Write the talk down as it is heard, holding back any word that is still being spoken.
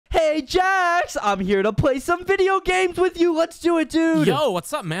Hey, Jax, I'm here to play some video games with you. Let's do it, dude. Yo,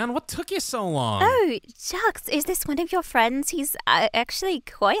 what's up, man? What took you so long? Oh, Jax, is this one of your friends? He's actually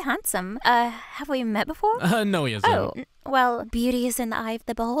quite handsome. Have we met before? No, he isn't. Oh, well, beauty is in the eye of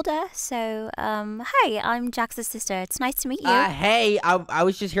the beholder, so, hi, I'm Jax's sister. It's nice to meet you. Hey, I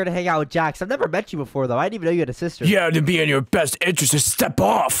was just here to hang out with Jax. I've never met you before, though. I didn't even know you had a sister. Yeah, to be in your best interest to step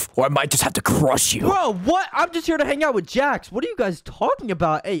off, or I might just have to crush you. Bro, what? I'm just here to hang out with Jax. What are you guys talking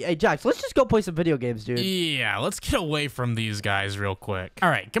about? Hey, Jax, let's just go play some video games, dude. Yeah, let's get away from these guys real quick. All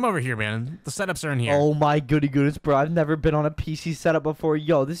right, come over here, man. The setups are in here. Oh my goody goodness, bro. I've never been on a PC setup before.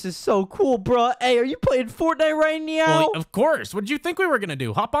 Yo, this is so cool, bro. Hey, are you playing Fortnite right now? Well, of course. What did you think we were going to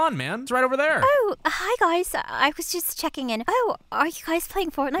do? Hop on, man. It's right over there. Oh, hi, guys. I was just checking in. Oh, are you guys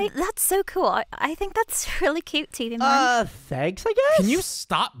playing Fortnite? That's so cool. I think that's really cute, TV man. Thanks, I guess? Can you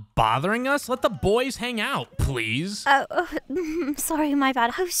stop bothering us? Let the boys hang out, please. Sorry, my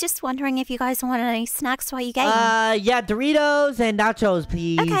bad. I was just wondering if you guys wanted any snacks while you game. Yeah, Doritos and nachos,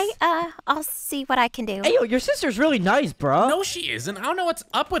 please. Okay, I'll see what I can do. Hey, yo, your sister's really nice, bro. No, she isn't. I don't know what's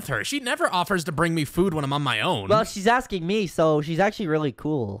up with her. She never offers to bring me food when I'm on my own. Well, she's asking me, so she's actually really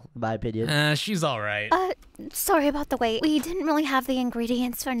cool, in my opinion. She's all right. Sorry about the wait. We didn't really have the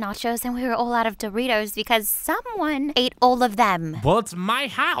ingredients for nachos, and we were all out of Doritos because someone ate all of them. Well, it's my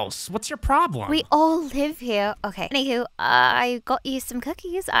house. What's your problem? We all live here. Okay. Anywho, I got you some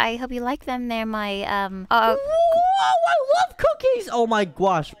cookies. I hope you like them. They're my, Whoa, I love cookies! Oh my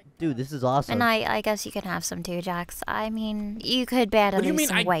gosh. Dude, this is awesome. And I guess you can have some too, Jax. I mean, you could bear to lose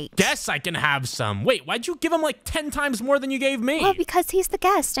some weight. I guess I can have some. Wait, why'd you give him like 10 times more than you gave me? Well, because he's the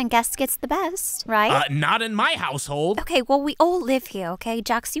guest, and guest gets the best, right? Not in my household. Okay, well, we all live here, okay?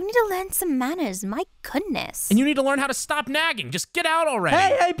 Jax, you need to learn some manners. My goodness. And you need to learn how to stop nagging. Just get out already.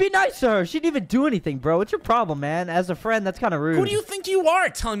 Hey, be nice to her. She didn't even do anything, bro. What's your problem, man? As a friend, that's kind of rude. Who do you think you are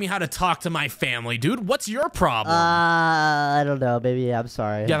telling me how to talk to my family, dude? What's your problem? I don't know, baby. Yeah, I'm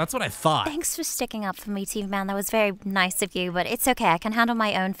sorry. Yeah, that's what I thought. Thanks for sticking up for me, TV man. That was very nice of you, but it's okay. I can handle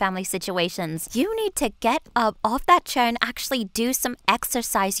my own family situations. You need to get up off that chair and actually do some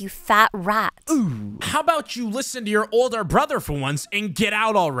exercise, you fat rat. Ooh. How about you listen to your older brother for once and get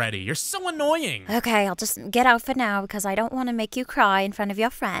out already? You're so annoying. Okay, I'll just get out for now because I don't want to make you cry in front of your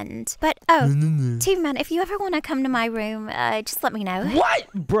friend. But, TV man, if you ever want to come to my room, just let me know. What?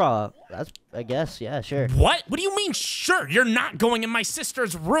 Bruh. I guess, yeah, sure. What? What do you mean, sure? You're not going in my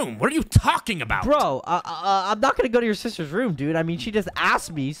sister's room. What are you talking about? Bro, I'm not gonna go to your sister's room, dude. I mean, she just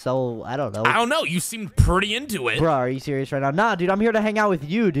asked me, so I don't know. I don't know. You seemed pretty into it. Bro, are you serious right now? Nah, dude, I'm here to hang out with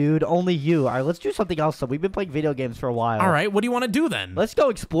you, dude. Only you. All right, let's do something else. So we've been playing video games for a while. All right, what do you want to do then? Let's go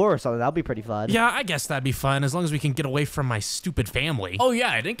explore or something. That'll be pretty fun. Yeah, I guess that'd be fun as long as we can get away from my stupid family. Oh,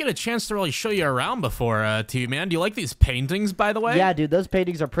 yeah, I didn't get a chance to really show you around before, TV man. Do you like these paintings, by the way? Yeah, dude, those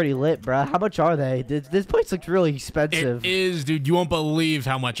paintings are pretty lit, bro. How much are they? This place looks really expensive. It is, dude. You won't believe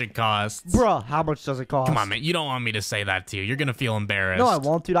how much it costs. Bro, how much does it cost? Come on, man. You don't want me to say that to you. You're gonna feel embarrassed. No, I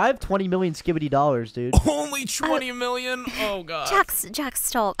won't, dude. I have 20 million skibbity dollars, dude. Only 20 million? Oh, God. Jax,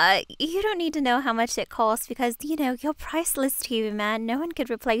 stop. You don't need to know how much it costs because, you know, you're priceless to you, man. No one could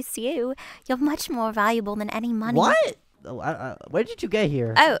replace you. You're much more valuable than any money. What? Where did you get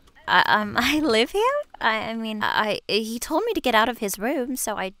here? Oh, I live here? I mean, he told me to get out of his room,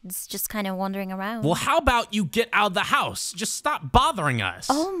 so I was just kind of wandering around. Well, how about you get out of the house? Just stop bothering us.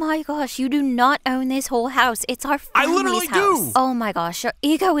 Oh my gosh, you do not own this whole house. It's our family's I literally house. do. Oh my gosh, your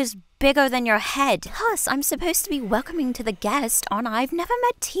ego is bigger than your head. Plus, I'm supposed to be welcoming to the guest, aren't I? I've never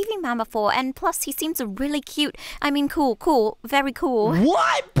met TV Man before, and plus, he seems really cute. I mean, cool, very cool.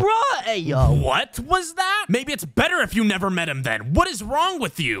 What, bro? Hey, yo. What was that? Maybe it's better if you never met him then. What is wrong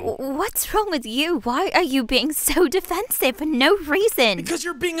with you? What's wrong with you? Why are you being so defensive for no reason? Because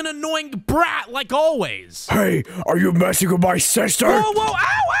you're being an annoying brat like always. Hey, are you messing with my sister? Whoa, ow,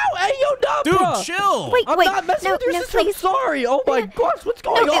 hey, yo, no, Dude, bro. chill. Wait, I'm not messing with your sister. please. I'm sorry. Oh my gosh, what's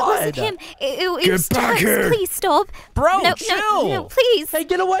going No, on? it wasn't him. It Get was back Jax. here. Please stop. Bro, chill. No, please. Hey,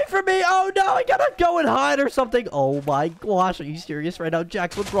 get away from me. Oh no, I gotta go and hide or something. Oh my gosh, are you serious right now,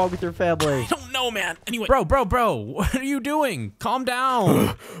 Jax? What's wrong with your family? I don't know, man. Anyway, bro, what are you doing? Calm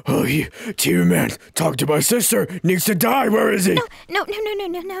down. TV man, talk to my sister. Needs to die. Where is he? No.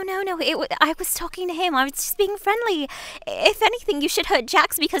 I was talking to him. I was just being friendly. If anything, you should hurt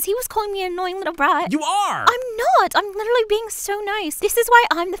Jax because he was calling me an annoying little brat. You are! I'm not. I'm literally being so nice. This is why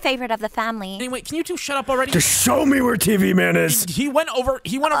I'm the favorite of the family. Anyway, can you two shut up already? Just show me where TV Man is. He went over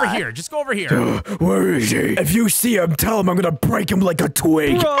here. Just go over here. Where is he? If you see him, tell him I'm gonna break him like a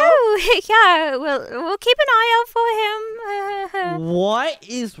twig. Bro, Oh, yeah. We'll keep an eye out for him. what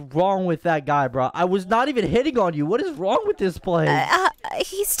is wrong with that guy, bro? I was not even hitting on you. What is wrong with this place?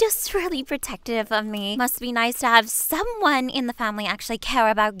 He's just really protective of me. Must be nice to have someone in the family actually care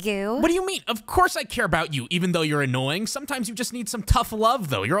about you. What do you mean? Of course I care about you, even though you're annoying. Sometimes you just need some tough love,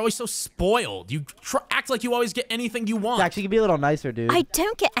 though. You're always so spoiled. You act like you always get anything you want. Jax, you can be a little nicer, dude. I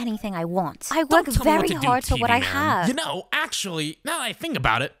don't get anything I want. I Don't work tell me what very to do, hard for TV what I man. have. You know, actually, now that I think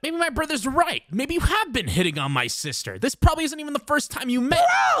about it, maybe my brother's right. Maybe you have been hitting on my sister. This probably isn't even the first time you met.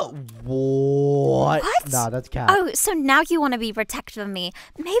 What? What? Nah, that's cat. Oh, so now you want to be protective of me.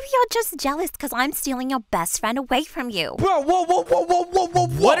 Maybe you're just jealous because I'm stealing your best friend away from you. Bro, whoa.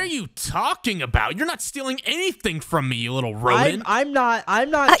 What are you talking about? You're not stealing anything from me, you little rodent. I'm not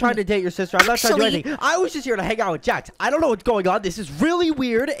trying to date your sister. I'm not trying to do actually- anything. I was just here to hang out with Jax. I don't know what's going on. This is really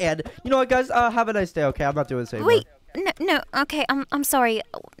weird. And you know what, guys? Have a nice day, okay? I'm not doing this anymore. Wait, no, okay, I'm sorry.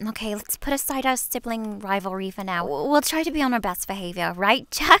 Okay, let's put aside our sibling rivalry for now. We'll try to be on our best behavior, right,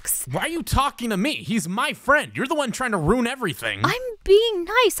 Jax? Why are you talking to me? He's my friend. You're the one trying to ruin everything. I'm being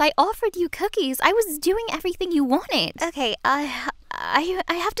nice. I offered you cookies. I was doing everything you wanted. Okay, I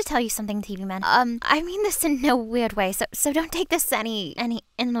have to tell you something, TV man. I mean this in no weird way, so don't take this any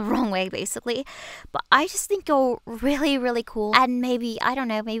in the wrong way, basically. But I just think you're really, really cool. And maybe, I don't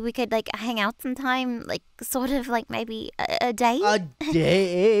know, maybe we could, like, hang out sometime, like, sort of, like, maybe a date? A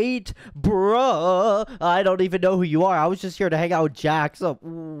date? Bruh. I don't even know who you are. I was just here to hang out with Jax. Oh,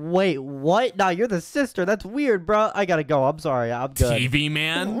 wait, what? Nah, you're the sister. That's weird, bruh. I gotta go. I'm sorry. I'm good. TV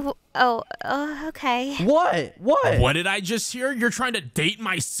man? Okay. What? What did I just hear? You're trying to date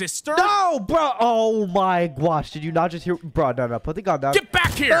my sister? No, bro. Oh my gosh. Did you not just hear? Bro, no. Put the gun down. Get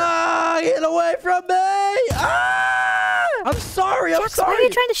back here! Get away from me! I'm sorry. Jax, why are you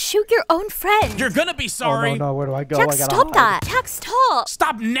trying to shoot your own friend? You're gonna be sorry. Oh, no. Where do I go? Jax, I gotta stop hide. that. Jax, stop.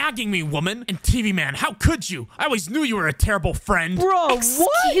 Stop nagging me, woman. And TV man, how could you? I always knew you were a terrible friend. Bro, what?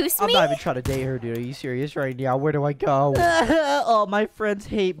 Excuse I'm me? not even trying to date her, dude. Are you serious right now? Where do I go? All my friends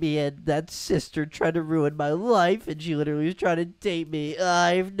hate me, and that sister tried to ruin my life, and she literally was trying to date me.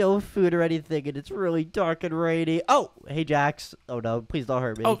 I have no food or anything, and it's really dark and rainy. Oh, hey, Jax. Oh, no. Please don't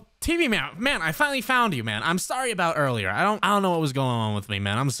hurt me. Oh, TV man, I finally found you, man. I'm sorry about earlier. I don't know what was going on with me,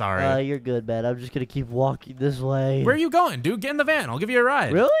 man. I'm sorry. You're good, man. I'm just gonna keep walking this way. Where are you going, dude? Get in the van. I'll give you a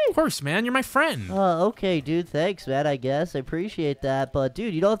ride. Really? Of course, man. You're my friend. Okay, dude. Thanks, man. I guess I appreciate that, but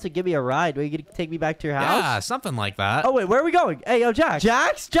dude, you don't have to give me a ride. Are you gonna take me back to your house? Yeah, something like that. Oh wait, where are we going? Hey, yo, Jax.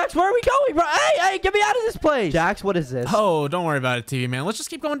 Jax, where are we going, bro? Hey, get me out of this place. Jax, what is this? Oh, don't worry about it, TV man. Let's just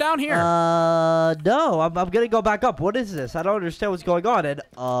keep going down here. No, I'm gonna go back up. What is this? I don't understand what's going on. And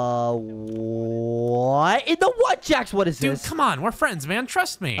what in the what, Jax? What is Dude, this? come on. We're friends, man.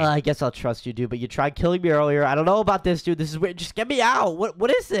 Trust me. I guess I'll trust you, dude. But you tried killing me earlier. I don't know about this, dude. This is weird. Just get me out.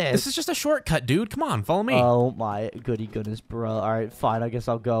 What is this? This is just a shortcut, dude. Come on, follow me. Oh my goody goodness, bro. All right, fine. I guess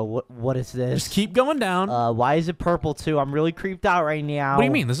I'll go. What is this? Just keep going down. Why is it purple too? I'm really creeped out right now. What do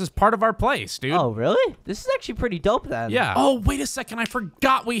you mean? This is part of our place, dude. Oh, really? This is actually pretty dope then. Yeah. Oh, wait a second. I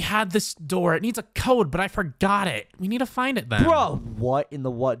forgot we had this door. It needs a code, but I forgot it. We need to find it then. Bro, what in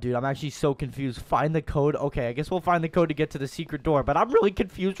the what, dude? I'm actually so confused. Find the code. Okay, I guess we'll find the code to get to the secret door, but I'm really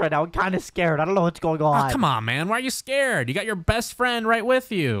confused right now. I'm kind of scared. I don't know what's going on. Oh, come on, man. Why are you scared? You got your best friend right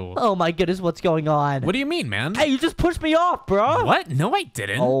with you. Oh my goodness, what's going on? What do you mean, man? Hey, you just pushed me off, bro. What? No, I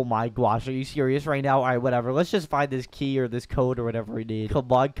didn't. Oh my gosh, are you serious right now? All right, whatever. Let's just find this key or this code or whatever we need.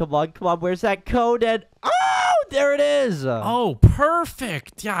 Come on. Where's that code? And oh, there it is. Oh,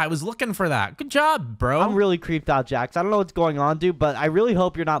 perfect. Yeah, I was looking for that. Good job, bro. I'm really creeped out, Jax. I don't know what's going on, dude, but I really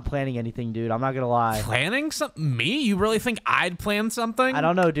hope you're not planning anything, dude. I'm not gonna lie. Planning something? Me? You really think I'd plan something? I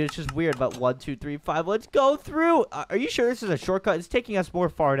don't know, dude. It's just weird, but 1, 2, 3, 5. Let's go through. Are you sure this is a shortcut? It's taking us more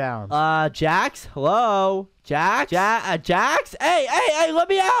far down. Jax? Hello? Jax? Jax? Hey, let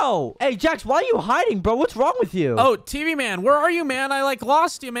me out. Hey, Jax, why are you hiding, bro? What's wrong with you? Oh, TV man, where are you, man? I,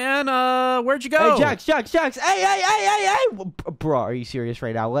 lost you, man. Where'd you go? Hey, Jax. Hey. Bro, are you serious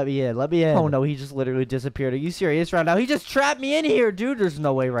right now? Let me in. Oh, no, he just literally disappeared. Are you serious right now? He just trapped me in here, dude. There's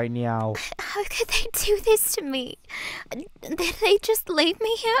no way right now. How could they do this to me? Did they just leave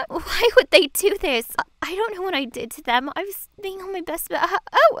me here? Why would they do this? I don't know what I did to them. I was being on my best.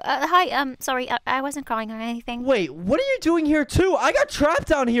 Hi. Sorry, I wasn't crying or anything. Wait, what are you doing here too? I got trapped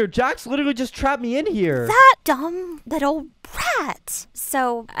down here. Jax literally just trapped me in here. That dumb little brat.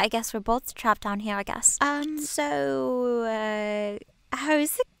 So I guess we're both trapped down here. I guess. How's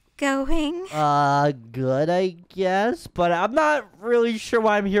it going? Good, I guess. But I'm not really sure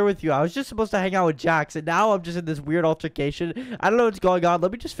why I'm here with you. I was just supposed to hang out with Jax, and now I'm just in this weird altercation. I don't know what's going on.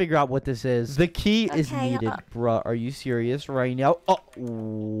 Let me just figure out what this is. The key is needed. Bruh, are you serious right now? Oh,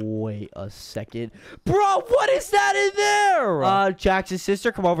 wait a second. Bro, what is that in there? Jax's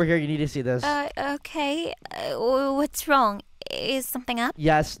sister, come over here. You need to see this. Okay. What's wrong? Is something up?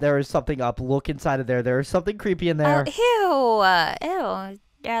 Yes, there is something up. Look inside of there. There is something creepy in there. Oh, ew. Ew.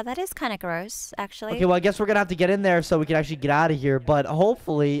 Yeah, that is kind of gross, actually. Okay, well, I guess we're gonna have to get in there so we can actually get out of here. But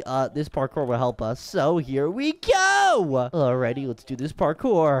hopefully, this parkour will help us. So here we go! Alrighty, let's do this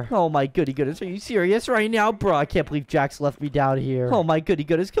parkour. Oh my goody goodness, are you serious right now? Bro, I can't believe Jax left me down here. Oh my goody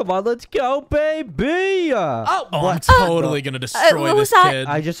goodness, come on, let's go, baby! Oh, I'm totally gonna destroy this kid.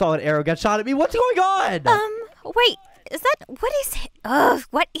 I just saw an arrow get shot at me. What's going on? Wait.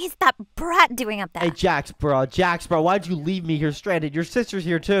 What is that brat doing up there? Hey, Jax, bro, why'd you leave me here stranded? Your sister's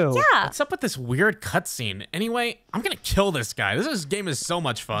here, too. Yeah. What's up with this weird cutscene? Anyway, I'm gonna kill this guy. This game is so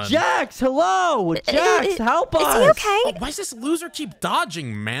much fun. Jax, hello! Jax, help us! Is he okay? Oh, why does this loser keep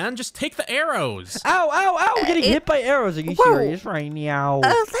dodging, man? Just take the arrows. Ow, ow, ow! We're getting hit by arrows. Are you serious right now?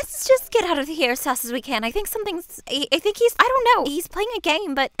 Let's just get out of here as fast as we can. I think I think I don't know. He's playing a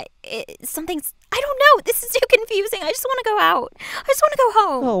game, but something's, I don't know. This is too confusing. I just want to go out. I just want to go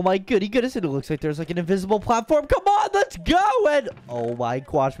home. Oh my goody goodness, it looks like there's like an invisible platform. Come on, let's go! And oh my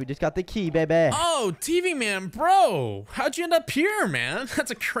gosh, we just got the key, baby. Oh, TV man, bro. How'd you end up here, man? That's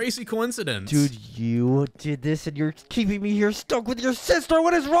a crazy coincidence. Dude, you did this and you're keeping me here stuck with your sister.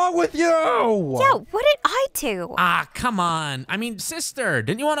 What is wrong with you? Yeah, what did I do? Ah, come on. I mean, sister,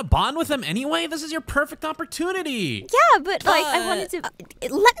 didn't you want to bond with him anyway? This is your perfect opportunity. Yeah, but like, I wanted to...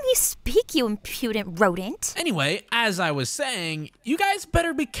 let me speak, you impudent rodent. Anyway, as I was saying, you guys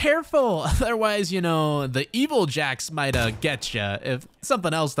better be careful. Otherwise, you know, the evil Jax might get ya if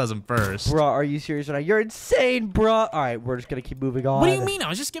something else doesn't first. Bro, are you serious right now? You're insane, bro. All right, we're just going to keep moving on. What do you mean? I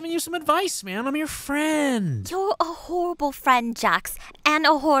was just giving you some advice, man. I'm your friend. You're a horrible friend, Jax, and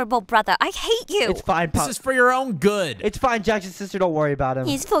a horrible brother. I hate you. It's fine, Pop. This is for your own good. It's fine, Jackson's sister. Don't worry about him.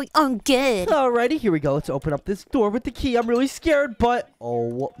 He's for your own good. Alrighty, here we go. Let's open up this door with the key. I'm really scared, but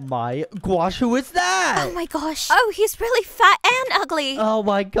oh my gosh, who is that? Oh my gosh. Oh, he's really fat and ugly. Oh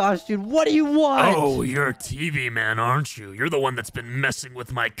my gosh, dude. What do you want? Oh, you're a TV man, aren't you? You're the one that's been messing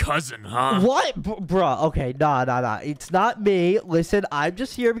with my cousin, huh? What? Bruh, okay, nah. It's not me. Listen, I'm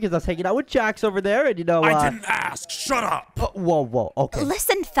just here because I was hanging out with Jax over there, and you know, I didn't ask. Shut up. Whoa, okay.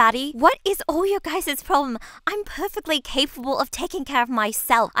 Listen, fatty, what is all your guys' problem? I'm perfectly capable of taking care of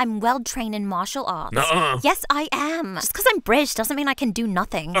myself. I'm well-trained in martial arts. Nuh-uh. Yes, I am. Just because I'm British doesn't mean I can do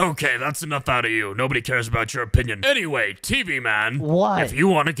nothing. Okay, that's enough out of you. Nobody cares about your opinion. Anyway, TV man. What? If you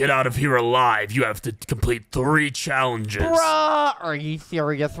want to get out of here alive, you have to complete 3 challenges. Bruh, are you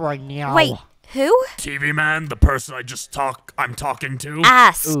serious right now? Wait, who? TV man, the person I'm talking to.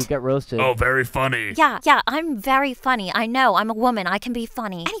 Asked. Ooh, get roasted. Oh, very funny. Yeah, I'm very funny. I know, I'm a woman. I can be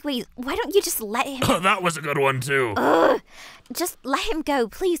funny. Anyways, why don't you just let him... That was a good one, too. Just let him go,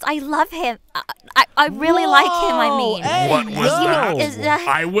 please. I love him. I really like him, I mean. Hey, What was that? Is,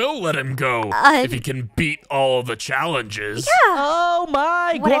 I will let him go if he can beat all the challenges. Yeah. Oh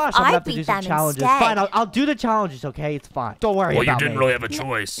my What if gosh, I'm gonna I have to do beat some them challenges. instead? Fine, I'll do the challenges, okay? It's fine. Don't worry Well, you about didn't me. really have a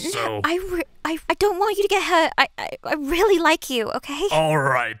choice, so... I don't want you to get hurt. I really like you, okay? All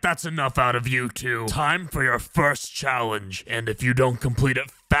right, that's enough out of you two. Time for your first challenge, and if you don't complete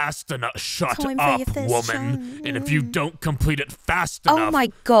it fast enough, shut Time for up, your first woman. challenge. And if you don't complete it fast Oh enough, my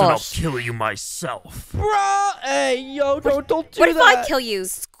then I'll gosh. kill you myself. Bruh, hey, yo, don't do What if that. I kill you?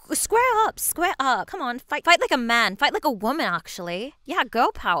 Square up. Come on, fight like a man. Fight like a woman, actually. Yeah,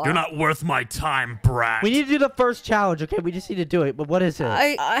 girl power. You're not worth my time, brat. We need to do the first challenge, okay? We just need to do it, but what is it?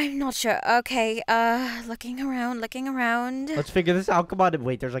 I'm not sure. Okay, looking around. Let's figure this out. Come on.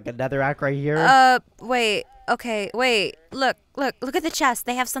 Wait, there's like a netherrack right here. Wait. Okay, wait. Look at the chest.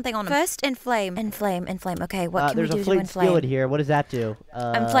 They have something on them. First, inflame. Okay, what can we There's do a to flint inflame? skillet here. What does that do?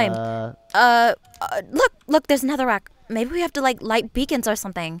 Inflame. Look, there's another rack. Maybe we have to, like, light beacons or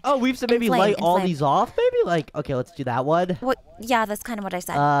something. Oh, we have to maybe light all these off? Maybe, like, okay, let's do that one. What? Yeah, that's kind of what I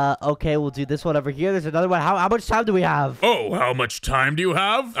said. Okay, we'll do this one over here. There's another one. How much time do we have? Oh, how much time do you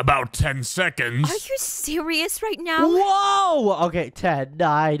have? About 10 seconds. Are you serious right now? Whoa! Okay, 10,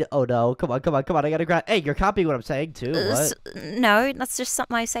 9. Oh, no. Come on. I gotta grab... Hey, you're copying what I'm saying, too. What? No, that's just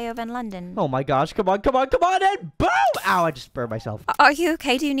something I say over in London. Oh, my gosh. Come on. And boom! Ow, I just burned myself. Are you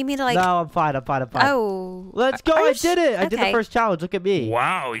okay? Do you need me to, like... No, I'm fine. Oh. Let's go. I did it. I did the Okay. first challenge. Look at me.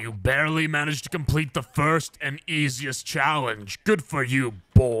 Wow, you barely managed to complete the first and easiest challenge. Good for you,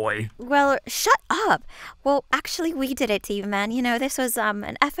 boy. boy. Well, shut up. Well, actually, we did it, TV Man. You know, this was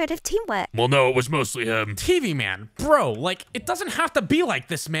an effort of teamwork. Well, no, it was mostly him. TV man, bro, like, it doesn't have to be like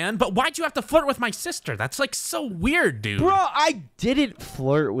this, man, but why'd you have to flirt with my sister? That's, like, so weird, dude. Bro, I didn't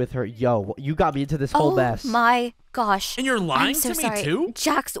flirt with her. Yo, you got me into this whole mess. Oh my gosh. And you're lying I'm so to me, sorry. too?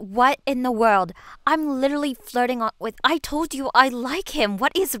 Jax, what in the world? I'm literally flirting with... I told you I like him.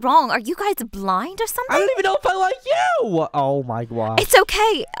 What is wrong? Are you guys blind or something? I don't even know if I like you. Oh my god. It's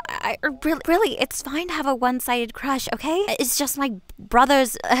okay. Really, it's fine to have a one-sided crush, okay? It's just my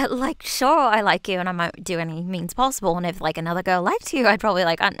brothers, like, sure, I like you, and I might do any means possible, and if, like, another girl liked you, I'd probably,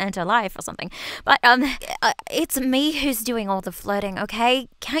 like, enter life or something. But, it's me who's doing all the flirting, okay?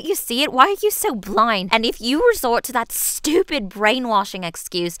 Can't you see it? Why are you so blind? And if you resort to that stupid brainwashing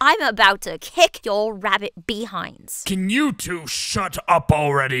excuse, I'm about to kick your rabbit behinds. Can you two shut up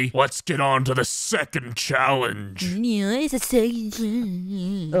already? Let's get on to the second challenge.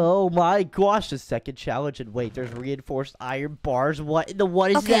 Oh my gosh, the second challenge. And wait, there's reinforced iron bars. What in the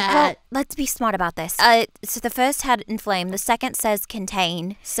what is Okay, that? well, let's be smart about this. So the first had inflame, the second says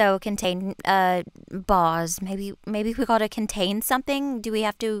contain. So contain bars. Maybe we gotta contain something. Do we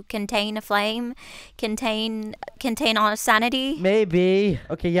have to contain a flame? Contain our sanity? Maybe.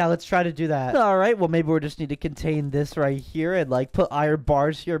 Okay, yeah, let's try to do that. All right, well, maybe we just need to contain this right here and, like, put iron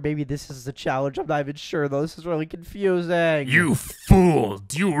bars here. Maybe this is the challenge. I'm not even sure, though. This is really confusing. You fool!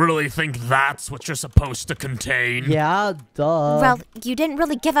 Do you really think that's what you're supposed to contain? Yeah, duh. Well, you didn't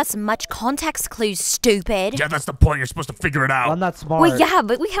really give us much context clues, stupid. Yeah, that's the point. You're supposed to figure it out. I'm not smart. Well, yeah,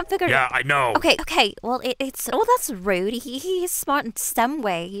 but we haven't figured Yeah, I know. Okay, well, it's... Oh, that's rude. He's smart in some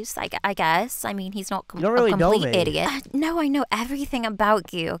ways, I guess. I mean, he's not You don't really a know complete me. idiot. No, I know everything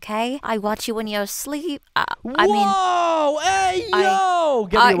about you, okay? I watch you when you're asleep. I mean... Whoa! Hey, yo!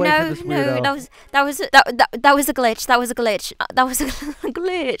 Get me away from this weirdo. No, that was a glitch. That was a glitch. That was a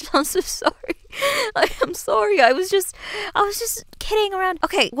glitch. I'm so sorry. I'm sorry. I was just kidding around.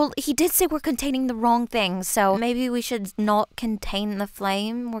 Okay, well, he did say we're containing the wrong thing, so maybe we should not contain the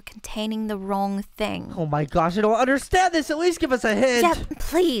flame. We're containing the wrong thing. Oh my gosh, I don't understand this. At least give us a hint. Yeah,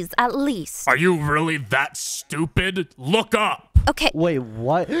 please, at least. Are you really that stupid? Look up! Okay. Wait,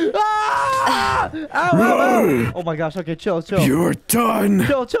 what? Ah! Ow, ow, ow. Oh my gosh, okay, chill. You're done.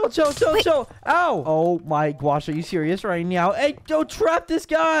 Chill. Ow! Oh my gosh, are you serious right now? Hey, don't trap this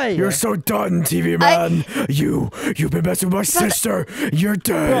guy! You're so done, TV man. You've been messing with my sister. You're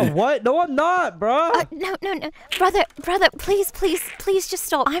Bro, dead. what? No, I'm not, bro. No. Brother, please just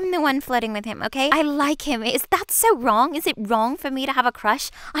stop. I'm the one flirting with him, okay? I like him. Is that so wrong? Is it wrong for me to have a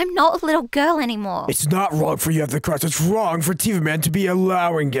crush? I'm not a little girl anymore. It's not wrong for you to have the crush. It's wrong for TV man to be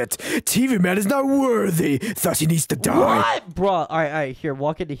allowing it. TV man is not worthy. Thus he needs to die. What? Bro, all right, here,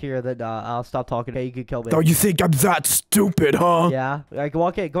 walk into here, then I'll stop talking. Okay, you can kill me. Oh, you think I'm that stupid, huh? Yeah, all right,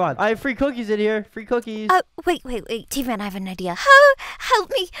 walk in, come on. I have free cookies in here, free cookies. Wait. T-Man, I have an idea. Oh,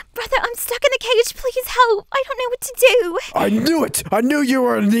 help me. Brother, I'm stuck in a cage. Please help. I don't know what to do. I knew it. I knew you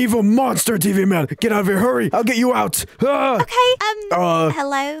were an evil monster, TV man. Get out of here. Hurry. I'll get you out. Ah. Okay,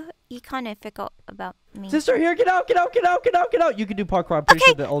 hello? You kind of forgot about me. Sister, here, get out. You can do parkour. I'm pretty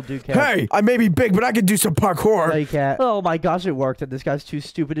sure the old dude can. Hey, I may be big, but I can do some parkour. No, you can't. Oh my gosh, it worked. And this guy's too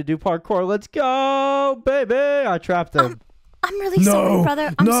stupid to do parkour. Let's go, baby. I trapped him. I'm really sorry,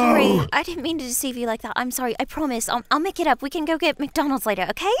 brother. I'm sorry. I didn't mean to deceive you like that. I'm sorry. I promise. I'll make it up. We can go get McDonald's later,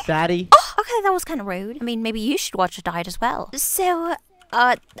 okay? Fatty. Oh, okay, that was kind of rude. I mean, maybe you should watch a diet as well. So,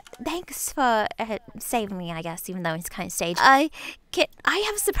 thanks for saving me, I guess, even though it's kind of staged. I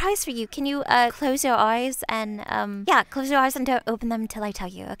have a surprise for you. Can you close your eyes and close your eyes and don't open them until I tell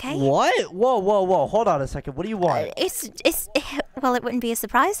you, okay? What? Whoa. Hold on a second. What do you want? Well, it wouldn't be a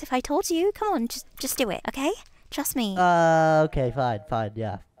surprise if I told you. Come on, just do it, okay? Trust me. Okay, fine,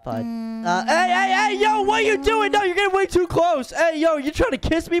 yeah. Fine. Hey, yo, what are you doing? No, you're getting way too close. Hey, yo, you trying to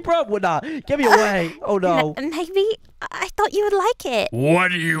kiss me, bro? What not? Get me away. Oh, no. Maybe. I thought you would like it. What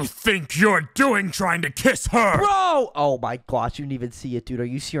do you think you're doing trying to kiss her? Bro! Oh, my gosh, you didn't even see it, dude. Are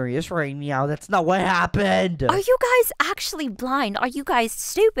you serious right now? That's not what happened. Are you guys actually blind? Are you guys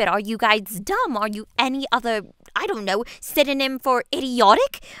stupid? Are you guys dumb? Are you any other, I don't know, synonym for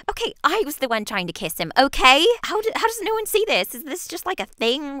idiotic? Okay, I was the one trying to kiss him, okay? How does no one see this? Is this just like a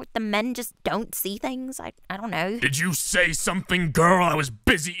thing? The men just don't see things? I don't know. Did you say something, girl? I was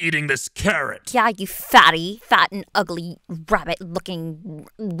busy eating this carrot. Yeah, you fatty, fat and ugly, rabbit-looking,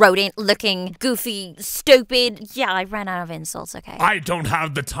 rodent-looking, goofy, stupid. Yeah, I ran out of insults, okay? I don't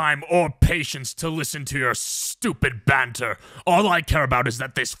have the time or patience to listen to your stupid banter. All I care about is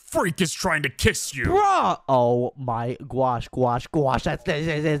that this freak is trying to kiss you. Bro! Oh Oh my gosh.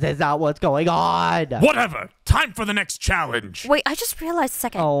 That's not what's going on. Whatever. Time for the next challenge. Wait, I just realized a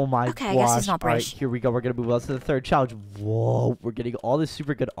second. Oh my Okay, gosh. I guess it's not All right, British. here we go. We're going to move on to the third challenge. Whoa, we're getting all this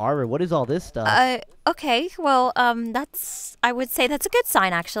super good armor. What is all this stuff? Okay, well, I would say that's a good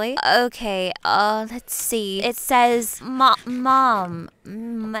sign, actually. Okay, let's see. It says, ma'am,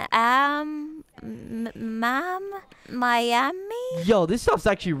 Miami? Yo, this stuff's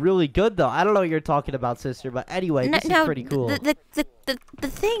actually really good, though. I don't know what you're talking about, sister, but anyway, this is pretty cool.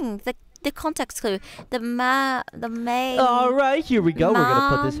 The context clue. The May. All right, here we go. We're going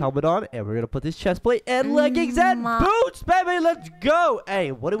to put this helmet on, and we're going to put this chest plate and leggings and boots, baby. Let's go.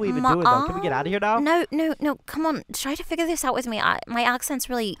 Hey, what are we even doing, though? Can we get out of here now? No. Come on. Try to figure this out with me. My accent's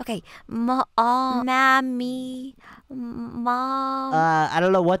really... Okay. Mammy. Mom. I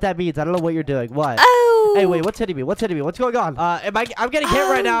don't know what that means. I don't know what you're doing. What? Oh. Hey, wait, what's hitting me? What's going on? I'm getting hit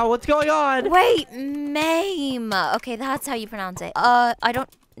right now. What's going on? Wait, Mame. Okay, that's how you pronounce it. I don't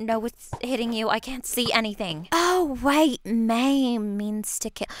know what's hitting you. I can't see anything. Oh, wait, Maim means to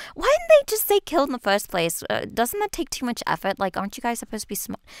kill. Why didn't they just say kill in the first place? Doesn't that take too much effort? Like, aren't you guys supposed to be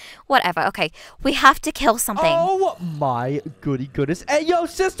smart? Whatever, okay. We have to kill something. Oh, my goodness. Hey, yo,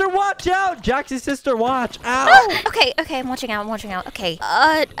 sister, watch out. Jax's sister, watch out. Oh, okay, I'm watching out. Okay,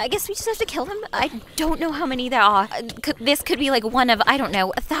 I guess we just have to kill them. I don't know how many there are. This could be like one of, I don't know,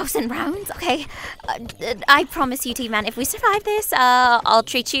 1,000 rounds. Okay, I promise you, T-Man, if we survive this, I'll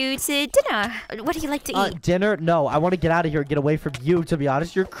treat you to dinner. What do you like to eat? Dinner? No, I want to get out of here and get away from you, to be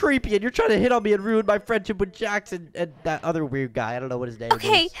honest. You're creepy, and you're trying to hit on me and ruin my friendship with Jax and that other weird guy. I don't know what his name is.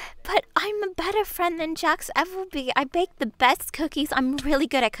 Okay, but I'm a better friend than Jax ever will be. I bake the best cookies. I'm really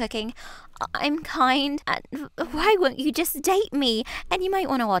good at cooking. I'm kind. Why won't you just date me? And you might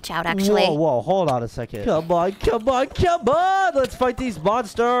want to watch out, actually. Whoa, hold on a second. Come on. Let's fight these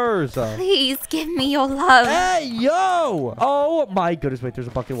monsters. Please give me your love. Hey, yo. Oh, my goodness. Wait, there's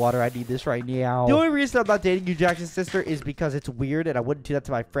a bucket of water. I need this right now. The only reason I'm not dating you, Jackson's sister, is because it's weird, and I wouldn't do that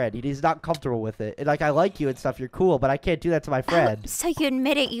to my friend. He's not comfortable with it. And, like, I like you and stuff. You're cool, but I can't do that to my friend. So you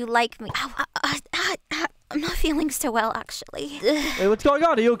admit it. You like me. I'm not feeling so well, actually. Hey, what's going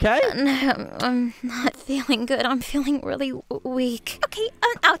on? Are you okay? No, I'm not feeling good. I'm feeling really weak. Okay,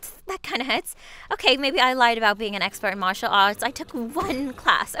 ouch, that kind of hurts. Okay, maybe I lied about being an expert in martial arts. I took one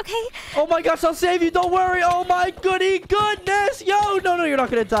class, okay? Oh my gosh, I'll save you. Don't worry. Oh my goodness. Yo, no, you're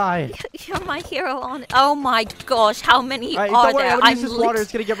not going to die. You're my hero on... Oh my gosh, how many are don't worry, there? I'm going to use this water.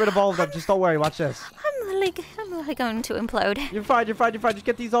 It's going to get rid of all of them. Just don't worry. Watch this. I'm really going to implode. You're fine. Just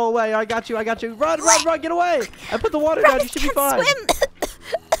get these all away. I got you. Run, get away. I put the water down. You should be fine. Swim.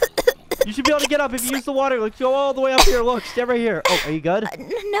 You should be able to get up if you use the water. Let's go all the way up here. Look, stay right here. Oh, are you good?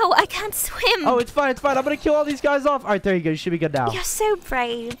 No, I can't swim. Oh, it's fine. I'm going to kill all these guys off. All right, there you go. You should be good now. You're so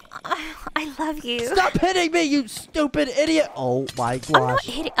brave. I love you. Stop hitting me, you stupid idiot. Oh, my gosh. I'm not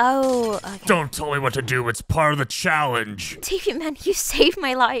hitting... Oh, okay. Don't tell me what to do. It's part of the challenge. TV man, you saved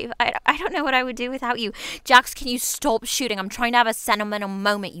my life. I don't know what I would do without you. Jax, can you stop shooting? I'm trying to have a sentimental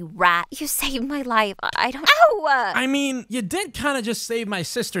moment, you rat. You saved my life. I don't... Ow! I mean, you did kind of just save my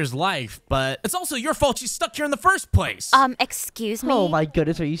sister's life, but it's also your fault she's stuck here in the first place. Excuse me? Oh, my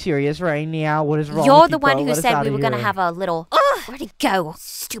goodness. Are you serious right now? What is wrong You're with the you, bro? one who Let us said out we of were going to here. have a little... Where'd it go?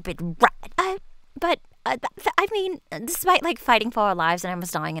 Stupid rat. But I mean, despite like fighting for our lives and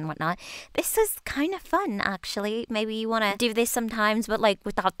almost dying and whatnot, this is kind of fun, actually. Maybe you want to do this sometimes, but like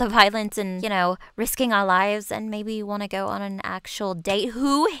without the violence and, you know, risking our lives. And maybe you want to go on an actual date.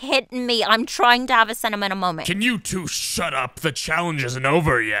 Who hit me? I'm trying to have a sentimental moment. Can you two shut up? The challenge isn't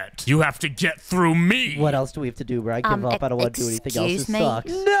over yet. You have to get through me. What else do we have to do, bro? I give up. I don't want to do anything else. Excuse This me?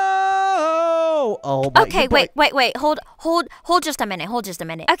 sucks. No! Oh, my... Okay, wait. Hold just a minute.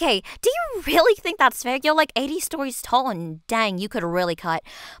 Okay, do you really think that's fair? You're like 80 stories tall and dang, you could really cut.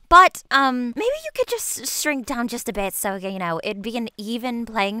 But, maybe you could just shrink down just a bit so, you know, it'd be an even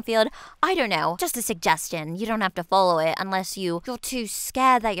playing field. I don't know. Just a suggestion. You don't have to follow it unless you're too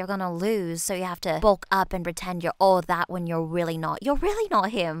scared that you're gonna lose, so you have to bulk up and pretend you're all that when you're really not. You're really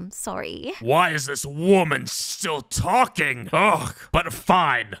not him. Sorry. Why is this woman still talking? Ugh. But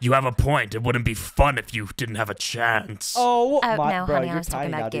fine. You have a point. It wouldn't be fun if you didn't have a chance. Oh, Oh, my... no, bro, honey, I you're was talking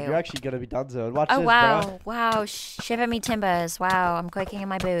tiny now, about dude. you. You're actually going to be done soon. Watch Oh, this, wow. bro. Wow. Shiver me timbers. Wow. I'm quaking in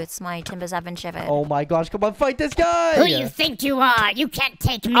my boots. My timbers have been shivered. Oh, my gosh. Come on, fight this guy. Who you think you are? You can't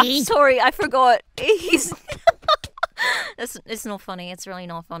take I'm me. sorry, I forgot. He's... It's not funny. It's really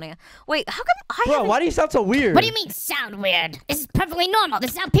not funny. Wait, how come I Bro, haven't... why do you sound so weird? What do you mean sound weird? This is perfectly normal.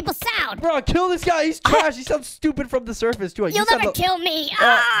 This is how people sound. Bro, kill this guy. He's trash. He sounds stupid from the surface, too. You'll never kill me.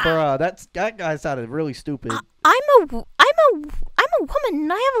 Bro, that guy sounded really stupid. I'm a a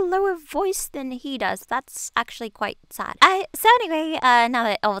woman. I have a lower voice than he does. That's actually quite sad. So anyway, now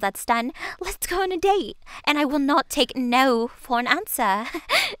that all that's done, let's go on a date. And I will not take no for an answer.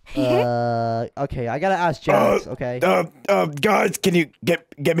 Okay, I gotta ask Jax, okay? Guys, can you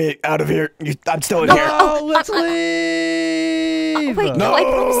get me out of here? I'm still in here. No, let's leave! Wait, no, No. I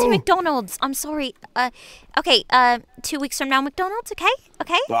promised you McDonald's. I'm sorry. Okay, 2 weeks from now, McDonald's, okay?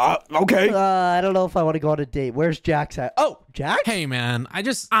 Okay? Okay. I don't know if I want to go on a date. Where's Jax at? Oh, Jax? Hey, man,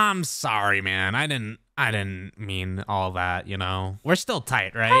 I'm sorry, man. I didn't mean all that, you know. We're still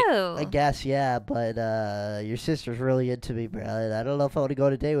tight, right? Oh. I guess, yeah, but your sister's really into me, bro. I don't know if I want to go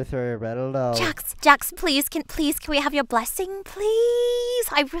on a date with her, but I don't know. Jax, please, can we have your blessing, please?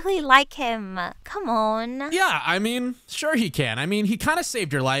 I really like him. Come on. Yeah, I mean, sure he can. I mean, he kind of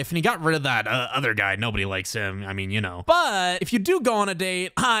saved your life, and he got rid of that other guy. Nobody likes him. I mean, you know. But if you do go on a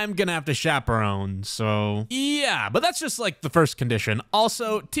date, I'm gonna have to chaperone. So, yeah, but that's just like the first condition.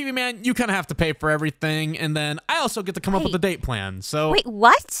 Also, TV man, you kind of have to pay for everything, and then I also get to come up with a date plan. So, Wait,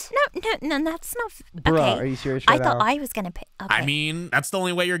 what? No, that's not. Bruh, okay. are you serious I right thought now? I was gonna pay. Okay. I mean, that's the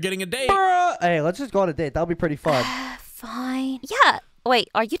only way you're getting a date. Bruh. Hey, let's just go on a date. That'll be pretty fun. Fine. Yeah. Wait,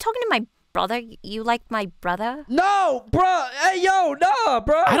 are you talking to my brother? You like my brother? No, bruh. Hey, yo, nah,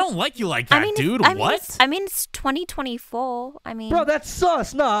 bruh. I don't like you like that, dude. What? I mean, it's 2024. I mean, Bro, that's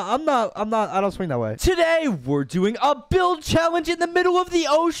sus. Nah, I'm not, I don't swing that way. Today, we're doing a build challenge in the middle of the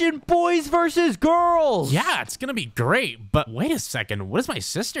ocean, boys versus girls. Yeah, it's gonna be great. But wait a second, what is my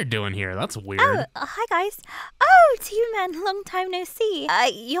sister doing here? That's weird. Oh, hi guys. Oh, TV man, long time no see.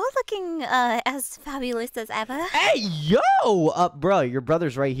 You're looking as fabulous as ever. Hey, yo. Bro, your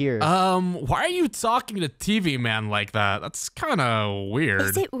brother's right here. Why are you talking to TV man like that? That's kind of weird.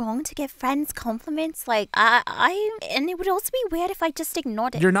 Is it wrong to give friends compliments? Like, and it would also be weird if I just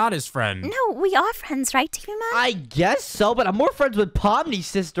ignored it. You're not his friend. No, we are friends, right, TV man? I guess so, but I'm more friends with Pomni's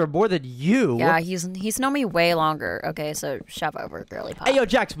sister more than you. Yeah, he's known me way longer. Okay, so shove over, girly pop. Hey, yo,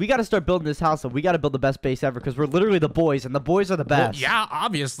 Jax, we gotta start building this house, and we gotta build the best base ever, because we're literally the boys, and the boys are the Well, best. yeah,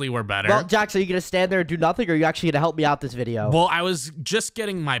 obviously we're better. Well, Jax, are you gonna stand there and do nothing, or are you actually gonna help me out this video? Well, I was just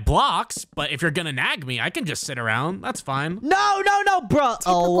getting my blocks, but if you're gonna nag me, I can just sit around. That's fine. No, bro.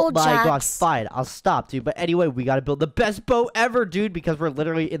 Oh Typical my gosh, Jax. fine. I'll stop, dude. But anyway, we gotta build the best boat ever, dude, because we're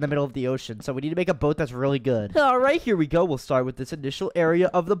literally in the middle of the ocean. So we need to make a boat that's really good. All right, here we go. We'll start with this initial area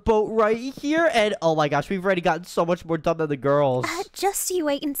of the boat right here. And oh my gosh, we've already gotten so much more done than the girls. Just you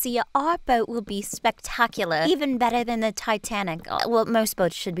wait and see. Our boat will be spectacular. Even better than the Titanic. Well, most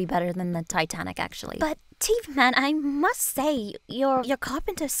boats should be better than the Titanic, actually. But TV man, I must say, your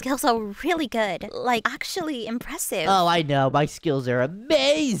carpenter skills are really good. Like, actually impressive. Oh, I know. My skills are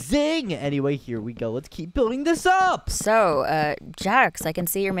amazing. Anyway, here we go. Let's keep building this up. So, Jax, I can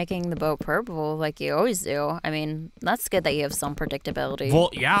see you're making the boat purple like you always do. I mean, that's good that you have some predictability. Well,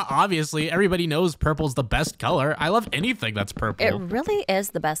 yeah, obviously. Everybody knows purple's the best color. I love anything that's purple. It really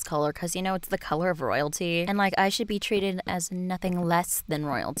is the best color because, you know, it's the color of royalty. And, like, I should be treated as nothing less than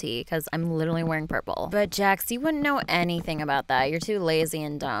royalty because I'm literally wearing purple. But, Jax, you wouldn't know anything about that. You're too lazy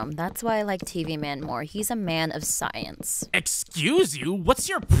and dumb. That's why I like TV Man more. He's a man of science. Excuse you? What's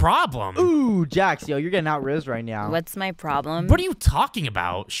your problem? Ooh, Jax, yo, you're getting out-rizzed right now. What's my problem? What are you talking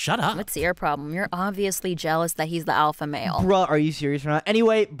about? Shut up. What's your problem? You're obviously jealous that he's the alpha male. Bruh, are you serious right now?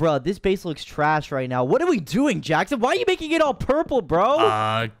 Anyway, bruh, this base looks trash right now. What are we doing, Jackson? Why are you making it all purple,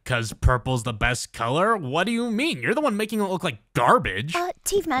 bro? Cause purple's the best color? What do you mean? You're the one making it look like garbage.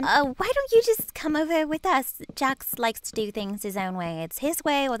 TV man, why don't you just come over with us? Jax likes to do things his own way. It's his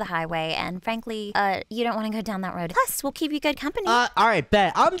way or the highway, and frankly, you don't want to go down that road. Plus, we'll keep you good company. Alright,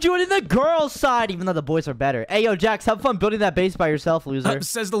 bet. I'm joining the girls' side, even though the boys are better. Hey, yo, Jax, have fun building that base by yourself, loser.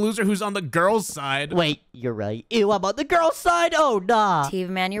 Says the loser who's on the girls' side. Wait, you're right. Ew, I'm on the girls' side? Oh, nah. TV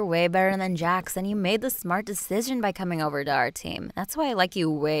Man, you're way better than Jax, and you made the smart decision by coming over to our team. That's why I like you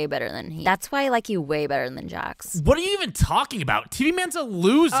way better than he. That's why I like you way better than Jax. What are you even talking about? TV Man's a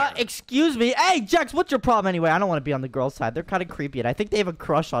loser. Excuse me. Hey, Jax, what's your problem anyway? I don't want to be on the girls' side. They're kind of creepy, and I think they have a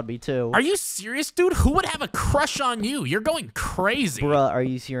crush on me, too. Are you serious, dude? Who would have a crush on you? You're going crazy. Bruh, are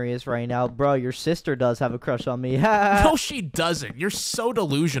you serious right now? Bro, your sister does have a crush on me. No, she doesn't. You're so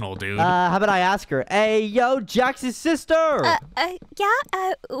delusional, dude. How about I ask her? Hey, yo, Jax's sister!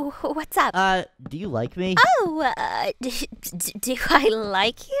 Yeah, what's up? Do you like me? Oh, do I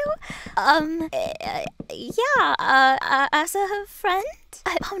like you? Yeah, as a friend?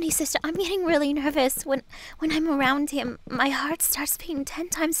 Pomni sister, I'm getting really nervous. When I'm around him, my heart starts beating 10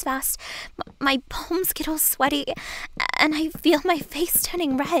 times fast. My palms get all sweaty, and I feel my face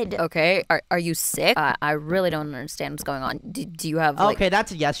turning red. Okay, are you sick? I really don't understand what's going on. Do you have like... Okay,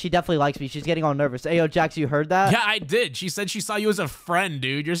 that's a yes. She definitely likes me. She's getting all nervous. Hey, yo, Jax, you heard that? Yeah, I did. She said she saw you as a friend,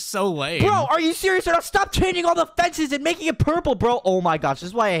 dude. You're so lame. Bro, are you serious or not? Stop changing all the fences and making it purple, bro. Oh my gosh, this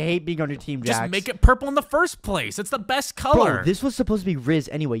is why I hate being on your team, Jax. Just make it purple in the first place. It's the best color. Bro, this was supposed to be Riz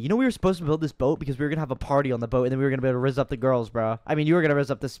anyway. You know we were supposed to build this boat because we were going to have a party on the boat and then we were going to be able to Riz up the girls, bro. I mean, you were going to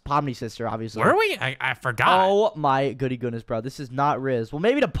Riz up this Pomni sister, obviously. Were we? I forgot. Oh my goody goodness, bro. This is not Riz. Well,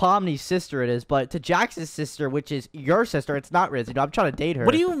 maybe to Pomni's sister it is, but to Jax's sister, which is your sister, it's not Riz. You know, I'm trying to date her.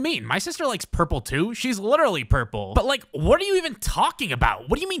 What do you mean? My sister likes purple too. She's literally purple. But like, what are you even talking about?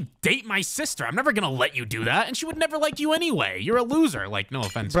 What do you mean date my sister? I'm never going to let you do that. And she would never like you anyway. You're a loser. Like, no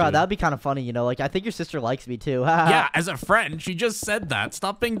offense, bro, dude. that would be kind of funny, you know? Like, I think your sister likes me too. Yeah, as a friend, she just said that.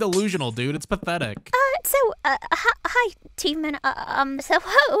 Stop being delusional, dude. It's pathetic. Hi, team man.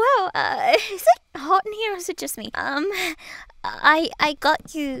 Whoa, is it hot in here or is it just me? I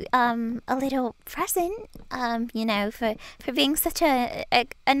got you, a little present, you know, for being such a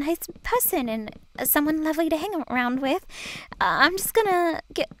nice person and someone lovely to hang around with. I'm just gonna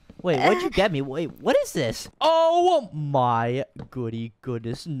get... Wait, what'd you get me? Wait, what is this? Oh my goody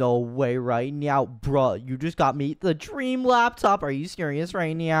goodness. No way right now. Bruh, you just got me the dream laptop. Are you serious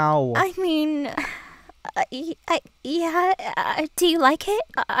right now? I mean... yeah, do you like it?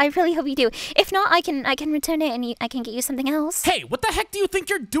 I really hope you do. If not, I can return it and I can get you something else. Hey, what the heck do you think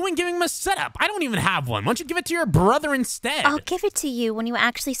you're doing giving him a setup? I don't even have one. Why don't you give it to your brother instead? I'll give it to you when you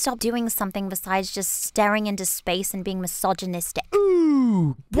actually stop doing something besides just staring into space and being misogynistic.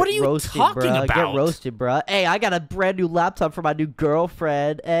 Ooh, what are you roasted, talking bruh. about? Get roasted, bruh. Hey, I got a brand new laptop for my new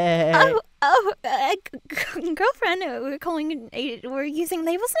girlfriend. Hey. Girlfriend, we're using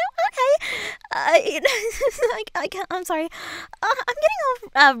labels now? Okay. I can't, I'm sorry. I'm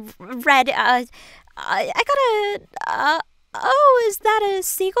getting all red. I gotta, oh, is that a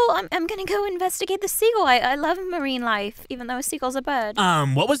seagull? I'm gonna go investigate the seagull. I love marine life, even though a seagull's a bird.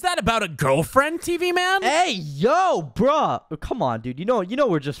 What was that about a girlfriend, TV man? Hey, yo, bruh. Come on, dude. You know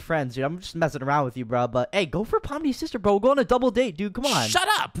we're just friends, dude. I'm just messing around with you, bruh. But, hey, go for Pomni's sister, bro. Go on a double date, dude. Come on. Shut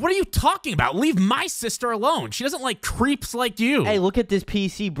up. What are you talking about? Leave my sister alone. She doesn't like creeps like you. Hey, look at this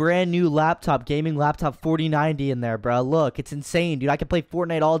PC, brand new laptop, gaming laptop 4090 in there, bruh. Look, it's insane, dude. I can play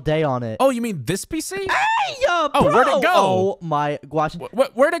Fortnite all day on it. Oh, you mean this PC? Hey, yo, bro. Oh, where'd it go? Oh, my gosh.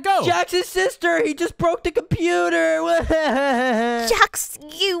 Where'd it go? Jax's sister. He just broke the computer. Jax,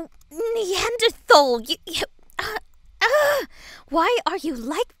 you Neanderthal. Why are you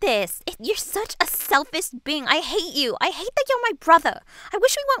like this? You're such a selfish being. I hate you. I hate that you're my brother. I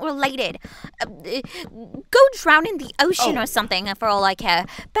wish we weren't related. Go drown in the ocean or something for all I care.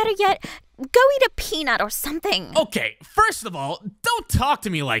 Better yet, go eat a peanut or something. Okay, first of all, don't talk to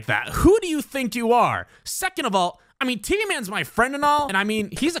me like that. Who do you think you are? Second of all, I mean, TV Man's my friend and all, and I mean,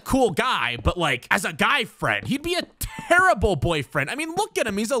 he's a cool guy, but like, as a guy friend, he'd be a terrible boyfriend. I mean, look at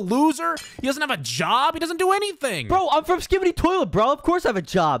him. He's a loser. He doesn't have a job. He doesn't do anything. Bro, I'm from Skibidi Toilet, bro. Of course I have a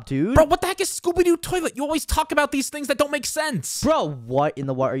job, dude. Bro, what the heck is Scooby-Doo Toilet? You always talk about these things that don't make sense. Bro, what in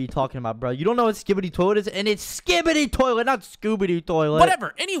the what are you talking about, bro? You don't know what Skibidi Toilet is? And it's Skibidi Toilet, not Scooby-Doo Toilet.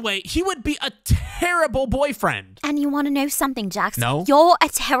 Whatever. Anyway, he would be a terrible boyfriend. And you want to know something, Jax? No. You're a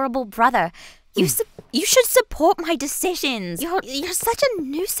terrible brother. You should support my decisions. You're such a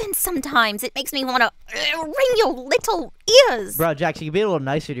nuisance sometimes. It makes me want to wring your little ears. Bro, Jax, you can be a little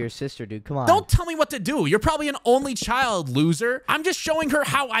nicer to your sister, dude. Come on. Don't tell me what to do. You're probably an only child, loser. I'm just showing her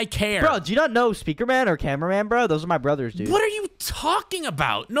how I care. Bro, do you not know Speaker Man or Cameraman, bro? Those are my brothers, dude. What are you talking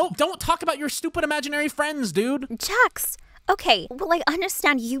about? No, don't talk about your stupid imaginary friends, dude. Jax. Okay, well, I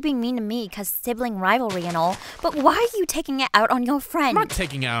understand you being mean to me because sibling rivalry and all, but why are you taking it out on your friend? I'm not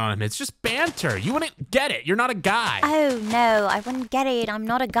taking it out on him. It's just banter. You wouldn't get it. You're not a guy. Oh, no, I wouldn't get it. I'm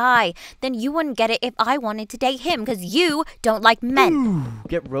not a guy. Then you wouldn't get it if I wanted to date him because you don't like men. Ooh,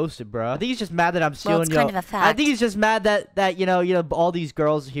 get roasted, bro. I think he's just mad that I'm stealing it's kind of a fact. I think he's just mad that you know, all these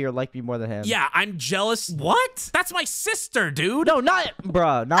girls here like me more than him. Yeah, I'm jealous. What? That's my sister, dude. No, not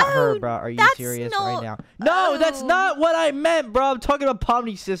her, bro. Are you serious right now? No, that's not what I meant, bro. I'm talking about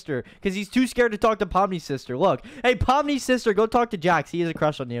Pomni's sister because he's too scared to talk to Pomni's sister. Look, hey, Pomni's sister, go talk to Jax. He has a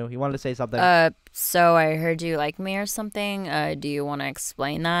crush on you. He wanted to say something. So I heard you like me or something. Do you want to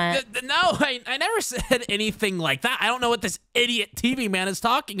explain that? No, I never said anything like that. I don't know what this idiot TV man is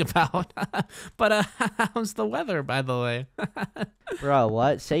talking about. But how's the weather, by the way? Bro,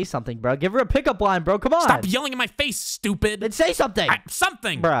 what? Say something, bro. Give her a pickup line, bro. Come on. Stop yelling in my face, stupid. Then say something.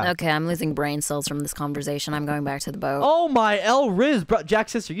 Something. Bro. Okay, I'm losing brain cells from this conversation. I'm going back to the boat. Oh my El Riz, bro.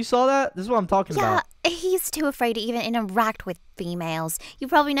 Jack's sister. You saw that? This is what I'm talking about. He's too afraid to even interact with females.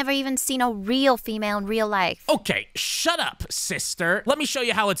 You've probably never even seen a real female in real life. Okay, shut up, sister. Let me show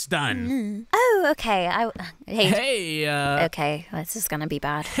you how it's done. Oh, okay. Hey, Okay, this is gonna be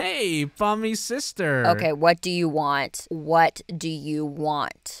bad. hey, Pomni's sister. Okay, what do you want? What do you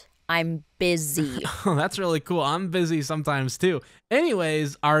want? I'm busy. Oh, that's really cool. I'm busy sometimes too.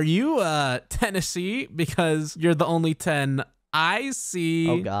 Anyways, are you Tennessee? Because you're the only 10 I see.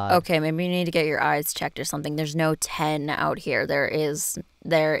 Oh God. Okay, maybe you need to get your eyes checked or something. There's no 10 out here. There is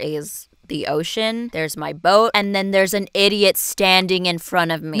the ocean, there's my boat, and then there's an idiot standing in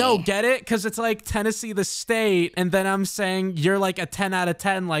front of me. No, get it? Because it's like Tennessee the state, and then I'm saying you're like a 10 out of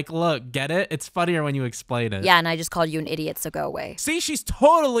 10. Like, look, get it? It's funnier when you explain it. Yeah, and I just called you an idiot, so go away. See, she's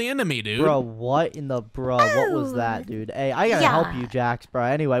totally into me, dude. Bro, what in the what was that, dude? Hey, I gotta help you, Jax, bro.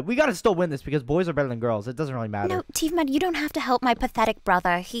 Anyway, we gotta still win this because boys are better than girls. It doesn't really matter. No, TV Man, you don't have to help my pathetic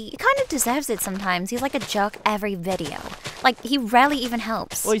brother. He kind of deserves it sometimes. He's like a jerk every video. Like, he rarely even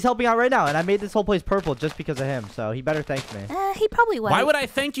helps. Well, he's helping out right now, and I made this whole place purple just because of him, so he better thank me. He probably will. Why would I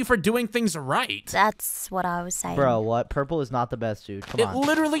thank you for doing things right? That's what I was saying. Bro, what? Purple is not the best, dude. Come It on.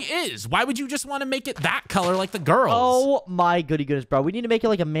 literally is. Why would you just want to make it that color like the girls? Oh my goody goodness, bro. We need to make it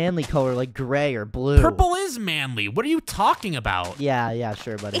like a manly color, like gray or blue. Purple is manly. What are you talking about? Yeah,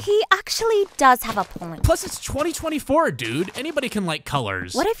 sure, buddy. He actually does have a point. Plus, it's 2024, dude. Anybody can like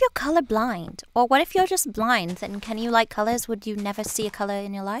colors. What if you're colorblind? Or what if you're just blind? Then can you like colors? Would you never see a color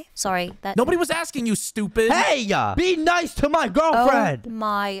in your life? Sorry, that... Nobody was asking you, stupid. Hey, be nice to my girlfriend. Oh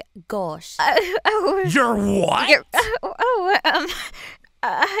my gosh. You're what?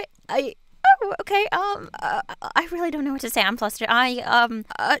 Okay, I really don't know what to say. I'm flustered.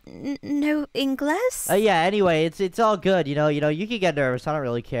 No English? Yeah, anyway, it's all good. You know, you can get nervous. I don't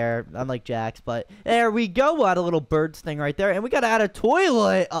really care. Unlike Jax, but there we go. We'll add a little birds thing right there. And we gotta add a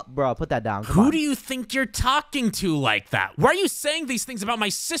toilet. Oh, bro, put that down. Come Who on. do you think you're talking to like that? Why are you saying these things about my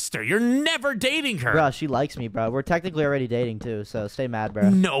sister? You're never dating her. Bro, she likes me, bro. We're technically already dating, too, so stay mad, bro.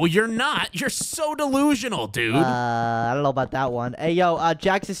 No, you're not. You're so delusional, dude. I don't know about that one. Hey, yo,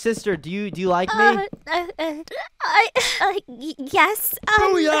 Jax's sister, do you like me? Yes.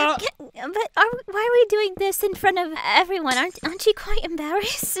 Booyah! But why are we doing this in front of everyone? Aren't you quite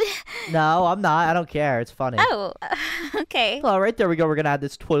embarrassed? No, I'm not. I don't care. It's funny. Oh, okay. All right, there we go. We're going to add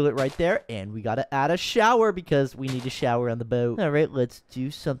this toilet right there, and we got to add a shower because we need a shower on the boat. All right, let's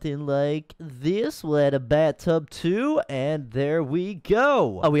do something like this. We'll add a bathtub, too, and there we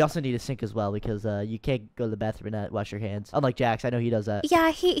go. Oh, we also need a sink as well because you can't go to the bathroom and not wash your hands. Unlike Jax, I know he does that.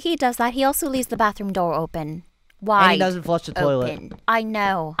 Yeah, he does that. He also leaves the bathroom door open. And Why? he doesn't flush the toilet. Open. I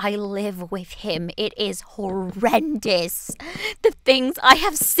know. I live with him. It is horrendous. The things I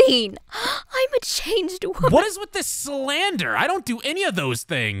have seen. I'm a changed woman. What is with this slander? I don't do any of those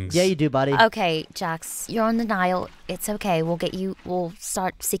things. Yeah, you do, buddy. Okay, Jax, you're on denial. It's okay. We'll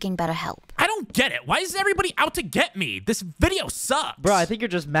start seeking better help. I don't get it. Why is everybody out to get me? This video sucks. Bro, I think you're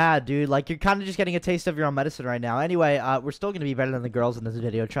just mad, dude. Like, you're kind of just getting a taste of your own medicine right now. Anyway, we're still going to be better than the girls in this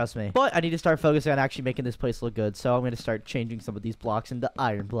video, trust me. But I need to start focusing on actually making this place look good. So I'm going to start changing some of these blocks into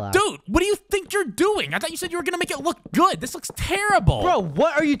iron blocks. Dude, what do you think you're doing? I thought you said you were going to make it look good. This looks terrible. Bro,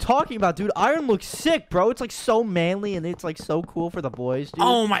 what are you talking about, dude? Iron looks sick, bro. It's like so manly and it's like so cool for the boys, dude.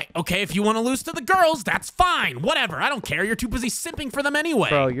 Oh my, okay, if you want to lose to the girls, that's fine. Whatever, I don't care. You're too busy simping for them anyway.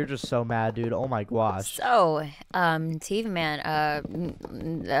 Bro, you're just so mad, dude. Oh my gosh. So, TV Man,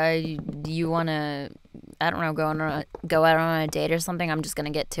 do you want to, I don't know, go out on a date or something? I'm just gonna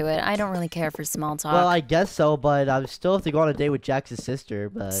get to it. I don't really care for small talk. Well, I guess so, but I still have to go on a date with Jax's sister,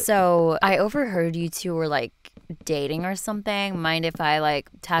 but... So, I overheard you two were, like, dating or something. Mind if I, like,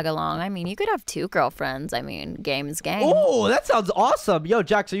 tag along? I mean, you could have 2 girlfriends. I mean, game is game. Oh, that sounds awesome. Yo,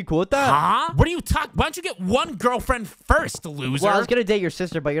 Jax, are you cool with that? Huh? What are you talking? Why don't you get one girlfriend first, loser? Well, I was going to date your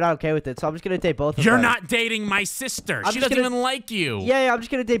sister, but you're not okay with it, so I'm just going to date both of them. You're not dating my sister. She doesn't even like you. Yeah, I'm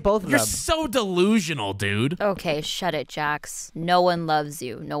just going to date both of You're them. so delusional, dude. Okay, shut it, Jax. No one loves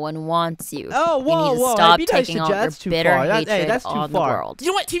you. No one wants you. Oh, whoa, you need to whoa. stop Hey, be nice taking to all Jax. your That's too bitter far. hatred That's too on the far. world. You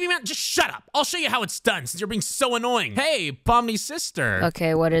know what, TV Man? Just shut up. I'll show you how it's done since you're being so annoying. Hey, Pomni's sister.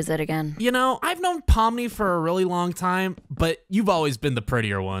 Okay, what is it again? You know, I've known Pomni for a really long time, but you've always been the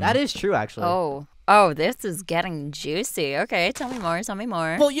prettier one. That is true, actually. Oh, Oh, this is getting juicy. Okay, tell me more, tell me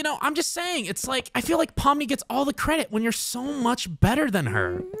more. Well, you know, I'm just saying, it's like, I feel like Pomni gets all the credit when you're so much better than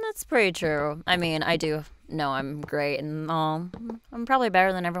her. That's pretty true. I mean, I do know I'm great and all. I'm probably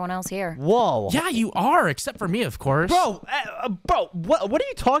better than everyone else here. Whoa. Yeah, you are, except for me, of course. Bro, what are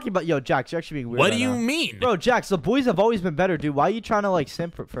you talking about? Yo, Jax, you're actually being weird. What right do you now. mean? Bro, Jax, the boys have always been better, dude. Why are you trying to, like,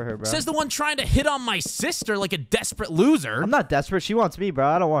 simp for her, bro? Says the one trying to hit on my sister like a desperate loser. I'm not desperate. She wants me, bro.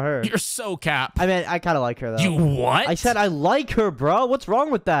 I don't want her. You're so cap. I mean, I kind of like her, though. You what? I said I like her, bro. What's wrong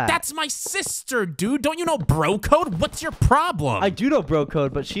with that? That's my sister, dude. Don't you know bro code? What's your problem? I do know bro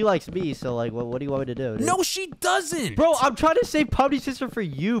code, but she likes me, so, like, what do you want me to do, dude? No, she doesn't. Bro, I'm trying to save Pomni's sister for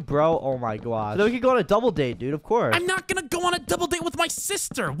you, bro. Oh, my gosh. So we can go on a double date, dude, of course. I'm not gonna go on a double date with my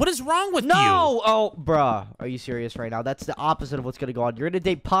sister. What is wrong with you? No! Oh, bruh. Are you serious right now? That's the opposite of what's gonna go on. You're gonna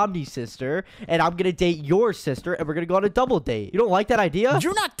date Pomni's sister, and I'm gonna date your sister, and we're gonna go on a double date. You don't like that idea?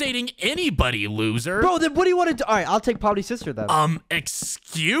 You're not dating anybody, loser. Bro, then what do you want to do? All right, I'll take Pomni's sister then.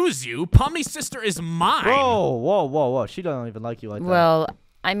 Excuse you? Pomni's sister is mine. Bro, whoa. She don't even like you like that. Well,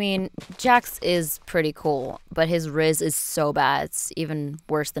 I mean, Jax is pretty cool, but his riz is so bad. It's even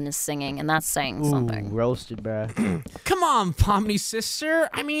worse than his singing, and that's saying something. Roasted, bruh. Come on, Pomni's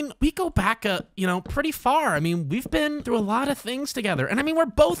sister. I mean, we go back, pretty far. I mean, we've been through a lot of things together. And I mean, we're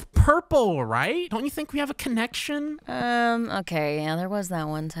both purple, right? Don't you think we have a connection? Okay, yeah, there was that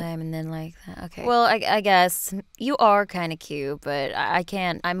one time, and then like, okay. Well, I guess you are kind of cute, but I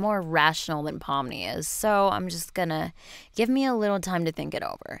can't, I'm more rational than Pomni is, so I'm just gonna give me a little time to think it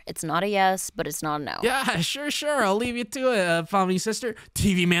over. It's not a yes, but it's not a no. Yeah, sure. I'll leave you to it, Pomni's sister.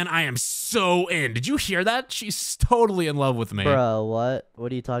 TV man, I am so in. Did you hear that? She's totally in love with me. Bro, what?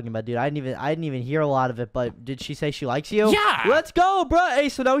 What are you talking about, dude? I didn't even hear a lot of it, but did she say she likes you? Yeah. Let's go, bro. Hey,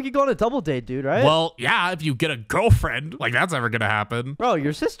 so now we can go on a double date, dude, right? Well, yeah, if you get a girlfriend, like that's ever gonna happen. Bro,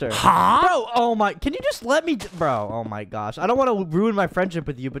 your sister. Huh? Bro, oh my, can you just let me, bro, oh my gosh. I don't want to ruin my friendship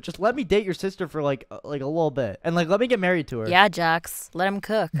with you, but just let me date your sister for like a little bit. And like, let me get married to her. Yeah, Jax, let him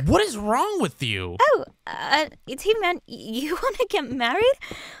cook. What is wrong with you? Oh, TV man, you want to get married?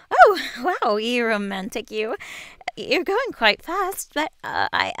 Oh, wow, you romantic, you. You're going quite fast, but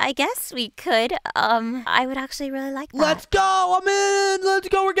I guess we could. I would actually really like that. Let's go. I'm in. Let's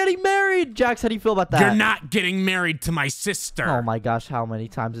go. We're getting married. Jax, how do you feel about that? You're not getting married to my sister. Oh my gosh, how many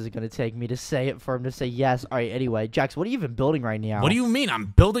times is it going to take me to say it for him to say yes? All right, anyway, Jax, what are you even building right now? What do you mean? I'm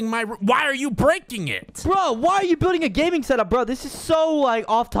building my... Why are you breaking it? Bro, why are you building a gaming setup, bro? This is so, like,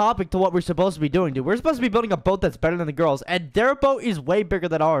 off topic to what we're supposed to be doing, dude. We're supposed to be building a boat that's better than the girls, and their boat is way bigger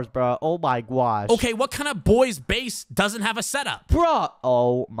than ours, bro. Oh my gosh. Okay, what kind of boy's base doesn't have a setup? Bro,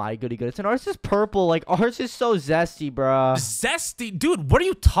 oh my goody goodness. And ours is purple. Like, ours is so zesty, bro. Zesty? Dude, what are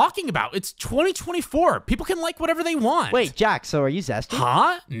you talking about? It's 2024. People can like whatever they want. Wait, Jax, so are you zesty?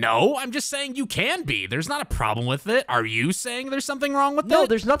 Huh? No, I'm just saying you can be. There's not a problem with it. Are you saying there's something wrong with it? No,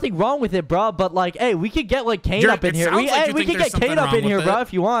 there's nothing wrong with it, bro. But, like, hey, we could get, like, Kane up in here. We could get Kane up in here, bro,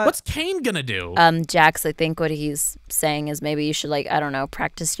 if you want. What's Kane gonna do? Jax, I think what he's saying is maybe you should, like, I don't know,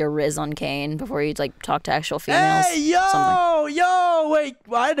 practice your riz on Kane before you, like, talk to actual females. Hey, yo, wait.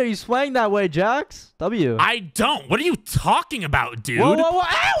 Why do you swang that way, Jax? W. I don't. What are you talking about, dude? Whoa.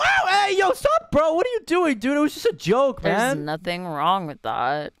 Ow, hey, yo, stop, bro. What are you doing, dude? It was just a joke, There's man. nothing wrong with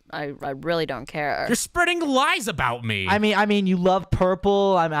that. I really don't care. You're spreading lies about me. I mean, you love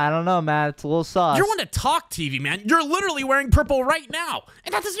purple. I don't know, man. It's a little sus. You're one to talk, TV man. You're literally wearing purple right now,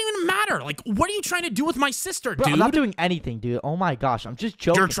 and that doesn't even matter. Like, what are you trying to do with my sister, Bro, dude? I'm not doing anything, dude. Oh my gosh, I'm just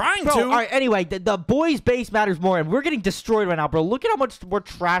joking. You're trying bro, to. All right, anyway, the boys' base matters more, and we're getting destroyed right now, bro. Look at how much more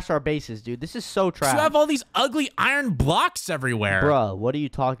trash our base is, dude. This is so trash. You have all these ugly iron blocks everywhere. Bro, what are you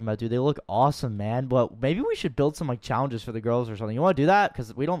talking about, dude? They look awesome, man. But maybe we should build some like challenges for the girls or something. You want to do that?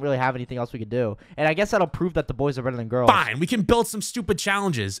 Because we don't really have anything else we could do. And I guess that'll prove that the boys are better than girls. Fine, we can build some stupid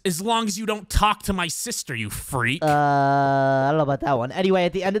challenges as long as you don't talk to my sister, you freak. I don't know about that one. Anyway,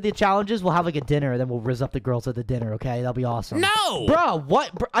 at the end of the challenges, we'll have like a dinner, and then we'll rizz up the girls at the dinner. Okay, that'll be awesome. No, bro,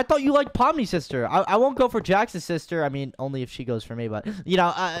 what? Bro, I thought you liked Pomni's sister. I won't go for Jax's sister. I mean, only if she goes for me. But you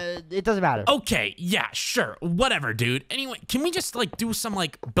know, it doesn't matter. Okay, yeah, sure, whatever, dude. Anyway, can we just like do some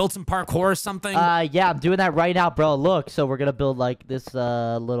like build some parkour or something? Yeah, I'm doing that right now, bro. Look, so we're gonna build like this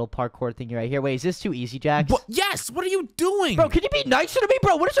little parkour thingy right here. Wait, is this too easy, Jax? Yes. What are you doing, bro? Can you be nicer to me,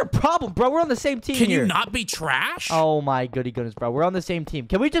 bro? What is your problem, bro? We're on the same team. Can here. you not be trash? Oh my goodness, bro. We're on the same team.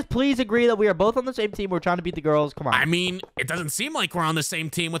 Can we just please agree that we are both on the same team? We're trying to beat the girls. Come on. I mean, it doesn't seem like we're on the same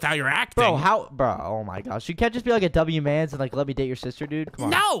team with how you're acting. Bro, how? Bro, oh my gosh. You can't just be like a W mans and like let me date your sister, dude. Come on.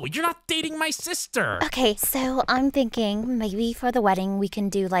 No, you're not dating my sister. Okay, so I'm thinking maybe for the wedding we can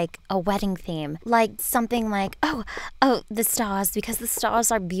do like a wedding theme. Like something like, oh, the stars, because the stars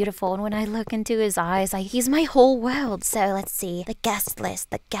are beautiful. And when I look into his eyes, he's my whole world. So let's see, the guest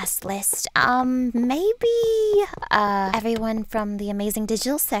list. Maybe everyone from the Amazing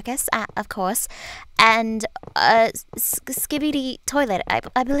Digital Circus, of course, and Skibidi Toilet.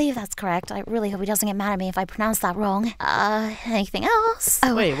 I believe that's correct. I really hope he doesn't get mad at me if I pronounce that wrong. Anything else?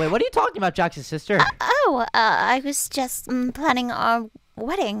 Oh, Wait, what are you talking about, Jackson's sister? I was just planning our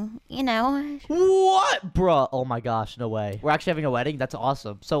wedding, you know. What? Bruh. Oh my gosh, no way. We're actually having a wedding? That's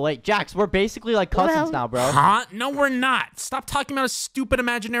awesome. So wait, Jax, we're basically like cousins now, bro. Huh? No, we're not. Stop talking about a stupid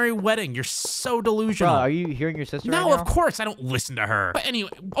imaginary wedding. You're so delusional. Bro, are you hearing your sister right No, now? of course. I don't listen to her. But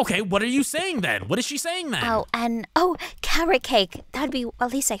anyway, okay, what are you saying then? What is she saying then? Oh, and carrot cake. That'd be,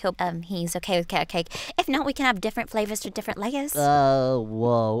 at least I hope he's okay with carrot cake. If not, we can have different flavors for different layers.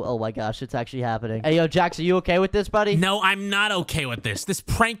 Whoa. Oh my gosh, it's actually happening. Hey, yo, Jax, are you okay with this, buddy? No, I'm not okay with this. This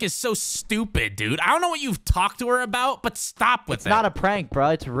prank is so stupid, dude. I don't know what you've talked to her about, but stop with it. It's not a prank, bro.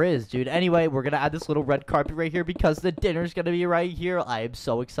 It's Riz, dude. Anyway, we're gonna add this little red carpet right here because the dinner's gonna be right here. I am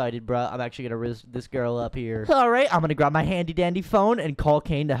so excited, bro. I'm actually gonna Riz this girl up here. All right, I'm gonna grab my handy dandy phone and call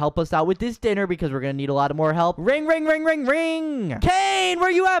Kane to help us out with this dinner because we're gonna need a lot of more help. Ring, ring, ring, ring, ring. Kane,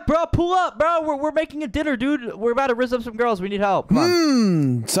 where you at, bro? Pull up, bro. We're making a dinner, dude. We're about to Riz up some girls. We need help. Come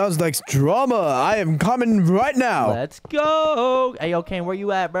on. Sounds like drama. I am coming right now. Let's go. Hey, yo, Kane, where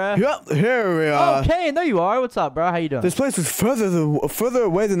you at, bro? Yep, here we are. Oh, Kane, there you are. What's up, bro? How you doing? This place was further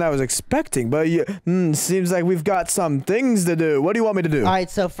away than I was expecting, but seems like we've got some things to do. What do you want me to do? All right,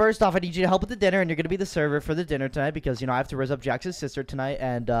 so first off, I need you to help with the dinner, and you're going to be the server for the dinner tonight because, you know, I have to raise up Jax's sister tonight,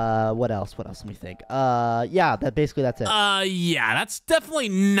 and what else? Let me think. Yeah, that's it. Yeah, that's definitely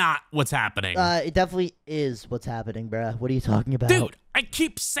not what's happening. It definitely is what's happening, bruh. What are you talking about? Dude, I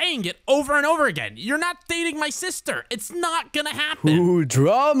keep saying it over and over again. You're not dating my sister. It's not gonna happen. Ooh,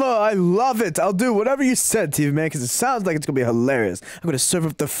 drama. I love it. I'll do whatever you said, TV man, because it sounds like it's going to be hilarious. I'm going to serve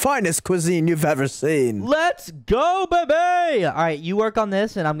up the finest cuisine you've ever seen. Let's go, baby! All right, you work on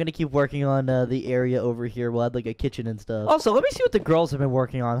this, and I'm going to keep working on the area over here. We'll have, like, a kitchen and stuff. Also, let me see what the girls have been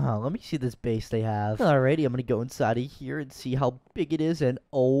working on, huh? Let me see this base they have. Alrighty, I'm going to go inside of here and see how big it is, and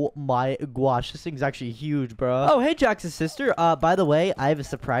oh my gosh, this thing's actually huge, bro. Oh, hey, Jax's sister. By the way, I have a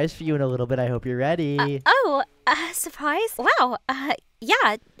surprise for you in a little bit. I hope you're ready. Surprise? Wow.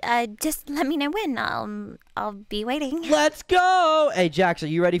 Yeah, just let me know when. I'll be waiting. Let's go! Hey, Jax, are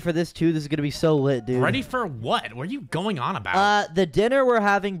you ready for this, too? This is gonna be so lit, dude. Ready for what? What are you going on about? The dinner we're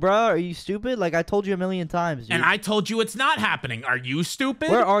having, bro. Are you stupid? Like, I told you a million times, dude. And I told you it's not happening. Are you stupid?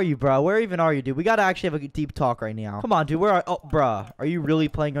 Where are you, bro? Where even are you, dude? We gotta actually have a deep talk right now. Come on, dude. Oh, bro. Are you really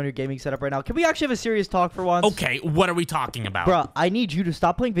playing on your gaming setup right now? Can we actually have a serious talk for once? Okay, what are we talking about? Bro, I need you to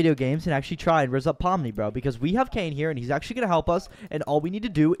stop playing video games and actually try and raise up Pomni, bro. Because we have Kane here, and he's actually gonna help us. And all we need to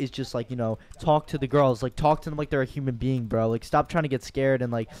do is just, like, you know, talk to the girls. Like, talk to them like they're a human being, bro. Like, stop trying to get scared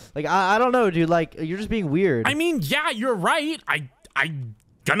and, like I don't know, dude. Like, you're just being weird. I mean, yeah, you're right. I'm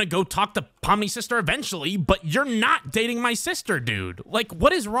gonna go talk to Pomni's sister eventually, but you're not dating my sister, dude. Like,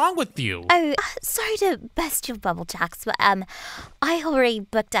 what is wrong with you? Oh, sorry to burst your bubble, Jax, but I already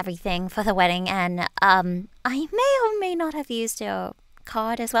booked everything for the wedding, and I may or may not have used your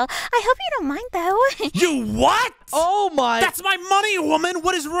card as well. I hope you don't mind, though. You what? Oh my! That's my money, woman.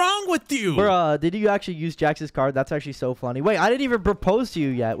 What is wrong with you? Bruh, did you actually use Jax's card? That's actually so funny. Wait, I didn't even propose to you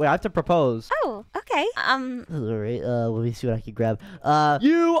yet. Wait, I have to propose. Oh, okay. Alright, let me see what I can grab.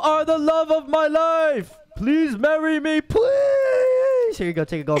 You are the love of my life! Please marry me, please! Here you go,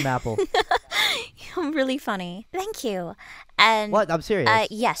 take a golden apple. You're really funny. Thank you. And What? I'm serious.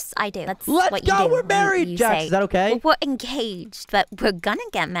 yes, I do. That's Let's what you go, do. we're married, You Jax. say, Is that okay? "Well, we're engaged, but we're gonna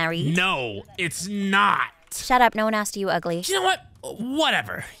get married." No, it's not. Shut up. No one asked you, ugly. You know what?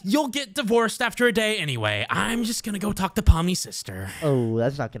 Whatever. You'll get divorced after a day anyway. I'm just gonna go talk to Pomni's sister. Oh,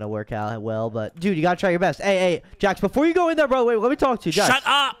 that's not gonna work out well, but dude, you gotta try your best. Hey, Jax, before you go in there, bro, wait, let me talk to you, Jax. Shut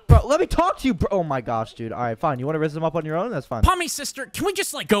up! Bro, let me talk to you, bro. Oh my gosh, dude. All right, fine. You want to raise them up on your own? That's fine. Pomni's sister, can we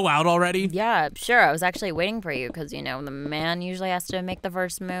just, like, go out already? Yeah, sure. I was actually waiting for you because, you know, the man usually has to make the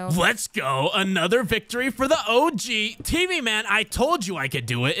first move. Let's go. Another victory for the OG. TV man, I told you I could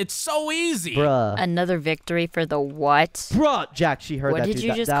do it. It's so easy. Bruh. Another victory for the what? Bruh, Jax. Jack, she heard What that, did dude. you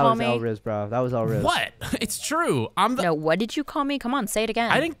That- just that call was me? El Riz, bro. That was El Riz. What? It's true. I'm the. No, what did you call me? Come on, say it again.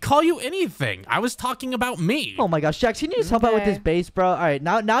 I didn't call you anything. I was talking about me. Oh my gosh, Jax, can you just help out with this Okay. base, bro? All right,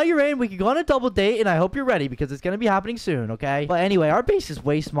 now you're in. We can go on a double date, and I hope you're ready because it's gonna be happening soon, okay? But anyway, our base is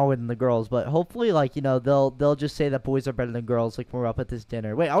way smaller than the girls, but hopefully, like, you know, they'll just say that boys are better than girls, like when we're up at this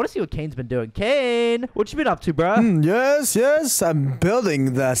dinner. Wait, I want to see what Kane's been doing. Kane, what you been up to, bro? Yes, I'm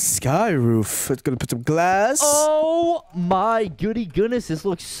building the sky roof. It's gonna put some glass. Oh my goody goodness, this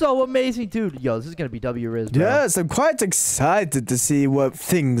looks so amazing, dude. Yo, this is gonna be W Riz, bro. Yes, I'm quite excited to see what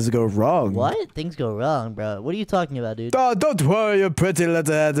things go wrong. What? Things go wrong, bro. What are you talking about, dude? Oh, don't worry your pretty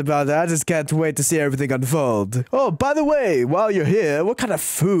little head about it. I just can't wait to see everything unfold. Oh, by the way, while you're here, what kind of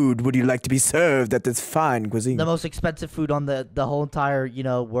food would you like to be served at this fine cuisine? The most expensive food on the whole entire, you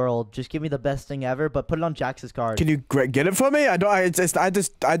know, world. Just give me the best thing ever, but put it on Jax's card. Can you get it for me? I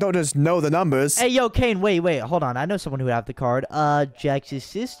don't just know the numbers. Hey, yo, Kane, wait, hold on. I know someone who would have the card. Jax's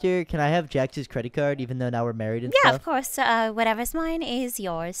sister. Can I have Jax's credit card, even though now we're married and Yeah, stuff? of course. Whatever's mine is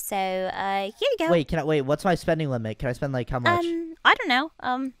yours. So, here you go. Wait, what's my spending limit? Can I spend, like, how much? I don't know.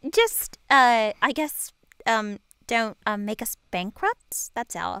 Just, I guess, don't make us bankrupt.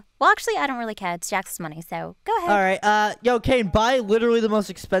 That's all. Well, actually, I don't really care. It's Jax's money, so go ahead. All right, yo, Kane, buy literally the most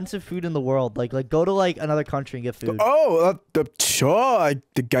expensive food in the world. Like, go to, like, another country and get food. Oh, sure, I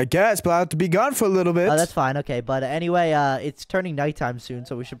guess, but I have to be gone for a little bit. Oh, that's fine, okay. But anyway, it's turning nighttime soon,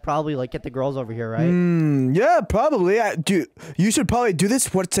 so we should probably, like, get the girls over here, right? Yeah, probably. You should probably do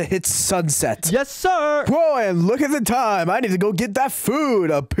this once it hits sunset. Yes, sir! Whoa, and look at the time. I need to go get that food.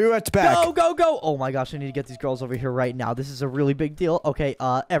 I'll be right back. Go! Oh my gosh, I need to get these girls over here right now. This is a really big deal. Okay,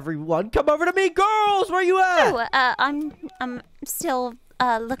 everyone, come over to me. Girls, where you at? Oh, I'm still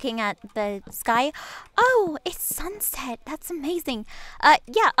looking at the sky. Oh, it's sunset. That's amazing.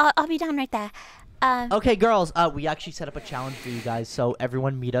 Yeah, I'll be down right there. Okay, girls, we actually set up a challenge for you guys, so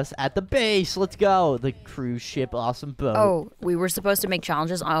everyone meet us at the base. Let's go. The cruise ship, awesome boat. Oh, we were supposed to make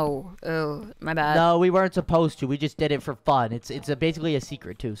challenges? Oh, my bad. No, we weren't supposed to. We just did it for fun. It's basically a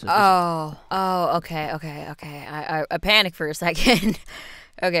secret, too. So Okay. I panicked for a second.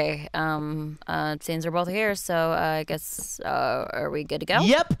 Okay, since we're both here, so I guess, are we good to go?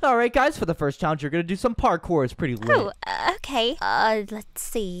 Yep. All right, guys, for the first challenge, you're going to do some parkour. It's pretty lit. Oh, okay. Let's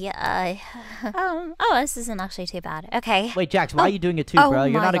see. This isn't actually too bad. Okay. Wait, Jax, why are you doing it too, Oh bro?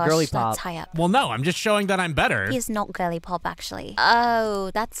 You're my not a gosh, girly that's pop. high up. Well, no, I'm just showing that I'm better. He is not girly pop, actually.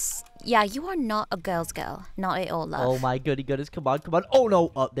 Oh, that's... Yeah, you are not a girl's girl. Not at all, love. Oh my goody goodness, come on. Oh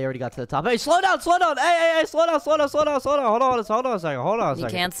no, they already got to the top. Hey, slow down. Hey, slow down. Hold on a second. You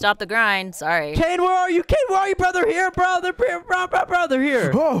can't stop the grind, sorry. Kane, where are you, brother? Here, brother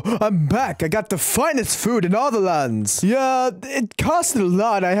here. Oh, I'm back. I got the finest food in all the lands. Yeah, it costed a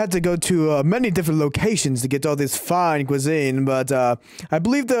lot. I had to go to many different locations to get all this fine cuisine, but I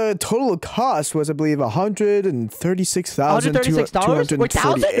believe the total cost was,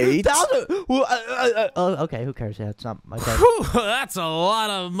 $136,248. Well, okay, who cares? Yeah, it's not my bad. Whew, that's a lot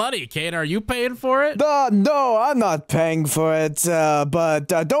of money, Kate. Are you paying for it? No, I'm not paying for it, but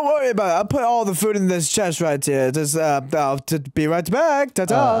don't worry about it. I'll put all the food in this chest right here. Just, I'll be right back.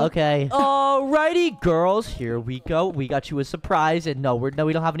 Ta-ta. Okay. Alrighty, girls, here we go. We got you a surprise, and no, we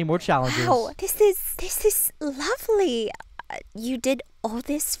don't have any more challenges. Wow, this is lovely. You did all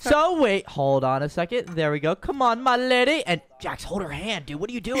this for... So wait, hold on a second. There we go. Come on, my lady. And Jax, hold her hand, dude. What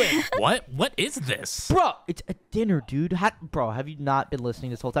are you doing? What is this? Bro, it's a dinner, dude. Bro, have you not been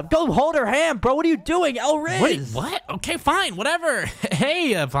listening this whole time? Go hold her hand, bro. What are you doing? El Riz. Wait, what? Okay, fine, whatever.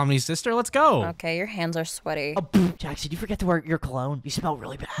 Hey, Pomni's sister, let's go. Okay, your hands are sweaty. Jax, did you forget to wear your cologne? You smell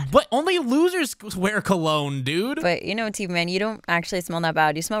really bad. What? Only losers wear cologne, dude. But you know, TV man, you don't actually smell that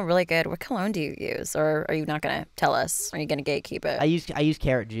bad. You smell really good. What cologne do you use? Or are you not gonna tell us? Are you gonna gatekeep it? I use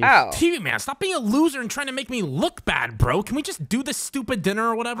carrot juice. Oh. TV man, stop being a loser and trying to make me look bad, bro. Can we just do this stupid dinner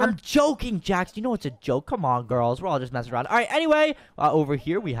or whatever? I'm joking, Jax. You know it's a joke. Come on, girls. We're all just messing around. All right, anyway, over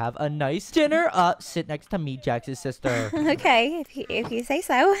here we have a nice dinner. Sit next to me, Jax's sister. Okay, if you say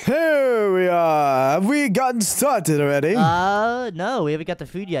so. Here we are. Have we gotten started already? No, we haven't got the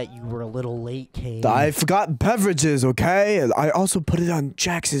food yet. You were a little late, Kane. I forgot beverages, okay? I also put it on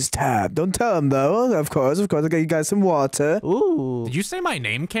Jax's tab. Don't tell him, though. Of course. I got you guys some water. Ooh. Did you say my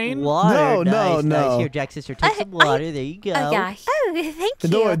name, Kane? Water. No. Nice. Here, Jax's sister, take some water. There you go. Yeah. Oh, thank you.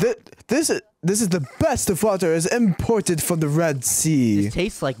 No, this this is the best of water is imported from the Red Sea. It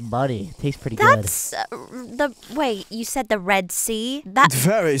tastes like money. It tastes pretty That's wait, you said the Red Sea? That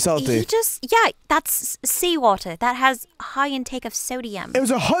Very salty. that's seawater that has high intake of sodium. It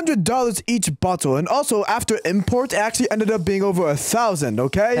was $100 each bottle, and also after import, it actually ended up being over 1,000.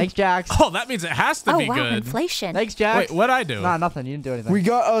 Okay. good. Thanks, Jax. Oh, that means it has to Oh be wow, good. inflation. Thanks, Jax. Wait, what'd I do? Nah, nothing. You didn't do anything. We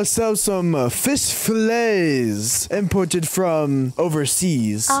got ourselves some fish fillets imported from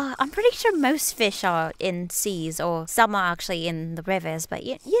overseas. I'm pretty sure most fish are in seas, or some are actually in the rivers. But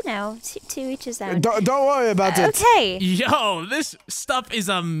you know, to each his own. Don't worry about it. Okay. Yo, this stuff is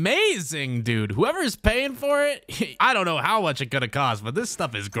amazing, dude. Whoever's paying for it, I don't know how much it could have cost, but this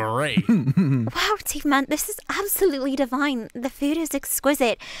stuff is great. Wow, Steve, man, this is absolutely divine. The food is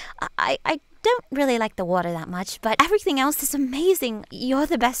exquisite. I don't really like the water that much, but everything else is amazing. You're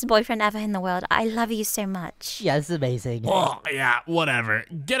the best boyfriend ever in the world. I love you so much. Yeah, this is amazing. Oh, yeah, whatever.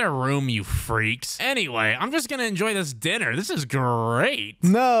 Get a room, you freaks. Anyway, I'm just gonna enjoy this dinner. This is great.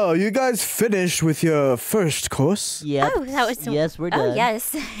 No, you guys finished with your first course. Yep. Oh, that was Yes, we're done. Oh,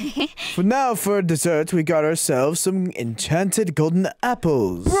 yes. For dessert, we got ourselves some enchanted golden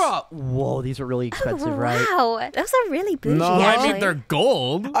apples. Bro, whoa, these are really expensive, right? Wow, those are really bougie. No. I actually. mean, they're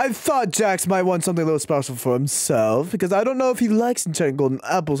gold. I thought Jax might want something a little special for himself, because I don't know if he likes enchanted golden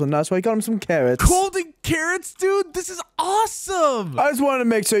apples or not, so I got him some carrots. Golden carrots, dude. This is awesome. I just wanted to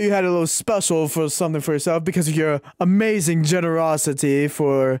make sure you had a little special for something for yourself because of your amazing generosity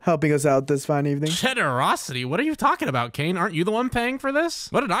for helping us out this fine evening. Generosity? What are you talking about, Kane? Aren't you the one paying for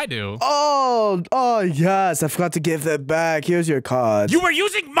this? What did I do? Oh, yes, I forgot to give that back. Here's your card. You were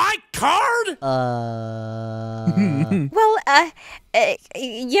using my card? Well,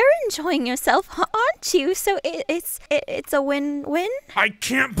 you're enjoying yourself, aren't you? So it's a win-win. I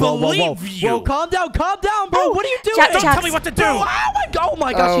can't Whoa, believe you. Whoa, calm down, bro. What are you doing? Jack- Don't Jax- tell me what to do. Oh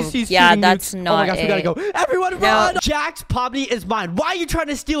my gosh, Oh, he's yeah, shooting that's nukes. Oh not my gosh, we gotta it. go. Everyone No. run! Jax, Pomni is mine. Why are you trying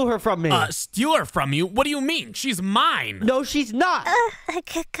to steal her from me? Steal her from you? What do you mean? She's mine. No, she's not.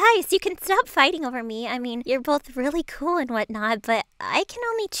 Guys, you can stop fighting over me. I mean, you're both really cool and whatnot, but I can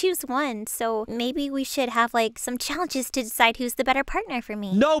only choose one. So maybe we should have like some challenges to decide who's the better partner for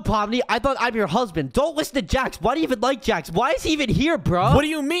me. No, Pomni, I thought I'm your husband. Don't listen to Jax. Why do you even like Jax? Why is he even here, bro? What do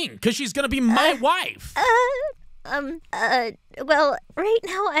you mean? Because she's gonna be my wife. Well, right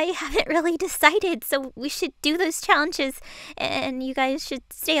now I haven't really decided, so we should do those challenges, and you guys should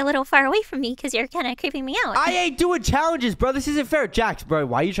stay a little far away from me because you're kind of creeping me out. I ain't doing challenges, bro. This isn't fair. Jax, bro,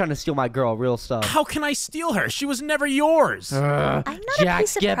 why are you trying to steal my girl? Real stuff. How can I steal her? She was never yours. I'm not a Jax,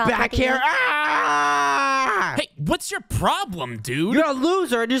 piece of get back property. here. Ah! Hey, what's your problem, dude? You're a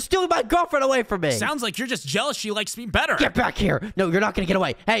loser, and you're stealing my girlfriend away from me. Sounds like you're just jealous she likes me better. Get back here. No, you're not going to get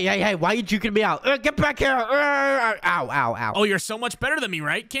away. Hey, why are you juking me out? Get back here. Ow. Oh, you're so much better than me,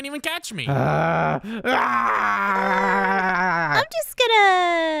 right? Can't even catch me. I'm just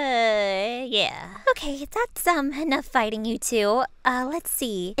gonna... yeah. Okay, that's enough fighting, you two. Let's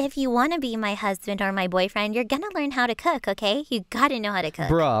see. If you want to be my husband or my boyfriend, you're gonna learn how to cook, okay? You gotta know how to cook.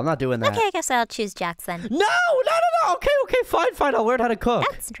 Bro, I'm not doing that. Okay, I guess I'll choose Jackson. No. Okay, fine. I'll learn how to cook.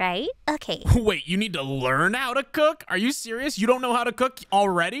 That's right. Okay. Wait, you need to learn how to cook? Are you serious? You don't know how to cook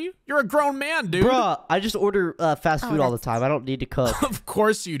already? You're a grown man, dude. Bro, I just order fast food all the that's- time. I don't need to cook. Of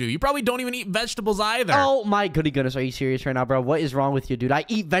course you do. You probably don't even eat vegetables either. Oh my goodness, are you serious right now, bro? What is wrong with you, dude? I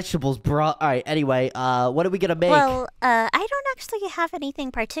eat vegetables, bro. All right, anyway, what are we gonna make? Well, I don't actually have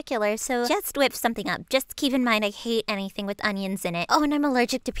anything particular, so just whip something up. Just keep in mind I hate anything with onions in it. Oh, and I'm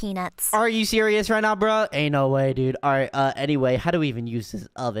allergic to peanuts. Are you serious right now, bro? Ain't no way, dude. All right, anyway, how do we even use this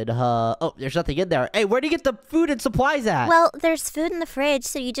oven? Oh, there's nothing in there. Hey, where do you get the food and supplies at? Well, there's food in the fridge,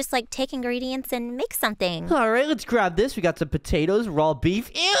 so you just like take ingredients and make something. All right, let's grab this. We got some potatoes, raw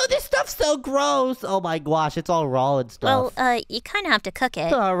beef. Ew, this stuff's so gross. Oh my gosh, it's all raw and stuff. Well, you kind of have to cook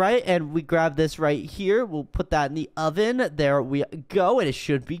it. All right, and we grab this right here. We'll put that in the oven. There we go, and it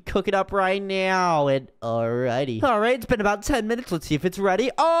should be cooking up right now. And alrighty. All right, it's been about 10 minutes. Let's see if it's ready.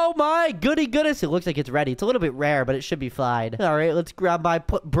 Oh my goodness, it looks like it's ready. It's a little bit rare, but it should be fine. All right, let's grab my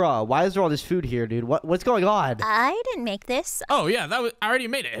Bruh, why is there all this food here, dude? What's going on? I didn't make this. Oh, yeah, I already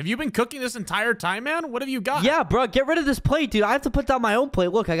made it. Have you been cooking this entire time, man? What have you got? Yeah, bro, get rid of this plate, dude. I have to put down my own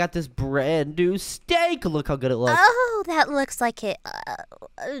plate. Look, I got this brand new steak. Look how good it looks. Oh, that looks like it.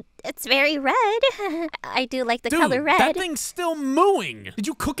 It's very red. I do like the Dude, color red. that thing's still mooing. Did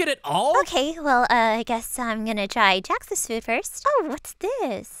you cook it at all? Okay, well, I guess I'm gonna try Jax's food first. Oh, what's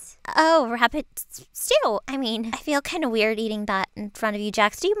this? Oh, rabbit stew. I mean, I feel kind of weird eating that in front of you,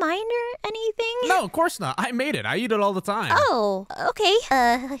 Jax. Do you mind or anything? No, of course not. I made it. I eat it all the time. Oh, okay.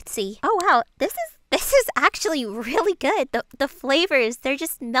 Let's see. Oh, wow. This This is actually really good. The flavors, they're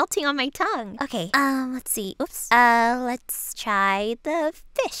just melting on my tongue. Okay, let's see. Oops. Let's try the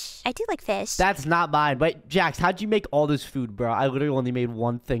fish. I do like fish. That's not mine. Wait, Jax, how'd you make all this food, bro? I literally only made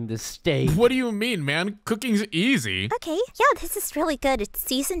one thing, this steak. What do you mean, man? Cooking's easy. Okay, yeah, this is really good. It's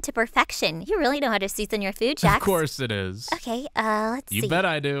seasoned to perfection. You really know how to season your food, Jax. Of course it is. Okay, let's see. You bet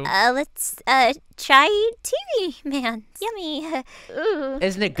I do. Let's try TV Man. Yummy. Ooh.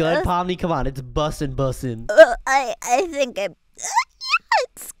 Isn't it good, Pomni? Come on, it's bussin'. I think I'm. Yeah,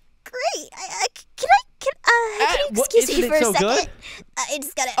 it's great. Can you excuse me for a second? Good? I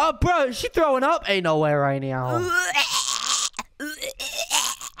just gotta. Oh, bro, she throwing up? Ain't no way right now.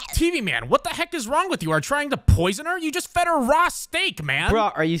 TV Man, what the heck is wrong with you? Are you trying to poison her? You just fed her raw steak, man.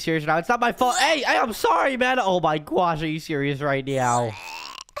 Bro, are you serious now? It's not my fault. Hey, I'm sorry, man. Oh my gosh, are you serious right now?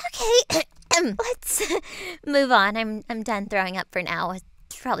 Okay, let's move on. I'm done throwing up for now. It's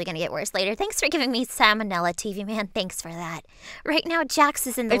probably gonna get worse later. Thanks for giving me salmonella, TV Man. Thanks for that. Right now, Jax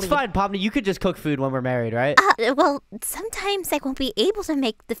is in the lead. It's fine, Pomni. You could just cook food when we're married, right? Well, sometimes I won't be able to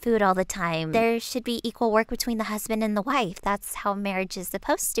make the food all the time. There should be equal work between the husband and the wife. That's how marriage is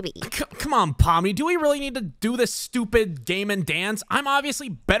supposed to be. Come on, Pomni. Do we really need to do this stupid game and dance? I'm obviously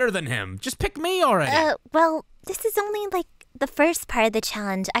better than him. Just pick me already. Well, this is only like the first part of the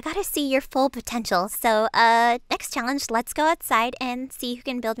challenge. I gotta see your full potential. So, next challenge, let's go outside and see who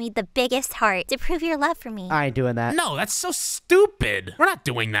can build me the biggest heart to prove your love for me. I ain't doing that. No, that's so stupid. We're not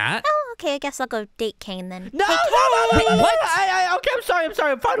doing that. Oh, okay, I guess I'll go date Kane then. No, Hey, no, Kane. what? Okay, I'm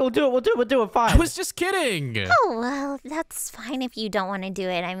sorry. Fine, we'll do it, fine. I was just kidding. Oh, well, that's fine if you don't want to do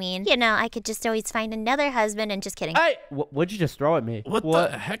it. I mean, you know, I could just always find another husband and just kidding. Hey, what'd you just throw at me? What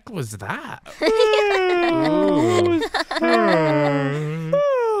the heck was that?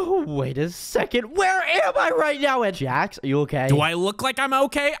 Wait a second. Where am I right now? And Jax, are you okay? Do I look like I'm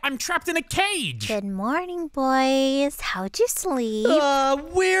okay? I'm trapped in a cage. Good morning, boys. How'd you sleep?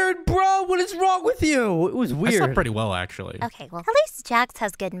 Weird, bro. What is wrong with you? It was I weird. slept pretty well, actually. Okay, well, at least Jax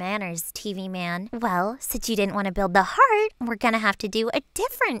has good manners, TV Man. Well, since you didn't want to build the heart, we're gonna have to do a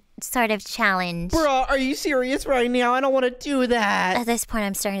different sort of challenge. Bro, are you serious right now? I don't want to do that. At this point,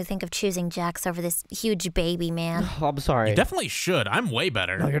 I'm starting to think of choosing Jax over this huge baby man. I'm sorry. You definitely should. I'm way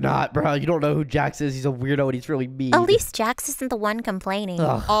better. No, you're not, bro. You don't know who Jax is. He's a weirdo and he's really mean. At least Jax isn't the one complaining.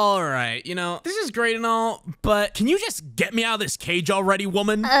 Ugh. All right, you know, this is great and all, but can you just get me out of this cage already,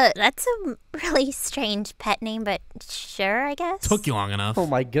 woman? That's a really strange pet name, but sure, I guess. Took you long enough. Oh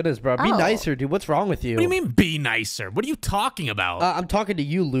my goodness, bro. Be Oh. nicer, dude. What's wrong with you? What do you mean be nicer? What are you talking about? I'm talking to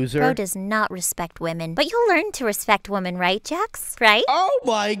you, loser. Bro does not respect women, but you'll learn to respect women, right, Jax? Right? Oh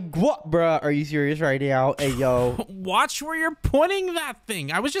my, what, bro? Are you serious right now? Hey, yo. Watch where you're pointing that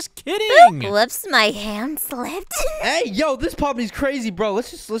thing. I was just kidding. Whoops, my hand slipped. Hey, yo, this Pomni's crazy, bro.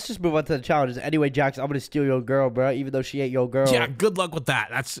 Let's just move on to the challenges. Anyway, Jax, I'm gonna steal your girl, bro. Even though she ain't your girl. Yeah, good luck with that.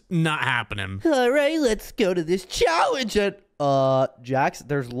 That's not happening. All right, let's go to this challenge. Jax,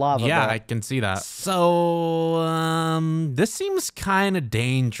 there's lava. Yeah, bro. I can see that. So, this seems kind of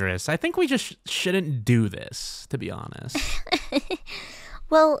dangerous. I think we just shouldn't do this, to be honest.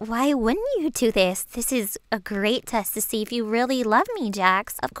 Well, why wouldn't you do this? This is a great test to see if you really love me,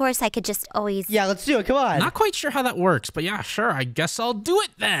 Jax. Of course, I could just always... Yeah, let's do it. Come on. Not quite sure how that works, but yeah, sure. I guess I'll do it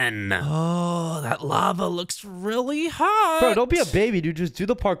then. Oh, that lava looks really hot. Bro, don't be a baby, dude. Just do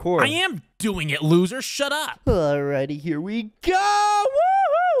the parkour. I am doing it, loser. Shut up. Alrighty, here we go. Woohoo!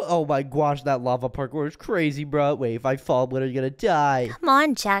 Oh my gosh, that lava parkour is crazy, bro. Wait, if I fall, I'm literally gonna die. Come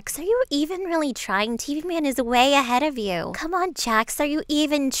on, Jax. Are you even really trying? TV Man is way ahead of you. Come on, Jax. Are you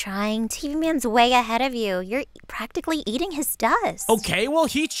even trying? TV Man's way ahead of you. You're practically eating his dust. Okay, well,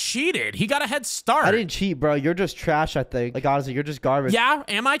 he cheated. He got a head start. I didn't cheat, bro. You're just trash, I think. Like, honestly, you're just garbage. Yeah?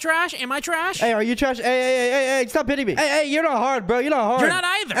 Am I trash? Am I trash? Hey, are you trash? Hey, stop hitting me. Hey, you're not hard, bro. You're not hard. You're not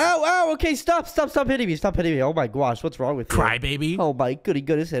either. Oh, okay, stop hitting me. Stop hitting me. Oh my gosh, what's wrong with you? Crybaby. Oh my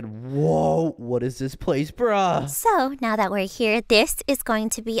goodness, and whoa, what is this place, bruh? So, now that we're here, this is going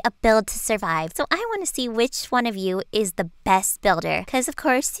to be a build to survive. So, I want to see which one of you is the best builder. Because, of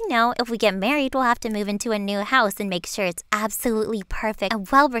course, you know, if we get married, we'll have to move into a new house and make sure it's absolutely perfect and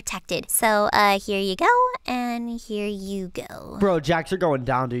well protected. So, here you go, and here you go. Bro, Jax, you're going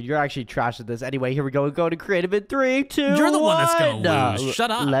down, dude. You're actually trash at this. Anyway, here we go. We go to creative in 3, 2, You're the one that's gonna 1. lose.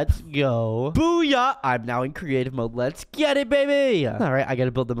 Shut up. Let's go. Booyah. I'm now in creative mode. Let's get it, baby. All right, I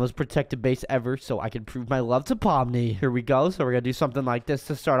gotta build the most protected base ever so I can prove my love to Pomni. Here we go. So we're gonna do something like this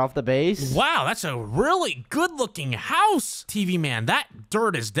to start off the base. Wow, that's a really good-looking house. TV Man, that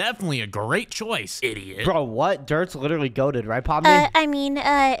dirt is definitely a great choice, idiot. Bro, what? Dirt's literally goated, right, Pomni? I mean,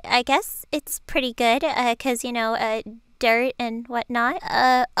 I guess it's pretty good, because, you know, dirt and whatnot.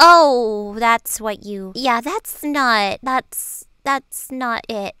 Oh, that's what you... Yeah, that's not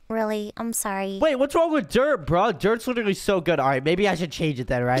it, really. I'm sorry. Wait, what's wrong with dirt, bro? Dirt's literally so good. All right, maybe I should change it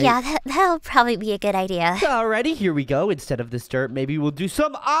then, right? Yeah, that'll probably be a good idea. Alrighty, here we go. Instead of this dirt, maybe we'll do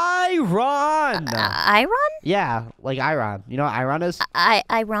some iron. Iran? Yeah, like Iran. You know what Iran is?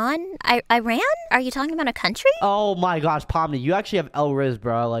 Iran? Iran? Are you talking about a country? Oh my gosh, Pomni, you actually have El Riz,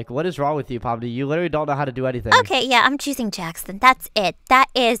 bro. Like, what is wrong with you, Pomni? You literally don't know how to do anything. Okay, yeah, I'm choosing Jackson. That's it. That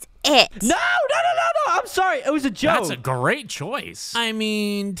is it. No. I'm sorry. It was a joke. That's a great choice. I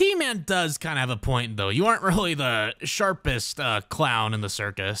mean, T-Man does kind of have a point, though. You aren't really the sharpest clown in the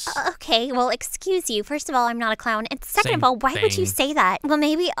circus. Okay, well, excuse you. First of all, I'm not a clown. And second Same of all, why would you thing. say that? Well,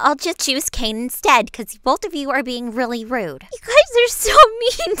 maybe I'll just choose Kane instead, because both of you are being really rude. You guys are so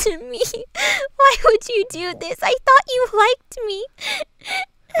mean to me. Why would you do this? I thought you liked me.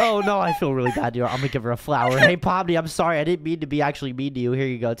 Oh no, I feel really bad. I'm gonna give her a flower. Hey, Pomni, I'm sorry. I didn't mean to be actually mean to you. Here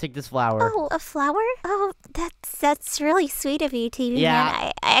you go. Take this flower. Oh, a flower? Oh, that's really sweet of you, TV Yeah.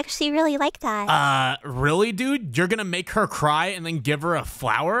 Man. I actually really like that. Really, dude? You're gonna make her cry and then give her a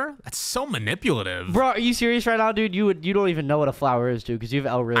flower? That's so manipulative. Bro, are you serious right now, dude? You don't even know what a flower is, dude, because you have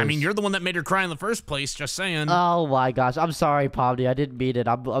El Riz. I mean, you're the one that made her cry in the first place, just saying. Oh my gosh, I'm sorry, Pomni. I didn't mean it.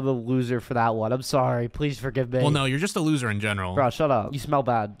 I'm a loser for that one. I'm sorry. Please forgive me. Well, no, you're just a loser in general. Bro, shut up. You smell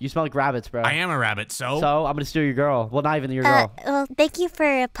bad. You smell like rabbits, bro. I am a rabbit, so? So I'm gonna steal your girl. Well, not even your girl. Well, thank you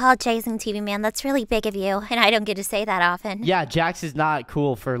for apologizing, TV Man. That's really big of you, and I don't get to say that often. Yeah, Jax is not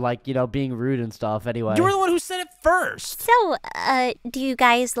cool for like being rude and stuff. Anyway. You were the one who said it first. So, do you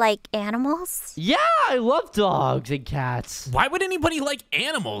guys like animals? Yeah, I love dogs and cats. Why would anybody like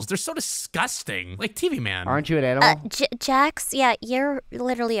animals? They're so disgusting. Like TV Man. Aren't you an animal? Jax, yeah, you're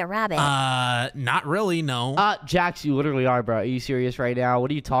literally a rabbit. Not really, no. Jax, you literally are, bro. Are you serious right now?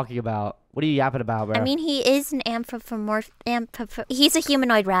 What are you talking about? What are you yapping about, bro? I mean, he is an he's a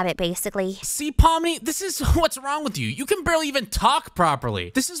humanoid rabbit, basically. See, Pomni, this is what's wrong with you. You can barely even talk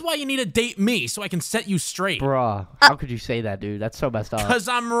properly. This is why you need to date me, so I can set you straight. Bruh, how could you say that, dude? That's so messed up. Because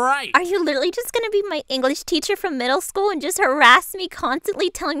I'm right. Are you literally just gonna be my English teacher from middle school and just harass me constantly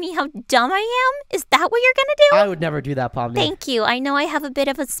telling me how dumb I am? Is that what you're gonna do? I would never do that, Pomni. Thank you. I know I have a bit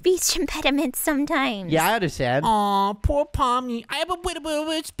of a speech impediment sometimes. Yeah, I understand. Aw, poor Pomni. I have a bit of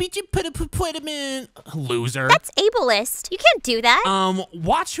a speech impediment. Loser. That's ableist. You can't do that.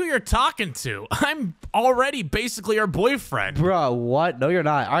 Watch who you're talking to. I'm already basically her boyfriend. Bro, what? No, you're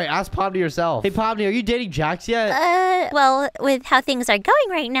not. All right, ask Pomni yourself. Hey, Pomni, are you dating Jax yet? Well, with how things are going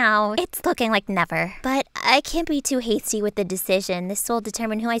right now, it's looking like never. But I can't be too hasty with the decision. This will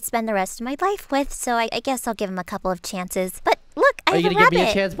determine who I spend the rest of my life with, so I guess I'll give him a couple of chances. But look, I have a rabbit. Are you gonna give me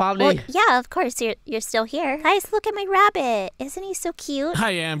a chance, Pomni? Well, yeah, of course. You're still here. Guys, look at my rabbit. Isn't he so cute?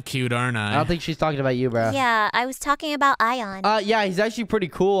 I am cute, aren't I I? don't think she's talking about you, bro. Yeah, I was talking about Ion. Yeah, he's actually pretty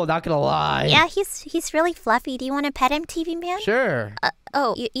cool, not gonna lie. Yeah, he's really fluffy. Do you want to pet him, TV Man? Sure.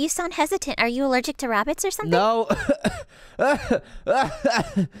 Oh, you sound hesitant. Are you allergic to rabbits or something? No.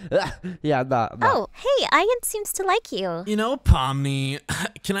 Yeah, I'm not. Oh, hey, Ion seems to like you. You know, Pomni,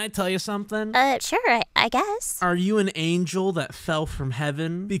 can I tell you something? Sure, I guess. Are you an angel that fell from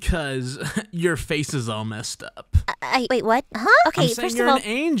heaven? Because your face is all messed up. Wait, what? Huh? Okay, I'm saying first you're of all, an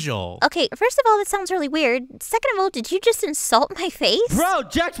angel. okay, first of all, that sounds really weird. Second of all, did you just insult my face? Bro,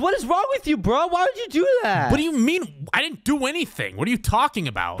 Jax, what is wrong with you, bro? Why would you do that? What do you mean? I didn't do anything. What are you talking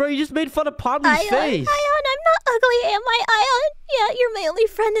about? Bro, you just made fun of Pomni's face. Ion, I'm not ugly, am I, Ion? Yeah, you're my only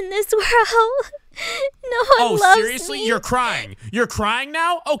friend in this world. No one loves seriously? me. You're crying. You're crying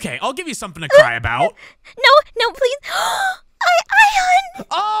now? Okay, I'll give you something to cry about. No, please. Ion!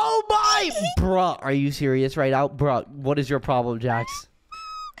 Oh my! Bruh, are you serious right now? Bruh, what is your problem, Jax?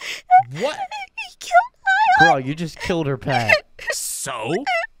 What? He killed Ion! Bro, you just killed her pet. So?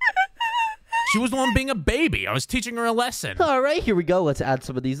 She was the one being a baby. I was teaching her a lesson. All right, here we go. Let's add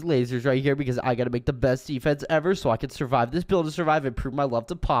some of these lasers right here because I got to make the best defense ever so I can survive this build to survive and prove my love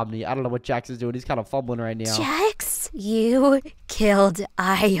to Pomni. I don't know what Jax is doing. He's kind of fumbling right now. Jax, you killed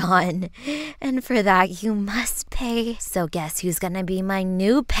Ion. And for that, you must pay. So guess who's gonna be my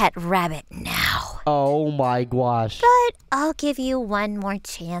new pet rabbit now? Oh my gosh. But I'll give you one more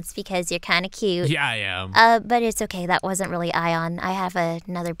chance because you're kind of cute. Yeah, I am. But it's okay. That wasn't really Ion. I have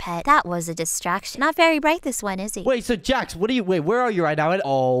another pet. That was a distraction. Not very bright, this one, is he? Wait, so Jax, where are you right now?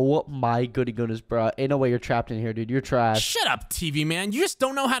 Oh my goodness, bro. Ain't no way you're trapped in here, dude. You're trash. Shut up, TV man. You just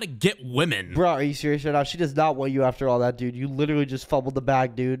don't know how to get women. Bro, are you serious right now? She does not want you after all that, dude. You literally just fumbled the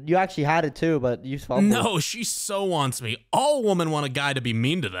bag, dude. You actually had it too, but you fumbled. No, she so wants me. All women want a guy to be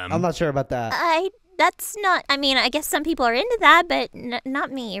mean to them. I'm not sure about that. I that's not, I mean, I guess some people are into that, but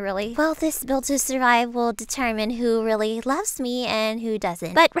not me, really. Well, this Build to Survive will determine who really loves me and who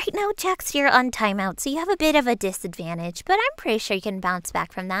doesn't. But right now, Jax, you're on timeout, so you have a bit of a disadvantage, but I'm pretty sure you can bounce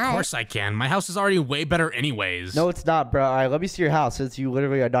back from that. Of course I can. My house is already way better anyways. No, it's not, bro. All right, let me see your house since you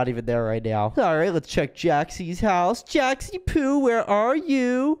literally are not even there right now. All right, let's check Jaxie's house. Jaxie Poo, where are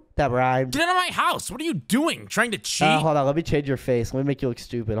you? That rhymed. Get out of my house. What are you doing? Trying to cheat? Hold on. Let me change your face. Let me make you look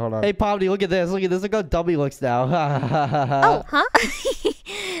stupid. Hold on. Hey, Pomni, look at this. Look at this. Look how dumb he looks now. Oh, huh?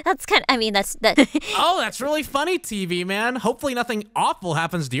 That's kind of, I mean, that's... Oh, that's really funny, TV man. Hopefully nothing awful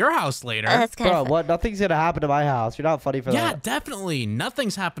happens to your house later. That's kind Bro, of... what? Nothing's going to happen to my house. You're not funny for that. Yeah, definitely.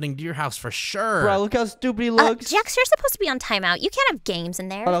 Nothing's happening to your house for sure. Bro, look how stupid he looks. Jax, you're supposed to be on timeout. You can't have games in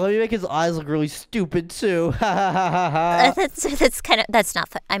there. Hold on, let me make his eyes look really stupid, too. That's kind of, that's not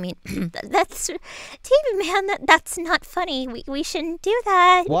fun. I mean, that's, TV man, that's not funny. We shouldn't do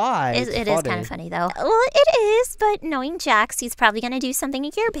that. Why? It is kind of funny, though. Well, it is, but knowing Jax, he's probably going to do something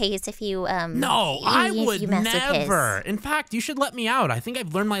at your pace if you, No, I if would you mess with his. never. In fact, you should let me out. I think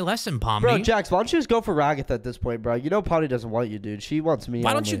I've learned my lesson, Pomni. Bro, Jax, why don't you just go for Ragatha at this point, bro? You know Pomni doesn't want you, dude. She wants me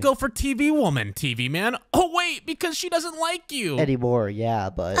Why don't you only. go for TV woman, TV man? Oh, wait, because she doesn't like you. Anymore, yeah,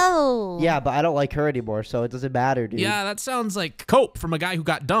 but... Oh. Yeah, but I don't like her anymore, so it doesn't matter, dude. Yeah, that sounds like cope from a guy who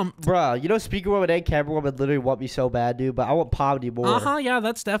got dumped. Bro, you know Speaker Woman and Camera Woman literally want me so bad, dude, but I want Pomni more. Uh-huh, yeah,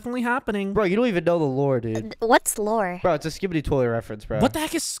 that's definitely happening. Bro, you don't even know the lore, dude. What's lore? Bro, it's a Skibidi Toilet reference, bro. What the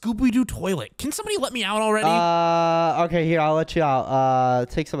heck is Scooby-Doo toilet? Can somebody let me out already? Okay, here, I'll let you out.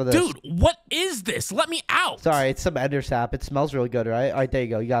 Take some of this. Dude, what is this? Let me out. Sorry, it's some Ender sap. It smells really good, right? All right, there you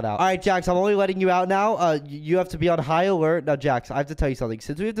go. You got out. All right, Jax, I'm only letting you out now. You have to be on high alert. Now, Jax, I have to tell you something.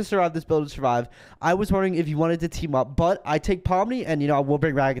 Since we have to survive this build to survive, I was wondering if you wanted to team up, but I take Pomni, and, you know, we'll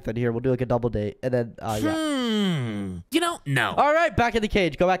bring Ragatha here. We'll do, like, a double date, and then, yeah. You know, no. All right, back in the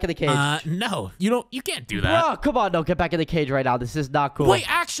cage. Go back in the cage. No. You can't do that. Bro, come on. No, get back in the cage right now. This is not cool. Wait,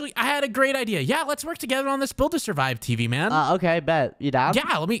 actually, I had a great idea. Yeah, let's work together on this build to survive, TV man. Okay, bet. You down?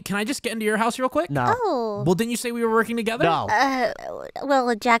 Yeah, can I just get into your house real quick? No. Oh. Well, didn't you say we were working together? No.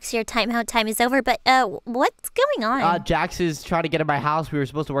 Well, Jax, your timeout time is over, but, what's going on? Jax is trying to get in my house. We were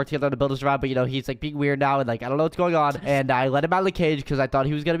supposed to work together on the build to survive, but, you know, he's, like, being weird now, and, like, I don't know what's going on. And I let him out of the cage because I thought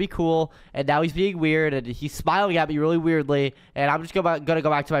he was going to be cool, and now he's being weird, and he's smiling at me really weirdly, and I'm just going to go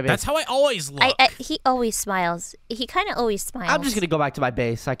back to my base. That's how I always look. He always smiles. He kind of always smiles. I'm just going to go back to my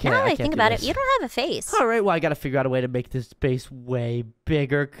base. I can't. Now that I can't think do about this. it, you don't have a face. All right, well, I got to figure out a way to make this base way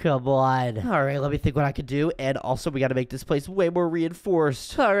bigger. Come on. All right, let me think what I could do. And also, we got to make this place way more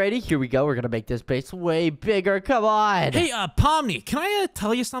reinforced. Alrighty, here we go. We're going to make this base way bigger. Come on. Hey, Pomni, can I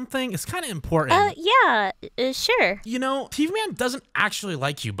tell you something? It's kind of important. Yeah, sure. You know, TV Man doesn't actually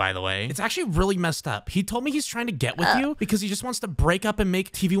like you, by the way. It's actually really messed up. He told me he's trying to get with you because he just wants to break up and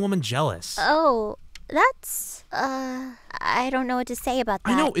make TV Woman jealous. Oh, that's, I don't know what to say about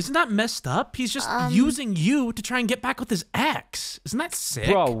that. I know, isn't that messed up? He's just using you to try and get back with his ex. Isn't that sick?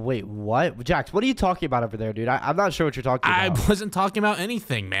 Bro, wait, what? Jax, what are you talking about over there, dude? I'm not sure what you're talking I about. wasn't talking about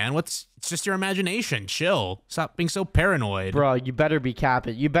anything, man. It's just your imagination. Chill. Stop being so paranoid. Bro, you better be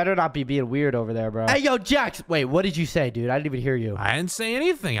capping. You better not be being weird over there, bro. Hey, yo, Jax. Wait, what did you say, dude? I didn't even hear you. I didn't say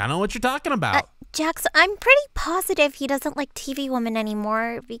anything. I don't know what you're talking about. Jax, I'm pretty positive he doesn't like TV Woman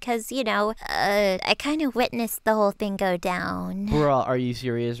anymore because, you know, I kind of witnessed the whole thing go down. Bro, are you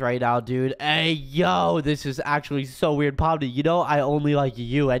serious right now, dude? Hey, yo, this is actually so weird. Pomni, you know I only like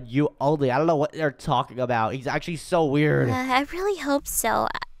you and you only. I don't know what they're talking about. He's actually so weird. I really hope so.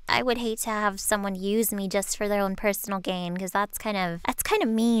 I would hate to have someone use me just for their own personal gain, because that's kind of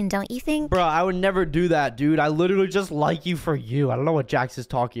mean, don't you think? Bro, I would never do that, dude. I literally just like you for you. I don't know what Jax is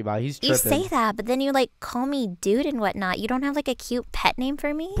talking about. He's tripping. You say that, but then you like call me dude and whatnot. You don't have like a cute pet name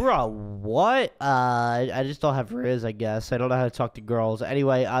for me? Bro, what? I just don't have Riz, I guess. I don't know how to talk to girls.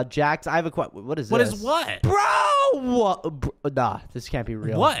 Anyway, Jax, I have a question. What is this? What is what? Bro! Nah, this can't be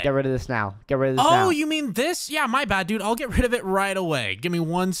real. What? Get rid of this now. Get rid of this now. Oh, you mean this? Yeah, my bad, dude. I'll get rid of it right away. Give me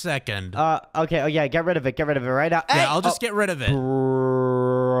 1 second. Okay. Oh, yeah. Get rid of it. Get rid of it right now. Yeah, Hey! I'll just get rid of it.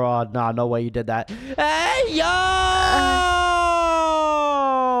 Bro, nah, no way you did that. Hey, yo!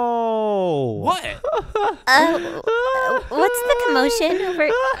 What? What's the commotion over?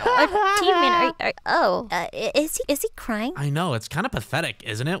 Team Man, is he crying? I know, it's kind of pathetic,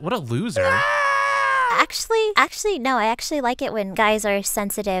 isn't it? What a loser. Actually, no. I actually like it when guys are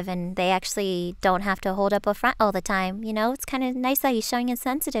sensitive and they actually don't have to hold up a front all the time. You know, it's kind of nice that he's showing his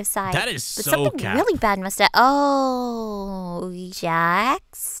sensitive side. That is But so something cap. really bad must have. Oh,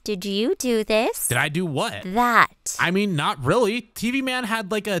 Jax, did you do this? Did I do what? That. I mean, not really. TV Man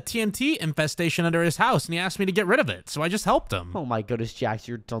had like a TNT infestation under his house, and he asked me to get rid of it, so I just helped him. Oh my goodness, Jax,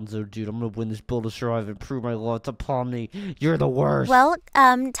 you're dunzo, dude. I'm gonna win this Build to Survive and prove my love to Pomni. You're the worst. Well,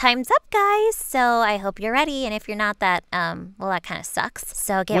 time's up, guys. So I hope you're ready. And if you're not, that that kind of sucks.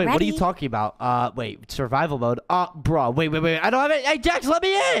 So get wait, ready. what are you talking about? Wait, survival mode? Bro, wait. I don't have it. Hey, Jax, let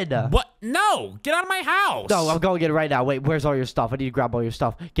me in. What? No! Get out of my house! No, I'm going in right now. Wait, where's all your stuff? I need to grab all your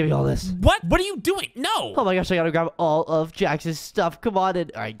stuff. Give me all this. What? What are you doing? No! Oh my gosh, I gotta grab all of Jax's stuff. Come on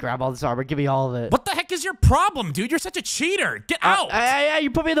in. All right, grab all this armor. Give me all of it. What the heck is your problem, dude? You're such a cheater! Get out! Hey, you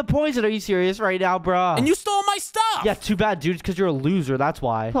put me in the poison. Are you serious right now, bro? And you stole my stuff! Yeah, too bad, dude. It's because you're a loser. That's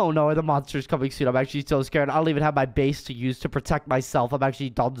why. Oh no, the monster's coming soon. I'm actually so scared. I don't even have my base to use to protect myself. I'm actually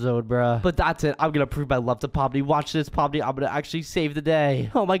dunzoed, bro. But that's it. I'm gonna prove my love to Pomni. Watch this, Pomni. I'm gonna actually save the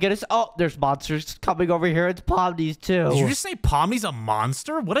day. Oh my goodness. Oh, there's monsters coming over here. It's Pomni's too. Did you just say Pomni's a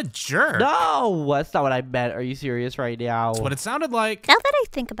monster? What a jerk! No, that's not what I meant. Are you serious right now? That's what it sounded like. Now that I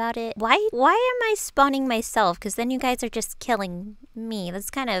think about it, why am I spawning myself? Because then you guys are just killing me. That's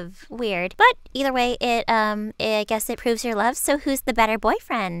kind of weird. But either way, I guess it proves your love. So who's the better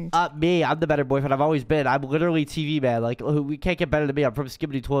boyfriend? Me. I'm the better boyfriend. I've always been. I'm literally TV man. Like, we can't get better than me. I'm from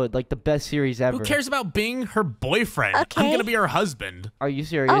Skibbity Toilet. Like, the best series ever. Who cares about being her boyfriend? Okay. I'm gonna be her husband. Are you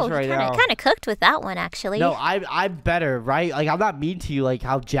serious right now? Kind of cooked with that one, actually. No, I'm better, right? Like, I'm not mean to you like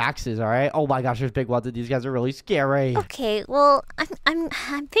how Jax is, all right? Oh my gosh, there's big ones, and these guys are really scary. Okay, well,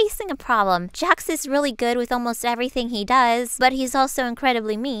 I'm facing a problem. Jax is really good with almost everything he does, but he's also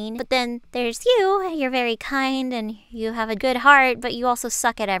incredibly mean. But then there's you. You're very kind and you have a good heart, but you also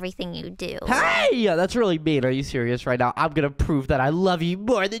suck at everything you do. Hey, yeah, that's really mean. Are you serious right now? I'm gonna prove that I love you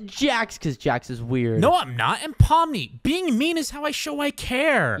more than Jax, because Jax is weird. No, I'm not. And Pomni, being mean is how I show I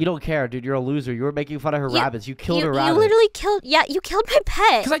care. You don't care, dude. You're a loser. You were making fun of her rabbits. You killed her You rabbit. literally killed. Yeah, you killed my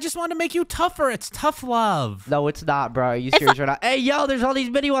pet. Because I just wanted to make you tougher. It's tough love. No, it's not, bro. Are you serious right now? Hey, yo, there's all these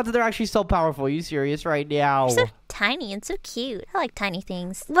mini ones, and they're actually so powerful. Are you serious right now? You're so tiny and so cute. I like tiny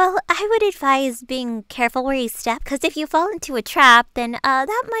things. Well, I would advise being careful where you step, because if you fall into a trap, then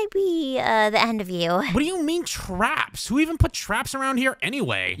that might be the end of you. What do you mean traps? Who even put traps around here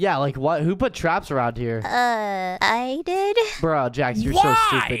anyway? Yeah, like what? Who put traps around here? I did. Bro, Jax, you're Why?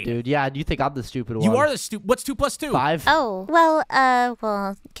 so stupid, dude. Yeah, you think I'm the stupid one? You are the stupid. What's 2 plus 2? 5. Oh,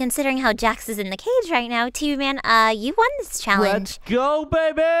 well, considering how Jax is in the cage right now, TV Man, you won this challenge. Let's go,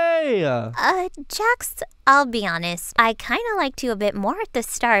 baby! Jax, I'll be honest, I kind of liked you a bit more at the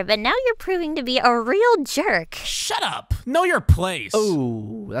start, but now you're proving to be a real jerk. Shut up. Know your place.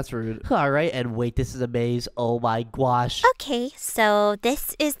 Oh, that's rude. All right, and wait, this is a maze. Oh my gosh. Okay, so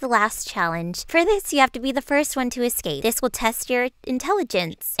this is the last challenge. For this, you have to be the first one to escape. This will test your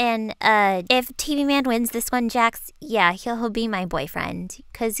intelligence. And if TV Man wins this one, Jax, yeah, he'll be my boyfriend.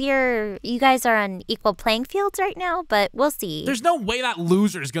 Because you guys are on equal playing fields right now, but we'll see. There's no way that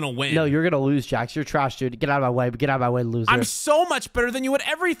loser's gonna win. No, you're gonna lose, Jax. You're trash, dude. Get out of my way. Get out of my way, loser. I'm so much better than you at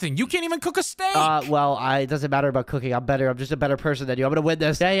everything. You can't even cook a steak. Well, it doesn't matter about cooking. I'm better. I'm just a better person than you. I'm gonna win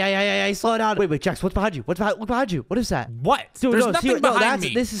this. Hey, slow down. Wait, Jax, what's behind you? Look behind you. What is that? What? Dude, There's no, nothing behind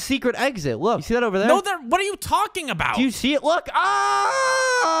me. This is secret exit. Look, you see that over there? No, what are you talking about? Do you see it? Look.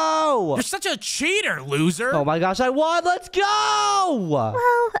 Oh! You're such a cheater, loser. Oh my gosh, I won. Let's go!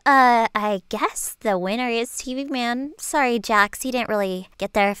 Well, I guess the winner is TV Man. Sorry, Jax, he didn't really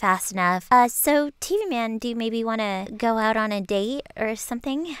get there fast enough. So TV Man, do you maybe want to go out on a date or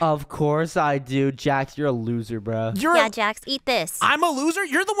something? Of course I do. Jax, you're a loser, bro. Yeah, Jax, eat this. I'm a loser?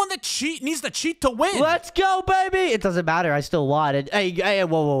 You're the one that needs to cheat to win. Let's go, baby! It doesn't matter. I still won. And, hey,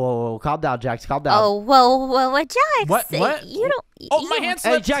 whoa. Calm down, Jax. Calm down. Oh, whoa, Jax. What? You don't... Oh, my hand Hey,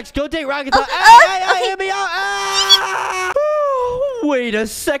 slipped. Jax, go date Rocket. Okay. Hey, hear me out. Ah! Wait a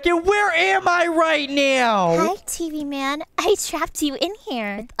second. Where am I right now? Hi, TV Man. I trapped you in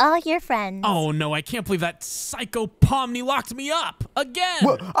here with all your friends. Oh, no, I can't believe that psycho Pomni locked me up again.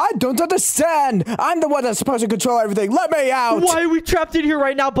 Well, I don't understand. I'm the one that's supposed to control everything. Let me out. Why are we trapped in here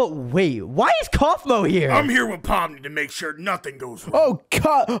right now? But wait, why is Aphmau here? I'm here with Pomni to make sure nothing goes wrong.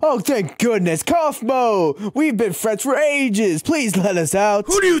 Oh, thank goodness. Aphmau. We've been friends for ages. Please let us out.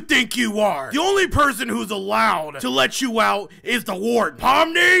 Who do you think you are? The only person who's allowed to let you out is the warden.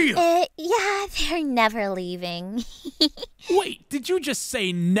 Pomni! Yeah, they're never leaving. Wait, did you just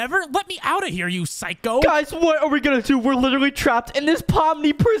say never? Let me out of here, you psycho. Guys, what are we gonna do? We're literally trapped in this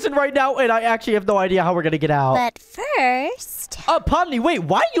Pomni prison right now, and I actually have no idea how we're gonna get out. But first, out. Pomni, wait,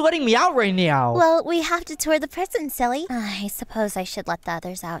 why are you letting me out right now? Well, we have to tour the prison, silly. I suppose I should let the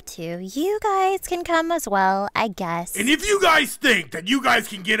others out too. You guys can come as well, I guess. And if you guys think that you guys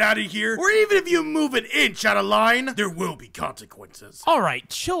can get out of here, or even if you move an inch out of line, there will be consequences. All right,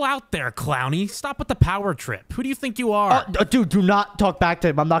 chill out there, Clowny. Stop with the power trip. Who do you think you are? Dude, do not talk back to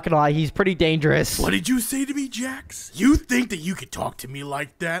him. I'm not gonna lie, he's pretty dangerous. What did you say to me, Jax? You think that you could talk to me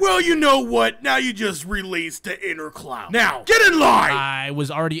like that? Well, you know what? Now you just released the inner clown. Now, get in line! I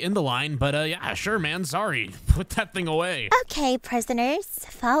was already in the line, but yeah, sure, man. Sorry. Put that thing away. Okay, prisoners,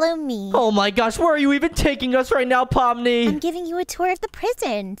 follow me. Oh my gosh, where are you even taking us right now, Pomni? I'm giving you a tour of the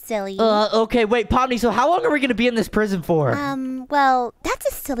prison, silly. Okay, wait, Pomni, so how long are we gonna be in this prison for? Well, that's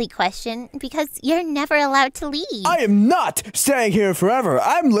a silly question because you're never allowed to leave. I am not staying here forever.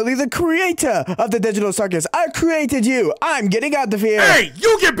 I'm Lily, the creator of the digital circus. I created you. I'm getting out of here. Hey,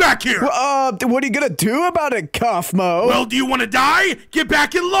 you get back here! What are you gonna do about it, Aphmau? Well, do you want to die? Get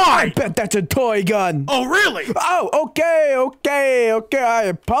back in line! Bet that's a toy gun. Oh, really? Oh, okay. I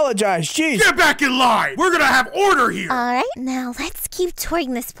apologize. Jeez. Get back in line! We're gonna have order here! All right, now let's keep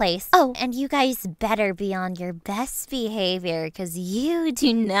touring this place. Oh, and you guys better be on your best behavior because you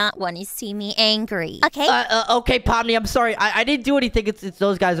do not want to see me angry. Okay? Okay, Pomni, I'm sorry. I didn't do anything. It's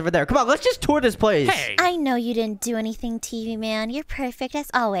those guys over there. Come on, let's just tour this place. Hey. I know you didn't do anything, TV man. You're perfect as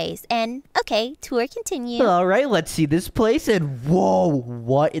always. And, okay, tour continue. All right, let's see this place. And whoa,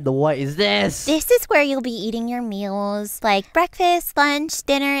 what in the what is this? This is where you'll be eating your meals, like breakfast, lunch,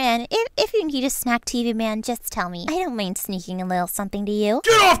 dinner, and if you need a snack, TV man, just tell me. I don't mind sneaking a little something to you.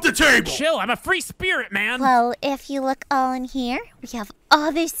 Get off the table! Chill. I'm a free spirit, man. Well, if you look all in here, we have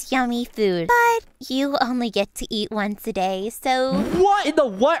all this yummy food, but you only get to eat once a day, so... What in the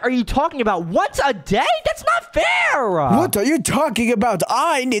what are you talking about? Once a day? That's not fair! What are you talking about?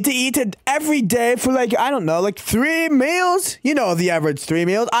 I need to eat it every day for I don't know, 3 meals? You know the average 3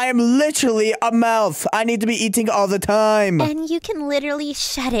 meals. I am literally a mouth. I need to be eating all the time. And you can literally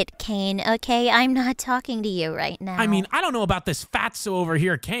shut it, Kane, okay? I'm not talking to you right now. I mean, I don't know about this fatso over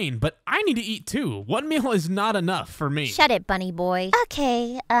here, Kane, but I need to eat too. 1 meal is not enough for me. Shut it, bunny boy.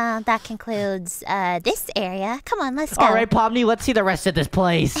 Okay, that concludes, this area. Come on, let's go. All right, Pomni, let's see the rest of this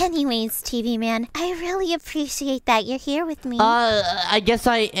place. Anyways, TV man, I really appreciate that you're here with me. I guess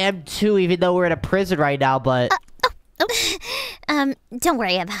I am too, even though we're in a prison right now, but... Don't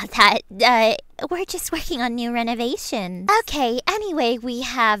worry about that. We're just working on new renovations. Okay, anyway, we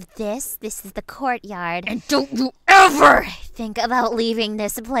have this. This is the courtyard. And don't you ever think about leaving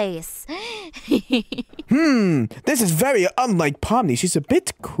this place. This is very unlike Pomni. She's a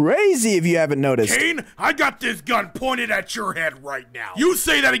bit crazy if you haven't noticed. Kane, I got this gun pointed at your head right now. You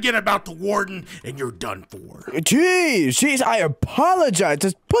say that again about the warden, and you're done for. Jeez, I apologize.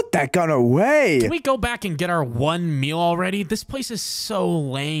 Just put that gun away. Can we go back and get our 1 meal already? This place is so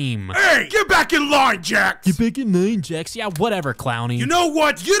lame. Hey, get back in line, Jax! Get back in line, Jax. Yeah, whatever, Clowny. You know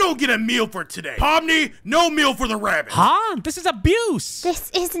what? You don't get a meal for today. Pomni, no meal for the rabbit. Huh? This is abuse. This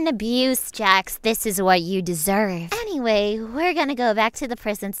isn't abuse, Jax. This is what you deserve. Anyway, we're gonna go back to the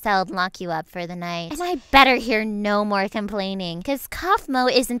prison cell and lock you up for the night. And I better hear no more complaining, because Aphmau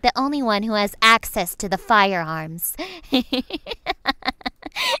isn't the only one who has access to the firearms.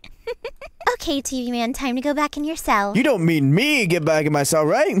 Okay, TV man, time to go back in your cell. You don't mean me get back in my cell,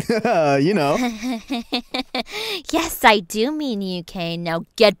 right? You know. Yes, I do mean you, Kane. Now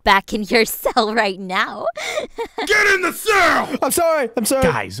get back in your cell right now. Get in the cell! I'm sorry.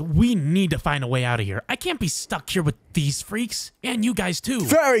 Guys, we need to find a way out of here. I can't be stuck here with these freaks. And you guys, too.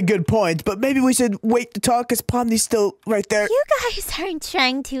 Very good point, but maybe we should wait to talk because Pomni's still right there. You guys aren't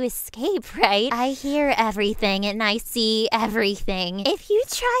trying to escape, right? I hear everything and I see everything. If you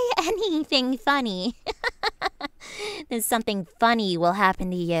try anything funny, then something funny will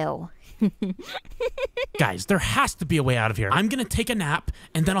happen to you. Guys, there has to be a way out of here. I'm gonna take a nap,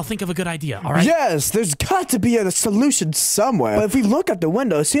 and then I'll think of a good idea, all right? Yes, there's got to be a solution somewhere. But if we look at the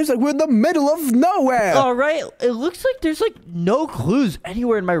window, it seems like we're in the middle of nowhere. All right, it looks like there's no clues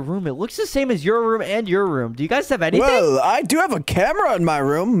anywhere in my room. It looks the same as your room and your room. Do you guys have anything? Well, I do have a camera in my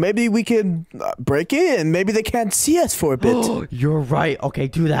room. Maybe we can break it, and maybe they can't see us for a bit. You're right. Okay,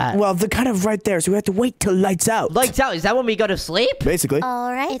 do that. Well, they're kind of right there, so we have to wait till lights out. Lights out? Is that when we go to sleep? Basically.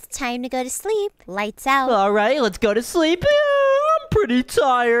 All right, it's time to go to sleep. Lights out. All right, let's go to sleep. I'm pretty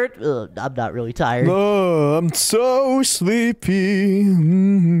tired. I'm not really tired. Oh, I'm so sleepy.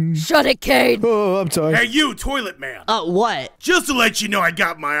 Shut it, Kane. Oh, I'm sorry. Hey, you, toilet man. What? Just to let you know, I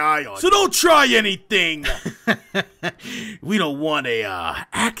got my eye on you. So don't try anything. We don't want a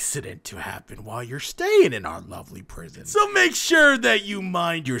accident to happen while you're staying in our lovely prison. So make sure that you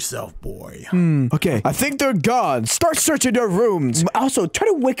mind yourself, boy. Okay, I think they're gone. Start searching their rooms. Also, try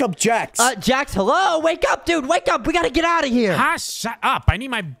to wake up Jax. Jax, hello? Wake up, dude. Wake up. We gotta get out of here. Ah, shut up. I need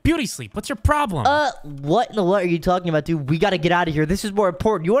my beauty sleep. What's your problem? What in the what are you talking about, dude? We gotta get out of here. This is more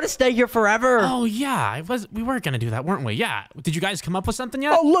important. You want to stay here forever? Oh, yeah. We were going to do that, weren't we? Yeah. Did you guys come up with something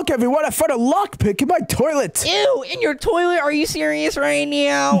yet? Oh, look, everyone. I found a lockpick in my toilet. Ew, in your toilet? Are you serious right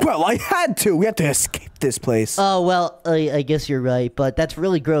now? Well, I had to. We had to escape this place. Oh, well, I guess you're right, but that's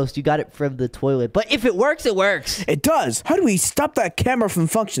really gross. You got it from the toilet. But if it works, it works. It does. How do we stop that camera from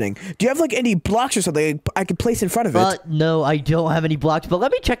functioning? Do you have, like, any blocks or something I could place in front of it? No, I don't have any blocks, but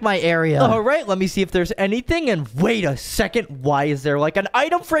let me check my area. All right, let me see if there's anything. And wait a second. Why is there, like, an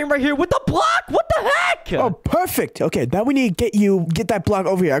item frame right here with a block? What the heck? Oh, perfect. Okay, now we need to get that block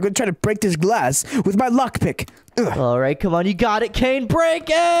over here. I'm going to try to break this glass with my lockpick. All right, come on. You got it, Kane. Break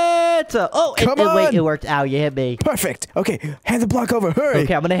it. Wait, it worked. Ow, you hit me. Perfect. Okay, hand the block over. Hurry.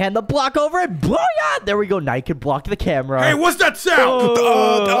 Okay, I'm going to hand the block over and booyah! There we go. Now you can block the camera. Hey, what's that sound?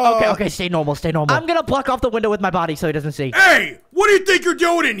 Okay, stay normal, stay normal. I'm going to block off the window with my body so he doesn't see. Hey, what do you think you're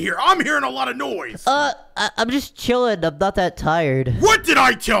doing in here? I'm hearing a lot of noise. I'm just chilling. I'm not that tired. What did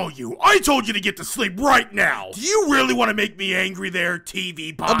I tell you? I told you to get to sleep right now. Do you really want to make me angry there,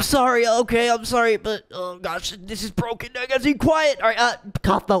 TV box? I'm sorry, okay, I'm sorry, but, oh gosh, this is broken. I gotta be quiet. All right,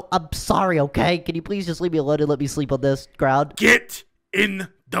 Kaufmo, I'm sorry, okay? Can you please just leave me alone and let me sleep on this ground? Get in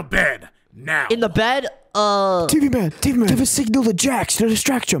the bed now. In the bed? TV man, give a signal to Jax to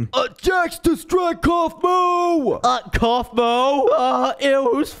distract him. Jax, distract Kaufmo! Kaufmo? Ew,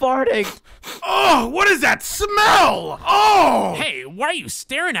 who's farting? Oh, what is that smell? Oh! Hey, why are you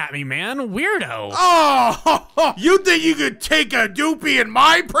staring at me, man? Weirdo. Oh, you think you could take a doopy in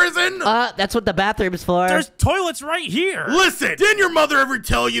my prison? That's what the bathroom's for. There's toilets right here. Listen, didn't your mother ever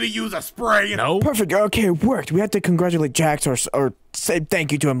tell you to use a spray? No. Perfect. Okay, it worked. We have to congratulate Jax or say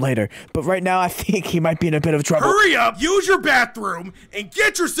thank you to him later. But right now, I think he might be in a bit of trouble. Hurry up, use your bathroom, and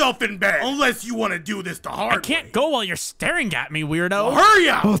get yourself in bed. Unless you want to do this the hard way. I can't go while you're staring at me, weirdo. Well, hurry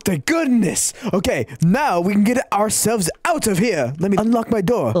up! Oh, thank goodness. Okay, now we can get ourselves out of here. Let me unlock my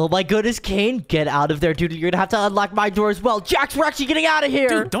door. Oh my goodness, Kane, get out of there, dude. You're gonna have to unlock my door as well. Jax, we're actually getting out of here.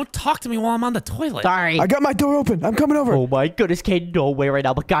 Dude, don't talk to me while I'm on the toilet. Sorry. I got my door open. I'm coming over. Oh my goodness, Kane, no way right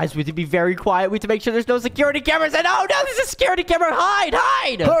now. But guys, we have to be very quiet. We have to make sure there's no security cameras. And oh no, there's a security camera.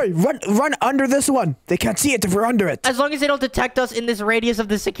 Hide! Hurry, run under this one. They can't see it if we're under it. As long as they don't detect us in this radius of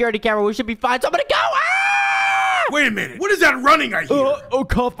the security camera, we should be fine. So I'm gonna go. Wait a minute. What is that running I hear?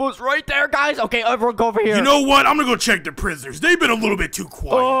 Kaufmo's right there, guys. Okay, everyone go over here. You know what? I'm gonna go check the prisoners. They've been a little bit too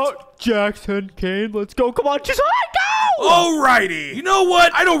quiet. Jackson, Kane, let's go. Come on, just go! Alrighty. You know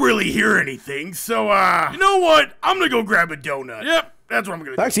what? I don't really hear anything, so, you know what? I'm gonna go grab a donut. Yep. That's what I'm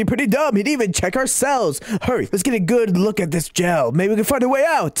gonna do. Actually, pretty dumb. He didn't even check our cells. Hurry, let's get a good look at this gel. Maybe we can find a way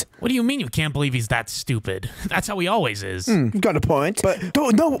out. What do you mean you can't believe he's that stupid? That's how he always is. Got a point. But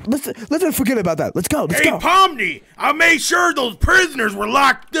let's forget about that. Let's go. Let's Hey, go. Pomni, I made sure those prisoners were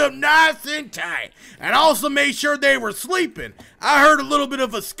locked up nice and tight. And I also made sure they were sleeping. I heard a little bit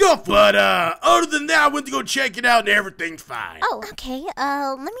of a scuffle, but other than that, I went to go check it out and everything's fine. Oh, okay.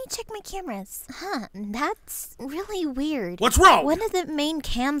 Let me check my cameras. Huh, that's really weird. What's wrong? One of the main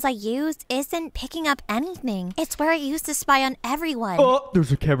cams I use isn't picking up anything. It's where I used to spy on everyone. Oh,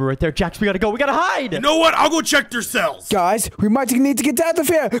 there's a camera right there. Jax, we gotta go. We gotta hide. You know what? I'll go check their cells. Guys, we might need to get out of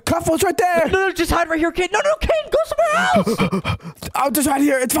here. Cuffles right there. No, just hide right here, Kane. No, Kane, go somewhere else. I'll just hide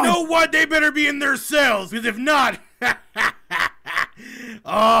here. It's fine. You know what? They better be in their cells, because if not...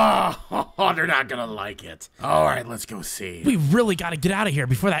 Oh, they're not gonna like it. All right, let's go see. We really gotta get out of here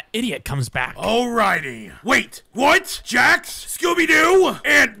before that idiot comes back. Alrighty. Wait, what? Jax? Scooby-Doo?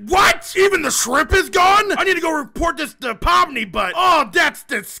 And what? Even the shrimp is gone? I need to go report this to Pomni, but... Oh, that's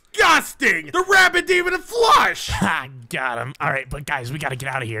disgusting! The rabbit didn't even flush! Ha, got him. All right, but guys, we gotta get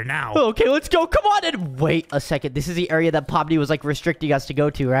out of here now. Okay, let's go. Come on. And wait a second. This is the area that Pomni was, like, restricting us to go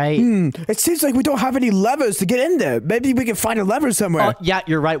to, right? It seems like we don't have any levers to get in there. Maybe we can find a lever somewhere. Yeah,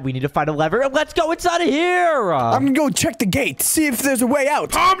 you're right. We need to find a lever. Let's go inside of here. I'm gonna go check the gate, see if there's a way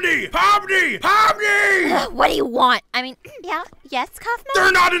out. Pomni! Pomni! Pomni! What do you want? I mean, yes, Kaufman?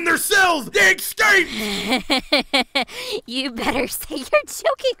 They're not in their cells! They escaped! You better say you're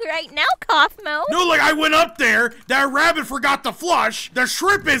joking right now, Kaufmo. No, like, I went up there, that rabbit forgot to flush, the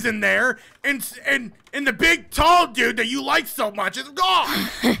shrimp isn't there, and the big tall dude that you like so much is gone!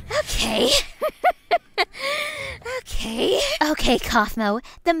 Okay. Okay, Aphmau.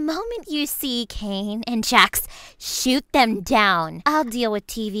 The moment you see Kane and Jax, shoot them down. I'll deal with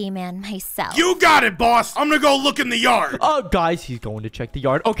TV Man myself. You got it, boss. I'm gonna go look in the yard. Oh, guys, he's going to check the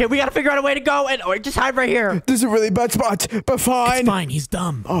yard. Okay, we gotta figure out a way to go and just hide right here. This is a really bad spot, but fine. It's fine, he's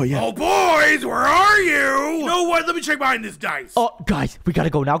dumb. Oh, yeah. Oh, boys, where are you? You know what? Let me check behind this dice. Oh, guys, we gotta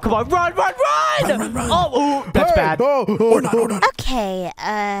go now. Come on, run! Run. Oh, that's Hey, bad. Or not. Okay,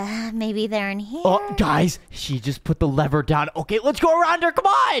 maybe they're in here. Oh, guys, she just put the lever down. Okay, let's go around her. Come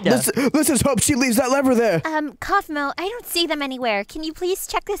on. Let's just hope she leaves that lever there. Aphmau, I don't see them anywhere. Can you please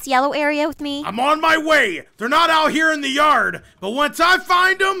check this yellow area with me? I'm on my way. They're not out here in the yard, but once I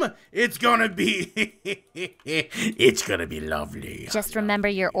find them, it's gonna be it's gonna be lovely. Just remember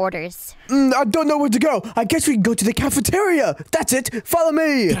your orders. I don't know where to go. I guess we can go to the cafeteria. That's it. Follow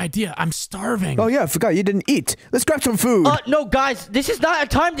me. Good idea. I'm starving. Oh, yeah, I forgot you didn't eat. Let's grab some food. No, guys, this is not a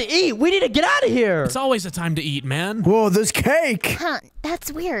time to eat. We need to get out of here. It's always a time to eat, man. Whoa, there's cake. Huh,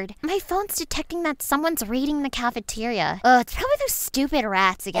 that's weird. My phone's detecting that someone's raiding the cafeteria. It's probably those stupid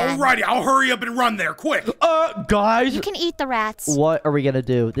rats again. Alrighty, I'll hurry up and run there, quick. Guys. You can eat the rats. What are we gonna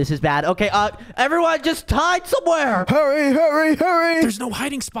do? This is bad. Okay, everyone just hide somewhere. Hurry. There's no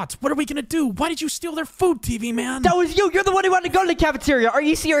hiding spots. What are we gonna do? Why did you steal their food, TV Man? That was you. You're the one who wanted to go to the cafeteria. Are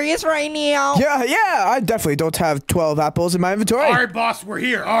you serious right now? Yeah, I definitely don't have 12 apples in my inventory. All right, boss, we're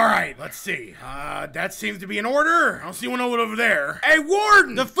here. All right, let's see. That seems to be in order. I don't see one over there. Hey,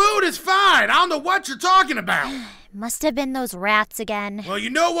 Warden, the food is fine. I don't know what you're talking about. Must have been those rats again. Well, you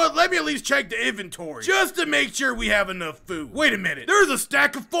know what? Let me at least check the inventory, just to make sure we have enough food. Wait a minute. There's a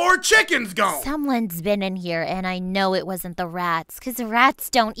stack of 4 chickens gone. Someone's been in here, and I know it wasn't the rats, because rats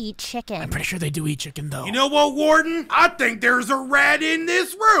don't eat chicken. I'm pretty sure they do eat chicken, though. You know what, Warden? I think there's a rat in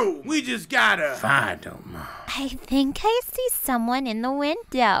this room. We just gotta find him. I think I see someone in the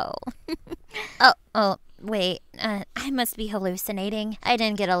window. Wait, I must be hallucinating. I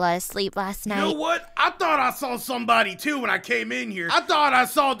didn't get a lot of sleep last night. You know what? I thought I saw somebody too when I came in here. I thought I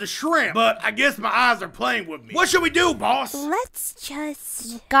saw the shrimp, but I guess my eyes are playing with me. What should we do, boss? Let's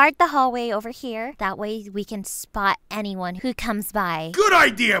just guard the hallway over here. That way we can spot anyone who comes by. Good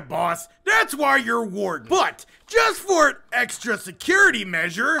idea, boss. That's why you're warden. But just for an extra security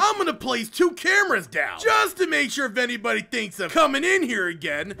measure, I'm gonna place 2 cameras down. Just to make sure if anybody thinks of coming in here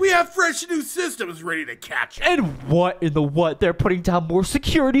again, we have fresh new systems ready to catch it. And what in the what? They're putting down more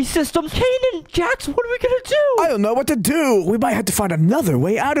security systems. Kane and Jax, what are we gonna do? I don't know what to do. We might have to find another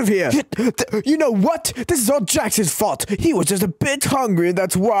way out of here. You know what? This is all Jax's fault. He was just a bit hungry, and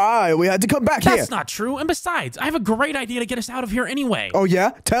that's why we had to come back here. That's not true. And besides, I have a great idea to get us out of here anyway. Oh,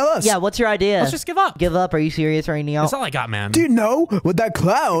 yeah? Tell us. Yeah, what's your idea? Let's just give up. Give up? Are you serious right now? That's all I got, man. Do you know what that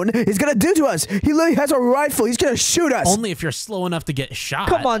clown is gonna do to us? He literally has a rifle. He's gonna shoot us. Only if you're slow enough to get shot.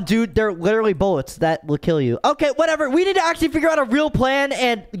 Come on, dude. They're literally bullets that will kill you. Okay, whatever. We need to actually figure out a real plan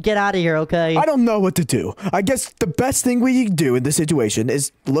and get out of here, okay? I don't know what to do. I guess the best thing we can do in this situation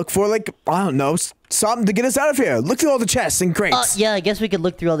is look for, like, I don't know, something to get us out of here. Look through all the chests and crates. Yeah, I guess we could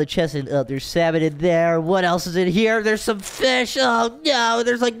look through all the chests and there's salmon in there. What else is in here? There's some fish. Oh, no,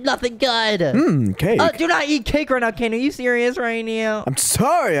 there's like nothing good. Cake. Do not eat cake right now, Kane. Are you serious right now? I'm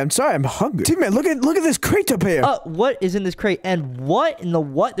sorry. I'm hungry. Teammate, look at this crate up here. What is in this crate? And what in the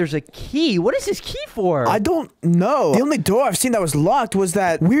what? There's a key. What is this key for? I don't know. The only door I've seen that was locked was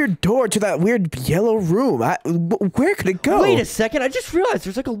that weird door to that weird yellow room. Where could it go? Wait a second. I just realized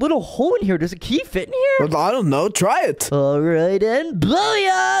there's like a little hole in here. Does a key fit in here? Well, I don't know. Try it. All right, then.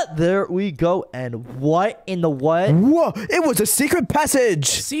 Booyah! There we go. And what in the what? Whoa! It was a secret passage.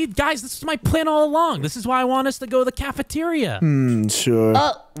 See, guys, this is my plan all along. This is why I want us to go to the cafeteria. Sure.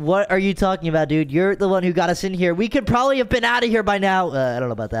 What are you talking about, dude? You're the one who got us in here. We could probably have been out of here by now. I don't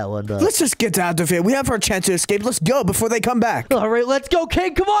know about that one, but... Let's just get out of here. We have our chance to escape. Let's go before they come back. All right, let's go,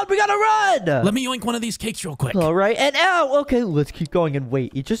 King. Come on, we gotta run. Let me yoink one of these cakes real quick. All right, and ow. Okay, let's keep going and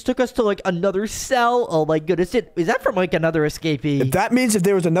wait. It just took us to, like, another cell. Oh, my goodness. Is that from, like, another escapee? If that means if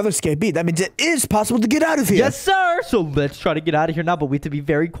there was another escapee, that means it is possible to get out of here. Yes, sir. So let's try to get out of here now, but we have to be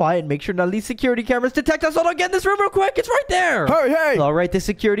very quiet and make sure none of these security cameras detect us. Hold on, get in this room real quick. It's right there. Hurry. All right, the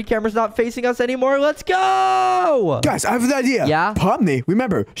security camera's not facing us anymore. Let's go. Guys, I have an idea. Yeah? Pomni,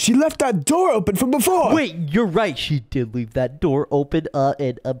 remember, she left that door open from before. Wait, you're right. She did leave that door open,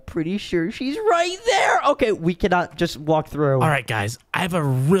 and I'm pretty sure she's right there. Okay, we cannot just walk through. All right, guys, I have a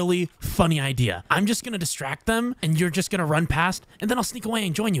really funny idea. I'm just going to distract them, and you're just going to run past, and then I'll sneak away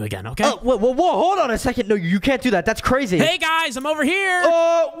and join you again, okay? Whoa, hold on a second. No, you can't do that. That's crazy. Hey, guys, I'm over here.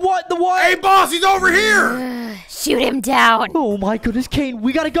 What? The what? Hey, boss, he's over here. shoot him down. Oh my goodness, Kane,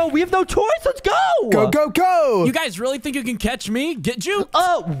 we gotta go. We have no choice. Let's go. Go, go, go! You guys really think you can catch me? Get juked?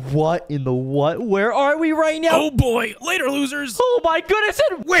 What in the what? Where are we right now? Oh boy, later losers. Oh my goodness.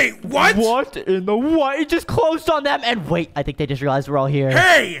 And Wait, what? what in the what? It just closed on them. And wait, I think they just realized we're all here.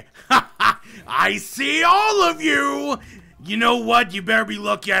 Hey! I see all of you! You know what? You better be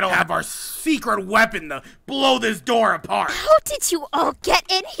lucky I don't have our secret weapon to blow this door apart. How did you all get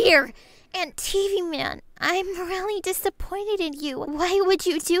in here? And TV Man, I'm really disappointed in you. Why would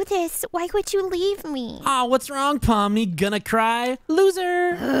you do this? Why would you leave me? Aw, what's wrong, Pomni? Gonna cry?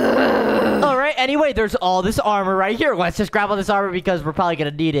 Loser. All right, anyway, there's all this armor right here. Let's just grab all this armor because we're probably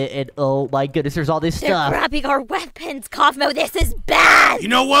gonna need it. And oh my goodness, there's all this They're stuff. grabbing our weapons, Aphmau. This is bad. You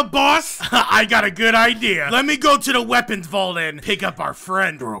know what, boss? I got a good idea. Let me go to the weapons vault and pick up our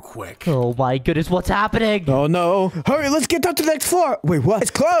friend real quick. Oh my goodness, what's happening? Oh no. Hurry, let's get down to the next floor. Wait, what? It's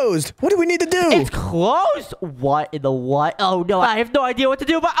closed. What do we need to do? It's closed. What in the what? Oh no, I have no idea what to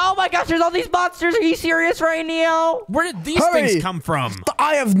do. But oh my gosh, there's all these monsters. Are you serious right now? Where did these Hurry. things come from?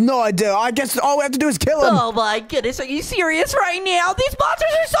 I have no idea. I guess all we have to do is kill him. Oh my goodness, are you serious right now? These monsters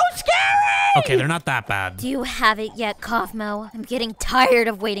are so scary. Okay, they're not that bad. Do you have it yet, Aphmau? I'm getting tired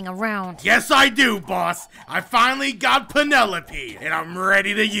of waiting around. Yes, I do, boss. I finally got Penelope, and I'm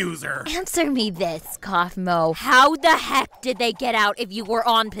ready to use her. Answer me this, Aphmau. How the heck did they get out if you were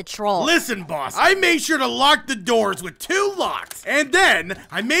on patrol? Listen, boss, I made sure to lock the doors with 2 locks, and then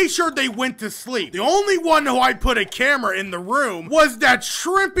I made sure they went to sleep. The only one who I put a camera in the room was that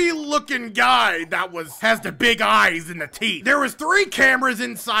shrimpy-looking guy that has the big eyes and the teeth. There was 3 cameras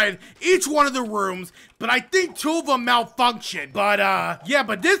inside each one of the rooms, but I think 2 of them malfunctioned. But, yeah,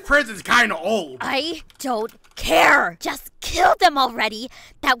 but this prison's kind of old. I don't care. Just kill them already.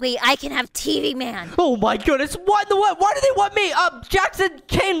 That way I can have TV Man. Oh my goodness, what in the what? Why do they want me? Jackson,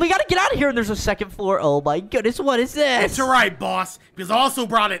 Kane, we gotta get out of here. And there's a second floor. Oh my goodness, what is this? It's alright, boss, because I also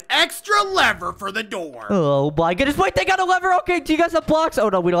brought an extra lever for the door. Oh my goodness, wait, they got a lever. Okay, do you guys have blocks? Oh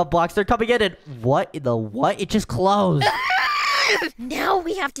no, we don't have blocks. They're coming in. And what in the what? It just closed. Now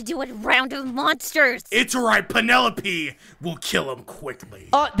we have to do a round of monsters. It's alright, Penelope will kill him quickly.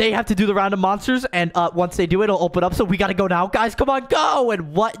 They have to do the round of monsters, and once they do it, it'll open up. So we gotta go now, guys. Come on, go!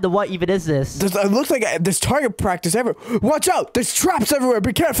 And what in the what even is this? It looks like there's target practice everywhere. Watch out! There's traps everywhere.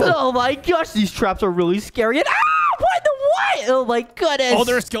 Be careful. Oh my gosh, these traps are really scary. And what in the what? Oh my goodness. Oh,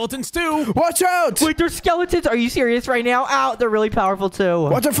 there are skeletons too. Watch out! Wait, there's skeletons. Are you serious right now? Ow, they're really powerful too.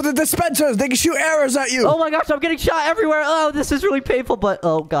 Watch out for the dispensers. They can shoot arrows at you. Oh my gosh, I'm getting shot everywhere. Oh, this is really painful, but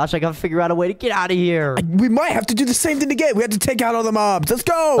oh gosh, I gotta figure out a way to get out of here. We might have to do the same thing again. We have to take out all the mobs. Let's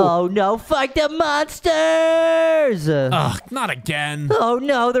go. Oh no, fight the monsters! Ugh, not again. Oh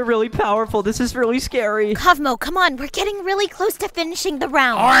no, they're really powerful. This is really scary. Aphmau, come on. We're getting really close to finishing the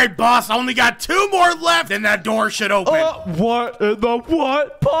round. Alright, boss, I only got 2 more left, then that door should open. What in the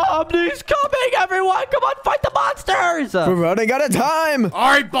what? Pomni's coming, everyone! Come on, fight the monsters! We're running out of time.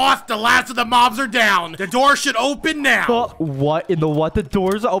 Alright, boss, the last of the mobs are down. The door should open now. What in the what? The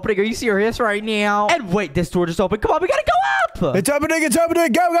door's opening. Are you serious right now? And wait, this door just opened. Come on, we gotta go up! It's opening. It's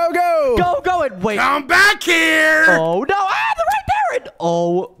opening. Go, go, go. Go, and wait. Come back here! Oh no! They're right there! And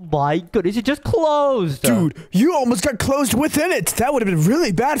oh my goodness, it just closed! Dude, you almost got closed within it. That would have been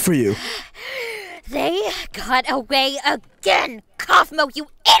really bad for you. They got away again. Aphmau, you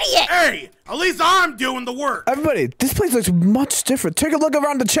idiot! Hey, at least I'm doing the work. Everybody, this place looks much different. Take a look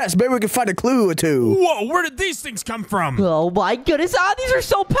around the chest. Maybe we can find a clue or 2. Whoa, where did these things come from? Oh my goodness, these are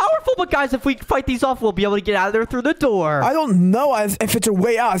so powerful, but guys, if we fight these off, we'll be able to get out of there through the door. I don't know if it's a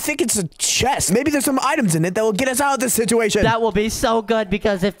way out. I think it's a chest. Maybe there's some items in it that will get us out of this situation. That will be so good,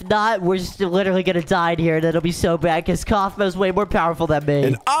 because if not, we're just literally gonna die in here, and it'll be so bad, because Aphmau's way more powerful than me.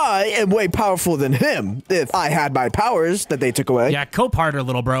 And I am way powerful than him, if I had my powers that they took away. Yeah, cope harder,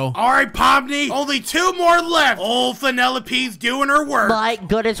 little bro. Alright, Pomni, only 2 more left. Old Penelope's doing her work. My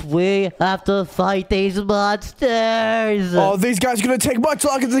goodness, we have to fight these monsters. Oh, these guys are gonna take much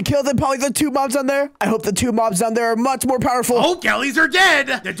longer to kill than probably the 2 mobs down there. I hope the 2 mobs down there are much more powerful. Oh, Kellys are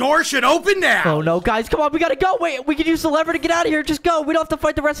dead. The door should open now. Oh no, guys, come on, we gotta go. Wait, we can use the lever to get out of here. Just go. We don't have to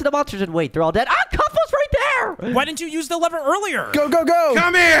fight the rest of the monsters. And wait, they're all dead. Cuffle's right there. Why didn't you use the lever earlier? Go, go, go.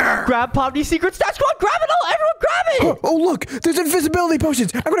 Come here. Grab Pomni's secret stash. Come on, grab it all. Everyone grab it. Oh, look, there's invisibility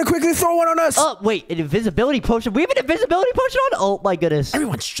potions. I'm gonna quickly throw one on us. Oh, wait, an invisibility potion. We have an invisibility potion on? Oh, my goodness.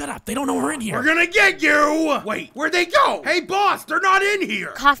 Everyone, shut up. They don't know we're in here. We're gonna get you. Wait, where'd they go? Hey, boss, they're not in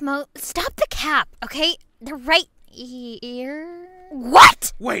here. Aphmau, stop the cap, okay? They're right here.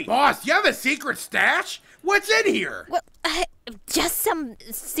 What? Wait, boss, you have a secret stash? What's in here? Well, Just some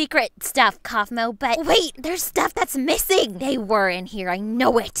secret stuff, Aphmau, but wait, there's stuff that's missing. They were in here, I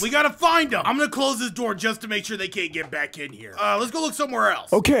know it. We gotta find them. I'm gonna close this door just to make sure they can't get back in here. Let's go look somewhere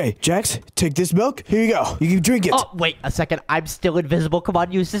else. Okay, Jax, take this milk. Here you go. You can drink it. Oh, wait a second. I'm still invisible. Come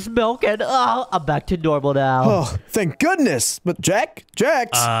on, use this milk, and I'm back to normal now. Oh, thank goodness. But Jax?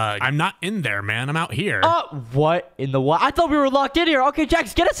 I'm not in there, man. I'm out here. What in the what? I thought we were locked in here. Okay,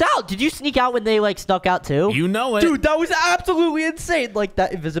 Jax, get us out. Did you sneak out when they, like, snuck out, too? You know it. Dude, that was absolutely insane. Like,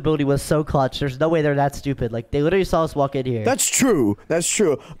 that invisibility was so clutch. There's no way they're that stupid. Like, they literally saw us walk in here. That's true.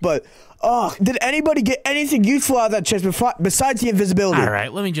 But, did anybody get anything useful out of that chest besides the invisibility? All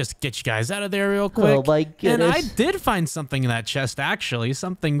right, let me just get you guys out of there real quick. Oh, my goodness. And I did find something in that chest, actually.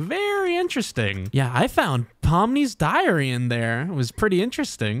 Something very interesting. Yeah, I found Pomni's diary in there. It was pretty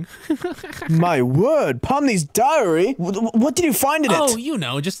interesting. My word, Pomni's diary? What did you find in it? Oh, you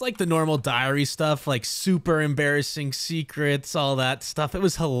know, just like the normal diary stuff, like super embarrassing secrets, all that stuff. It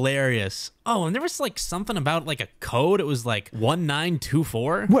was hilarious. Oh, and there was like something about like a code. It was like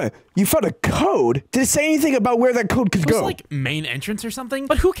 1924. What? You found a code? Did it say anything about where that code could It was go? like main entrance or something.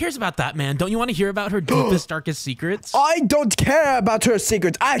 But who cares about that, man? Don't you want to hear about her deepest, darkest secrets? I don't care about her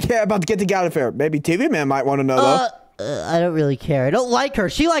secrets. I care about getting out of here. Maybe TV Man might want to know, though. I don't really care. I don't like her.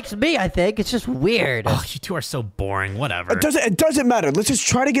 She likes me, I think. It's just weird. Oh, you two are so boring. Whatever. It doesn't matter. Let's just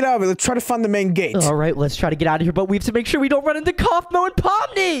try to get out of it. Let's try to find the main gate. All right, let's try to get out of here, but we have to make sure we don't run into Aphmau and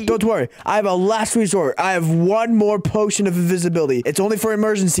Pomni. Don't worry. I have a last resort. I have one more potion of invisibility. It's only for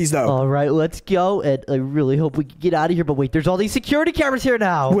emergencies, though. All right, let's go. And I really hope we can get out of here. But wait, there's all these security cameras here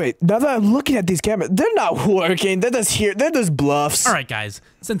now. Wait, now that I'm looking at these cameras, they're not working. They're just bluffs. All right, guys.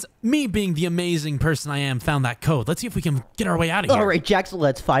 Since me being the amazing person I am found that code, let's see if we can get our way out of here. All right, Jackson,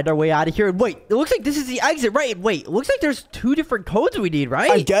 let's find our way out of here. And wait, it looks like this is the exit, right? And wait, it looks like there's 2 different codes we need,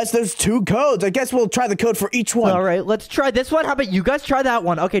 right? I guess there's 2 codes. I guess we'll try the code for each one. All right, let's try this one. How about you guys try that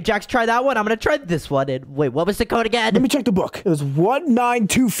one? Okay, Jax, try that one. I'm going to try this one. And wait, what was the code again? Let me check the book. It was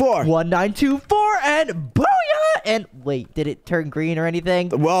 1924. 1924 and booyah! And wait, did it turn green or anything?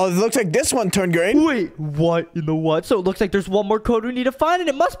 Well, it looks like this one turned green. Wait, what in the what? So it looks like there's one more code we need to find, and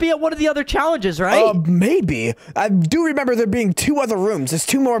it must be at one of the other challenges, right? Maybe. I do remember there being 2 other rooms. There's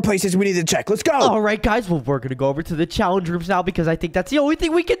 2 more places we need to check. Let's go. All right, guys. Well, we're going to go over to the challenge rooms now because I think that's the only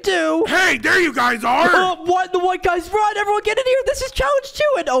thing we can do. Hey, there you guys are! What in the what, guys? Run! Everyone get in here! This is challenge 2!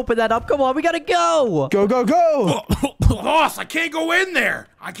 And open that up. Come on, we gotta go! Go, go, go! Boss, I can't go in there!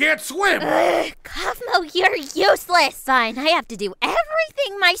 I can't swim! Aphmau, you're useless. Fine, I have to do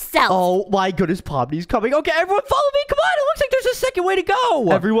everything myself. Oh my goodness, Pomni's coming. Okay, everyone follow me. Come on, it looks like there's a second way to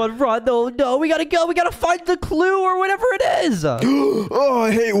go. Everyone run. Oh no, we gotta go. We gotta find the clue or whatever it is. Oh,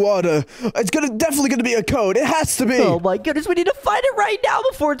 I hate water. It's definitely gonna be a code. It has to be. Oh my goodness, we need to find it right now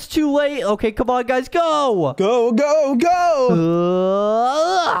before it's too late. Okay, come on, guys, go. Go, go,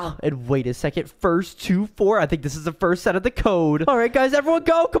 go. And wait a second. First 2, 4. I think this is the first set of the code. All right, guys, everyone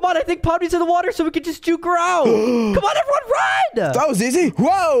go. Come on, I think Pomni's in the water so we can just juke around. Come on, everyone, run. That was easy.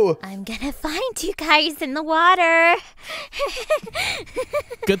 Whoa. I'm gonna find you guys in the water.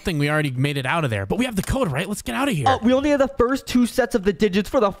 Good thing we already made it out of there. But we have the code, right? Let's get out of here. We only have the first 2 sets of the digits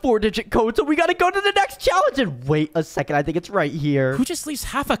for the 4-digit code, so we gotta go to the next challenge. And wait a second, I think it's right here. Who just leaves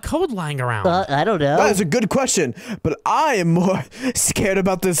half a code lying around? I don't know. That is a good question, but I am more scared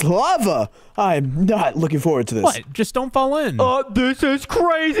about this lava. I'm not looking forward to this. What? Just don't fall in. This is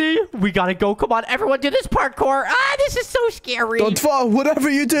crazy. We gotta go. Come on, everyone, do this parkour. This is so scary. Don't fall, whatever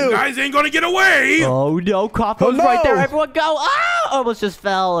you do. You guys ain't gonna get away! Oh no, Aphmau's right there. Everyone go. Almost just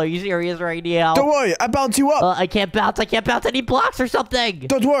fell. Are you serious right now? Don't worry, I bounce you up. I can't bounce. I can't bounce any blocks or something.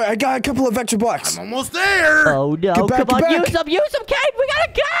 Don't worry, I got a couple of extra blocks. I'm almost there! Oh no, Get back, come on, get back. use them, Kate. We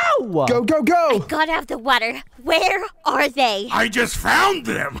gotta go. Go, go, go. Got out of the water. Where are they? I just found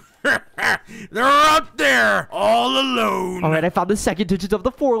them! They're out there, all alone. All right, I found the second digit of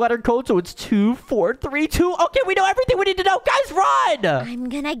the 4-letter code, so it's 2432. Okay, we know everything we need to know. Guys, run! I'm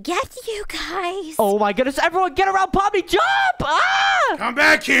gonna get you guys. Oh my goodness, everyone get around Pomni. Jump! Come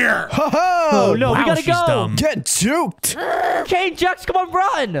back here! Oh no, we Wow, gotta she's go. dumb. Get juked. Kane, Jax, come on,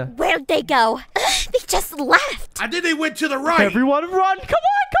 run! Where'd they go? They just left. I think they went to the right. Everyone run! Come on!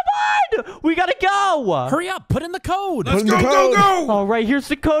 We gotta go! Hurry up, put in the code. Let's Put in go, the go, code. go! All right, here's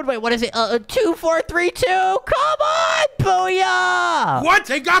the code. Wait, what is it? 2432. Come on, booyah! What?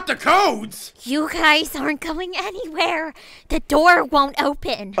 They got the codes? You guys aren't going anywhere. The door won't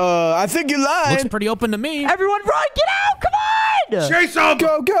open. I think you Looks lied. pretty open to me. Everyone run! Get out! Come on! Chase them!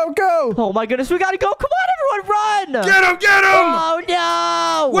 Go, go, go. Oh my goodness, we gotta go! Come on, everyone, run! Get them, get them! Oh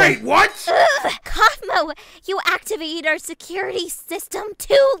no! Wait, what? Aphmau, Aphmau, you activated our security system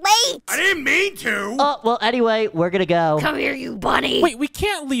too late. I didn't mean to. Well, anyway, we're gonna go. Come here, you bunny. Wait, we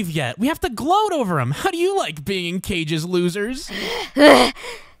can't leave yet. We have to gloat over him. How do you like being in cages, losers?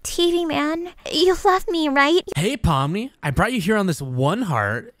 TV man, you love me, right? Hey, Pomni, I brought you here on this one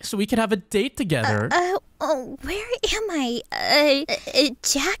heart so we could have a date together. Where am I?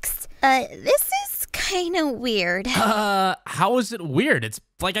 Jax? This is kind of weird. How is it weird? It's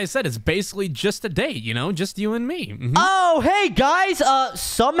like I said, it's basically just a date, you know, just you and me. Mhm. Oh, hey guys.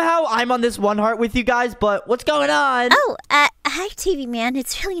 Somehow I'm on this one heart with you guys, but what's going on? Oh, hi, TV man.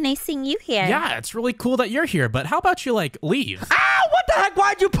 It's really nice seeing you here. Yeah, it's really cool that you're here, but how about you, like, leave? Ah, what the heck?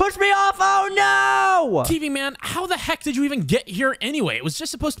 Why'd you push me off? Oh no! TV man, how the heck did you even get here anyway? It was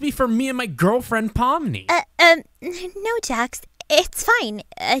just supposed to be for me and my girlfriend, Pomni. No, Jax. It's fine.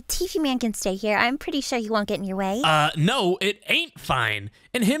 TV man can stay here. I'm pretty sure he won't get in your way. No, it ain't fine.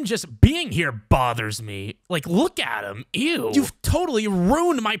 And him just being here bothers me. Like, look at him. Ew. You've totally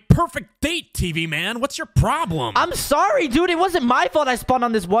ruined my perfect date, TV man. What's your problem? I'm sorry, dude. It wasn't my fault I spawned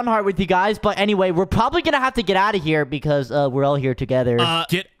on this one heart with you guys. But anyway, we're probably gonna have to get out of here because we're all here together.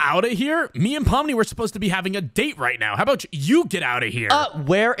 Get out of here? Me and Pomni were supposed to be having a date right now. How about you get out of here?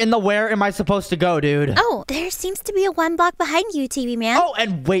 Where am I supposed to go, dude? Oh, there seems to be a 1 block behind you, TV man. Oh,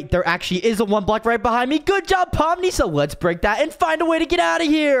 and wait, there actually is a 1 block right behind me. Good job, Pomni. So let's break that and find a way to get out of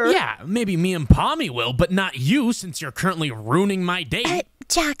here. Yeah, maybe me and Pomni will, but not you since you're currently ruining my date.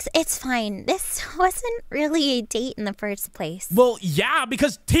 Jax, it's fine. This wasn't really a date in the first place. Well, yeah,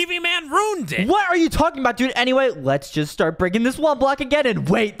 because TV Man ruined it. What are you talking about, dude? Anyway, let's just start breaking this 1 block again. And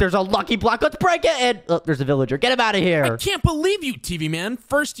wait, there's a lucky block. Let's break it. And there's a villager. Get him out of here. I can't believe you, TV Man.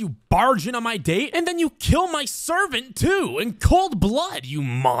 First you barge in on my date, and then you kill my servant, too, in cold blood, you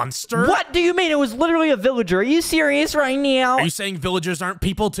monster. What do you mean? It was literally a villager. Are you serious right now? Are you saying villagers aren't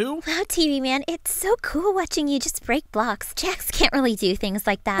people, too? Wow, TV man, it's so cool watching you just break blocks. Jax can't really do things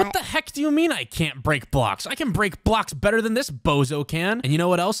like that. What the heck do you mean I can't break blocks? I can break blocks better than this bozo can. And you know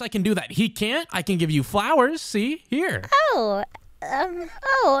what else I can do that he can't? I can give you flowers. See? Here.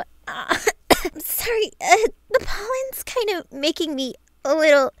 Sorry, the pollen's kind of making me a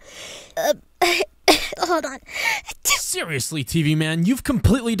little, hold on. Seriously, TV man, you've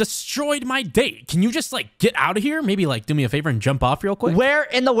completely destroyed my date. Can you just, like, get out of here? Maybe, like, do me a favor and jump off real quick? Where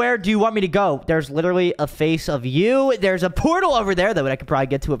in the where do you want me to go? There's literally a face of you. There's a portal over there that I could probably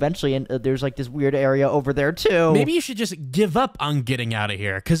get to eventually. And there's, like, this weird area over there, too. Maybe you should just give up on getting out of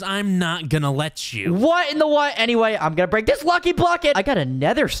here, because I'm not gonna let you. What in the what? Anyway, I'm gonna break this lucky block. I got a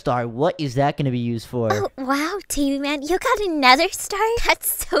nether star. What is that gonna be used for? Oh, wow, TV man, you got another star?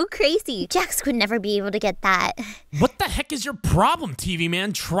 That's so crazy. Jax would never be able to get that. What the heck is your problem, TV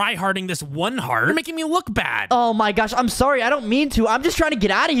man? Try-harding this 1 heart? You're making me look bad. Oh my gosh, I'm sorry. I don't mean to. I'm just trying to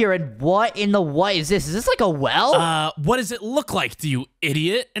get out of here. And what in the what is this? Is this like a well? What does it look like to you,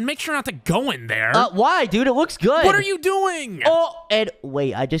 idiot? And make sure not to go in there. Why, dude? It looks good. What are you doing? Oh, and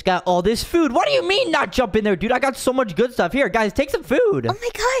wait, I just got all this food. What do you mean not jump in there, dude? I got so much good stuff. Here, guys, take some food. Oh my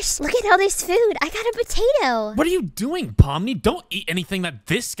gosh, look at all this food. I got a potato. What are you doing, Pomni? Don't eat anything that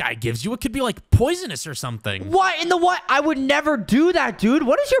this guy gives you. It could be like poisonous or something. What in the what? I would never do that, dude.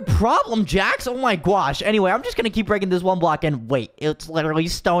 What is your problem, Jax? Oh my gosh. Anyway, I'm just gonna keep breaking this 1 block and wait, it's literally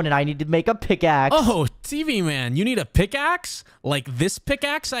stone and I need to make a pickaxe. Oh, TV man, you need a pickaxe? Like this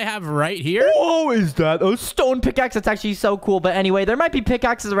pickaxe I have right here? Oh, is that a stone pickaxe? That's actually so cool. But anyway, there might be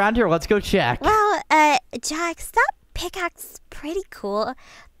pickaxes around here. Let's go check. Well, Jax, that pickaxe is pretty cool.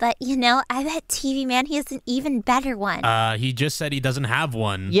 But, you know, I bet TV man he has an even better one. He just said he doesn't have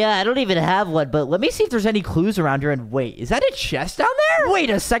one. Yeah, I don't even have one, but let me see if there's any clues around here. And wait, is that a chest down there? Wait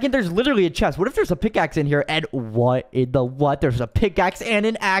a second, there's literally a chest. What if there's a pickaxe in here? And what in the what? There's a pickaxe and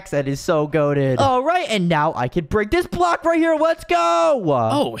an axe. That is so goated. All right, and now I can break this block right here. Let's go.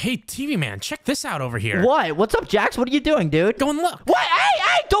 Oh, hey, TV man, check this out over here. What? What's up, Jax? What are you doing, dude? Go and look. What?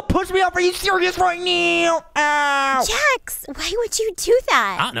 Hey, don't push me off. Are you serious right now? Ow. Jax, why would you do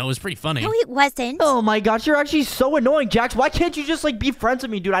that? I don't know, it was pretty funny. No, it wasn't. Oh my gosh, you're actually so annoying, Jax. Why can't you just, like, be friends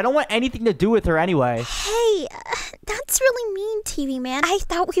with me, dude? I don't want anything to do with her anyway. Hey, that's really mean, TV man. I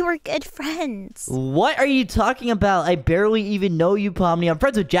thought we were good friends. What are you talking about? I barely even know you, Pomni. I'm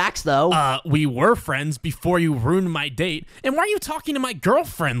friends with Jax, though. We were friends before you ruined my date. And why are you talking to my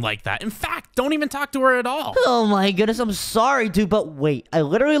girlfriend like that? In fact, don't even talk to her at all. Oh my goodness, I'm sorry, dude, but wait. I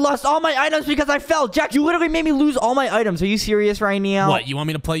literally lost all my items because I fell. Jax, you literally made me lose all my items. Are you serious right now? What, you want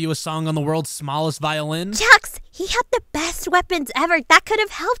me to play you a song on the world's smallest violin? Jax, He had the best weapons ever that could have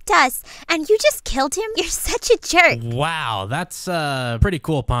helped us, and you just killed him? You're such a jerk. Wow, that's pretty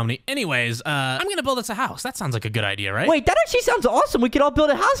cool, Pomni. Anyways, I'm gonna build us a house. That sounds like a good idea, right? Wait, that actually sounds awesome. We could all build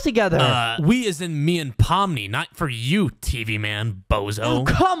a house together. We as in me and Pomni, not for you, TV man, bozo. Oh,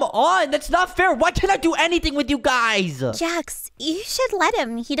 come on. That's not fair. Why can't I do anything with you guys? Jax, you should let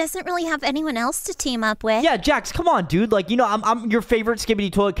him. He doesn't really have anyone else to team up with. Yeah, Jax, come on, dude. Like, you know, I'm your favorite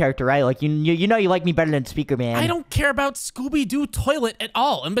Skibbity Toilet character, right? Like, you know you like me better than Speaker Man. I don't care about Scooby-Doo Toilet at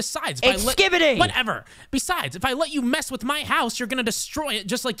all. And besides, if It's I let Skibbity! whatever. Besides, if I let you mess with my house, you're gonna destroy it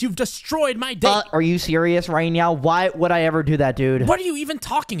just like you've destroyed my date. Are you serious right now? Why would I ever do that, dude? What are you even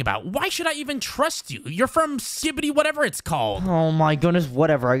talking about? Why should I even trust you? You're from Skibbity whatever it's called. Oh my goodness,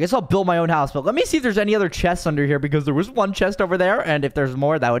 whatever. I guess I'll build my own house, but let me see if there's any other chests under here because there was one chest over there, and if there's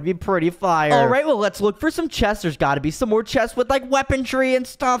more, that would be pretty fire. All right, well, let's look for some chests. There's got to be some more chests with like weaponry and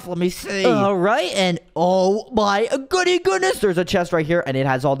stuff. Let me see. All right, and oh my goody goodness, there's a chest right here, and it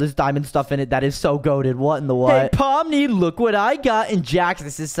has all this diamond stuff in it. That is so goated. What in the what? Hey, Pomni, look what I got. And Jax,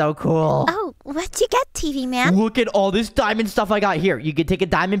 this is so cool. Oh, what'd you get, TV man? Look at all this diamond stuff I got here. You can take a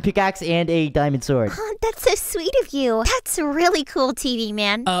diamond pickaxe and a diamond sword. Oh, that's so sweet of you. That's really cool, TV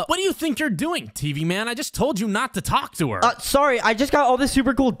man. What do you think you're doing, TV man? I just told you not to talk to her. Sorry, I just got all this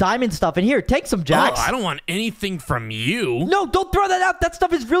super cool diamond stuff in here. Take some, Jax. I don't want anything from you. No, don't throw that out. That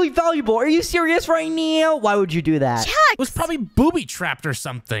stuff is really valuable. Are you serious right now? Why would you do that? Jax! It was probably booby-trapped or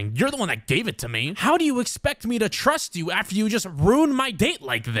something. You're the one that gave it to me. How do you expect me to trust you after you just ruined my date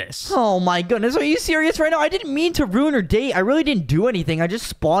like this? Oh my goodness, are you serious right now? I didn't mean to ruin her date. I really didn't do anything. I just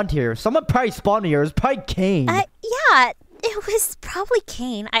spawned here. Someone probably spawned me here. It was probably Kane. Yeah, it was probably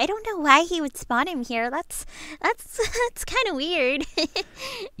Kane. I don't know why he would spawn him here. That's kind of weird.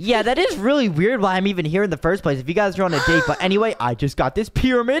 Yeah, that is really weird why I'm even here in the first place if you guys are on a date. But anyway, I just got this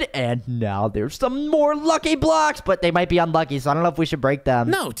pyramid, and now there's some more lucky blocks, but they might be unlucky, so I don't know if we should break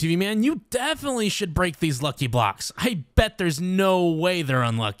them. No, TV man, you definitely should break these lucky blocks. I bet there's no way they're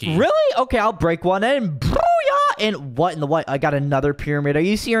unlucky. Really? Okay, I'll break one, and booyah! And what in the what? I got another pyramid. Are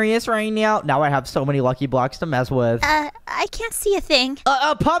you serious right now? Now I have so many lucky blocks to mess with. I can't see a thing.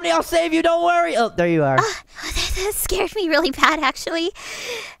 Pomni, I'll save you. Don't worry. Oh, there you are. That scared me really bad, actually.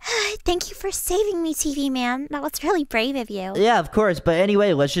 Thank you for saving me, TV man. That was really brave of you. Yeah, of course. But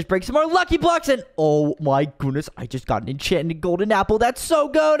anyway, let's just break some more lucky blocks. And oh my goodness, I just got an enchanted golden apple. That's so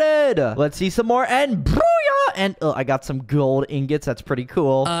goated. Let's see some more. And booyah! And I got some gold ingots. That's pretty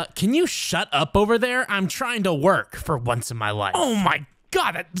cool. Can you shut up over there? I'm trying to work for once in my life. Oh my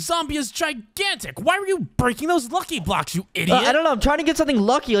God, that zombie is gigantic. Why were you breaking those lucky blocks, you idiot? I don't know. I'm trying to get something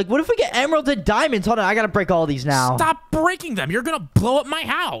lucky. Like, what if we get emeralds and diamonds? Hold on, I gotta break all these now. Stop breaking them. You're gonna blow up my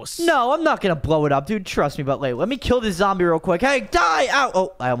house. No, I'm not gonna blow it up, dude. Trust me. But wait, let me kill this zombie real quick. Hey, die! Ow!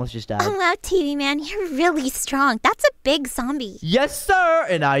 Oh, I almost just died. Oh, wow, TV man, you're really strong. That's a big zombie. Yes, sir.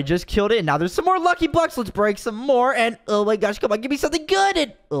 And I just killed it. And now there's some more lucky blocks. Let's break some more. And oh my gosh, come on, give me something good.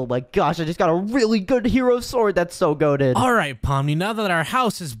 And oh my gosh, I just got a really good hero sword. That's so goated. All right, Pomni, now that our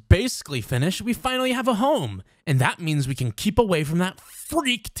house is basically finished, we finally have a home. And that means we can keep away from that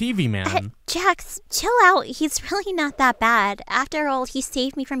freak TV man. Jax, chill out. He's really not that bad. After all, he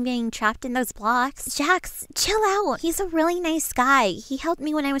saved me from getting trapped in those blocks. Jax, chill out. He's a really nice guy. He helped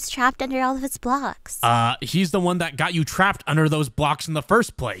me when I was trapped under all of his blocks. He's the one that got you trapped under those blocks in the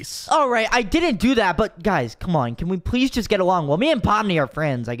first place. All right, I didn't do that, but guys, come on. Can we please just get along? Well, me and Pomni are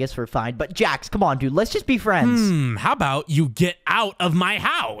friends. I guess we're fine. But Jax, come on, dude. Let's just be friends. How about you get out of my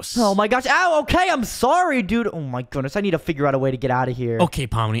house? Oh my gosh. Ow, okay, I'm sorry, dude. Oh my goodness, I need to figure out a way to get out of here. Okay,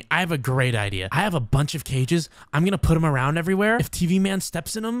 Pomni, I have a great idea. I have a bunch of cages. I'm gonna put them around everywhere. If TV man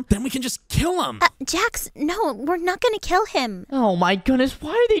steps in them, then we can just kill him. Jax, no, we're not gonna kill him. Oh my goodness,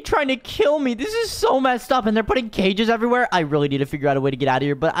 why are they trying to kill me? This is so messed up, and they're putting cages everywhere. I really need to figure out a way to get out of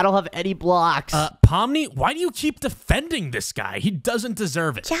here, but I don't have any blocks. Pomni, why do you keep defending this guy? He doesn't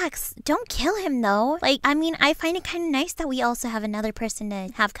deserve it. Jax, don't kill him, though. Like, I mean, I find it kind of nice that we also have another person to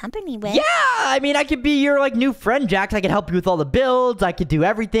have company with. Yeah, I mean, I could be your, like, new friend, Jax. I could help you with all the builds. I could do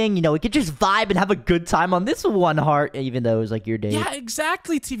everything. You know, we could just vibe and have a good time on this one heart, even though it was, like, your date. Yeah,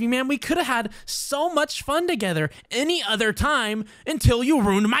 exactly, TV man. We could have had so much fun together any other time until you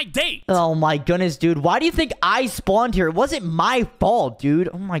ruined my date. Oh, my goodness, dude. Why do you think I spawned here? It wasn't my fault, dude.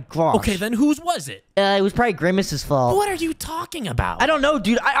 Oh, my gosh. Okay, then whose was it? It was probably Grimace's fault. What are you talking about? I don't know,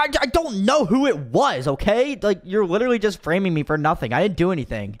 dude. I don't know who it was, okay? Like, you're literally just framing me for nothing. I didn't do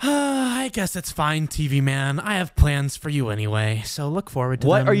anything. I I guess it's fine, TV man. I have plans for you anyway, so look forward to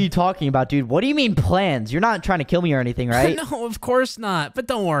What them. are you talking about, dude? What do you mean plans? You're not trying to kill me or anything, right? No, of course not. But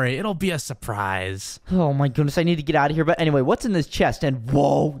don't worry, it'll be a surprise. Oh my goodness, I need to get out of here. But anyway, what's in this chest? And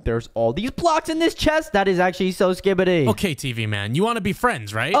whoa, there's all these blocks in this chest. That is actually so skibbity. Okay, TV man, you want to be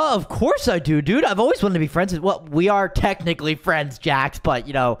friends, right? Of course I do, dude. I've always wanted to be friends. Well, we are technically friends, Jax, but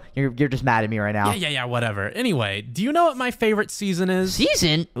you know, you're just mad at me right now. Yeah, whatever. Anyway, do you know what my favorite season is?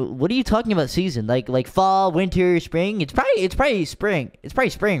 Season? What are you talking about? Season? Like fall, winter, spring? It's probably spring. It's probably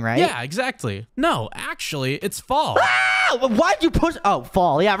spring, right? Yeah, exactly. No, actually, it's fall. Ah! Why'd you push? Oh,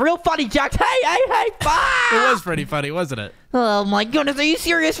 fall. Yeah, real funny, Jax. Hey, fall! It was pretty funny, wasn't it? Oh my goodness, are you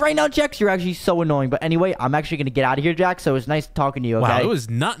serious right now, Jax? You're actually so annoying. But anyway, I'm actually gonna get out of here, Jax. So it's nice talking to you. Okay. Wow, it was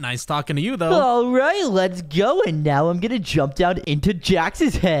not nice talking to you though. All right, let's go. And now I'm gonna jump down into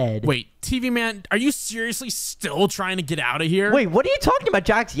Jax's head. Wait, TV man, are you seriously still trying to get out of here? Wait, what are you talking about,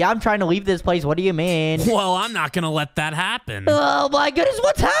 Jax? Yeah, I'm trying to leave this place. What do you mean? Well, I'm not gonna let that happen. Oh my goodness,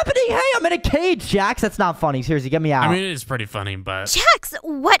 what's happening? Hey, I'm in a cage, Jax. That's not funny. Seriously, get me out. I mean, it is pretty funny, but... Jax,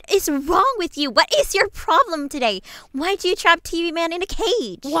 what is wrong with you? What is your problem today? Why'd you trap TV Man in a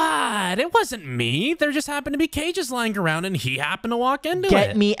cage? What? It wasn't me. There just happened to be cages lying around and he happened to walk into it.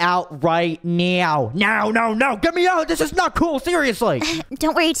 Get me out right now. No. Get me out. This is not cool. Seriously.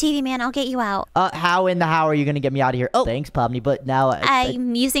 Don't worry, TV Man. I'll get you out. How are you going to get me out of here? Oh, thanks, Pomni. But now...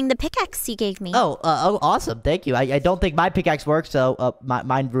 I'm using the pickaxe you gave me. Oh, awesome. Thank you. I don't think my pickaxe works, so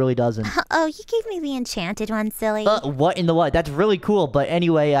mine really doesn't. Oh, you gave me the enchanted one, silly. What in the what? That's really cool. But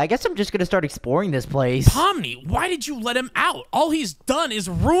anyway, I guess I'm just going to start exploring this place. Pomni, why did you let him out? All he's done is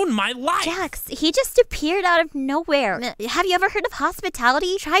ruin my life. Jax, he just appeared out of nowhere. Have you ever heard of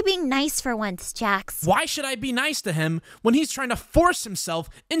hospitality? Try being nice for once, Jax. Why should I be nice to him when he's trying to force himself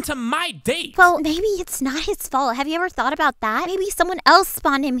into my date? Well, maybe it's not his fault. Have you ever thought about that? Maybe someone else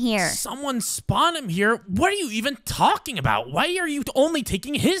spawned him here. Someone spawned him here? What are you even talking about? Why are you only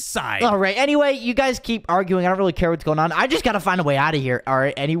taking his side? All right. Anyway, you guys keep arguing. I don't really care what's going on. I just got to find a way out of here. All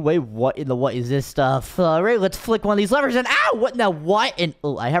right. Anyway, what is this stuff? All right. Let's flick one of these levers and ow! What now? What? And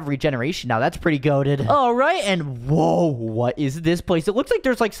oh, I have regeneration now. That's pretty goated. All right. And whoa, what is this place? It looks like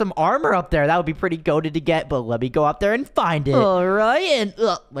there's like some armor up there. That would be pretty goated to get, but let me go up there and find it. All right. And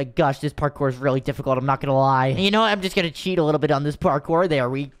oh my gosh, this parkour is really difficult. I'm not going to lie. You know what? I'm just going to cheat a little bit on this parkour. There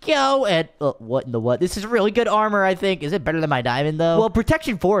we go. And what in the what? This is really good armor, I think. Is it better than my diamond, though? Well,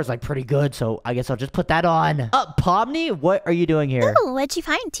 protection 4 is like pretty good, so I guess I'll just put that on. Pomni, what are you doing here? Oh, what'd you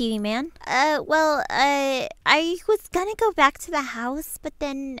find, TV Man? I was gonna go back to the house, but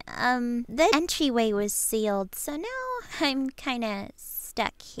then, the entryway was sealed, so now I'm kinda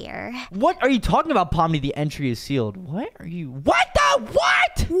stuck here. What are you talking about, Pomni? The entry is sealed. What are you? What the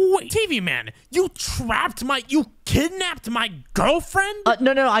what? Wait, TV man, you kidnapped my girlfriend?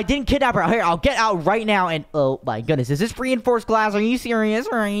 No, I didn't kidnap her. Here, I'll get out right now. And oh my goodness, is this reinforced glass? Are you serious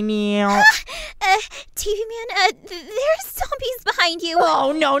right now? TV Man, there's zombies behind you.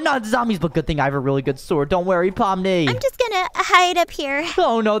 Oh no, not zombies, but good thing I have a really good sword. Don't worry, Pomni. I'm just gonna hide up here.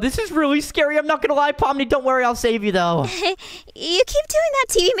 Oh no, this is really scary. I'm not gonna lie, Pomni. Don't worry, I'll save you though. You keep doing that,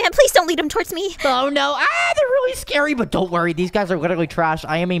 TV Man. Please don't lead them towards me. Oh no, they're really scary, but don't worry. These guys are literally trash.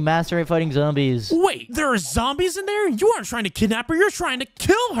 I am a master at fighting zombies. Wait, there are zombies in there? You aren't trying to kidnap her. You're trying to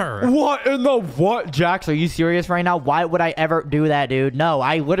kill her. What in the what? Jax, are you serious right now? Why would I ever do that, dude? No,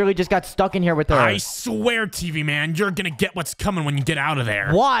 I literally just got stuck in here with her. I swear, TV man, you're gonna get what's coming when you get out of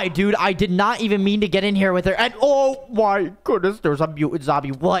there. Why, dude? I did not even mean to get in here with her. And oh my goodness, there's a mutant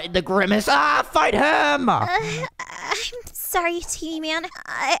zombie. What in the grimace? Fight him! I'm sorry, TV Man.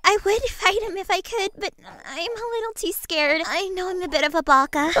 I would fight him if I could, but I'm a little too scared. I know I'm a bit of a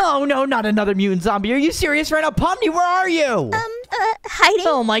baka. Oh no, not another mutant zombie. Are you serious right now? Pomni, where are you? Hiding.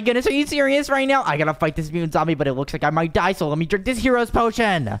 Oh my goodness, are you serious right now? I gotta fight this mutant zombie, but it looks like I might die, so let me drink this hero's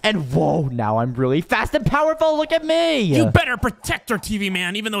potion. And whoa, now I'm really fast and powerful. Look at me. You better protect her, TV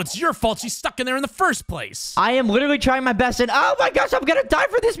man, even though it's your fault she's stuck in there in the first place. I am literally trying my best, and oh my gosh, I'm gonna die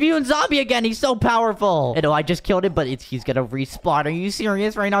for this mutant zombie again. He's so powerful. And I just killed him, but he's gonna respawn. Are you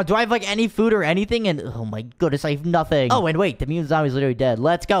serious right now? Do I have like any food or anything? And oh my goodness, I have nothing. Oh, and wait, the mutant zombie's literally dead.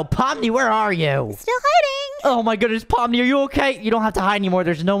 Let's go. Pomni, where are you? Still hiding. Oh my goodness, Pomni, are you okay? You don't have to hide anymore.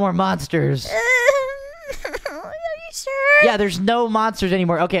 There's no more monsters. Are you sure? Yeah, there's no monsters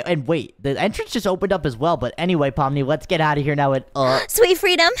anymore. Okay, and wait, the entrance just opened up as well. But anyway, Pomni, let's get out of here now. Sweet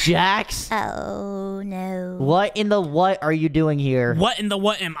freedom. Jax? Oh, no. What in the what are you doing here? What in the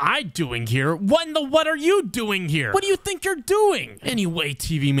what am I doing here? What in the what are you doing here? What do you think you're doing? Anyway,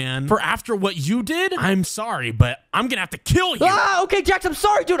 TV man, for after what you did, I'm sorry, but I'm gonna have to kill you. Okay, Jax, I'm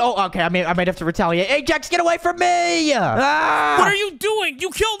sorry, dude. Oh, okay, I might have to retaliate. Hey, Jax, get away from me! What are you doing? You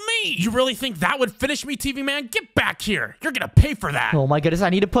You killed me! You really think that would finish me, TV man? Get back here! You're gonna pay for that! Oh my goodness, I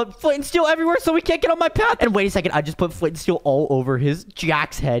need to put flint and steel everywhere so he can't get on my path. And wait a second, I just put flint and steel all over his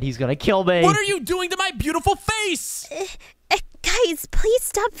Jack's head. He's gonna kill me. What are you doing to my beautiful face? Guys, please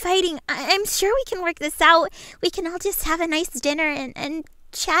stop fighting. I'm sure we can work this out. We can all just have a nice dinner and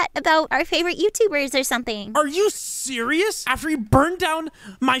chat about our favorite YouTubers or something. Are you serious? After he burned down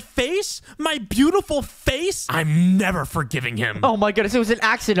my face? My beautiful face? I'm never forgiving him. Oh my goodness, it was an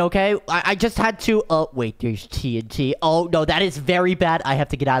accident, okay? I just had to... Oh, wait, there's TNT. Oh, no, that is very bad. I have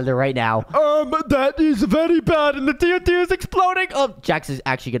to get out of there right now. That is very bad, and the TNT is exploding. Oh, Jax is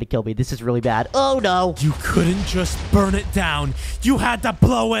actually gonna kill me. This is really bad. Oh, no. You couldn't just burn it down. You had to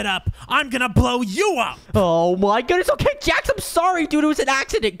blow it up. I'm gonna blow you up. Oh my goodness. Okay, Jax, I'm sorry, dude. It was an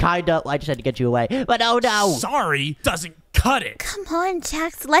accident, kinda. I just had to get you away. But oh, no. Sorry doesn't cut it. Come on,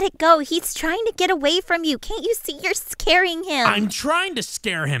 Jax, let it go. He's trying to get away from you. Can't you see you're scaring him? I'm trying to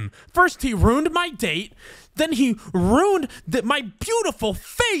scare him. First, he ruined my date. Then he ruined my beautiful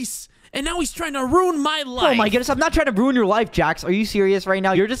face. And now he's trying to ruin my life. Oh my goodness, I'm not trying to ruin your life, Jax. Are you serious right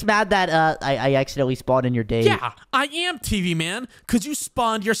now? You're just mad that I accidentally spawned in your date. Yeah, I am, TV man, because you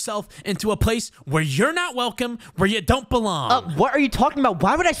spawned yourself into a place where you're not welcome, where you don't belong. What are you talking about?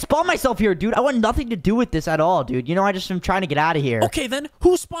 Why would I spawn myself here, dude? I want nothing to do with this at all, dude. You know, I just am trying to get out of here. Okay, then,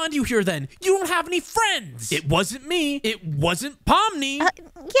 who spawned you here, then? You don't have any friends. It wasn't me. It wasn't Pomni.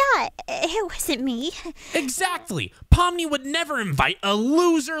 Yeah, it wasn't me. Exactly. Pomni would never invite a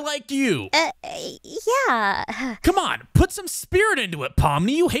loser like you. Yeah. Come on, put some spirit into it,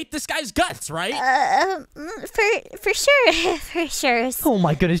 Pomni. You hate this guy's guts, right? For sure. For sure. Oh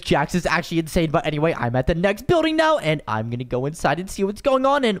my goodness, Jax is actually insane. But anyway, I'm at the next building now, and I'm gonna go inside and see what's going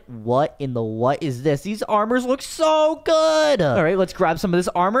on. And what is this? These armors look so good. All right, let's grab some of this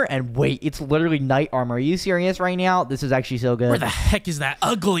armor. And wait, it's literally knight armor. Are you serious right now? This is actually so good. Where the heck is that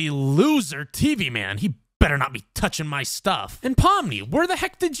ugly loser TV man? He better not be touching my stuff. And Pomni, where the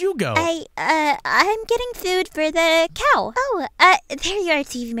heck did you go? I'm getting food for the cow. Oh, there you are,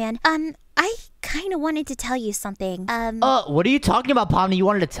 TV man. I kind of wanted to tell you something. What are you talking about, Pomni? You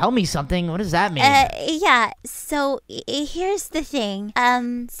wanted to tell me something? What does that mean? Yeah, so, here's the thing. Are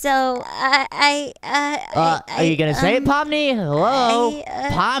you gonna say it, Pomni? Hello?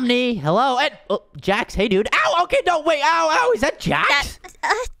 Pomni? Hello? And, Jax, hey, dude. Ow, okay, no, wait, ow, is that Jax?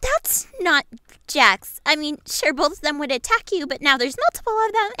 That's not Jax. I mean, sure, both of them would attack you, but now there's multiple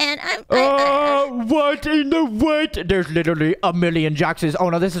of them, and what in the what? There's literally a million Jaxes. Oh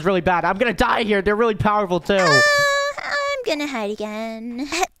no, this is really bad. I'm gonna die here. They're really powerful too. I'm gonna hide again.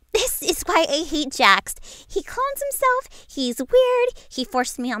 This is why I hate Jax. He clones himself, he's weird, he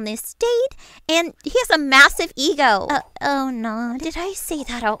forced me on this date, and he has a massive ego. Oh no, did I say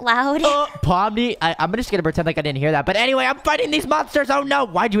that out loud? Pomni, I'm just gonna pretend like I didn't hear that. But anyway, I'm fighting these monsters. Oh no,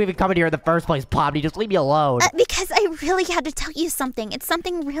 why'd you even come in here in the first place, Pomni? Just leave me alone. Because I really had to tell you something. It's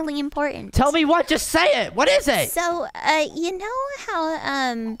something really important. Tell me what? Just say it. What is it? So, you know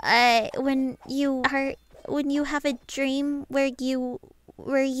how, when you have a dream where you...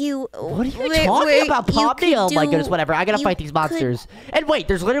 What are you talking about, Pomni? Oh my goodness, whatever. I gotta fight these monsters. And wait,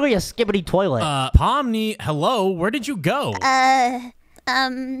 there's literally a skibbity toilet. Pomni, hello, where did you go?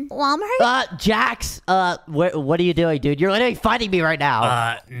 Walmart? Jax, what are you doing, dude? You're literally fighting me right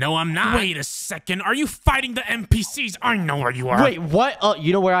now. No, I'm not. Wait a second. Are you fighting the NPCs? I know where you are. Wait, what? Oh,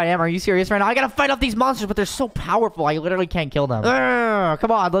 you know where I am? Are you serious right now? I gotta fight off these monsters, but they're so powerful. I literally can't kill them.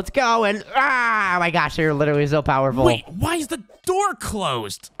 Come on, let's go. And, oh my gosh, they're literally so powerful. Wait, why is the door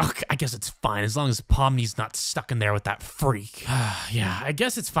closed? Okay, I guess it's fine as long as Pomni's not stuck in there with that freak. Yeah, I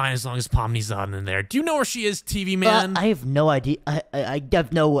guess it's fine as long as Pomni's not in there. Do you know where she is, TV man? I have no idea. I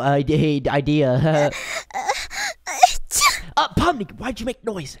have no idea. Pomni, why'd you make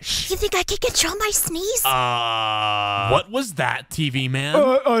noise? Shh. You think I can control my sneeze? What was that, TV man?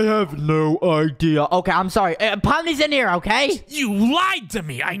 I have no idea. Okay, I'm sorry. Pomni's in here, okay? You lied to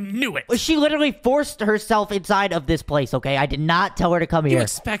me. I knew it. She literally forced herself inside of this place, okay? I did not tell her to come here. You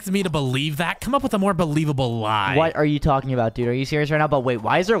expect me to believe that? Come up with a more believable lie. What are you talking about, dude? Are you serious right now? But wait,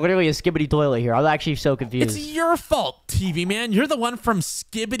 why is there literally a skibbity toilet here? I'm actually so confused. It's your fault, TV man. You're the one from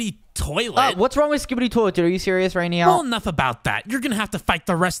Skibbity Toilet. What's wrong with Skibbity Toilet, dude? Are you serious right now? Well, enough about that. You're gonna have to fight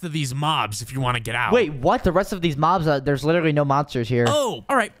the rest of these mobs if you want to get out. Wait, what? The rest of these mobs? There's literally no monsters here. Oh,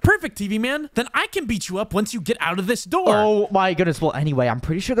 all right. Perfect, TV man. Then I can beat you up once you get out of this door. Oh, my goodness. Well, anyway, I'm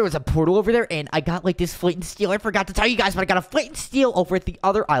pretty sure there was a portal over there, and I got, like, this flint and steel. I forgot to tell you guys, but I got a flint and steel over at the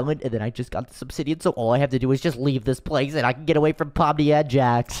other island, and then I just got this obsidian, so all I have to do is just leave this place, and I can get away from Pomni and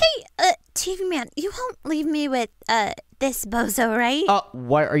Jax. Hey, TV man, you won't leave me with, this bozo, right?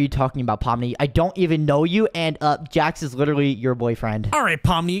 What are you talking about, Pomni? I don't even know you, and, Jax is literally your boyfriend. All right,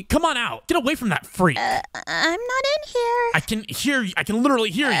 Pomni, come on out. Get away from that freak. I'm not in here. I can hear you. I can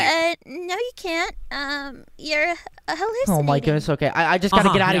literally hear you. No, you can't. You're hallucinating. Oh my goodness, okay. I just gotta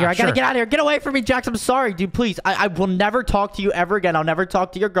get out of here. I gotta sure. get out of here. Get away from me, Jax. I'm sorry, dude. Please. I will never talk to you ever again. I'll never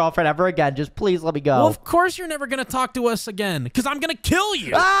talk to your girlfriend ever again. Just please let me go. Well, of course you're never going to talk to us again, because I'm going to kill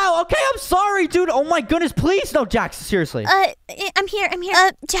you. Oh, okay. I'm sorry, dude. Oh my goodness. Please. No, Jax. Seriously. I'm here.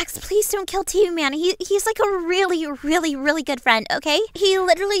 Jax, please don't kill TV man. He's like a really, really, really good friend, okay? He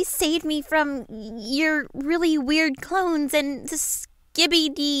literally saved me from your really weird clones and the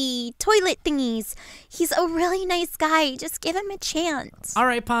skibby toilet thingies. He's a really nice guy. Just give him a chance. All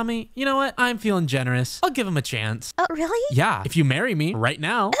right, Pomni. You know what? I'm feeling generous. I'll give him a chance. Oh, really? Yeah, if you marry me right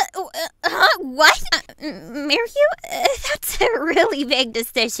now. What? Marry you? That's a really big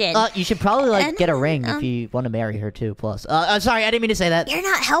decision. You should probably like And, get a ring if you want to marry her too. Plus, sorry, I didn't mean to say that. You're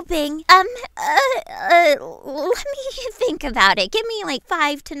not helping. Let me think about it. Give me like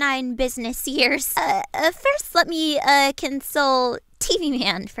 5 to 9 business years. First, let me console TV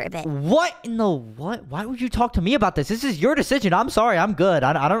man for a bit. What in the what? Why would you talk to me about this? This is your decision. I'm sorry. I'm good.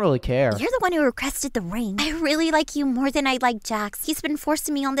 I don't really care. You're the one who requested the ring. I really like you more than I like Jax. He's been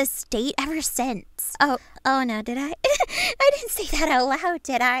forcing me on this date ever since. Oh no, did I? I didn't say that out loud,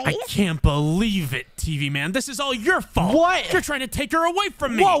 did I? I can't believe it, TV man. This is all your fault. What? You're trying to take her away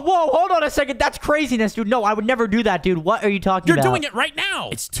from me. Whoa, hold on a second. That's craziness, dude. No, I would never do that, dude. What are you talking You're about? doing it right now.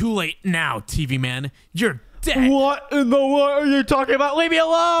 It's too late now, TV man. You're dead. What in the what are you talking about? Leave me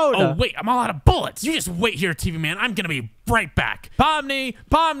alone. Oh, wait, I'm all out of bullets. You just wait here, TV man. I'm gonna be right back. Pomni,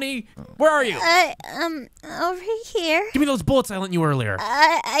 where are you? Over here. Give me those bullets I lent you earlier.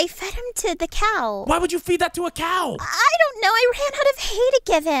 I fed him to the cow. Why would you feed that to a cow? I don't know. I ran out of hay to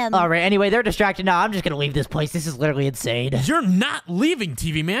give him. All right. Anyway, they're distracted now. I'm just gonna leave this place. This is literally insane. You're not leaving,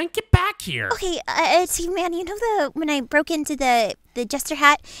 TV man. Get back here. Okay, TV man, you know when I broke into the jester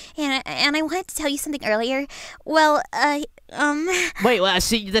hat and I wanted to tell you something earlier? Well, Wait,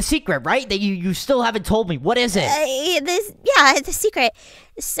 see the secret, right? That you still haven't told me. What is it? the secret.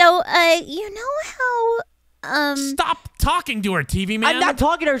 So, you know how, Stop talking to her, TV man. I'm not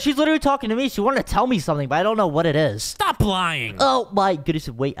talking to her. She's literally talking to me. She wanted to tell me something, but I don't know what it is. Stop lying. Oh my goodness!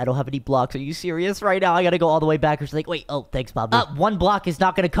 Wait, I don't have any blocks. Are you serious right now? I gotta go all the way back. Or she's like, wait. Oh, thanks, Bob. One block is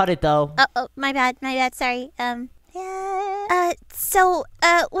not gonna cut it though. oh, my bad, sorry. So,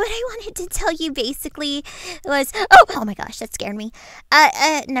 what I wanted to tell you basically was, oh my gosh, that scared me.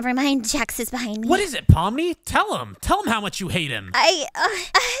 Never mind, Jax is behind me. What is it, Pomni? Tell him how much you hate him.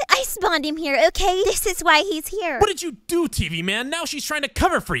 I spawned him here, okay? This is why he's here. What did you do, TV man? Now she's trying to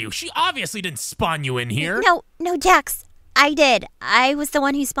cover for you. She obviously didn't spawn you in here. No, Jax. I did. I was the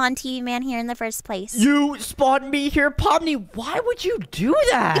one who spawned TV Man here in the first place. You spawned me here, Pomni. Why would you do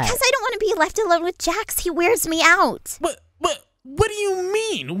that? Because I don't want to be left alone with Jax. He wears me out. What do you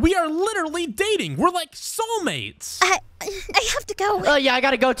mean? We are literally dating. We're like soulmates. I have to go. Oh, yeah, I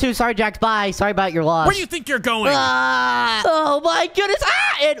gotta go too. Sorry, Jax. Bye. Sorry about your loss. Where do you think you're going? Oh, my goodness.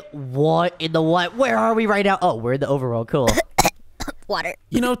 And what in the what? Where are we right now? Oh, we're in the overworld. Cool. Water.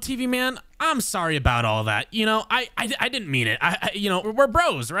 You know, TV man, I'm sorry about all that. You know, I didn't mean it. We're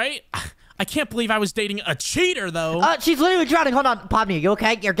bros, right? I can't believe I was dating a cheater, though. She's literally drowning. Hold on, Pomni. Are you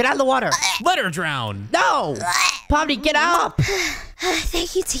okay? Here, get out of the water. Let her drown. No! Pomni, get up!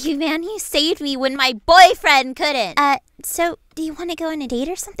 Thank you, TV Man. You saved me when my boyfriend couldn't. So, do you want to go on a date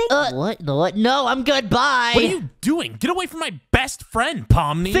or something? What? No, I'm good. Bye. What are you doing? Get away from my best friend,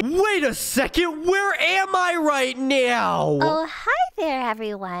 Pomni. Wait a second. Where am I right now? Oh, hi there,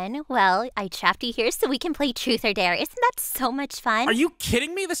 everyone. Well, I trapped you here so we can play Truth or Dare. Isn't that so much fun? Are you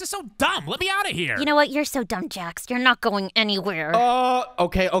kidding me? This is so dumb. Let me out of here. You know what? You're so dumb, Jax. You're not going anywhere.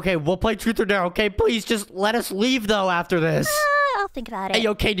 Okay. We'll play Truth or Dare, okay? Please just let us leave, though, after this. I'll think about it. Hey,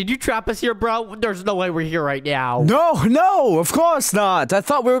 okay, did you trap us here, bro? There's no way we're here right now. No, of course not. I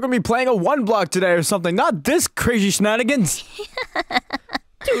thought we were gonna be playing a 1 block today or something, not this crazy shenanigans.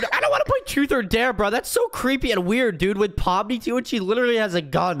 Dude, I don't want to play Truth or Dare, bro. That's so creepy and weird, dude. With Pomni, too, and she literally has a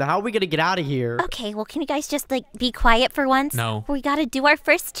gun. How are we gonna get out of here? Okay, well, can you guys just, be quiet for once? No. We gotta do our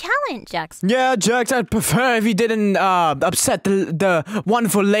first challenge, Jax. Yeah, Jax, I'd prefer if you didn't upset the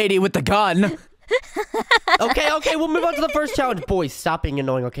wonderful lady with the gun. Okay, we'll move on to the first challenge. Boys, stop being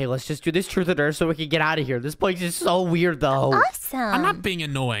annoying. Okay, let's just do this Truth or Dare so we can get out of here. This place is so weird, though. Awesome. I'm not being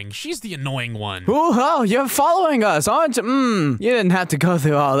annoying. She's the annoying one. Oh, you're following us, aren't you? You didn't have to go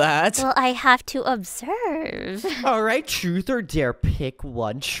through all that. Well, I have to observe. All right, Truth or Dare, pick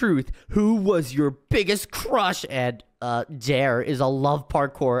one. Truth, who was your biggest crush? And dare is a love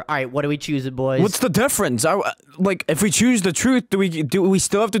parkour. All right, what are we choosing, boys? What's the difference? Like, if we choose the truth, do we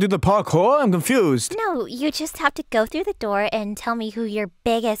still have to do the parkour? I'm confused. No, you just have to go through the door and tell me who your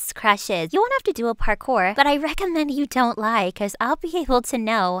biggest crush is. You won't have to do a parkour, but I recommend you don't lie, because I'll be able to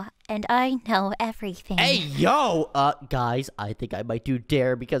know. And I know everything. Hey, yo! Guys, I think I might do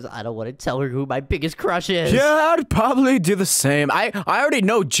dare because I don't want to tell her who my biggest crush is. Yeah, I'd probably do the same. I already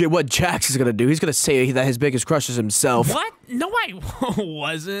know what Jax is gonna do. He's gonna say that his biggest crush is himself. What? No, I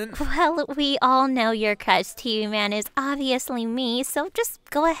wasn't. Well, we all know your crush, TV Man, is obviously me, so just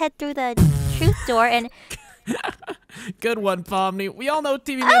go ahead through the truth door and... Good one, Pomni. We all know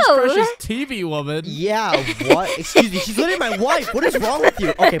TV Man's crush is TV Woman. Yeah, what? Excuse me, she's literally my wife. What is wrong with you?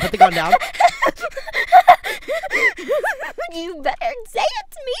 Okay, put the gun down. You better say it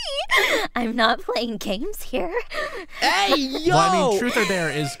to me. I'm not playing games here. Hey, yo! Well, I mean, truth or dare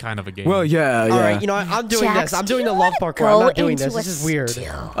is kind of a game. Well, yeah. All right, you know what? I'm doing Jax, this. I'm do doing you the love wanna parkour. I'm go not doing into this. This is weird.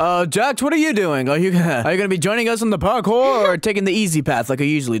 Jax, what are you doing? Are you gonna be joining us on the parkour or taking the easy path like I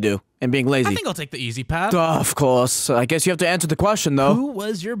usually do and being lazy? I think I'll take the easy path. Of course. I guess you have to answer the question, though. Who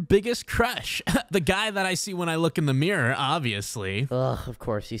was your biggest crush? The guy that I see when I look in the mirror, obviously. Ugh, of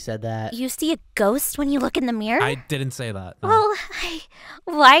course you said that. You see a ghost when you look in the mirror? I didn't say that. no. Well,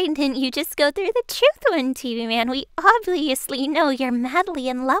 why didn't you just go through the truth one, TV Man? We obviously know you're madly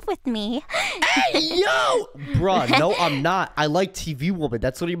in love with me. Hey, yo! Bruh, no, I'm not. I like TV Woman.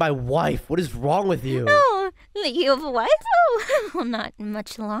 That's literally my wife. What is wrong with you? Oh, you have a wife? Oh, well, not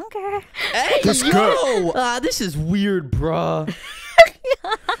much longer. Hey, yo! This is weird, bruh.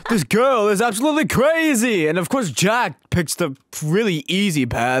 This girl is absolutely crazy. And of course, Jack picks the really easy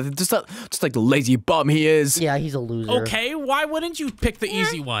path. Just like the lazy bum he is. Yeah, he's a loser. Okay, why wouldn't you pick the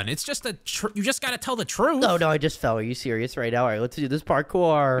easy one? It's just you just gotta tell the truth. No, I just fell. Are you serious right now? All right, let's do this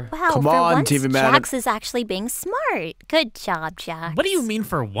parkour. Wow, Come for on, once, TV Man. Jax is actually being smart. Good job, Jax. What do you mean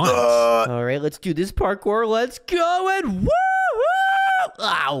for once? All right, let's do this parkour. Let's go and woo!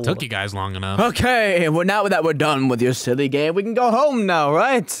 Ow. Took you guys long enough. Okay, well, now that we're done with your silly game, we can go home now,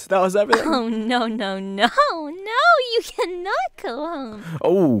 right? That was everything. Oh, no, you cannot go home.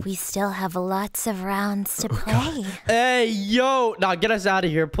 Oh. We still have lots of rounds to play. Hey, yo! Now get us out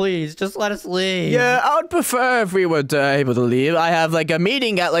of here, please. Just let us leave. Yeah, I would prefer if we were able to leave. I have like a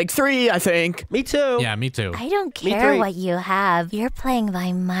meeting at like 3, I think. Me too. Yeah, me too. I don't Me care too. what you have. You're playing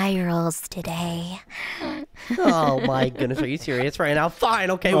by my rules today. Oh my goodness, are you serious right now?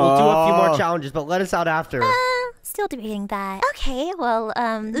 Fine, okay, we'll do a few more challenges, but let us out after. Still debating that. Okay, well,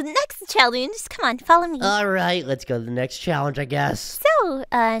 the next challenge, come on, follow me. All right, let's go to the next challenge, I guess. So,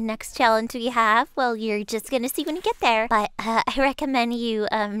 next challenge we have, well, you're just gonna see when you get there. But, I recommend you,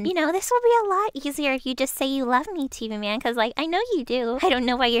 this will be a lot easier if you just say you love me, TV Man, because, like, I know you do. I don't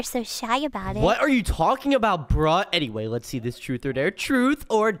know why you're so shy about it. What are you talking about, bruh? Anyway, let's see this truth or dare. Truth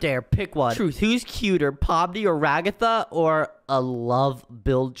or dare, pick one. Truth, who's cuter, Pomni or Ragatha, or a love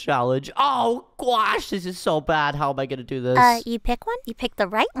build challenge? Oh, gosh, this is so bad. How am I gonna do this? You pick one? You picked the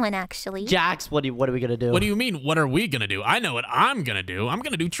right one, actually. Jax, what are we gonna do? What do you mean, what are we gonna do? I know what I'm gonna do. I'm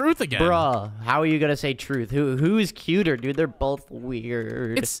gonna do truth again. Bruh, how are you gonna say truth? Who is cuter, dude? They're both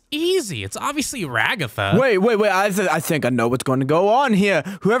weird. It's easy. It's obviously Ragatha. Wait. I think I know what's going to go on here.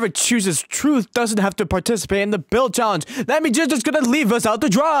 Whoever chooses truth doesn't have to participate in the build challenge. That means you're just going to leave us out to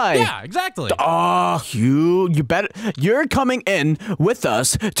dry. Yeah, exactly. You're coming in with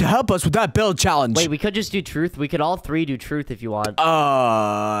us to help us with that build challenge. Wait, we could just do truth. We could all three do truth if you want.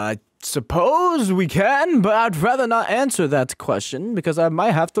 Suppose we can, but I'd rather not answer that question because I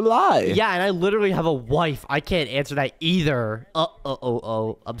might have to lie. Yeah, and I literally have a wife. I can't answer that either.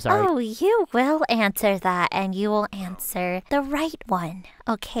 I'm sorry. Oh, you will answer that, and you will answer the right one,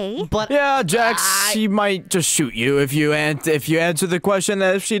 okay? But Yeah, Jax, she might just shoot you if you answer the question.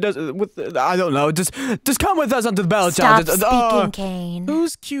 If she does, I don't know. Just come with us onto the build Stop challenge. speaking, Kane.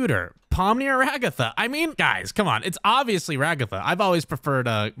 Who's cuter? Pomni or Ragatha? I mean, guys, come on. It's obviously Ragatha. I've always preferred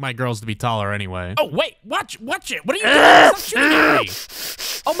my girls to be taller anyway. Oh, wait. Watch it. What are you doing? Stop shooting at me.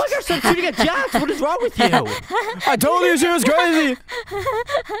 oh my gosh, stop shooting at Jax. What is wrong with you? I told you she was crazy.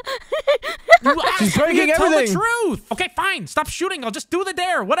 She's breaking Tell the everything. truth. Okay, fine. Stop shooting. I'll just do the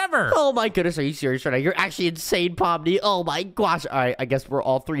dare. Whatever. Oh my goodness, are you serious right now? You're actually insane, Pomni. Oh my gosh. All right, I guess we're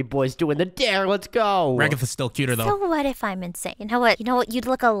all three boys doing the dare. Let's go. Ragatha's still cuter, though. So what if I'm insane? You know what? You'd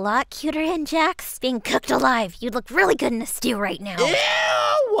look a lot cuter in, Jax? Being cooked alive. You'd look really good in a stew right now.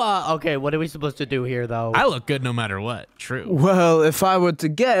 Ew! Okay, what are we supposed to do here, though? I look good no matter what. True. Well, if I were to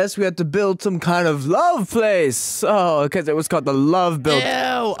guess, we had to build some kind of love place. Oh, because it was called the Love Build.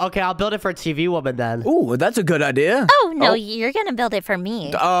 Ew. Okay, I'll build it for a TV woman then. Ooh, that's a good idea. Oh, no, you're gonna build it for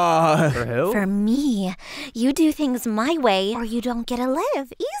me. For who? For me. You do things my way or you don't get to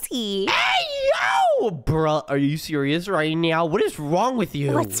live. Easy. Hey, yo! Bruh, are you serious right now? What is wrong with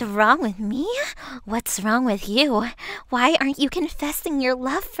you? What's wrong with me? What's wrong with you? Why aren't you confessing your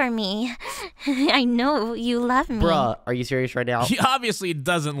love for me? I know you love me. Bruh, are you serious right now? He obviously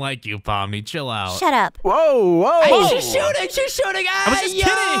doesn't like you, Pomni. Chill out. Shut up. Whoa, whoa. Hey, she's shooting! She's shooting! I was just Yo!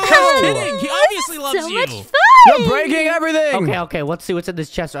 kidding. I was kidding. He obviously loves So you. much fun. You're breaking everything. Okay, let's see what's in this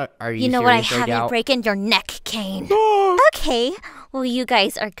chest. Are you You know what? I serious right have now? you breaking your neck, Kane. Okay. Well, you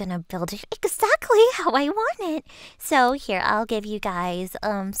guys are gonna build it exactly how I want it. So here, I'll give you guys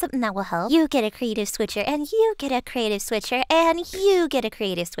something that will help. You get a creative switcher, and you get a creative switcher, and you get a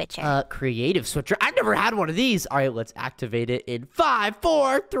creative switcher. Creative switcher. I've never had one of these. All right, let's activate it in 5,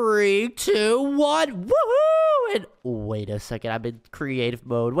 4, 3, 2, 1. Woohoo! And wait a second, I'm in creative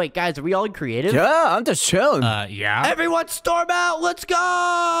mode. Wait, guys, are we all in creative? Yeah, I'm just chilling. Yeah. Everyone storm out. Let's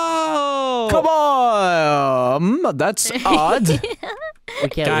go! Come on. That's odd. We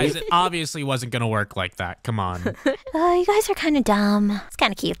can't Guys, leave. it obviously wasn't going to work like that. Come on. You guys are kind of dumb. It's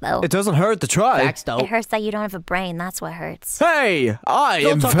kind of cute, though. It doesn't hurt to try. Facts, though. It hurts that you don't have a brain. That's what hurts. Hey, I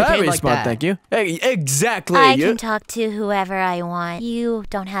Don't am talk to Kane very like smart, that. thank you. Hey, exactly. I you- can talk to whoever I want. You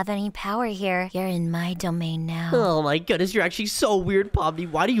don't have any power here. You're in my domain now. Oh my goodness, you're actually so weird, Pomni.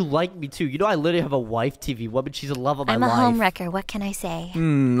 Why do you like me too? You know I literally have a wife, TV woman. She's the love of my I'm a life. homewrecker. What can I say?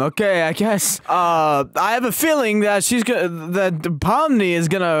 Okay, I guess. I have a feeling that that Pomni is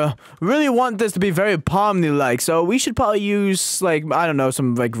gonna really want this to be very Pomni-like. So we should probably use like I don't know,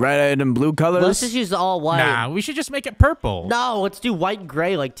 some like red and blue colors. Let's just use all white. Nah, we should just make it purple. No, let's do white and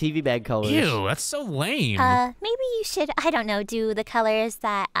gray like TV man colors. Ew, that's so lame. Maybe you should, I don't know, do the colors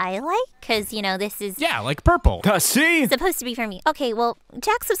that I like? Because, you know, this is Yeah, like purple. See? supposed to be for me. Okay, well,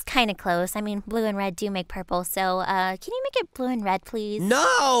 Jax was kind of close. I mean, blue and red do make purple. So, can you make it blue and red, please? No!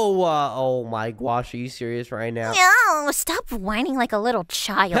 Oh my gosh, are you serious right now? No, stop whining like a little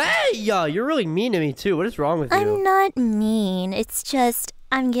child. Hey, you're really mean to me too. What is wrong with I'm you? not mean. It's just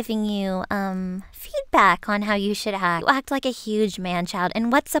I'm giving you feedback on how you should act. You act like a huge man-child.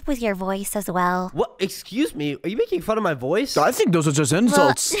 And what's up with your voice as well? What? Excuse me? Are you making fun of my voice? I think those are just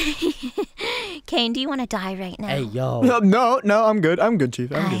insults. Kane, do you want to die right now? Hey, yo. No, I'm good. I'm good,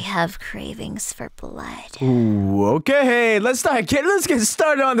 Chief. I I'm good. have cravings for blood. Ooh, okay, let's get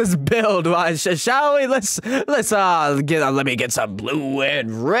started on this build, shall we? Let me get some blue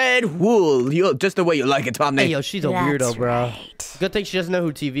and red wool. Just the way you like it, Pomni. Hey, yo, she's a That's weirdo, bro. right. Good thing she doesn't know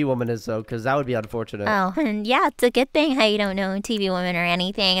who TV woman is, though, because that would be unfortunate. Oh, and yeah, it's a good thing how you don't know TV woman or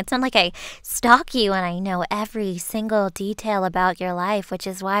anything. It's not like I stalk you and I know every single detail about your life, which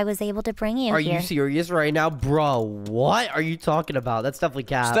is why I was able to bring you Are here. you serious right now? Bro, what are you talking about? That's definitely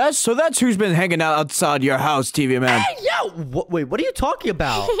cap. That's who's been hanging out outside your house, TV man. Hey, yo! Wait, what are you talking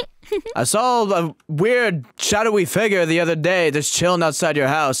about? I saw a weird shadowy figure the other day just chilling outside your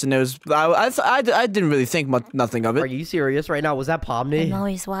house, and it was I didn't really think nothing of Are it. you serious right now? Was that Pomni? I'm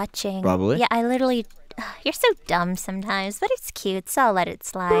always watching. Probably. Yeah, I literally. You're so dumb sometimes, but it's cute, so I'll let it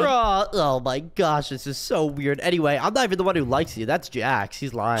slide. Bro, oh my gosh, this is so weird. Anyway, I'm not even the one who likes you. That's Jax.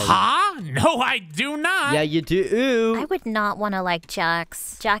 He's lying. Huh? No, I do not. Yeah, you do. I would not want to like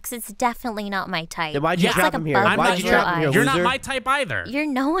Jax. Jax is definitely not my type. Then why'd you Yeah. trap Like a him here? bug I'm Why'd not you in trap your him here, eye. You're not loser? my type either. You're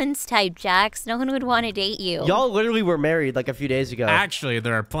no one's type, Jax. No one would want to date you. Y'all literally were married like a few days ago. Actually,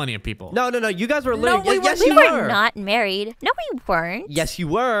 there are plenty of people. No. You guys were no, literally. Yes, we you were not married. No, we weren't. Yes, you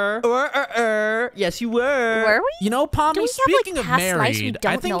were. Yes, you were. Were we? You know, Pomni, Do we have, speaking like, of past lives we married,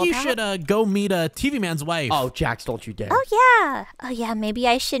 I don't think know you about? should go meet a TV man's wife. Oh, Jax, don't you dare. Oh yeah, maybe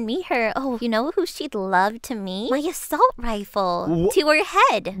I should meet her. Oh, you know who she'd love to meet? My assault rifle to her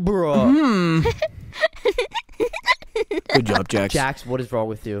head. Bro. Good job, Jax. Jax, what is wrong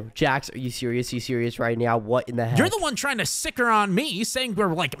with you? Jax, are you serious? Are you serious right now? What in the heck? You're the one trying to sick her on me, saying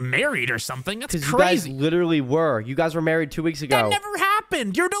we're like married or something. That's Because you guys crazy. literally were. You guys were married 2 weeks ago. That never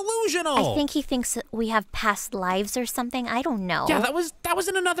happened. You're delusional. I think he thinks that we have past lives or something. I don't know. Yeah, that was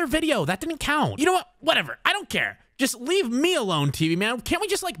in another video. That didn't count. You know what? Whatever. I don't care. Just leave me alone, TV man. Can't we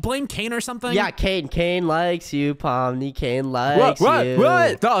just like blame Kane or something? Yeah, Kane likes you, Pomni. Kane likes you.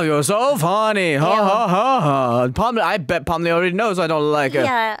 What? Oh, you're so funny. Ha ha ha ha. Pomni, I bet Pomni already knows I don't like her.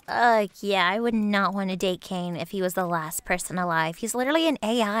 Yeah, I would not want to date Kane if he was the last person alive. He's literally an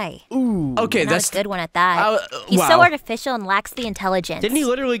AI. Ooh. Okay, Not that's a good one at that. He's wow. so artificial and lacks the intelligence. Didn't he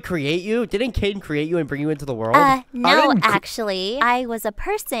literally create you? Didn't Kane create you and bring you into the world? No, actually, I was a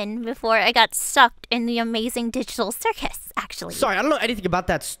person before I got sucked in the amazing digital circus, actually. Sorry, I don't know anything about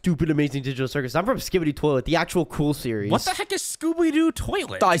that stupid Amazing Digital Circus. I'm from Skibidi Toilet, the actual cool series. What the heck is Scooby-Doo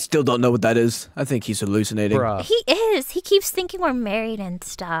Toilet? I still don't know what that is. I think he's hallucinating. Bruh. He is. He keeps thinking we're married and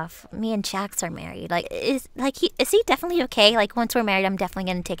stuff. Me and Jax are married. Is he definitely okay? Like, once we're married, I'm definitely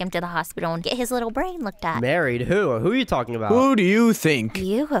gonna take him to the hospital and get his little brain looked at. Married? Who? Who are you talking about? Who do you think?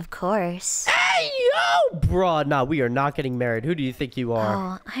 You, of course. Hey, yo! Bruh, nah, we are not getting married. Who do you think you are?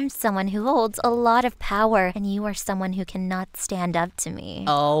 Oh, I'm someone who holds a lot of power, and you are someone who cannot stand up to me.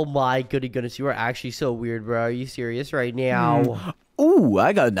 Oh my goodness, you are actually so weird, bro. Are you serious right now? Ooh,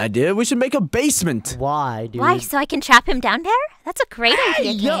 I got an idea. We should make a basement. Why, dude? Why? So I can trap him down there? That's a great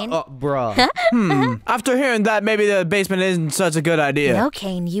idea, Yo, Kane. bruh. After hearing that, maybe the basement isn't such a good idea. No,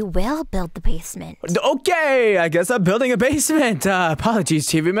 Kane, you will build the basement. Okay, I guess I'm building a basement. Apologies,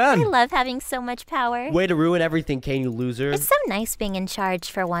 TV I man. love having so much power. Way to ruin everything, Kane, you loser. It's so nice being in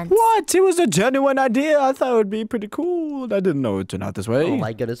charge for once. What? It was a genuine idea. I thought it would be pretty cool. I didn't know it would turn out this way. Oh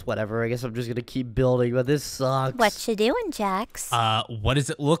my goodness, whatever. I guess I'm just gonna keep building, but this sucks. What you doing, Jax? What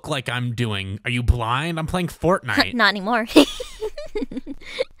does it look like I'm doing? Are you blind? I'm playing Fortnite. Not anymore.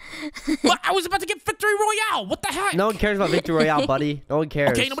 What? I was about to get Victory Royale. What the heck? No one cares about Victory Royale, buddy. No one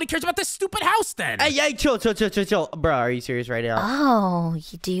cares. Okay, nobody cares about this stupid house then. Hey, chill. Bro, are you serious right now? Oh,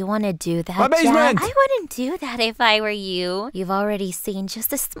 do you want to do that, My basement! Jack? I wouldn't do that if I were you. You've already seen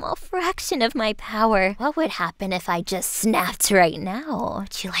just a small fraction of my power. What would happen if I just snapped right now?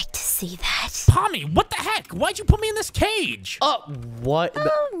 Would you like to see that? Pomni, what the heck? Why'd you put me in this cage? What?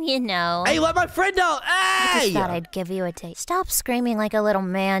 You know. Hey, let my friend out. I Hey! just thought I'd give you a taste. Stop screaming like a little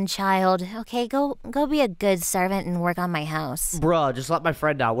man-child. Okay, go be a good servant and work on my house. Bruh, just let my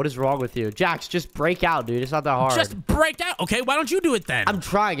friend out. What is wrong with you? Jax, just break out, dude. It's not that hard. Just break out. Okay, why don't you do it then? I'm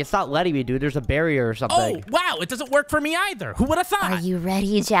trying. It's not letting me, dude. There's a barrier or something. Oh, wow, it doesn't work for me either. Who would have thought? Are you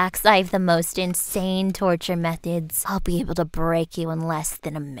ready, Jax? I have the most insane torture methods. I'll be able to break you in less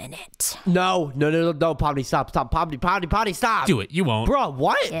than a minute. No, Pomni, stop. Pomni, stop. Do it. You won't. Bruh,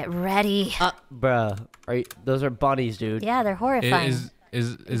 what? Get ready. Bruh, those are bunnies, dude. Yeah, they're horrifying.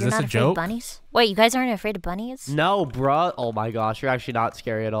 Is You're this not a afraid joke? of bunnies? Wait, you guys aren't afraid of bunnies? No, bruh. Oh my gosh, you're actually not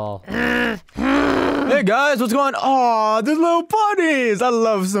scary at all. Hey guys, what's going on? Oh, there's little bunnies. I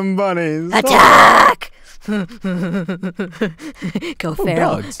love some bunnies. Attack! Go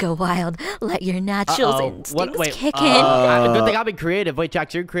feral, dogs. go wild, let your natural instincts Wait, kick in. good thing I've been creative. Wait,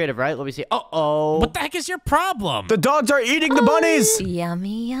 Jax, you're creative, right? Let me see. What the heck is your problem? The dogs are eating the bunnies.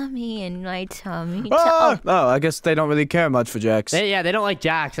 Yummy, yummy in my tummy. Oh, I guess they don't really care much for Jax. They don't like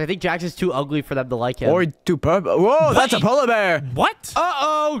Jax. I think Jax is too ugly for them to like him. Or too purple. Whoa, that's a polar bear. What?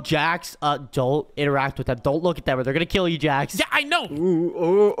 Jax, don't interact with them. Don't look at them or they're gonna kill you, Jax. Yeah, I know.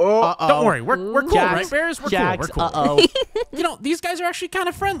 Don't worry, we're cool, Jax, right, Bears? We're Jax, cool. We're cool. You know, these guys are actually kind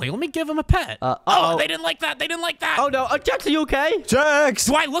of friendly. Let me give them a pet. Oh, they didn't like that. They didn't like that. Oh no, Jax, are you okay? Jax.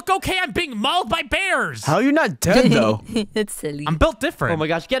 Do I look okay? I'm being mauled by bears. How are you not dead though? It's silly. I'm built different. Oh my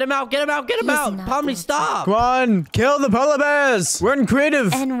gosh, get him out. He's not Pomni, stop. Come on, kill the polar bears. We're in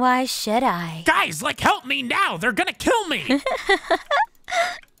creative. And why should I? Guys, like, help me now. They're gonna kill me.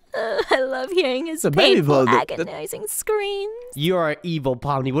 I love hearing his a baby painful, blow. agonizing screams. You are evil,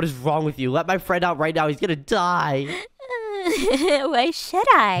 Pomni. What is wrong with you? Let my friend out right now. He's gonna die. Why should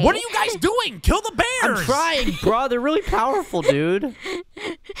I? What are you guys doing? Kill the bears. I'm trying, bro. They're really powerful, dude.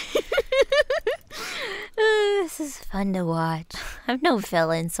 This is fun to watch. I'm no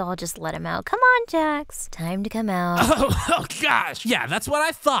villain, so I'll just let him out. Come on, Jax. Time to come out. Oh, gosh. Yeah, that's what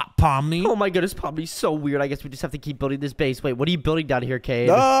I thought, Pomni. Oh my goodness, Pomni's so weird. I guess we just have to keep building this base. Wait, what are you building down here, Cade?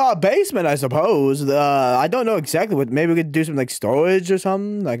 Basement, I suppose. I don't know exactly what. Maybe we could do some like storage or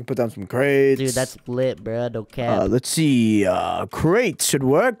something. I can put down some crates. Dude, that's lit, bro. No cap. Let's see. Crates should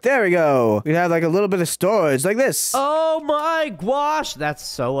work. There we go. We can have like a little bit of storage, like this. Oh my gosh, that's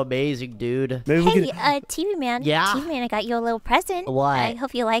so amazing, dude. Maybe we Hey, could. TV man. Yeah? TV man, I got you a little present. What? I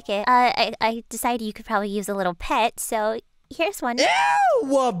hope you like it. I decided you could probably use a little pet, so here's one. Ew,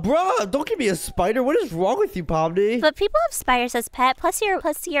 bruh, don't give me a spider. What is wrong with you, Pomni? But people have spiders as pet. Plus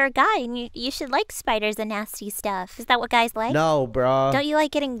you're a guy, and you should like spiders and nasty stuff. Is that what guys like? No, bruh. Don't you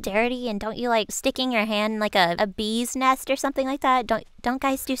like getting dirty, and don't you like sticking your hand in like a bee's nest or something like that? Don't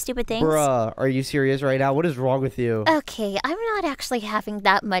guys do stupid things? Bruh, are you serious right now? What is wrong with you? Okay, I'm not actually having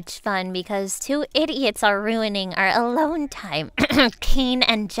that much fun because two idiots are ruining our alone time. Kane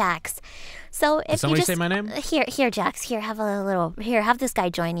and Jax. So if Did somebody you just say my name? Here, Jax. Here, have this guy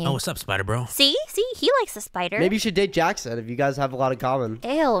join you. Oh, what's up, Spider Bro? See, he likes a spider. Maybe you should date Jackson if you guys have a lot in common.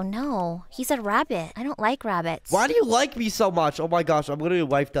 Ew, no. He's a rabbit. I don't like rabbits. Why do you like me so much? Oh my gosh, I'm literally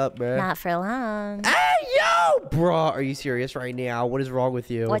wifed up, man. Not for long. Hey, yo! Bruh, are you serious right now? What is wrong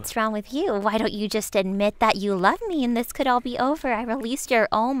with you? What's wrong with you? Why don't you just admit that you love me and this could all be over? I released your...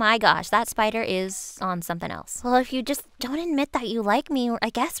 Oh my gosh, that spider is on something else. Well, if you just don't admit that you like me, I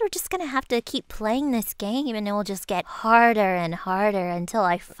guess we're just gonna have to keep playing this game and it will just get harder and harder until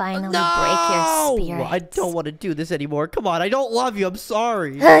I finally break your spirit. I don't want to do this anymore. Come on, I don't love you. I'm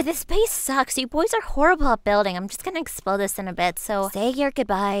sorry. This base sucks. You boys are horrible at building. I'm just gonna explode this in a bit, so say your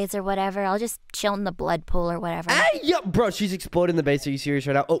goodbyes or whatever. I'll just chill in the blood pool or whatever. Hey, yo, bro, she's exploding the base. Are you serious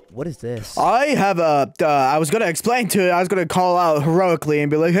right now? Oh, what is this? I have a, I was gonna explain to it, I was gonna call out heroically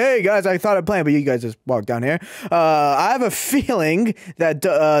and be like, hey guys, I thought I'd play, but you guys just walked down here. I have a feeling that,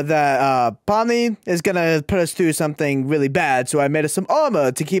 Pomni is gonna put us through something really bad, so I made us some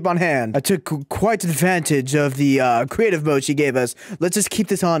armor to keep on hand. I took quite advantage of the, creative mode she gave us. Let's just keep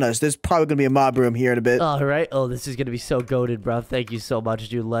this on us. There's probably gonna be a mob room here in a bit. All right. Oh, this is gonna be so goated, bro. Thank you so much,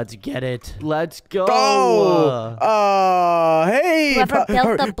 dude. Let's get it. Let's go. Hey! Whoever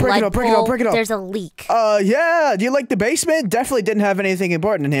built the blood pool, break it up. there's a leak. Yeah. Do you like the basement? Definitely didn't have anything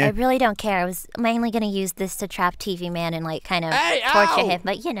important in I here. really don't care. I was mainly gonna use this to trap TV Man and like kind of Hey, torture ow! him,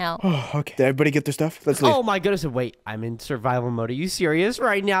 but you know. Okay. Did everybody get their stuff? Let's leave. Oh my goodness. Wait, I'm in survival mode. Are you serious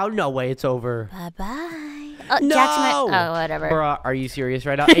right now? No way. It's over. Bye-bye. Oh, No! Jax oh, whatever. Bruh, are you serious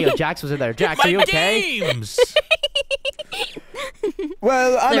right now? Hey, yo, Jax was in there. Jax, are you okay? Games!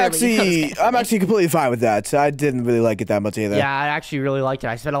 Well, I'm Literally, actually completely fine with that. I didn't really like it that much either. Yeah, I actually really liked it.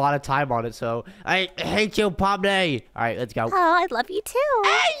 I spent a lot of time on it, so I hate you, Pomni. All right, let's go. Oh, I love you too. Hey,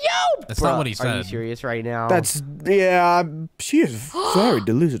 yo! That's not what he Are you said. serious right now? She is very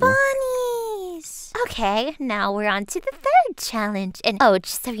delusional. Bunnies. Okay, now we're on to the third challenge. And oh,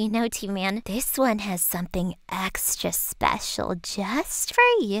 just so you know, T-Man, this one has something extra special just for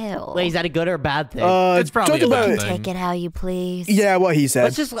you. Wait, is that a good or a bad thing? It's probably talk a bad about- thing. Take it how you please. Yeah, what he said.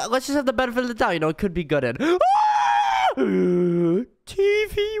 let's just have the benefit of the doubt. You know, it could be good. And TV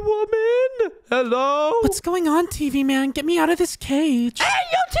woman, hello. What's going on, TV man? Get me out of this cage. Hey,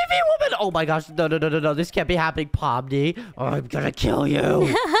 yo, TV woman! Oh my gosh, no! This can't be happening, Pomni. Oh, I'm gonna kill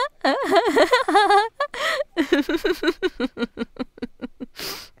you.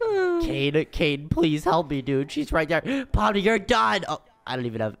 Kane, please help me, dude. She's right there. Pomni, you're done. Oh, I don't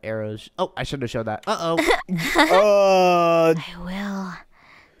even have arrows. Oh, I shouldn't have shown that. I will.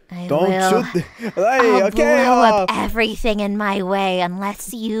 Don't shoot. I'll Okay. blow up everything in my way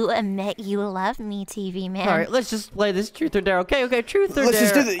unless you admit you love me, TV Man. All right, let's just play this truth or dare. Okay, truth or Let's dare.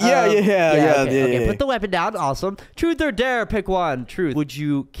 just do the- yeah. Okay. Put the weapon down. Awesome. Truth or dare, pick one. Truth. Would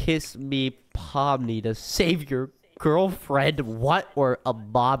you kiss me, Pomni, to save your girlfriend? What? Or a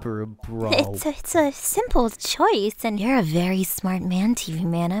mob room, bro? It's a simple choice, and you're a very smart man, TV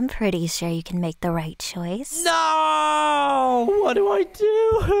Man. I'm pretty sure you can make the right choice. No! What do I do?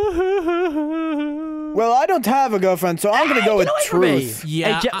 Well, I don't have a girlfriend, so I'm gonna go with Get away from me. truth.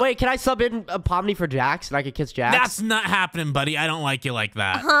 Yeah, Hey, wait, can I sub in Pomni for Jax and I can kiss Jax? That's not happening, buddy. I don't like you like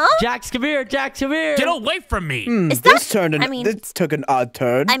that. Huh? Jax, come here. Jax, come here. Get away from me. Is This took an odd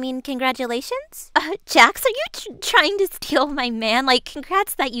turn. I mean, congratulations. Jax, are you trying to steal my man? Like,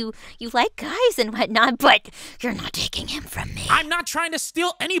 congrats that you like guys and whatnot, but you're not taking him from me. I'm not trying to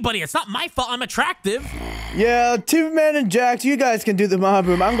steal anybody. It's not my fault I'm attractive. Yeah, Two Man and Jax, you guys can do the mob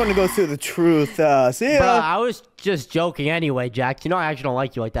room. I'm gonna go through the truth. See ya. Bro, I was just joking anyway, Jax. You know, I actually don't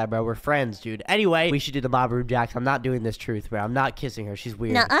like you like that, bro. We're friends, dude. Anyway, we should do the mob room, Jax. I'm not doing this truth, bro. I'm not kissing her. She's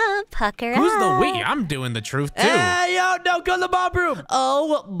weird. Nuh-uh, pucker Who's the up. we? I'm doing the truth too. Hey, yo, no, go to the mob room.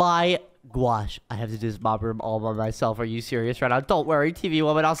 Oh, my gosh. I have to do this mob room all by myself. Are you serious right now? Don't worry, TV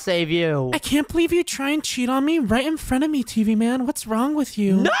woman. I'll save you. I can't believe you try and cheat on me right in front of me, TV man. What's wrong with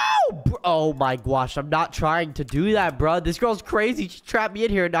you? No! Oh my gosh, I'm not trying to do that, bro. This girl's crazy. She trapped me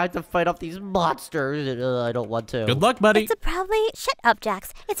in here and I have to fight off these monsters. And, I don't want to. Good luck, buddy. Shut up,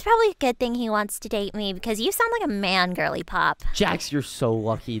 Jax. It's probably a good thing he wants to date me because you sound like a man, girly pop. Jax, you're so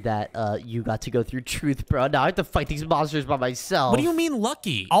lucky that you got to go through truth, bro. Now I have to fight these monsters by myself. What do you mean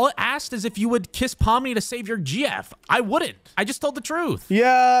lucky? All it asked is is if you would kiss Pomni to save your GF. I wouldn't. I just told the truth.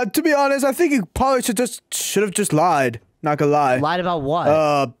 Yeah, to be honest, I think you probably should have just lied. Not gonna lie. Lied about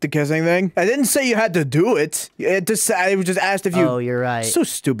what? The kissing thing. I didn't say you had to do it. I just asked if you. Oh, you're right. So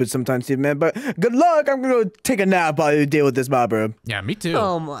stupid sometimes, Steve, man. But good luck. I'm gonna take a nap while you deal with this, my bro. Yeah, me too.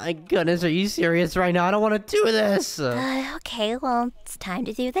 Oh my goodness, are you serious right now? I don't want to do this. Okay, well, it's time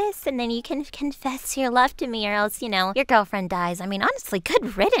to do this, and then you can confess your love to me, or else, you know, your girlfriend dies. I mean, honestly,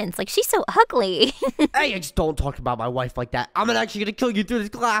 good riddance. Like, she's so ugly. Hey, just don't talk about my wife like that. I'm actually gonna kill you through this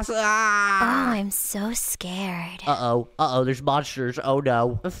glass. Oh, I'm so scared. Uh-oh, there's monsters. Oh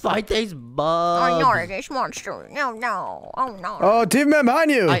no. Fight these bugs. Oh, no, there's monsters. No. Oh, no. Oh, Steve, man, behind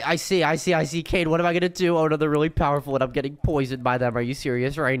you. I see. Kane, what am I gonna do? Oh no, they're really powerful and I'm getting poisoned by them. Are you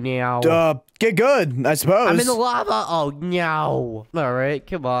serious right now? Get good, I suppose. I'm in the lava. Oh no. Alright,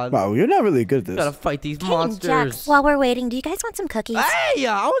 come on. Wow, you're not really good at this. Gotta fight these Kane, monsters. Jax, while we're waiting, do you guys want some cookies? Hey,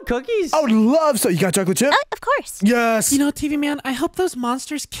 I want cookies. I would love so. You got chocolate chip? Of course. Yes. You know, TV man, I hope those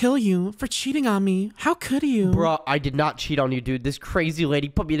monsters kill you for cheating on me. How could you? Bro, I did not cheat on you, dude. This crazy lady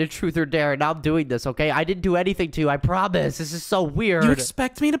put me in a truth or dare, and now I'm doing this, okay? I didn't do anything to you, I promise. This is so weird. You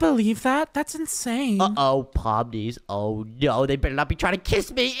expect me to believe that? That's insane. Uh-oh, Pomnies. Oh, no, they better not be trying to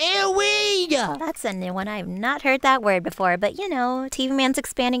kiss me. Ew-wee! That's a new one. I've not heard that word before, but you know, TV Man's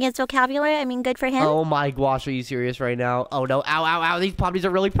expanding his vocabulary. I mean, good for him. Oh my gosh, are you serious right now? Oh no, ow. These Pomnies are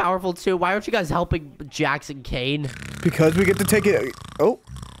really powerful too. Why aren't you guys helping Jax and Kane? Because we get to take it. Oh.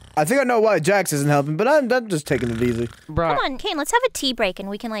 I think I know why Jax isn't helping, but I'm just taking it easy. Bro. Come on, Kane, let's have a tea break and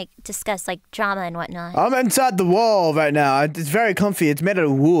we can, like, discuss, like, drama and whatnot. I'm inside the wall right now. It's very comfy. It's made out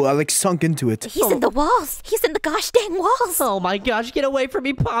of wool. I, like, sunk into it. He's in the walls. He's in the gosh dang walls. Oh my gosh, get away from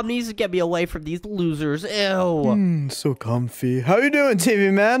me, Pomnies. Get me away from these losers. Ew. So comfy. How you doing,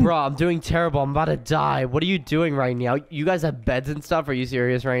 TV man? Bro, I'm doing terrible. I'm about to die. What are you doing right now? You guys have beds and stuff? Are you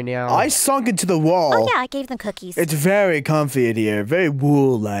serious right now? I sunk into the wall. Oh, yeah, I gave them cookies. It's very comfy in here. Very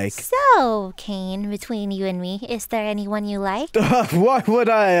wool-like. So, Kane, between you and me, is there anyone you like? Why would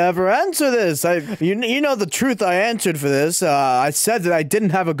I ever answer this? You know the truth I answered for this. I said that I didn't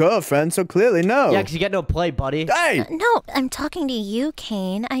have a girlfriend, so clearly no. Yeah, because you get no play, buddy. Hey! No, I'm talking to you,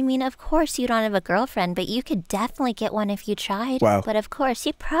 Kane. I mean, of course you don't have a girlfriend, but you could definitely get one if you tried. Wow. But of course,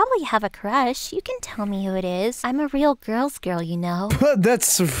 you probably have a crush. You can tell me who it is. I'm a real girl's girl, you know.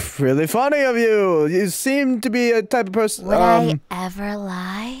 That's really funny of you. You seem to be a type of person. Would I ever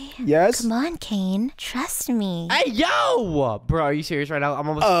lie? Yes? Come on, Kane. Trust me. Hey, yo! Bro, are you serious right now? I'm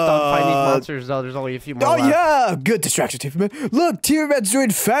almost done fighting these monsters, though. There's only a few more Oh, left. yeah! Good distraction, TV Man. Look, TV Man's doing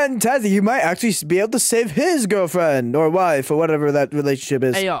fantastic. He might actually be able to save his girlfriend or wife or whatever that relationship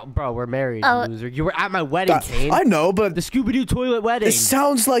is. Hey, yo, bro, we're married, Oh. you loser. You were at my wedding, Kane. I know, but The Scooby-Doo toilet wedding. it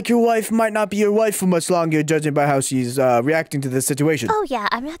sounds like your wife might not be your wife for much longer, judging by how she's reacting to this situation. Oh, yeah,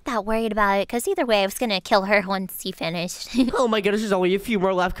 I'm not that worried about it, because either way, I was going to kill her once he finished. Oh my goodness, there's only a few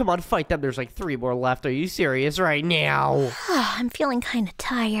more left. Come on, fight them. There's like 3 more left. Are you serious right now? I'm feeling kind of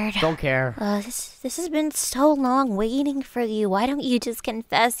tired. Don't care. This has been so long waiting for you. Why don't you just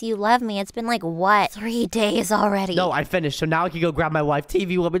confess you love me? It's been like, what, 3 days already? No, I finished, so now I can go grab my wife,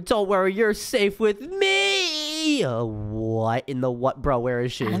 TV woman. Don't worry, you're safe with me. What in the what? Bro, where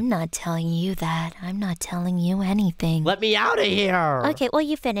is she? I'm not telling you that. I'm not telling you anything. Let me out of here. Okay, well,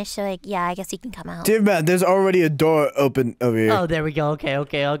 you finished, so, like, yeah, I guess you can come out. TV Man, there's already a door open over here. Oh, there we go. Okay.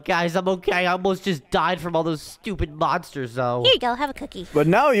 Oh, guys, I'm okay. I almost just died from all those stupid monsters, though. Here you go, have a cookie. But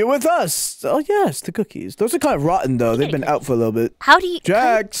now you're with us. Oh, yes, the cookies. Those are kind of rotten, though. They've been out for a little bit. How do you...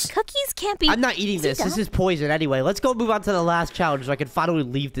 Jax. Cookies can't be... I'm not eating this. This is poison anyway. Let's go move on to the last challenge so I can finally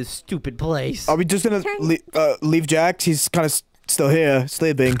leave this stupid place. Are we just gonna leave Jax? He's kind of still here,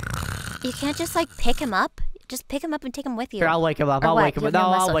 sleeping. You can't just, like, pick him up? Just pick him up and take him with you. Here, I'll wake him up. Or I'll what? wake him You up. have No,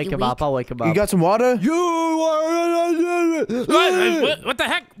 no I'll muscle. wake You him up. weak? I'll wake him up. You got some water? What the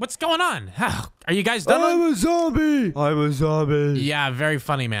heck? What's going on? Are you guys done? a zombie. I'm a zombie. Yeah, very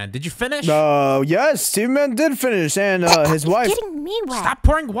funny, man. Did you finish? Yes, Steve Man did finish, and his wife. Getting me wet. Stop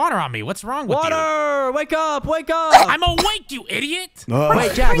pouring water on me. What's wrong with you? Water! Wake up! Wake up! I'm awake, you idiot.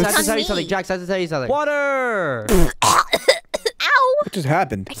 Wait, Jax, I have to on tell you me. something. Jax, I have to tell you something. Water! Ow! What just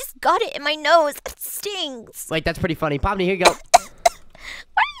happened? I just got it in my nose. It stings. Wait, that's pretty funny. Pomni, here you go.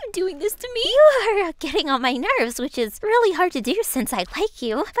 Why are you doing this to me? You are getting on my nerves, which is really hard to do since I like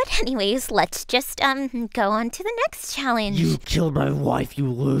you. But anyways, let's just, go on to the next challenge. You killed my wife, you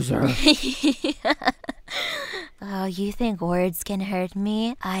loser. Oh, you think words can hurt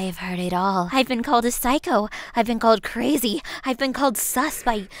me? I've heard it all. I've been called a psycho. I've been called crazy. I've been called sus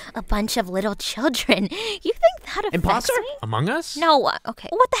by a bunch of little children. You think that affects Imposter? me? Among Us? No, okay.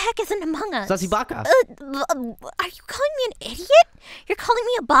 What the heck is an Among Us? Sussy Baka. Are you calling me an idiot? You're calling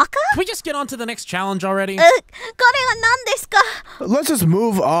me a baka? Can we just get on to the next challenge already? これは何ですか? Let's just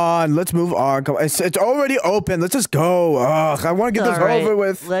move on. Let's move on. Come on. It's already open. Let's just go. Ugh, I want to get this All right, over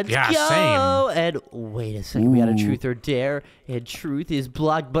with. Let's Yeah, go. And wait a second, we got a truth or dare. And truth is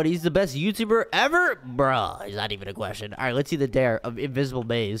Block Buddy's the best YouTuber ever? Bruh, it's not even a question. All right, let's see the dare of Invisible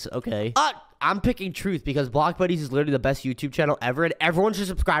Maze. Okay. I'm picking truth because Block Buddies is literally the best YouTube channel ever, and everyone should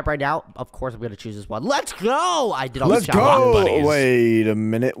subscribe right now. Of course, I'm gonna choose this one. Let's go! I did all Let's the challenge. go. Wait a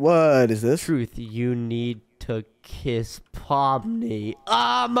minute. What is this? Truth, you need to kiss Pomni.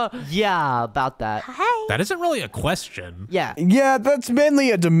 Yeah, about that. Hey. That isn't really a question. Yeah. Yeah, that's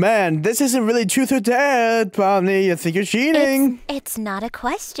mainly a demand. This isn't really truth or dare, Pomni. I think you're cheating. It's not a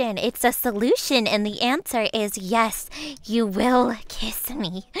question. It's a solution, and the answer is yes, you will kiss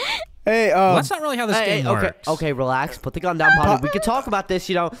me. Hey, Well, that's not really how this game okay, works. okay, relax. Put the gun down, Pomni. We can talk about this,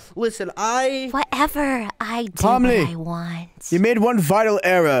 you know. Listen, Whatever. I do Pomni, what I want. you made one vital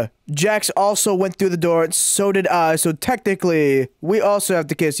error. Jax also went through the door, so did I, so technically, we also have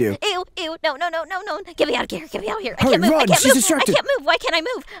to kiss you. Ew, no. Get me out of here. Get me out of here. I Hurry, can't move. run, I can't she's move. distracted. I can't move. Why can't I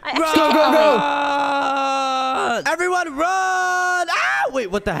move? I actually Go, can't go, move. go! Everyone run! Ah! Wait,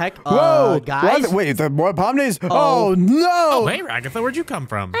 what the heck? Whoa! Guys? What? Wait, the more Pomni's? Oh, no! Oh, hey, Ragatha, where'd you come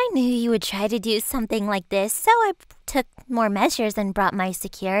from? I knew you would try to do something like this, so I took more measures and brought my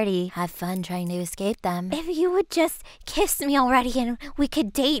security. Have fun trying to escape them. If you would just kiss me already and we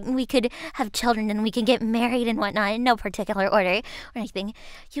could date and we could have children and we could get married and whatnot in no particular order or anything,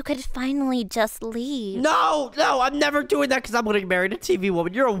 you could finally just leave. No, I'm never doing that because I'm going to get married a TV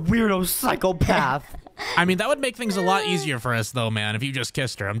woman. You're a weirdo psychopath. I mean, that would make things a lot easier for us, though, man, if you just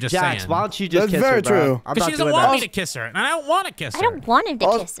kissed her. I'm just Jax, saying. why don't you just That's kiss very her, bro? true. I'm Because not she doesn't doing want that. me to kiss her, and I don't want to kiss her. I don't want him to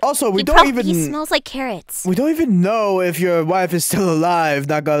kiss her. Also, we He don't probably even- smells like carrots. We don't even know if your wife is still alive,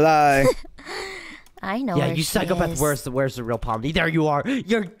 not gonna lie. I know Yeah, where you she psychopath. is. Where's the real Pomni? There you are.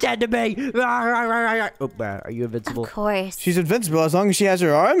 You're dead to me. Oh, man, are you invincible? Of course. She's invincible as long as she has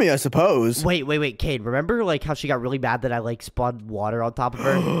her army, I suppose. Wait, Kate. Remember, like, how she got really mad that I, like, spawned water on top of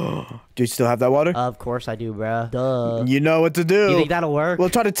her? Do you still have that water? Of course I do, bruh. Duh. You know what to do. You think that'll work? We'll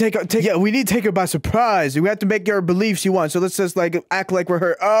try to take yeah, we need to take her by surprise. We have to make her believe she won. So let's just like act like we're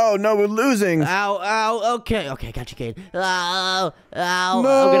her. Oh no, we're losing. Ow, okay, got you, Kate. Ow, No, I'm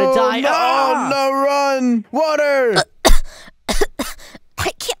gonna die. No, Ah! no, run. Water.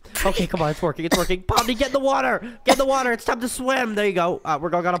 I can't. Okay, come on, it's working. Pomni, get in the water. It's time to swim. There you go. We're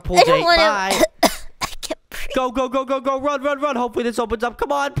going on a pool I don't date. wanna- Bye. I can't breathe. Go, run. Hopefully this opens up.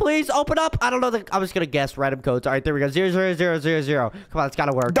 Come on, please, open up. I don't know. I was going to guess random codes. All right, there we go. 00000. Come on, it's got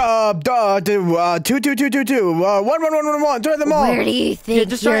to work. 22222. 11111. Try them all. Where do you think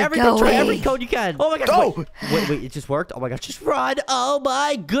Just you're try going? every code you can. Oh my god. Go. Wait, it just worked? Oh my gosh, just run. Oh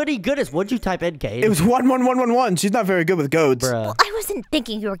my goodness. What'd you type in, Kate? It was 11111. She's not very good with codes. Bruh. Well, I wasn't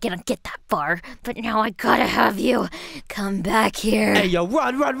thinking you were gonna get that far, but now I gotta have you. Come back here. Hey, yo,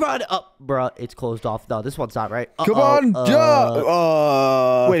 run. Oh, bruh, it's closed off. No, this one's not right. Come on,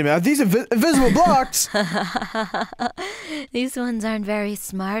 wait a minute. Are these invisible blocks? These ones aren't very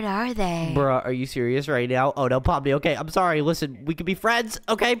smart, are they? Bruh, are you serious right now? Oh no, Pomni. Okay, I'm sorry. Listen, we can be friends.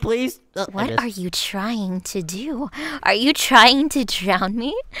 Okay, please. I What missed. are you trying to do? Are you trying to drown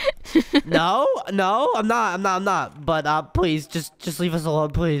me? No, I'm not. But please, just leave us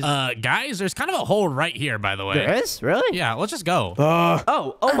alone, please. Guys, there's kind of a hole right here, by the way. There is? Really? Yeah, let's just go.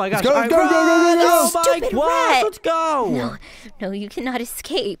 Oh my gosh. go, All right, go, go, go, run! go, go. Oh my Stupid gosh, rat. let's go. No, you cannot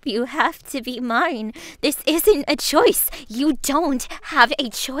escape. You have to be mine. This isn't a choice. You don't have a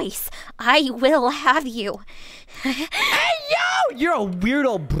choice. I will have you. Hey, yo! You're a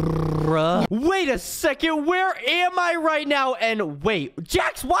weirdo, bruh. Wait a second. Where am I right now? And wait,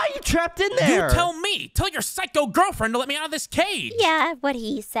 Jax, why are you trapped in there? You tell me. Tell your psycho girlfriend to let me out of this cage. Yeah, what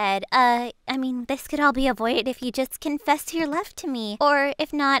he said. I mean, this could all be avoided if you just confess your love to me. Or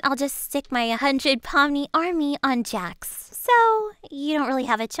if not, I'll just stick my 100 Pomni army on Jax. So, you don't really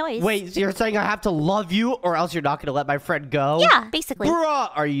have a choice. Wait, so you're saying I have to love you or else you're not going to let my friend go? Yeah, basically.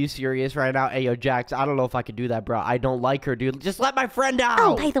 Bruh, are you serious right now? Hey, yo, Jax, I don't know if I can do that, bro. I don't like her, dude. Just let my friend out.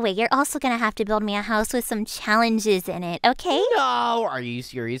 Oh, by the way, you're also gonna have to build me a house with some challenges in it, okay? No, are you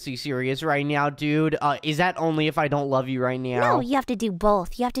seriously serious right now, dude? Is that only if I don't love you right now? No, you have to do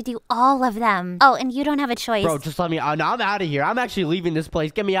both. You have to do all of them. Oh, and you don't have a choice. Bro, just let me. No, I'm out of here. I'm actually leaving this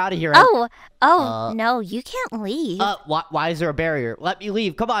place. Get me out of here. No, you can't leave. Why is there a barrier? Let me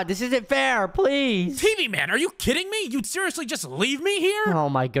leave. Come on, this isn't fair. Please. TV man, are you kidding me? You'd seriously just leave me here? Oh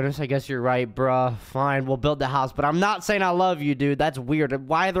my goodness, I guess you're right, bruh. Fine, we'll build the house, but I'm not saying I love you, dude. That's weird. And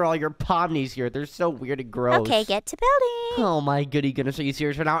why are there all your Pomnis here? They're so weird and gross. Okay, get to building. Oh my goodness, are you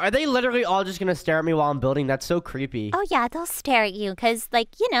serious right now? Are they literally all just gonna stare at me while I'm building? That's so creepy. Oh yeah, they'll stare at you because, like,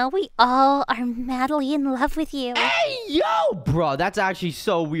 you know, we all are madly in love with you. Hey, yo! Bro, that's actually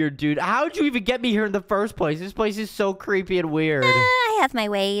so weird, dude. How'd you even get me here in the first place? This place is so creepy and weird. I have my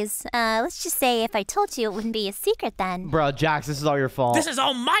ways. Let's just say if I told you, it wouldn't be a secret then. Bro, Jax, this is all your fault. This is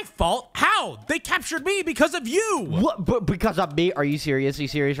all my fault? How? They captured me because of you! What? Because of me? Are you serious? Are you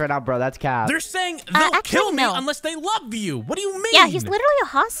serious right now, bro? That's cap. They're saying they'll actually, kill me no. unless they love you. What do you mean? Yeah, he's literally a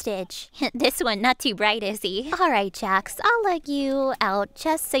hostage. This one, not too bright, is he? All right, Jax, I'll let you out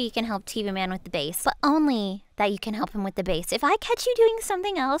just so you can help TV Man with the base, but only that you can help him with the base. If I catch you doing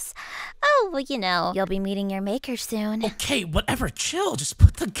something else, oh, well, you know, you'll be meeting your maker soon. Okay, whatever. Chill. Just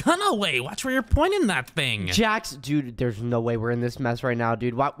put the gun away. Watch where you're pointing that thing. Jax, dude, there's no way we're in this mess right now,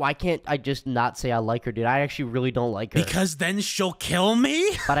 dude. Why can't I just not say I like her, dude? I actually really don't like her. Because then she'll kill me?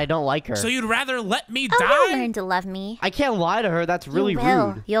 But I don't like her. So you'd rather let me Oh, die? you'll learn to love me. I can't lie to her. That's really you will.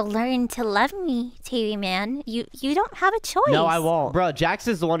 rude. You'll learn to love me, TV Man. You don't have a choice. No, I won't. Bro, Jax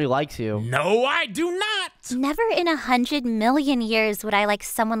is the one who likes you. No, I do not. Never in 100 million years would I like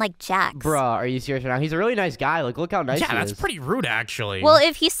someone like Jax. Bro, are you serious right now? He's a really nice guy. Like, look how nice he Yeah, that's is. pretty rude, actually. Well,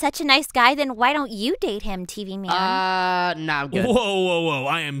 if he's such a nice guy, then why don't you date him, TV Man? Nah, I'm good. Whoa.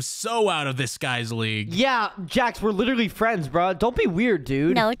 I am so out of this guy's league. Yeah, Jax, we're literally friends, bro. Don't be weird,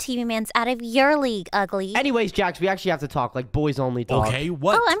 dude. No, TV Man's out of your league, ugly. Anyways, Jax, we actually have to talk. Like, boys only talk. Okay,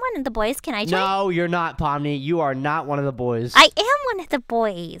 what? Oh, I'm one of the boys. Can I join? No, you're not, Pomni. You are not one of the boys. I am one of the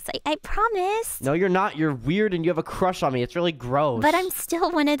boys. I promise. No, you're not. You're weird and you have a crush on me. It's really gross. But I'm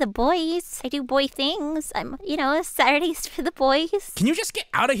still one of the boys. I do boy things. I'm, Saturdays for the boys. Can you just get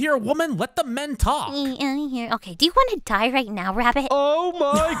out of here, woman? Let the men talk. Here. Okay, do you want to die right now, Rabbit? Oh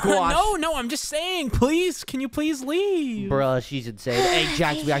my gosh. No, I'm just saying. Please, can you please leave? Bruh, she's insane. Hey,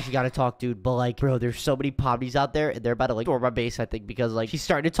 Jax, we actually gotta talk, dude. But, like, bro, there's so many Pomnis out there, and they're about to, like, storm my base, I think, because, like, she's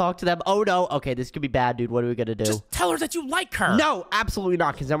starting to talk to them. Oh, no. Okay, this could be bad, dude. What are we gonna do? Just tell her that you like her. No, absolutely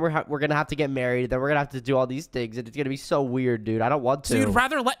not, because then we're gonna have to get married, then we're gonna have to do all these things, and it's gonna be so weird, dude. I don't want to. So you'd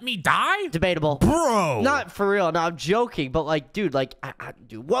rather let me die? Debatable. Bro. Not for real. No, I'm joking. But, like, dude, like,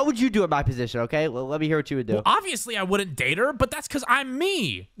 dude, what would you do in my position, okay? Well, let me hear what you would do. Well, obviously, I wouldn't date her, but that's because I'm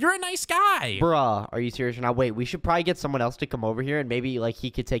me. You're a nice guy. Bruh, are you serious or not? Wait, we should probably get someone else to come over here, and maybe, like,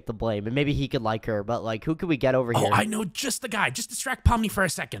 he could take the blame, and maybe he could like her. But, like, who could we get over here? Oh, I know just the guy. Just distract Pomni for a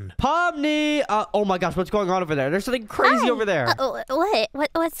second. Pomni! Oh my gosh, what's going on over there? There's something crazy over there.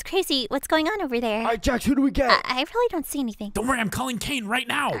 What's crazy? What's going on over there? All right, Jax, who do we get? I really don't see anything. Don't worry, I'm calling Kane right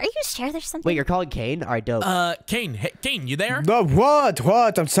now. Are you sure there's something? Wait, you're calling Kane? All right, dope. Kane. Hey, Kane, you there? What?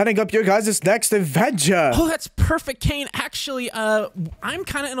 I'm setting up your guys' next adventure. Oh, that's perfect, Kane. Actually, I'm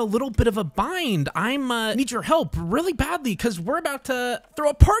kind of in a little bit of a bind. Need your help really badly because we're about to throw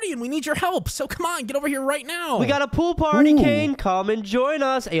a party and we need your help. So come on, get over here right now. We got a pool party, Kane. Come and join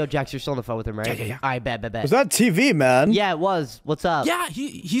us. Hey, yo, Jax, you're still on the phone with him, right? Yeah. All right, bet. Was that TV, man? Yeah, it was. What's up? Yeah,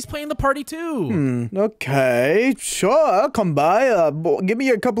 he's playing the party too. Okay, sure. I'll come by. Give me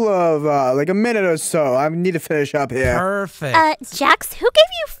a couple of, like a minute or so. I need to finish up here. Perfect. Jax, who gave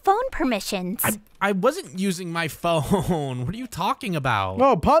you phone permissions? I wasn't using my phone. What are you talking about?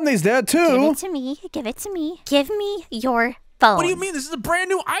 Oh, Pomni's there Give too. it to me. Give it to me. Give me your phone. What do you mean? This is a brand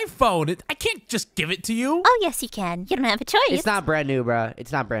new iPhone. I can't just give it to you. Oh, yes, you can. You don't have a choice. It's not brand new, bro.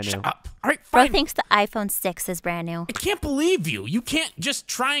 It's not brand new. Shut up. All right, Bro fine. thinks the iPhone 6 is brand new. I can't believe you. You can't just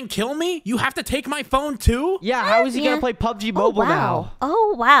try and kill me. You have to take my phone too? Yeah, how is he gonna play PUBG Mobile now?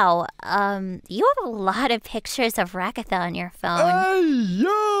 Oh, wow. You have a lot of pictures of Ragatha on your phone. Hey,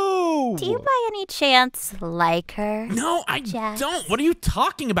 yo! Do you by any chance like her? No, I Jax. don't. What are you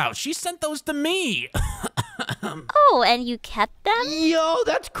talking about? She sent those to me. Oh, and you kept them? Yo,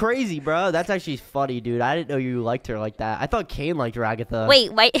 that's crazy, bro. That's actually funny, dude. I didn't know you liked her like that. I thought Kane liked Ragatha.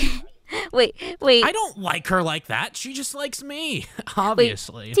 Wait. Wait. I don't like her like that. She just likes me,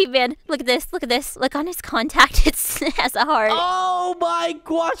 obviously. T-Man, look at this. Look on his contact. It has a heart. Oh my my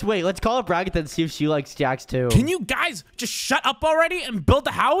gosh. Wait, let's call up Ragatha and see if she likes Jax too. Can you guys just shut up already and build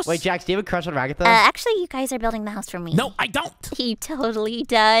the house? Wait, Jax, do you have a crush on Ragatha? Actually, you guys are building the house for me. No, I don't. He totally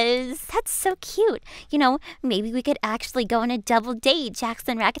does. That's so cute. You know, maybe we could actually go on a double date,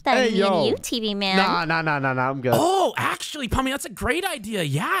 Jackson, Ragatha, and me and you, TV man. Nah, I'm good. Oh, actually, Pomni, that's a great idea.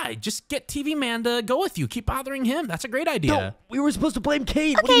 Yeah, just get TV Man to go with you. Keep bothering him. That's a great idea. No, we were supposed to blame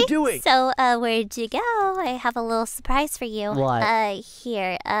Kane. Okay, What are you doing? so where'd you go? I have a little surprise for you. What?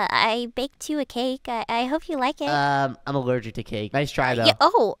 Here. I baked you a cake. I hope you like it. I'm allergic to cake. Nice try though. Yeah,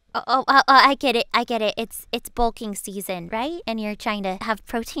 I get it. It's bulking season, right? And you're trying to have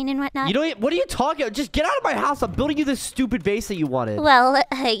protein and whatnot. You know what are you talking about? Just get out of my house. I'm building you this stupid vase that you wanted. Well,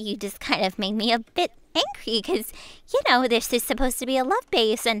 you just kind of made me a bit angry because, you know, this is supposed to be a love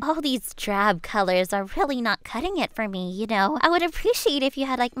base and all these drab colors are really not cutting it for me, you know. I would appreciate if you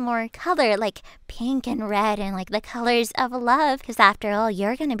had like more color, like pink and red and like the colors of love, because after all,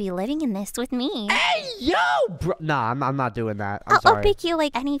 you're gonna be living in this with me. Hey, yo! Bro, nah, I'm not doing that. I'm sorry. I'll bake you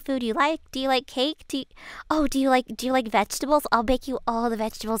like any food you like. Do you like cake? Do you like vegetables? I'll bake you all the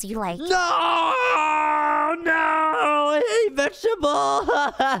vegetables you like. No! I hate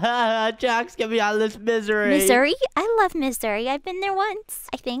vegetable. Jax, get me out of this misery. Missouri? I love Missouri. I've been there once,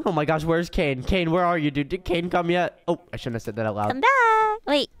 I think. Oh my gosh, where's Kane? Kane, where are you, dude? Did Kane come yet? Oh, I shouldn't have said that out loud. Come back.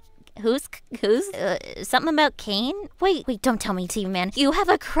 Wait. Who's something about Kane? Wait, don't tell me, TV man. You have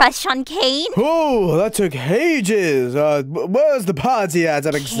a crush on Kane? Oh, that took ages. Where's the party at?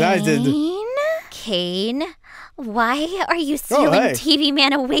 I'm excited. Kane? Why are you stealing hey. TV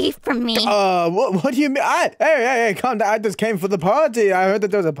man away from me? What do you mean? Hey, calm down. I just came for the party. I heard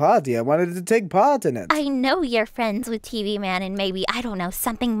that there was a party. I wanted to take part in it. I know you're friends with TV man and maybe, I don't know,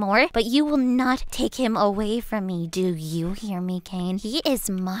 something more, but you will not take him away from me. Do you hear me, Kane? He is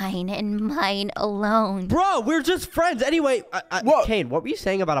mine and mine alone. Bro, we're just friends. Anyway, What? Kane, what were you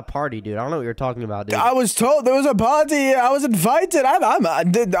saying about a party, dude? I don't know what you're talking about, dude. I was told there was a party. I was invited. I'm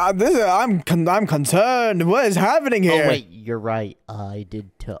concerned. What is happening here? Oh, wait, you're right. I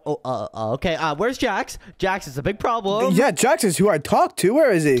did too. Okay. Where's Jax? Jax is a big problem. Yeah, Jax is who I talked to.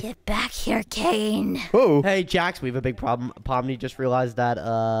 Where is he? Get back here, Kane. Oh. Hey, Jax, we have a big problem. Pomni just realized that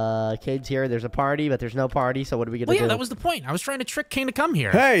Kane's here. There's a party, but there's no party. So what are we gonna do? Well, yeah, that was the point. I was trying to trick Kane to come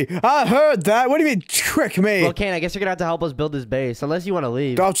here. Hey, I heard that. What do you mean trick me? Well, Kane, I guess you're gonna have to help us build this base, unless you want to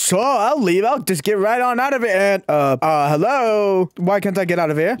leave. Oh, sure, I'll leave. I'll just get right on out of it. And, hello? Why can't I get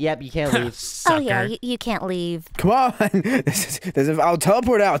out of here? Yep, you can't leave. Sucker. Oh yeah, you can't leave. Come on. I'll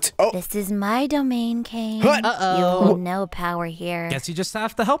teleport out. Oh, This is my domain, Kane. What? You hold no power here. Guess you just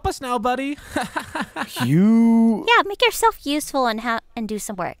have to help us now, buddy. you... Yeah, make yourself useful and do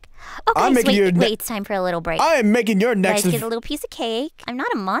some work. Okay, I'm so making your wait, it's time for a little break. I am making your You next... guys get a little piece of cake. I'm not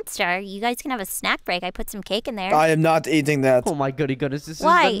a monster. You guys can have a snack break. I put some cake in there. I am not eating that. Oh my goody goodness, this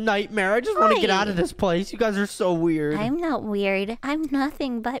Why? is a nightmare. I just want to get Why? out of this place. You guys are so weird. I'm not weird. I'm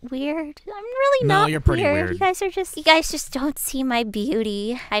nothing but weird. I'm really No, not you're pretty weird. You guys just don't see my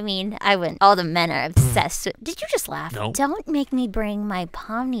beauty. I mean, I wouldn't. All the men are obsessed with. Did you just laugh? No. Don't make me bring my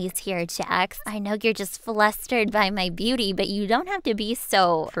Pomnies here, Jax. I know you're just flustered by my beauty, but you don't have to be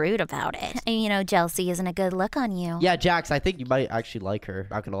so rude about it. And you know, jealousy isn't a good look on you. Yeah, Jax, I think you might actually like her.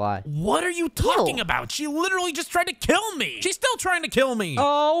 Not gonna lie. What are you talking about? She literally just tried to kill me. She's still trying to kill me.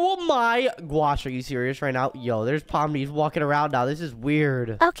 Oh my gosh, are you serious right now? Yo, there's Pomni's walking around now. This is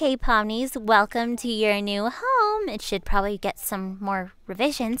weird. Okay, Pomnies, welcome to your new home. It should probably get some more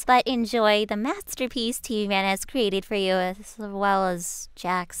revisions, but enjoy the masterpiece TV Man has created for you, as well as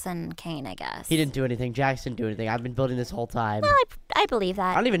Jax and Kane, I guess. He didn't do anything. Jax didn't do anything. I've been building this whole time. Well, I believe I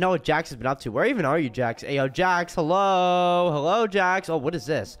that. don't even know what Jax has been up to. Where even are you, Jax? Hey, yo, Jax, hello? Hello, Jax? Oh, what is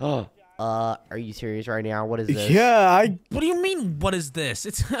this? Are you serious right now? What is this? Yeah, What do you mean, what is this?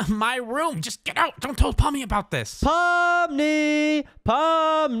 It's my room. Just get out. Don't tell Pomni about this. Pomni!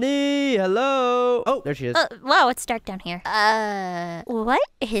 Pomni! Hello? Oh, there she is. Wow, it's dark down here. What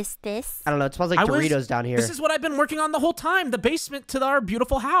is this? I don't know. It smells like Doritos down here. This is what I've been working on the whole time. The basement to our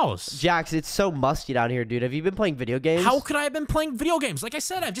beautiful house. Jax, it's so musty down here, dude. Have you been playing video games? How could I have been playing video games? Like I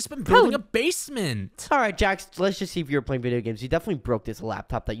said, I've just been building a basement. All right, Jax, let's just see if you were playing video games. You definitely broke this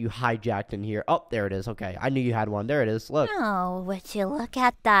laptop that you hijacked in here. Oh, there it is. Okay, I knew you had one. There it is. Look. Oh, would you look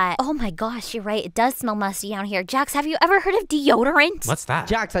at that? Oh my gosh, you're right. It does smell musty down here. Jax, have you ever heard of deodorant? What's that?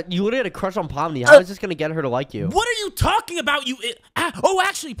 Jax, you literally had a crush on Pomni. How is this going to get her to like you? What are you talking about, oh,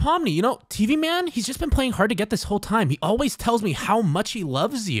 actually, Pomni, you know, TV Man, he's just been playing hard to get this whole time. He always tells me how much he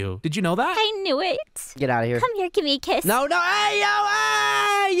loves you. Did you know that? I knew it. Get out of here. Come here, give me a kiss. No,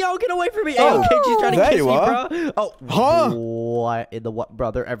 hey, yo, get away from me. Hey, okay, she's trying to there kiss you me, are. bro. Oh, Huh? what in the what,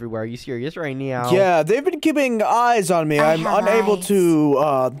 brother? Everywhere. Are you serious right now? Yeah, they've been keeping eyes on me. I'm have unable eyes.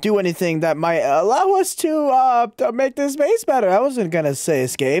 to do anything that might allow us to make this base better. I wasn't gonna say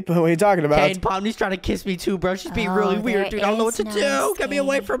escape. What are you talking about? Kane, Pomni's trying to kiss me too, bro. She's being really Oh, weird, there dude. I don't know what to is do. no Get me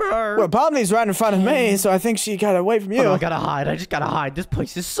away escape. from her. Well, Pomni's right in front of me, so I think she got away from you. Oh, no, I gotta hide. I just gotta hide. This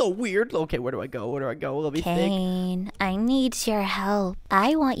place is so weird. Okay, where do I go? Where do I go? Let me think. Kane, I need your help.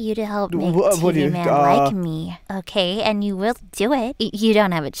 I want you to help make What do TV you- Man like me, okay? And you will do it. You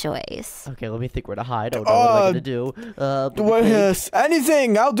don't have a choice. Okay, let me think where to hide. Oh, no, what am I gonna do? Let me What think. is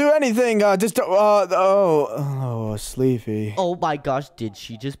anything? I'll do anything. Sleepy. Oh my gosh, did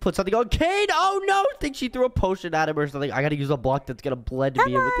she just put something on Kane? Oh no, I think she threw a potion at him or something. I gotta use a block that's gonna blend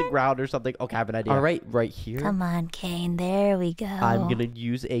me in with the ground or something. Okay, I have an idea. All right, right here. Come on, Kane. There we go. I'm gonna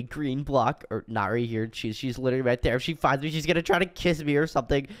use a green block, or not right here. She's literally right there. If she finds me, she's gonna try to kiss me or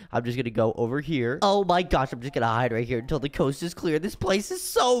something. I'm just gonna go over here. Oh my gosh, I'm just gonna hide right here until the coast is clear. This place is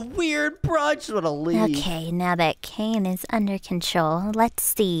so weird, bro. I just wanna leave. Okay, now that Kane is under control, let's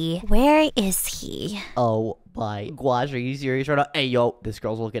see. Where is he? Oh my gosh, are you serious right now? Hey, yo, this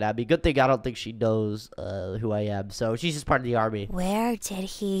girl's looking at me. Good thing I don't think she knows who I am. So she's just part of the army. Where did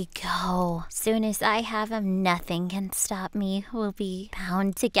he go? Soon as I have him, nothing can stop me. We'll be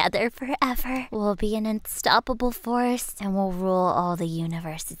bound together forever. We'll be an unstoppable force, and we'll rule all the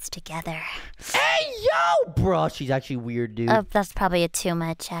universes together. Hey, yo, bro. She's actually weird, dude. That's probably too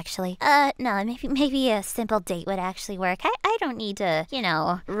much, actually. No, maybe a simple date would actually work. I don't need to,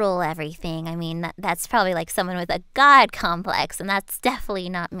 rule everything. I mean, that's probably like someone with a god complex, and that's definitely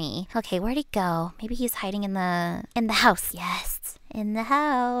not me. Okay, where'd he go? Maybe he's hiding in the house. Yes, in the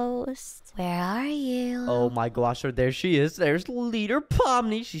house. Where are you? Oh my gosh, so there she is. There's Leader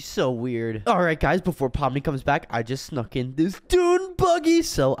Pomni. She's so weird. All right, guys, before Pomni comes back, I just snuck in this dune buggy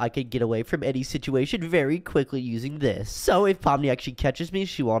so I can get away from any situation very quickly using this. So if Pomni actually catches me,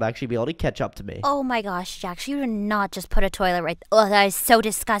 she won't actually be able to catch up to me. Oh my gosh, Jax, you did not just put a toilet right there. Oh, that is so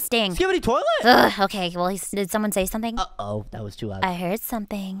disgusting. Skibidi toilet? Ugh, okay, well, did someone say something? Uh-oh, that was too loud. I heard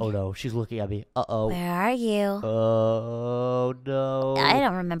something. Oh no, she's looking at me. Uh-oh. Where are you? Oh no. I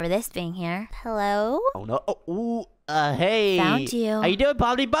don't remember this being here. Hello? Oh no. Oh, ooh. Hey. Found you. How you doing,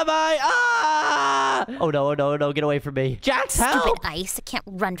 Pomni? Bye-bye. Ah! Oh no, oh no, oh no. Get away from me. Jax, help! Stupid ice. I can't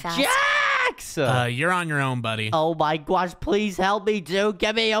run fast. Jax! You're on your own, buddy. Oh my gosh, please help me, dude.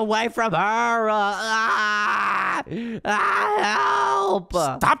 Get me away from her. Help!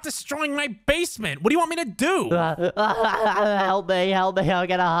 Stop destroying my basement. What do you want me to do? Help me, I'm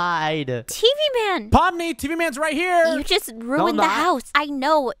gonna hide. TV Man! Pomni, TV Man's right here. You just ruined the not. house. I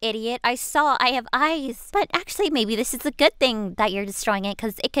know, idiot. I saw. I have eyes. But actually, maybe this is a good thing that you're destroying it,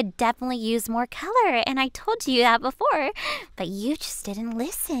 because it could definitely use more color. And I told you that before. But you just didn't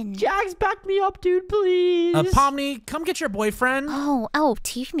listen. Jax, back me up, dude, please. Pomni, come get your boyfriend. Oh,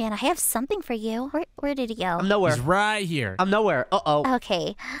 TV Man, I have something for you. Where did he go? I'm nowhere. He's right here. I'm nowhere. Uh-oh.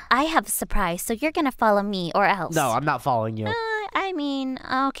 Okay, I have a surprise, so you're gonna follow me or else. No, I'm not following you. I mean,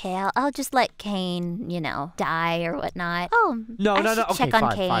 okay, I'll just let Kane, die or whatnot. Oh, No, I no, should okay, check on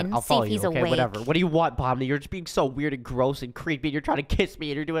fine, Kane, fine. I'll see follow if he's you, okay, awake. whatever. What do you want, Pomni? You're just being so weird and gross and creepy, and you're trying to kiss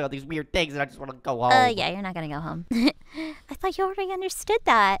me, and you're doing all these weird things, and I just want to go home. Yeah, you're not gonna go home. I thought you already understood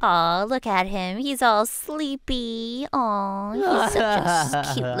that. Aw, look at him. He's all sleepy. Aw, he's such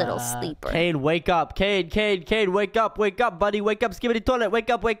a cute little sleeper. Kane, wake up. Kane, wake up, buddy. Wake up, skibidi toilet. Wake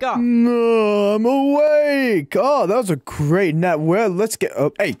up. No, I'm awake. Oh, that was a great nap. Well, let's get.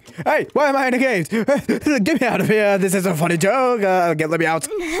 Oh, hey, why am I in a cage? Get me out of here. This is a funny joke. Let me out.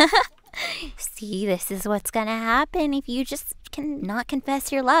 See, this is what's gonna happen if you just cannot confess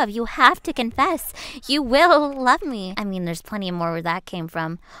your love. You have to confess. You will love me. I mean, there's plenty more where that came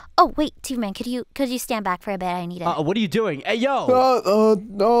from. Oh, wait, Two-Man, could you stand back for a bit? I need it. What are you doing? Hey, yo.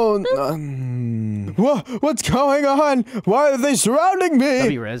 No. What's going on? Why are they surrounding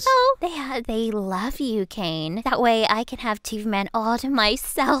me? Riz. Oh, they love you, Kane. That way I can have Two-Man all to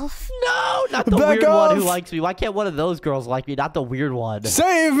myself. No, not the Back weird one off. who likes me. Why can't one of those girls like me? Not the weird one.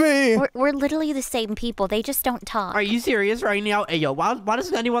 Save me! We're literally the same people. They just don't talk. Are you serious right now? Hey, yo, why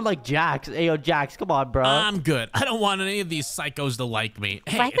doesn't anyone like Jax? Hey, yo, Jax, come on, bro. I'm good. I don't want any of these psychos to like me.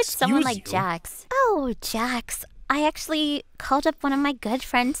 Hey, Why would someone excuse like you. Jax? Oh, Jax. I actually called up one of my good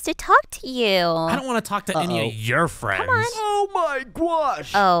friends to talk to you. I don't want to talk to any of your friends. Oh my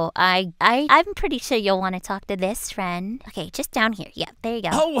gosh. Oh, I'm pretty sure you'll want to talk to this friend. Okay, just down here. Yeah, there you go.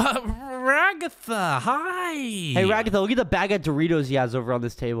 Oh, Ragatha, hi. Hey, Ragatha, look at the bag of Doritos he has over on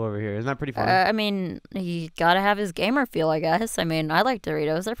this table over here. Isn't that pretty funny? I mean, you gotta have his gamer feel, I guess. I mean, I like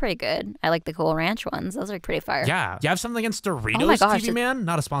Doritos. They're pretty good. I like the Cool Ranch ones. Those are pretty fire. Yeah, you have something against Doritos, Oh my gosh, TV Man?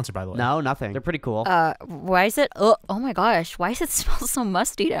 Not a sponsor, by the way. No, nothing. They're pretty cool. Why is it Oh my gosh, why does it smell so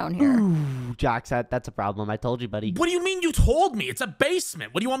musty down here? Ooh, Jax, that's a problem. I told you, buddy. What do you mean you told me? It's a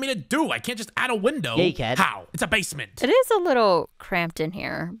basement. What do you want me to do? I can't just add a window. Yeah, you can. How? It's a basement. It is a little cramped in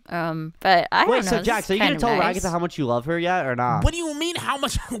here. But I Wait, don't know. so this Jax, is are you gonna kind tell of nice. Ragatha how much you love her yet, or not? What do you mean how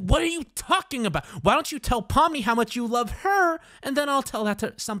much? What are you talking about? Why don't you tell Pomni how much you love her, and then I'll tell that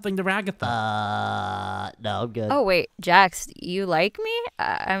to something to Ragatha. No, I'm good. Oh wait, Jax, you like me?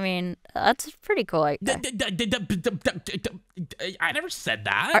 I mean, that's pretty cool. I never said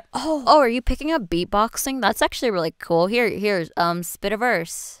that. Are you picking up beatboxing? That's actually really cool. Here's spit a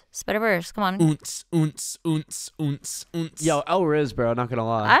verse. Spit a verse. Come on. Oonce, oonce, oonce, oonce, oonce. Yo, El Riz, bro. Not gonna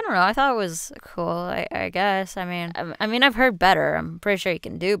lie. I don't know. I thought it was cool. I guess. I mean, I've heard better. I'm pretty sure you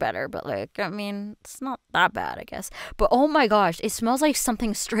can do better, but like, I mean, it's not that bad, I guess. But oh my gosh, it smells like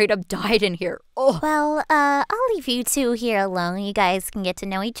something straight up died in here. Oh. Well, I'll leave you two here alone. You guys can get to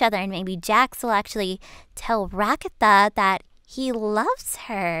know each other, and maybe Jax will actually tell Ragatha that he loves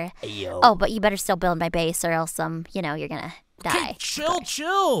her. Yo. Oh, but you better still build my base, or else you're gonna die. Okay,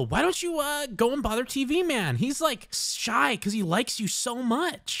 chill. Why don't you go and bother TV Man? He's like shy because he likes you so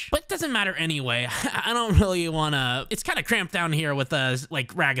much. But it doesn't matter anyway. I don't really wanna. It's kind of cramped down here with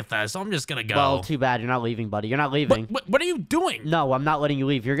like Ragatha, so I'm just gonna go. Well, too bad. You're not leaving, buddy. You're not leaving. What are you doing? No, I'm not letting you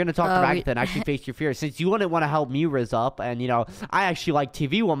leave. You're gonna talk to Ragatha and actually face your fears. Since you wouldn't want to help me riz up, and I actually like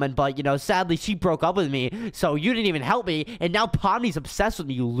TV Woman, but sadly she broke up with me, so you didn't even help me, and now Pomni's obsessed with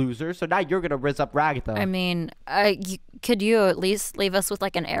me, you loser. So now you're gonna riz up Ragatha. I mean, could you at least leave us with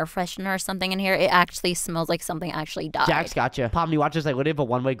like an air freshener or something in here? It actually smells like something actually died. Jax gotcha. Pomni, watch this. Like, literally have a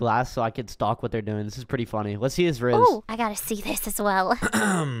one-way glass so I can stalk what they're doing. This is pretty funny. Let's see his riz. Oh, I gotta see this as well.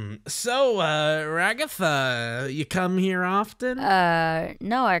 So, Ragatha, you come here often?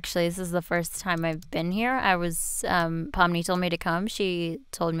 No, actually, this is the first time I've been here. Pomni told me to come. She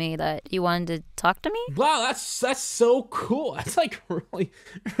told me that you wanted to talk to me. Wow, that's so cool. That's like really,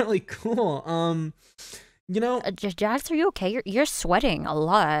 really cool. Jax, are you okay? You're sweating a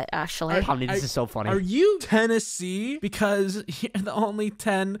lot, actually. Pomni, this is so funny. Are you Tennessee? Because you're the only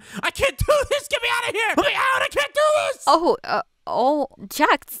 10. I can't do this. Get me out of here. Let me out. I can't do this.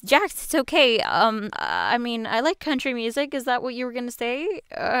 Jax, it's okay. I mean, I like country music. Is that what you were gonna say?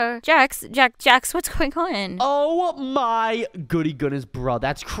 Jax, what's going on? Oh my goody goodness, bro.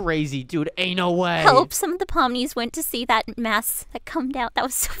 That's crazy, dude. Ain't no way. Help, some of the Pomnies went to see that mess that come down. That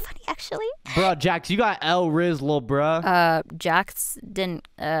was so funny, actually. Bro, Jax, you got El Riz, little bruh. Jax didn't,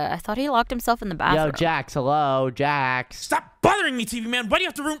 I thought he locked himself in the bathroom. Yo, Jax, hello, Jax. Stop bothering me, TV Man. Why do you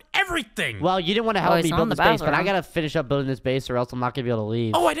have to ruin everything? Well, you didn't want to help he's me not build in the this base, but I bathroom. gotta finish up building this base or else I'm not gonna be able to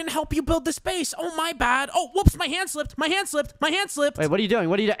leave. Oh, I didn't help you build this base. Oh, my bad. Oh, whoops, my hand slipped. My hand slipped. Wait, what are you doing?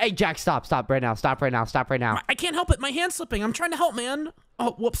 Hey, Jax, stop right now. Stop right now. I can't help it. My hand's slipping. I'm trying to help, man.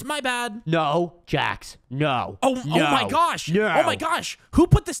 Oh, whoops, my bad. No, Jax, no. Oh no. my gosh. No. Oh my gosh. Who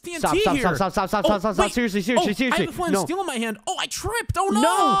put this TNT here? Stop. Wait. Seriously. I have a flint and steel in my hand. Oh, I tripped. Oh, no.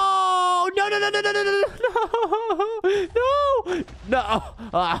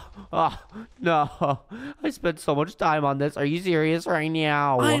 No. I spent so much time on this. Are you serious right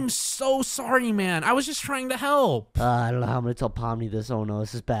now? I'm so sorry, man. I was just trying to help. I don't know how I'm gonna tell Pomni this. Oh no,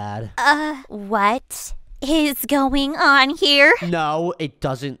 this is bad. What is going on here? No, it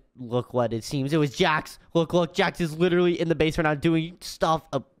doesn't look what it seems. It was Jax. Look, Jax is literally in the base right now doing stuff.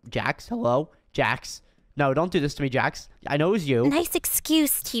 Jax, hello? Jax? No, don't do this to me, Jax. I know it was you. Nice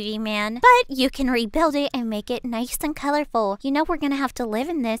excuse, TV Man. But you can rebuild it and make it nice and colorful. You know we're gonna have to live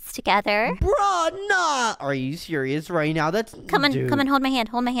in this together. Bruh, nah. Are you serious right now? Come on, Dude. hold my hand.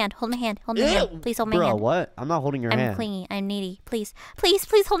 Please hold my hand. Please hold my hand. Bro, what? I'm not holding your hand. I'm clingy. I'm needy. Please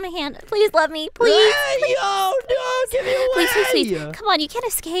hold my hand. Please love me. Please. Hey, yo, no, give me away. Please. Come on, you can't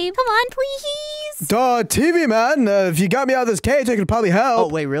escape. Come on, please. TV Man, if you got me out of this cage, I could probably help. Oh,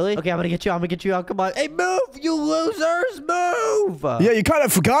 wait, really? Okay, I'm gonna get you out. Come on. Hey, move, you losers, move. Yeah, you kind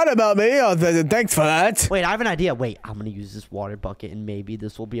of forgot about me. Thanks for that. Wait, I have an idea. Wait, I'm gonna use this water bucket and maybe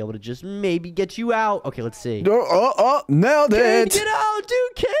this will be able to just maybe get you out. Okay, let's see. Nailed Kane, it. get out,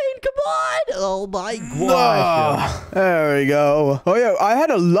 dude. Kane, come on. Oh my gosh. There we go. Oh yeah, I had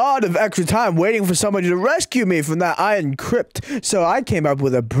a lot of extra time waiting for somebody to rescue me from that iron crypt, so I came up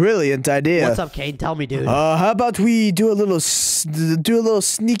with a brilliant idea. What's up, Kane? Tell me, dude. How about we do a little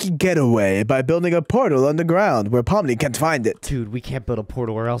sneaky getaway by building a portal underground where Pomni can't find it. Dude, we can't build a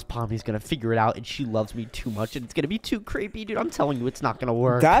portal or else Pomni's gonna figure it out and she loves me too much and it's gonna be too creepy, dude. I'm telling you, it's not gonna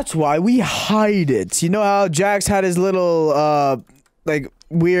work. That's why we hide it. You know how Jax had his little, like,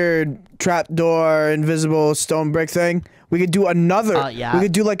 weird trapdoor, invisible stone brick thing? We could do another. Yeah. We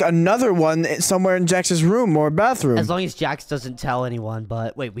could do like another one somewhere in Jax's room or bathroom. As long as Jax doesn't tell anyone,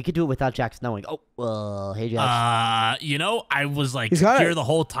 but wait, we could do it without Jax knowing. Oh, Hey, Jax. You know, I was like He's got here it. the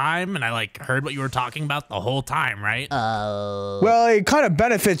whole time, and I like heard what you were talking about the whole time, right? Well, it kind of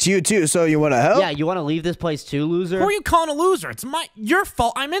benefits you too, so you want to help? Yeah, you want to leave this place too, loser? Who are you calling a loser? It's your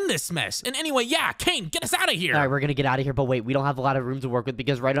fault I'm in this mess. And anyway, yeah, Kane, get us out of here. All right, we're gonna get out of here, but wait, we don't have a lot of room to work with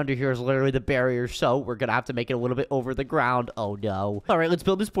because right under here is literally the barrier, so we're gonna have to make it a little bit over the ground. Oh no. All right, let's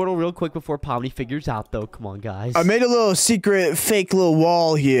build this portal real quick before Pomni figures out, though. Come on, guys. I made a little secret fake little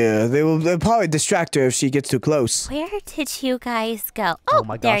wall here. They'll probably distract her if she gets too close. Where did you guys go? Oh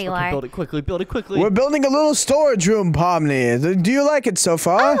my there gosh, you okay, are. build it quickly, build it quickly. We're building a little storage room, Pomni. Do you like it so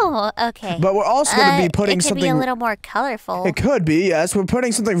far? Oh, okay. But we're also going to be putting it could something... be a little more colorful. It could be, yes. We're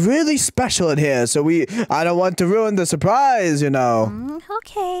putting something really special in here, so I don't want to ruin the surprise, you know.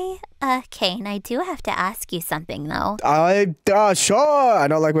 Okay. Kane, I do have to ask you something, though. Sure. I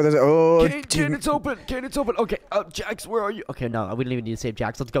don't like what this... Oh, Kane, it's open. Kane, it's open. Okay, Jax, where are you? Okay, no, we don't even need to save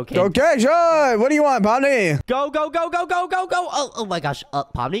Jax. Let's go, Kane. okay, sure. What do you want, Pomni? Go, go, go, go, go, go, go. Oh my gosh.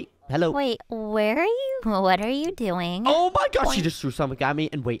 Pomni? Hello. Wait, where are you? What are you doing? Oh my gosh, she just threw something at me.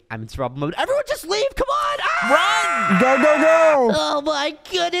 And wait, I'm in survival mode. Everyone just leave. Come on. Ah! Run! Go, go, go. Oh my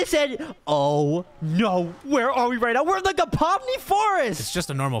goodness. And oh no, where are we right now? We're in like a Pomni forest. It's just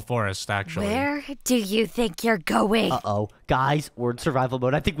a normal forest, actually. Where do you think you're going? Uh-oh. Guys, we're in survival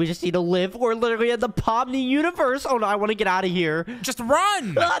mode. I think we just need to live. We're literally in the Pomni universe. Oh no, I want to get out of here. Just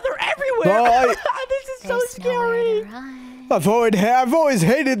run! They're everywhere. This is so There's nowhere scary. to run. I've always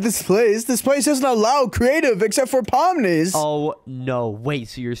hated this place. This place doesn't allow creative except for Pomni's. Oh no, wait,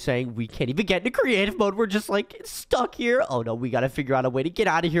 so you're saying we can't even get into creative mode? We're just like stuck here? Oh no, we gotta figure out a way to get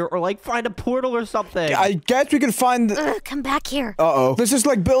out of here or like find a portal or something. I guess we can find... Come back here. Uh-oh. Let's just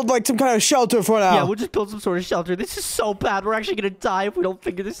like build like some kind of shelter for now. Yeah, we'll just build some sort of shelter. This is so bad. We're actually gonna die if we don't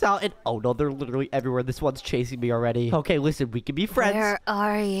figure this out. And oh no, they're literally everywhere. This one's chasing me already. Okay, listen, we can be friends. Where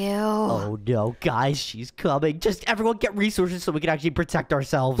are you? Oh no, guys, she's coming. Just everyone get resources so we can actually protect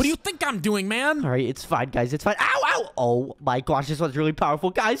ourselves. What do you think I'm doing, man? All right, it's fine, guys. It's fine. Ow, ow. Oh my gosh, this one's really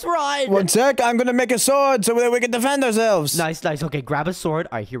powerful. Guys, run. One sec, I'm gonna make a sword so that we can defend ourselves. Nice, nice. Okay, grab a sword.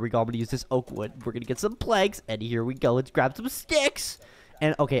 All right, here we go. I'm gonna use this oak wood. We're gonna get some planks, and here we go. Let's grab some sticks.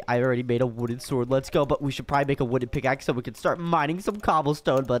 And okay, I already made a wooden sword. Let's go. But we should probably make a wooden pickaxe so we can start mining some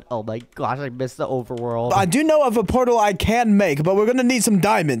cobblestone. But oh my gosh, I missed the overworld. I do know of a portal I can make, but we're gonna need some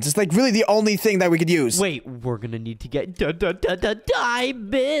diamonds. It's like really the only thing that we could use. Wait, we're gonna need to get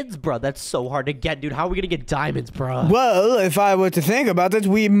diamonds, bro. That's so hard to get, dude. How are we gonna get diamonds, bro? Well, if I were to think about it,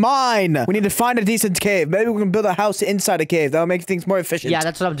 we mine. We need to find a decent cave. Maybe we can build a house inside a cave. That'll make things more efficient. Yeah,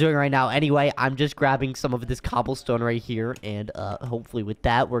 that's what I'm doing right now. Anyway, I'm just grabbing some of this cobblestone right here, and hopefully with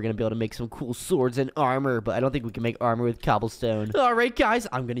that, we're gonna be able to make some cool swords and armor. But I don't think we can make armor with cobblestone. All right, guys,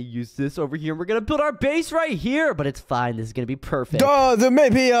 I'm gonna use this over here. We're gonna build our base right here, but it's fine. This is gonna be perfect. There may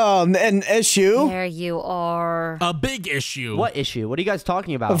be an issue. There you are. A big issue. What issue? What are you guys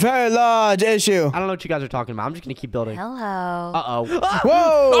talking A about? very large issue. I don't know what you guys are talking about. I'm just gonna keep building. Hello. Uh-oh.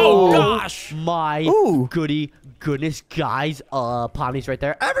 Whoa! Oh, gosh. My Ooh. goodness, guys. Pomni's right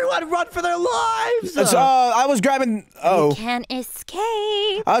there. Everyone run for their lives! I was grabbing... Oh. Can't escape.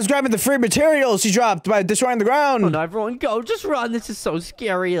 I was grabbing the free materials she dropped by destroying the ground. Oh, no, everyone go. Just run. This is so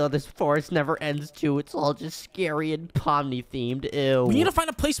scary. Oh, this forest never ends, too. It's all just scary and Pomni themed. Ew. We need to find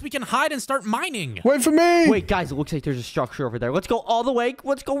a place we can hide and start mining. Wait for me. Wait, guys, it looks like there's a structure over there. Let's go all the way.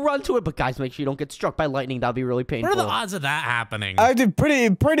 Let's go run to it. But, guys, make sure you don't get struck by lightning. That'll be really painful. What are the odds of that happening? I did pretty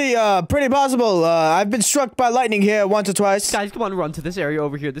possible. I've been struck by lightning here once or twice. Guys, come on, run to this area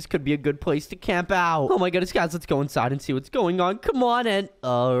over here. This could be a good place to camp out. Oh my goodness, guys, let's go inside and see what's going on. Come on, and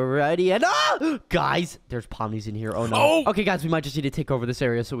alrighty, and guys, there's Pomnies in here. Oh no. Oh. Okay, guys, we might just need to take over this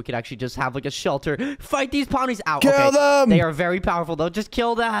area so we can actually just have like a shelter. Fight these Pomnies out. Kill okay. them. They are very powerful though. Just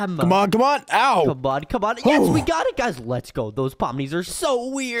kill them. Come on. Ow. Come on, come on. Yes, we got it, guys. Let's go. Those Pomnies are so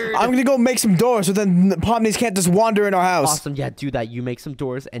weird. I'm gonna go make some doors so then the Pomnies can't just wander in our house. Awesome. Yeah, do that. You make some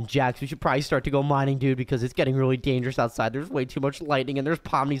doors. And Jax, we should probably start to go mining, dude, because it's getting really dangerous outside. There's way too much lightning and there's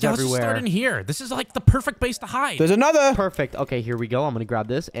Pomnies Yeah, let's just everywhere. start in here. This is like the perfect base to hide. There's another. Perfect. Okay, here we go. I'm gonna grab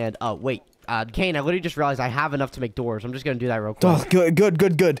this and wait. Kane, I literally just realized I have enough to make doors. I'm just gonna do that real quick.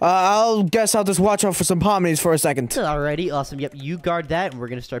 Oh, good. I'll just watch out for some Pomnies for a second. Alrighty, awesome. Yep, you guard that, and we're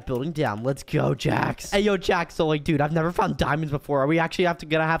gonna start building down. Let's go, Jax. Hey, yo, Jax. So, like, dude, I've never found diamonds before. Are we actually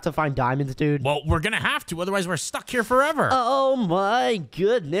gonna have to find diamonds, dude? Well, we're gonna have to, otherwise we're stuck here forever. Oh my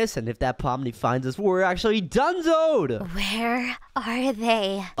goodness! And if that Pomni finds us, we're actually donezoed. Where are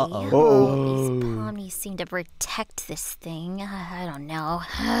they? Uh-oh. These Pomnies seem to protect this thing. I don't know.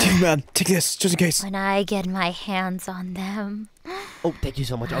 Man, take this, just in case. When I get my hands on them, Oh, thank you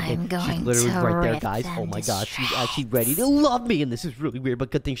so much. Okay, I'm she's going literally to right there, rip guys. Oh them my to gosh, she's actually ready to love me, and this is really weird.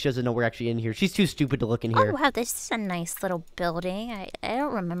 But good thing she doesn't know we're actually in here. She's too stupid to look in here. Oh, wow, this is a nice little building. I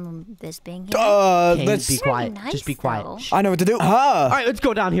don't remember this being here. Kane, let's. be quiet. nice, Just be quiet. though. Shh. I know what to do. All Ah. right, let's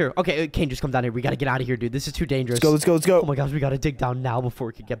go down here. Okay, Kane, just come down here. We gotta get out of here, dude. This is too dangerous. Let's go. Let's go. Oh my gosh, we gotta dig down now before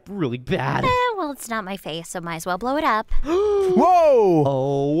it could get really bad. Well, it's not my face, so might as well blow it up. Whoa.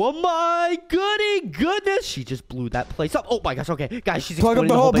 Oh my goodness! She just blew that place up. Oh my gosh! Okay, guys, she's Plug up exploding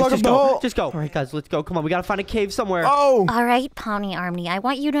the the whole hole, base. plug up Just the go. hole. Just go. All right, guys, let's go. Come on, we gotta find a cave somewhere. Oh. All right, Pomni Army, I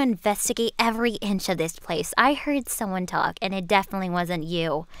want you to investigate every inch of this place. I heard someone talk, and it definitely wasn't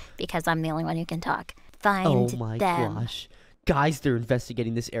you, because I'm the only one who can talk. Find Oh my them. gosh. Guys, they're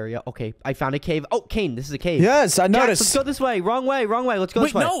investigating this area. Okay, I found a cave. Oh, Kane, this is a cave. Yes, I Jax, noticed. let's go this way. Wrong way. Let's go Wait,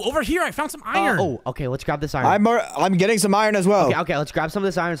 this way. no, over here. I found some iron. Oh, okay, let's grab this iron. I'm getting some iron as well. Okay, let's grab some of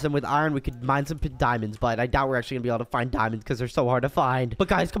this iron. So with iron, we could mine some diamonds, but I doubt we're actually gonna be able to find diamonds because they're so hard to find. But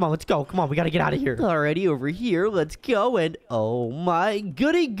guys, come on, let's go. Come on, we gotta get out of here. Alrighty, over here, let's go. And oh my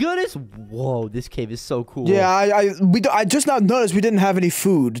goodness, whoa, this cave is so cool. Yeah, I just now noticed we didn't have any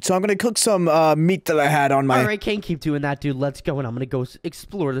food, so I'm gonna cook some meat that I had on my. All right, Kane, keep doing that, dude. Let's go, and I'm gonna go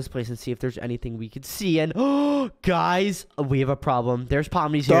explore this place and see if there's anything we could see. And guys, we have a problem. There's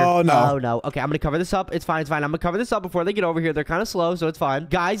Pomni's here. Oh no. Oh no. Okay, I'm gonna cover this up. It's fine. I'm gonna cover this up before they get over here. They're kind of slow, so it's fine.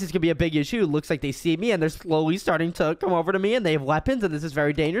 Guys, it's gonna be a big issue. It looks like they see me and they're slowly starting to come over to me, and they have weapons, and this is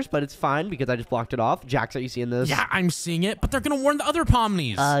very dangerous, but it's fine because I just blocked it off. Jax, are you seeing this? Yeah, I'm seeing it, but they're gonna warn the other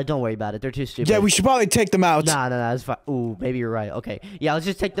Pomnies. Don't worry about it. They're too stupid. Yeah, we should probably take them out. No, it's fine. Ooh, maybe you're right. Okay. Yeah, let's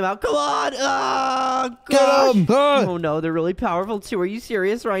just take them out. Come on. Get Gosh. 'em. Oh, no, they're really powerful, too. Are you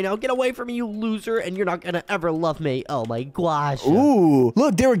serious right now? Get away from me, you loser, and you're not gonna ever love me. Oh, my gosh. Ooh,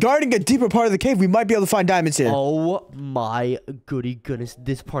 look, they were guarding a deeper part of the cave. We might be able to find diamonds here. Oh, my goodness.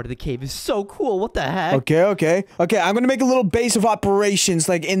 This part of the cave is so cool. What the heck? Okay. I'm gonna make a little base of operations,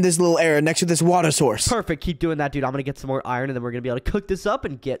 like in this little area next to this water source. Perfect. Keep doing that, dude. I'm gonna get some more iron, and then we're gonna be able to cook this up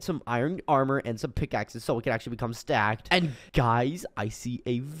and get some iron armor and some pickaxes so it can actually become stacked. And guys, I see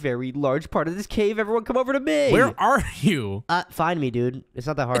a very large part of this cave. Everyone come over to me. Where are you? Find me, dude. It's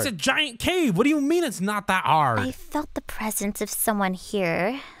not that hard. It's a giant cave. What do you mean it's not that hard? I felt the presence of someone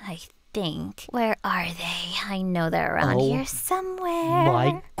here, I think. Where are they? I know they're around Oh, here somewhere.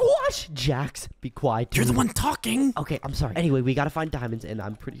 My gosh, Jax, be quiet. You're the dude. one talking. Okay, I'm sorry. Anyway, we gotta find diamonds, and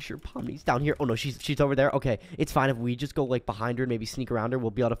I'm pretty sure Pomni's down here. Oh no, she's over there. Okay, it's fine if we just go like behind her and maybe sneak around her.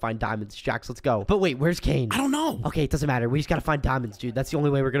 We'll be able to find diamonds. Jax, let's go. But wait, where's Kane? I don't know. Okay, it doesn't matter. We just gotta find diamonds, dude. That's the only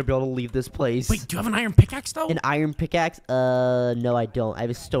way we're gonna be able to leave this place. Wait, do you have an iron pickaxe though? An iron pickaxe? No, I don't. I have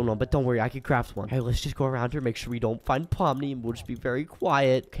a stone one, but don't worry, I can craft one. All right, let's just go around her, make sure we don't find Pomni, and we'll just be very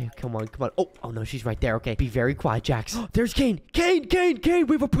quiet. Okay, come on. Oh no, she's right there. Okay, be very quiet, Jax. There's Kane. Kane,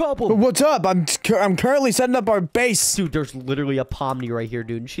 we have a problem. What's up? I'm currently setting up our base. Dude, there's literally a Pomni right here,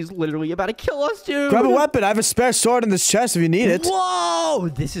 dude, and she's literally about to kill us, dude. Grab a weapon. I have a spare sword in this chest if you need it. Whoa,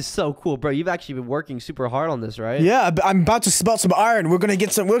 this is so cool, bro. You've actually been working super hard on this, right? Yeah, I'm about to smelt some iron. We're gonna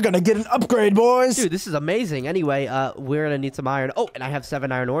get an upgrade, boys. Dude, this is amazing. Anyway, we're gonna need some iron. Oh, and I have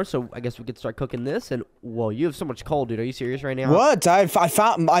 7 iron ore, so I guess we could start cooking this. And whoa, you have so much coal, dude. Are you serious right now? What? I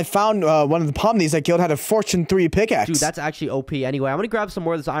found one of the Pomnies I killed had a Fortune 3 pickaxe. Dude, that's actually OP. Anyway, I'm gonna grab some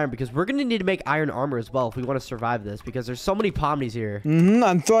more of this iron because we're gonna need to make iron armor as well if we want to survive this because there's so many Pomnies here.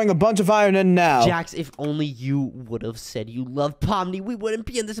 I'm throwing a bunch of iron in now. Jax, if only you would have said you love Pomni, we wouldn't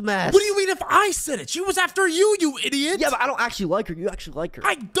be in this mess. What do you mean if I said it? She was after you, you idiot. Yeah, but I don't actually like her. You actually like her.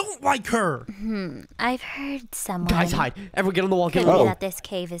 I don't like her. I've heard someone. Guys, hide. Everyone get on the wall. Get Could on the be wall. that this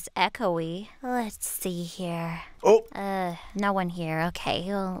cave is echoey. Let's see here. Oh. No one here. Okay,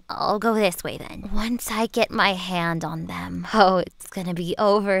 well, I'll go this way then. Once I get my hand on them, oh, it's gonna be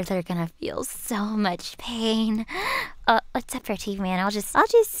over. They're gonna feel so much pain. Except for TV Man, I'll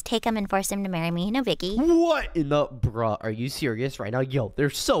just take him and force him to marry me. No biggie. What in the bruh? Are you serious right now? Yo, they're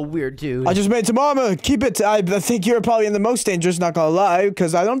so weird, dude. I just made some armor. Keep it. I think you're probably in the most dangerous, not gonna lie,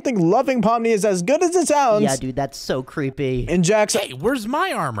 because I don't think loving Pomni is as good as it sounds. Yeah, dude, that's so creepy. And Jax, Hey, where's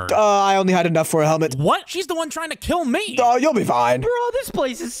my armor? I only had enough for a helmet. What? She's the one trying to kill me. Oh, you'll be fine. Bro, this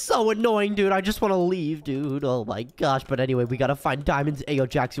place is so annoying, dude. I just want to leave, dude. Oh my gosh. But anyway, we gotta find diamonds. Ayo,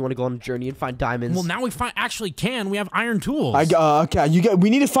 Jax, you want to go on a journey and find diamonds? Well, now we actually can. We have iron tools. Okay, we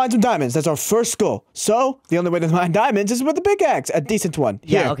need to find some diamonds. That's our first goal. So, the only way to find diamonds is with a pickaxe, a decent one.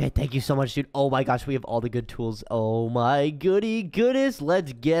 Here. Yeah, okay. Thank you so much, dude. Oh my gosh, we have all the good tools. Oh my goodness.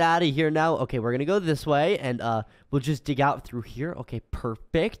 Let's get out of here now. Okay, we're gonna go this way, and we'll just dig out through here. Okay,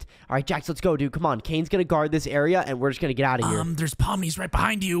 perfect. All right, Jax, let's go, dude. Come on. Kane's gonna guard this area, and we're just gonna get out of here. There's Pomnies right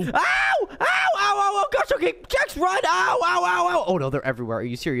behind you. Ow! Ow! Ow! ow, gosh, okay, Jax, run, ow, ow, ow, ow. Oh, no, they're everywhere. Are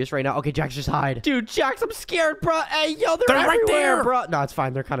you serious right now? Okay, Jax, just hide. Dude, Jax, I'm scared, bro. Hey, yo, they're everywhere, right there. bro. No, it's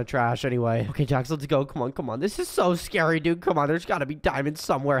fine. They're kind of trash anyway. Okay, Jax, let's go. Come on, come on. This is so scary, dude. Come on, there's got to be diamonds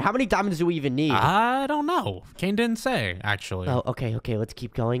somewhere. How many diamonds do we even need? I don't know. Kane didn't say, actually. Oh, okay, let's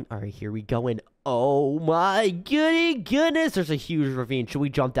keep going. All right, here we go. And oh my goodness, there's a huge ravine. Should we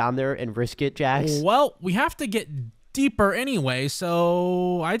jump down there and risk it, Jax? Well, we have to get deeper anyway,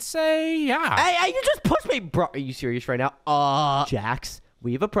 so I'd say yeah. Hey, you just pushed me, bro. Are you serious right now? Jax,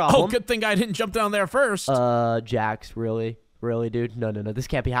 we have a problem. Oh, good thing I didn't jump down there first. Jax, really? Really, dude? No. This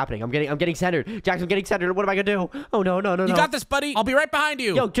can't be happening. I'm getting centered. Jax, I'm getting centered. What am I gonna do? Oh, no. You got this, buddy. I'll be right behind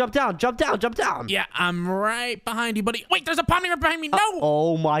you. Yo, jump down. Yeah, I'm right behind you, buddy. Wait, there's a Pomni right behind me. No.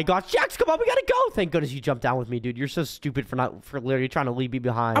 Oh my gosh, Jax, come on, we gotta go. Thank goodness you jumped down with me, dude. You're so stupid for literally trying to leave me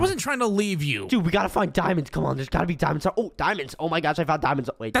behind. I wasn't trying to leave you. Dude, we gotta find diamonds. Come on, there's gotta be diamonds. Oh, diamonds. Oh my gosh, I found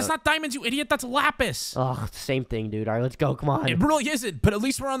diamonds. Wait, That's not diamonds, you idiot. That's lapis. Oh, same thing, dude. All right, let's go. Come on. It really isn't, but at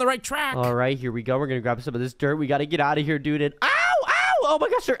least we're on the right track. All right, here we go. We're gonna grab some of this dirt. We gotta get out of here, dude. And ow! Oh my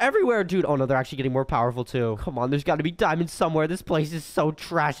gosh, they're everywhere, dude. Oh no, they're actually getting more powerful too. Come on, there's got to be diamonds somewhere. This place is so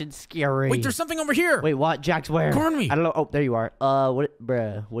trash and scary. Wait, there's something over here. Wait, what? Jax, where? Corn me. I don't know. Oh, there you are.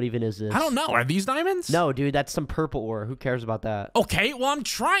 What even is this? I don't know. Are these diamonds? No, dude, that's some purple ore. Who cares about that? Okay, well, I'm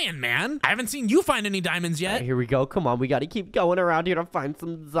trying, man. I haven't seen you find any diamonds yet. Right, here we go. Come on, we got to keep going around here to find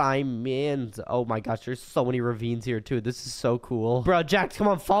some diamonds. Oh my gosh, there's so many ravines here too. This is so cool. Bro, Jax, come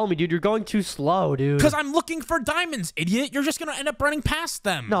on, follow me, dude. You're going too slow, dude. Because I'm looking for diamonds, idiot. You're just going to end up running past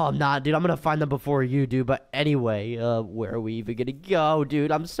them. No, I'm not, dude. I'm gonna find them before you do. But anyway, where are we even gonna go,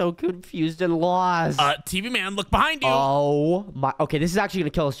 dude? I'm so confused and lost. TV man, look behind you. Oh my. Okay, this is actually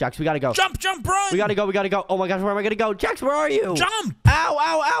gonna kill us, Jax. We gotta go. Jump, run. We gotta go. Oh my gosh, where am I gonna go? Jax, where are you? Jump. Ow.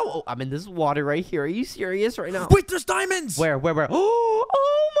 Oh, I'm in this water right here. Are you serious right now? Wait, there's diamonds. Where? Oh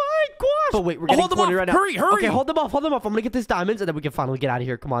my gosh. Oh wait, we're getting hold them cornered off. right now. Hurry. Okay, hold them off. I'm gonna get this diamonds and then we can finally get out of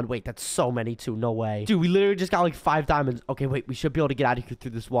here. Come on, wait, that's so many too. No way. Dude, we literally just got like 5 diamonds. Okay, wait, we should be able to get out of here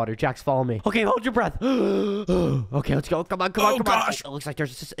through this water. Jax, follow me. Okay, hold your breath. Okay, let's go. Come on. Gosh. Oh, it looks like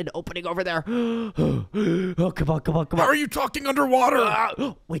there's just an opening over there. Oh, come on. How are you talking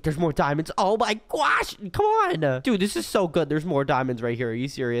underwater? Wait, there's more diamonds. Oh my gosh. Come on. Dude, this is so good. There's more diamonds right here. Are you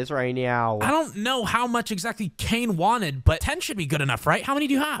serious right now? I don't know how much exactly Kane wanted, but 10 should be good enough, right? How many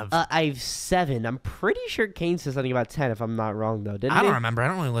do you have? I have 7. I'm pretty sure Kane said something about 10 if I'm not wrong though. Didn't I he? don't remember. I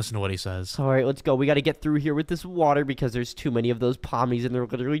don't really listen to what he says. All right, let's go. We got to get through here with this water because there's too many of those pommies and they're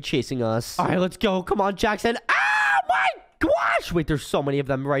literally chasing us. All right, let's go. Come on, Jackson. Oh my gosh. Wait, there's so many of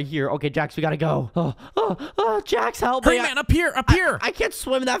them right here. Okay, Jax, we got to go. Oh, Jax, help me. Hurry, man, up here. I can't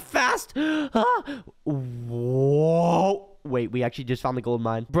swim that fast. Whoa. Wait, we actually just found the gold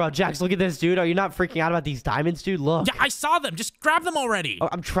mine. Bro, Jax, look at this, dude. Are you not freaking out about these diamonds, dude? Look. Yeah, I saw them. Just grab them already. Oh,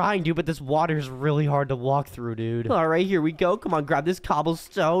 I'm trying, dude, but this water is really hard to walk through, dude. All right, here we go. Come on, grab this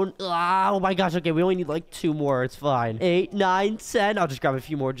cobblestone. Oh my gosh. Okay, we only need like 2 more. It's fine. 8, 9, 10. I'll just grab a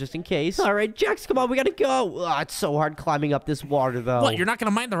few more just in case. All right, Jax, come on. We got to go. Oh, it's so hard climbing up this water, though. What, you're not going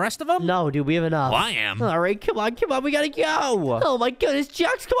to mind the rest of them? No, dude, we have enough. Well, I am. All right, come on. We got to go. Oh my goodness,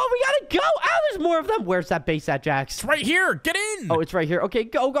 Jax, come on. We got to go. Oh, there's more of them. Where's that base at, Jax? It's right here. Get in. Oh, it's right here. Okay,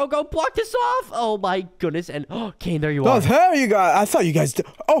 go. Block this off. Oh my goodness. And Kane, there you are. Oh, there you go. I thought you guys did.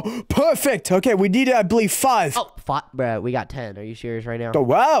 Oh, perfect. Okay, we needed, I believe, 5. Oh, 5. Bruh, we got 10. Are you serious right now? Oh,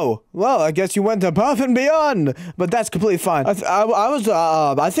 wow. Well, I guess you went above and beyond, but that's completely fine.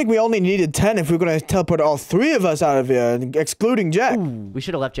 I think we only needed 10 if we were going to teleport all 3 of us out of here, excluding Jack. Ooh, we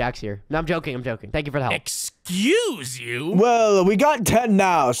should have left Jax here. No, I'm joking. Thank you for the help. Excuse you? Well, we got 10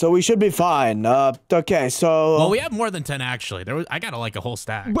 now, so we should be fine. Okay, so... Well, we have more than 10, actually. I got like a whole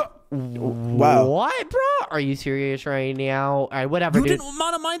stack. Wow. What, bro? Are you serious right now? All right, whatever, You dude. didn't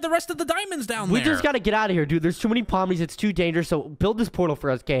want to mind the rest of the diamonds down We there. just got to get out of here, dude. There's too many pommies. It's too dangerous, so build this portal for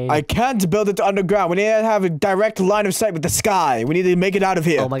us, Kane. I can't build it underground. We need to have a direct line of sight with the sky. We need to make it out of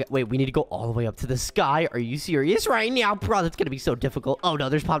here. Oh my god, wait, we need to go all the way up to the sky. Are you serious right now? Bro, that's going to be so difficult. Oh no,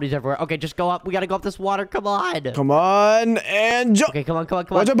 there's pommies everywhere. Okay, just go up. We got to go up this water. Come on. Come on, and jump. Okay, come on.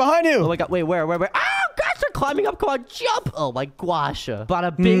 Watch out behind you. Oh my god, wait, where? Oh gosh, they're climbing up. Come on, jump. Oh my gosh.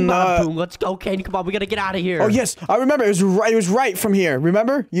 Bada bing, bada boom. Let's go, Kane. Come on, we got to get out of here. Oh yes, I remember. It was right from here.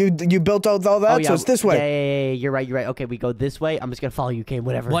 Remember? You built all that, Oh, yeah. so it's this way. Yeah, you're right. Okay, we go this way. I'm just going to follow you, Kane,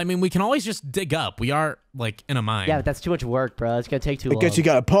 whatever. Well, I mean, we can always just dig up. We are, like, in a mine. Yeah, but that's too much work, bro. It's going to take too long. I guess you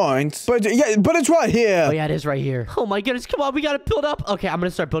got a point. But it's right here. Oh, yeah, it is right here. Oh, my goodness. Come on, we got to build up. Okay, I'm going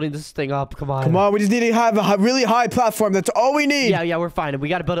to start building this thing up. Come on. We just need to have a really high platform. That's all we need. Yeah, we're fine. And we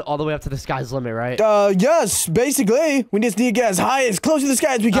got to build it all the way up to the sky's limit, right? Yes, basically. We just need to get as high, as close to the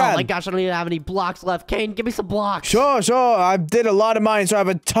sky as we can. Oh my gosh, I don't even have any blocks left. Kane, give me some blocks. Sure. I did a lot of mine, so I have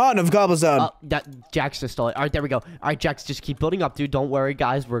a ton of cobblestone. Jax just stole it. All right, there we go. All right, Jax, just keep building up, dude. Don't worry,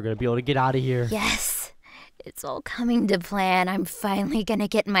 guys. We're going to be able to get out of here. Yes. It's all coming to plan. I'm finally gonna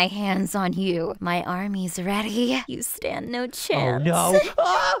get my hands on you. My army's ready. You stand no Oh, chance. no.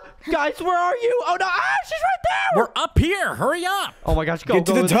 Guys, where are you? Oh, no. She's right there. We're up here. Hurry up. Oh, my gosh. Go, Get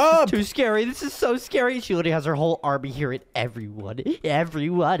to the This top. is too scary. This is so scary. She literally has her whole army here, and everyone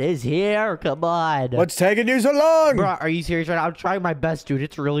is here. Come on. What's taking you so long? Bro, are you serious right now? I'm trying my best, dude.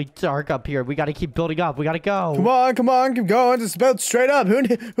 It's really dark up here. We got to keep building up. We got to go. Come on, keep going. Just build straight up.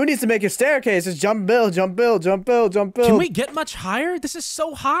 Who needs to make a staircase? Just jump, build. Can we get much higher? This is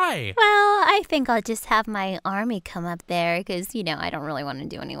so high. Well, I think I'll just have my army come up there because, I don't really want to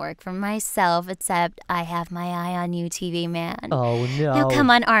do any work for myself, except I have my eye on you, TV man. Oh, no. Now come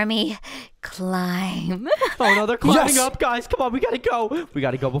on, army. Climb. Oh, no, they're climbing Yes. up, guys. Come on, we got to go. We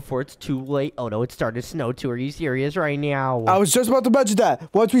got to go before it's too late. Oh, no, it's starting to snow, too. Are you serious right now? I was just about to mention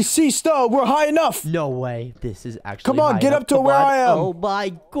that. Once we see snow, we're high enough. No way. This is actually Come on, high get enough. up to Come where on. I am. Oh,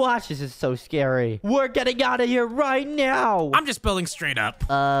 my gosh. This is so scary. We're getting out of here right now. I'm just building straight up.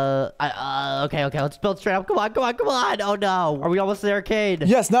 Okay. Let's build straight up. Come on. Oh, no. Are we almost there, Cade?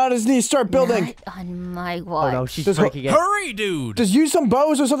 Yes, now I just need to start building. Not on my Oh, watch. no. She's Just breaking it. Hurry, dude. Just use some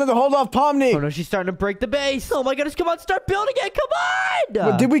bows or something to hold off Pomni. Oh, no. She's starting to break the base. Oh, my goodness. Come on. Start building it. Come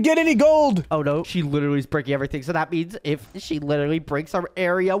on. Did we get any gold? Oh, no. She literally is breaking everything. So that means if she literally breaks our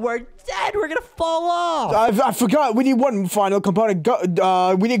area, we're dead. We're going to fall off. I forgot. We need one final component.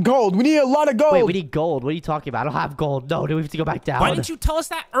 We need gold. We need a lot of gold. Wait, we need gold. What are you talking about? I don't have gold. No, do we have to go back down? Why didn't you tell us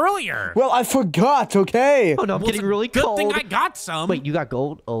that earlier? Well, I forgot, okay? Oh, no. I'm Well, it's getting a really good cold. thing I got some. Wait, you got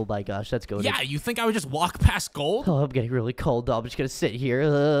gold? Oh, my gosh. That's good. Yeah, you think I would just walk past gold? Oh, I'm getting really cold, though. I'm just going to sit here.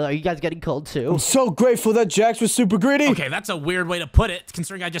 Are you guys getting cold, too? I'm so grateful that Jax was super greedy. Okay, that's a weird way to put it,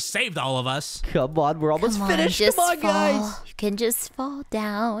 considering I just saved all of us. Come on. We're almost Come on, finished. just Come on, fall. guys. You can just fall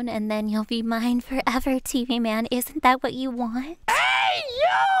down and then you'll be mine forever, TV man. Isn't that what you want? Hey,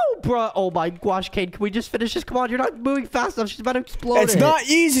 yo! Bruh, oh my gosh, Kate, can we just finish this? Come on, you're not moving fast enough. She's about to explode. It's not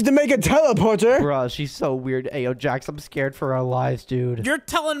easy to make a teleporter. Bruh, she's so weird. Hey, yo, Jax, I'm scared for our lives, dude. You're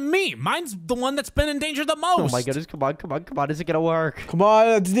telling me. Mine's the one that's been in danger the most. Oh my goodness, come on. Is it gonna work? Come on,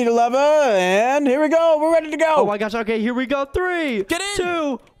 let's need a lever, and here we go. We're ready to go. Oh my gosh, okay, here we go. 3, Get in.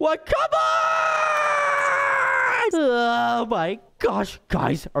 2, 1, come on! Oh my gosh,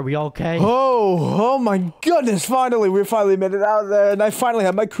 guys, are we okay? Oh my goodness, we finally made it out there, and I finally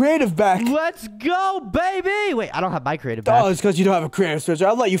have my creative back. Let's go, baby! Wait, I don't have my creative back. Oh, it's because you don't have a creative switcher.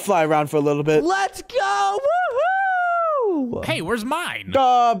 I'll let you fly around for a little bit. Let's go! Woohoo! Hey, where's mine?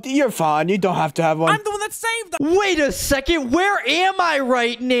 You're fine. You don't have to have one. I'm the one that saved them. Wait a second, where am I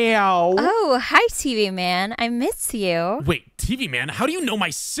right now? Oh, hi, TV man. I miss you. Wait, TV man, how do you know my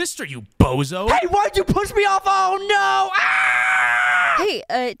sister, you bozo? Hey, why'd you push me off? Oh no! Ah! Hey,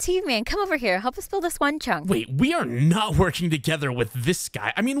 TV man, come over here. Help us build this one chunk. Wait, we are not working together with this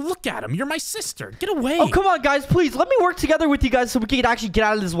guy. I mean, look at him. You're my sister. Get away. Oh, come on, guys, please. Let me work together with you guys so we can actually get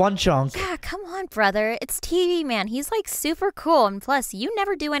out of this one chunk. Yeah, come on, brother. It's TV man. He's like super cool, and plus, you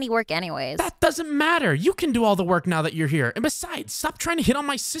never do any work anyways. That doesn't matter. You can do all the work now that you're here. And besides, stop trying to hit on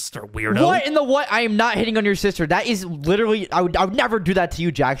my sister, weirdo. What in the what? I am not hitting on your sister. That is literally, I would never do that to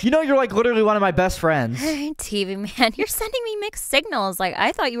you, Jax. You know you're like literally one of my best friends. TV man, you're sending me mixed signals. Like,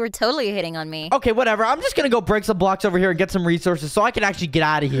 I thought you were totally hitting on me. Okay, whatever. I'm just gonna go break some blocks over here and get some resources so I can actually get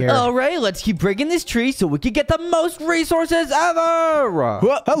out of here. All right, let's keep breaking this tree so we can get the most resources ever.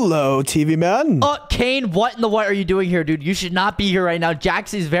 Well, hello, TV man. Kane, what in the what are you doing here, dude? You should not be here right now.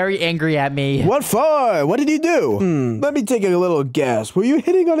 Jax is very angry at me. What for? What did he do? Let me take a little guess. Were you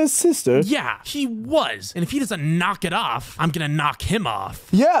hitting on his sister? Yeah, he was. And if he doesn't knock it off, I'm gonna knock him off.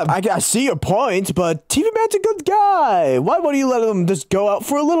 Yeah, I see your point, but TV Man's a good guy. Why won't you let him just go out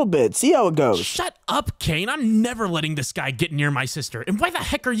for a little bit? See how it goes. Shut up, Kane. I'm never letting this guy get near my sister. And why the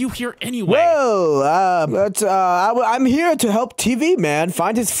heck are you here anyway? Well, I'm here to help TV Man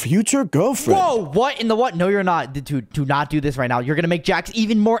find his future girlfriend. Whoa, what in the what? No, you're not. Do not do this right now. You're gonna make Jax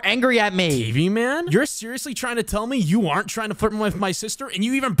even more angry at me. TV man? You're seriously trying to tell me you aren't trying to flirt with my sister and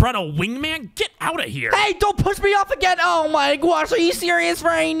you even brought a wingman? Get out of here. Hey, don't push me off again. Oh my gosh, are you serious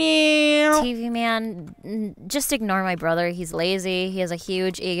right now? TV man, just ignore my brother. He's lazy. he has a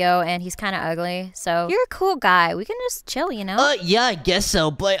huge ego, and he's kind of ugly. So you're a cool guy. We can just chill, you know? Yeah, I guess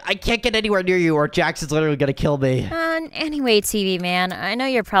so, but I can't get anywhere near you or Jax is literally gonna kill me. Anyway, TV man, I know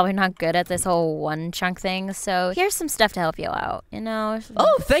you're probably not good at this whole one chunk thing, so here's some stuff to help you out, you know?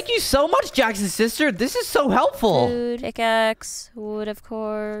 Oh, thank you so much, Jackson's sister. This is so helpful. Food, pickaxe, wood, of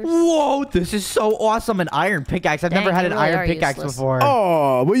course. Whoa, this is so awesome. An iron pickaxe. I've never had an iron pickaxe before.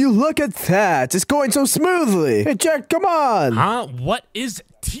 Oh, will you look at that? It's going so smoothly. Hey, Jack, come on. Huh? What is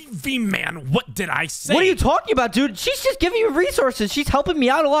TV man? What did I say? What are you talking about, dude? She's just giving you resources. She's helping me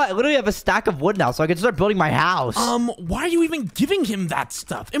out a lot. I literally have a stack of wood now, so I can start building my house. Why are you even giving him that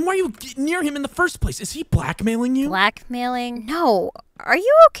stuff? And why are you near him in the first place? Is he blackmailing you? Blackmailing? No. Are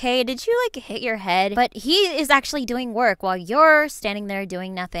you okay? Did you, like, hit your head? But he is actually doing work while you're standing there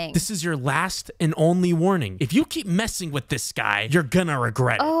doing nothing. This is your last and only warning. If you keep messing with this guy, you're gonna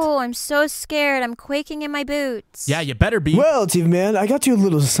regret it. Oh, I'm so scared. I'm quaking in my boots. Yeah, you better be. Well, TV man, I got you a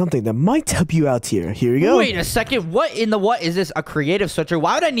little something that might help you out here. Here you go. Wait a second. What in the what is this? A creative switcher?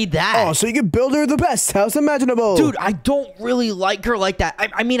 Why would I need that? Oh, so you can build her the best house imaginable. Dude, I don't really like her like that.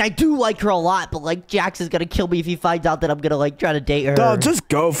 I mean, I do like her a lot, but like Jax is gonna kill me if he finds out that I'm gonna like try to date her. Oh, just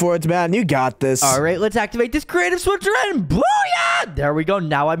go for it, man. You got this. All right, let's activate this creative switcher and booyah! There we go.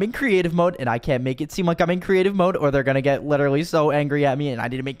 Now I'm in creative mode, and I can't make it seem like I'm in creative mode, or they're gonna get literally so angry at me, and I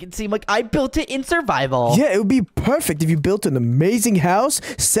need to make it seem like I built it in survival. Yeah, it would be perfect if you built an amazing house,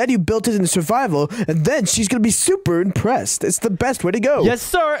 said you built it in survival, and then she's gonna be super impressed. It's the best way to go. Yes,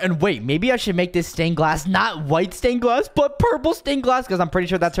 sir. And wait, maybe I should make this stained glass not white stained glass, but purple stained glass, because I'm pretty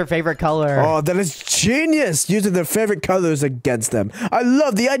sure that's her favorite color. Oh, that is genius! Using their favorite colors against them. I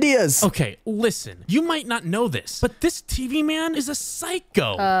love the ideas. Okay, listen. You might not know this, but this TV man is a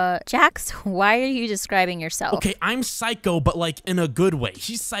psycho. Jax, why are you describing yourself? Okay, I'm psycho, but like in a good way.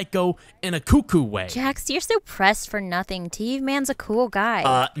 She's psycho in a cuckoo way. Jax, you're so pressed for nothing. TV man's a cool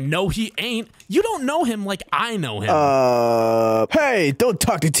guy. No, he ain't. You don't know him like I know him. Hey, don't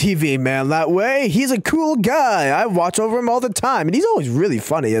talk to TV man that way. He's a cool guy. I watch over him all the time, and he's always really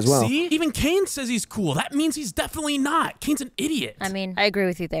funny as well. See? Even Kane says he's cool. That means he's definitely not. Kane's an idiot. I mean, I agree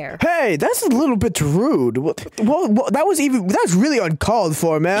with you there. Hey, that's a little bit rude. Well, that was really uncalled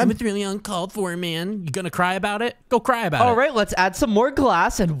for, man. It's really uncalled for, man. You gonna cry about it? Go cry about it. All right, let's add some more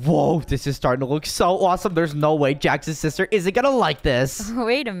glass, and whoa, this is starting to look so awesome. There's no way Jax's sister isn't gonna like this.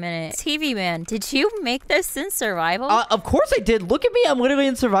 Wait a minute. TV man, did you make this in survival? Of course I did. Look at me. I'm literally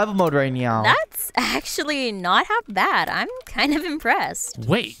in survival mode right now. That's actually not half bad. I'm kind of impressed.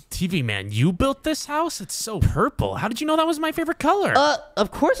 Wait, TV man, you built this house? It's so purple. How did you know that was my favorite color?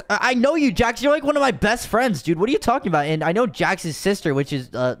 Of course. I know you, Jax. You're like one of my best friends, dude. What are you talking about? And I know Jax's sister, which is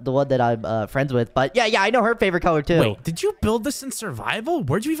the one that I'm friends with. But yeah, I know her favorite color too. Wait, did you build this in survival?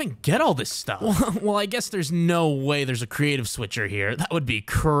 Where'd you even get all this stuff? Well, I guess there's no way there's a creative switcher here. That would be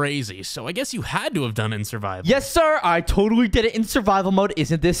crazy. So I guess you had to have done it in survival. Yes, sir. I totally did it in survival mode.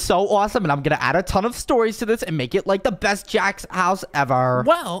 Isn't this so awesome? And I'm going to add a ton of stories to this and make it like the best Jax house ever.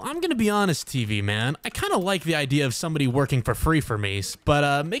 Well, I'm going to be honest, TV man. I kind of like the idea of somebody working for free for me,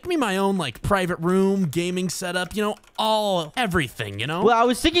 but make me my own like private room, gaming setup, you know, everything, you know? Well, I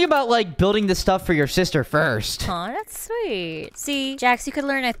was thinking about like building this stuff for your sister first. Aw, that's sweet. See, Jax, you could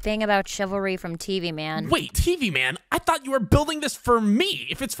learn a thing about chivalry from TV man. Wait, TV man, I thought you were building this for me.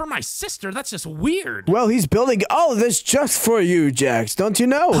 If it's for my sister, that's just weird. Well, he's building all of this just for you, Jax. Don't you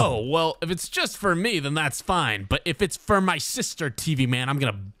know? Oh, well, if it's just for me, then that's fine. But if it's for my sister, TV man, I'm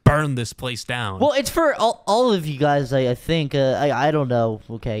gonna burn this place down. Well, it's for all of you guys, I think. I don't know.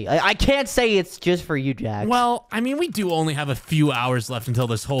 Okay. I can't say it's just for you, Jax. Well, I mean, we do only have a few hours left until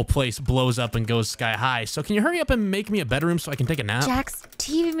this whole place blows up and goes sky high. So can you hurry up and make me a bedroom so I can take a nap? Jax,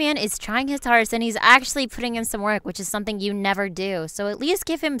 TV man is trying his hardest and he's actually putting in some work, which is something you never do. So at least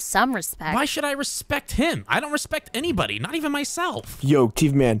give him some respect. Why should I respect him? I don't respect anybody, not even myself. Yo,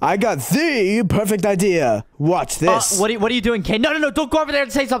 TV man, I got the perfect idea. Watch this. What are you doing, Kane? No, don't go over there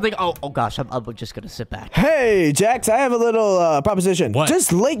and say something. Oh gosh, I'm just gonna sit back. Hey, Jax, I have a little proposition. What?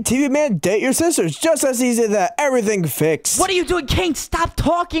 Just let TV man date your sisters. Just as easy that everything fixed. What are you doing, Kane? Stop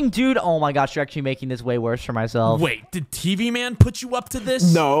talking, dude. Oh my gosh, you're actually making this way worse for myself. Wait, did TV man put you up to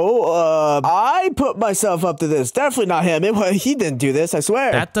this? No, I put myself up to this. Definitely not him. He didn't do this, I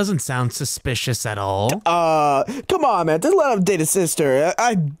swear. That doesn't sound suspicious at all. Come on, man. Just let him date a sister.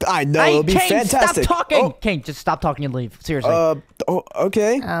 I know it'll be Kane, fantastic. Stop talking. Oh. Kane, just stop talking and leave. Seriously.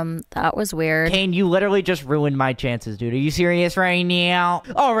 Okay. That was weird. Kane, you literally just ruined my chances, dude. Are you serious right right now.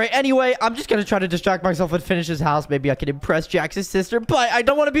 All right, anyway, I'm just gonna try to distract myself and finish his house. Maybe I can impress Jax's sister, but I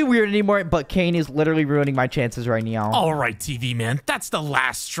don't want to be weird anymore. But Kane is literally ruining my chances right now. All right, TV man, that's the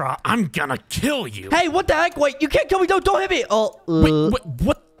last straw. I'm gonna kill you. Hey, what the heck? Wait, you can't kill me. Don't hit me. Oh, Wait,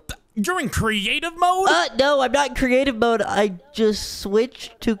 what? You're in creative mode? No, I'm not in creative mode. I just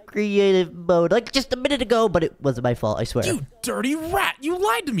switched to creative mode like just a minute ago, but it wasn't my fault, I swear. You dirty rat. You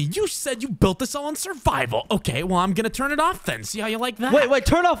lied to me. You said you built this all on survival. Okay, well, I'm gonna turn it off then. See how you like that? Wait,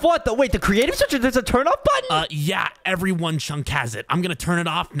 turn off what? Wait, the creative switch? There's a turn off button? Yeah, every one chunk has it. I'm gonna turn it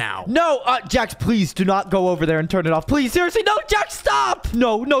off now. No, Jax, please do not go over there and turn it off. Please, seriously, no, Jax, stop.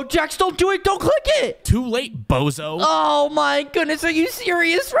 No, Jax, don't do it. Don't click it. Too late, bozo. Oh my goodness, are you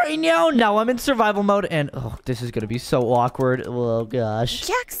serious right now? Now I'm in survival mode and this is gonna be so awkward. Oh gosh.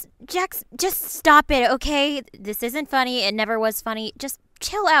 Jax, just stop it, okay? This isn't funny. It never was funny. Just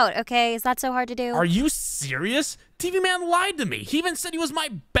chill out, okay? Is that so hard to do? Are you serious? TV man lied to me. He even said he was my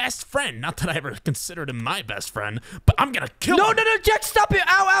best friend. Not that I ever considered him my best friend, but I'm gonna kill him. No, Jax, stop it.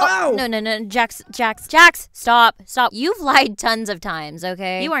 Ow. No, Jax, stop. You've lied tons of times,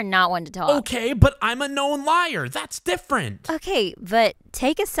 okay? You are not one to talk. Okay, but I'm a known liar. That's different. Okay, but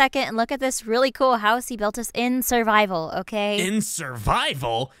take a second and look at this really cool house he built us in survival, okay? In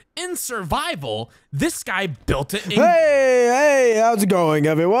survival? In survival? This guy built it in... Hey, how's it going,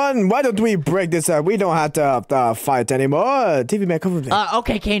 everyone? Why don't we break this up? We don't have to fight anymore. TV man, come over there.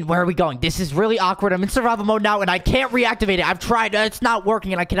 Okay, Kane, where are we going? This is really awkward. I'm in survival mode now, and I can't reactivate it. I've tried. It's not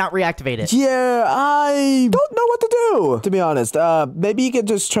working, and I cannot reactivate it. Yeah, I don't know what to do, to be honest. Maybe you can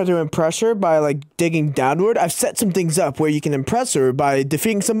just try to impress her by, like, digging downward. I've set some things up where you can impress her by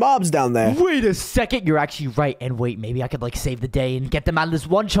defeating some mobs down there. Wait a second. You're actually right. And wait, maybe I could, like, save the day and get them out of this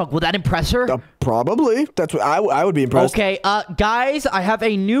one chunk. Will that impress her? Probably. That's what I would be impressed. Okay, guys, I have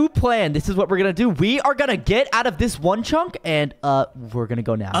a new plan. This is what we're gonna do. We are gonna get out of this one chunk, and, we're gonna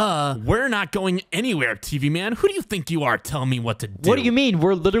go now. We're not going anywhere, TV man. Who do you think you are telling me what to do? What do you mean?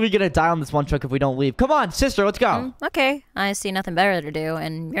 We're literally gonna die on this one chunk if we don't leave. Come on, sister, let's go. Okay, I see nothing better to do,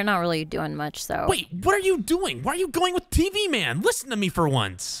 and you're not really doing much, so... Wait, what are you doing? Why are you going with TV man? Listen to me for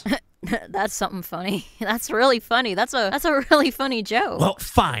once. That's something funny. That's really funny. That's a really funny joke. Well,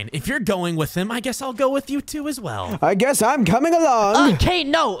 fine. If you're going with him, I guess I'll go with you too as well. I guess I'm coming along. Kate,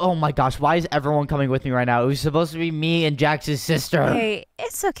 no! Oh my gosh, why is everyone coming with me right now? It was supposed to be me and Jax's sister. Hey,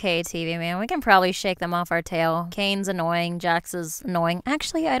 it's okay, TV man. We can probably shake them off our tail. Kane's annoying. Jax is annoying.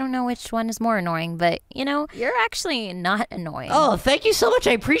 Actually, I don't know which one is more annoying, but, you know, you're actually not annoying. Oh, thank you so much.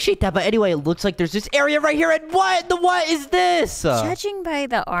 I appreciate that. But anyway, it looks like there's this area right here, and what is this? Judging by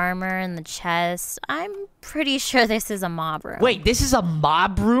the armor and the chest, I'm pretty sure this is a mob room. Wait, this is a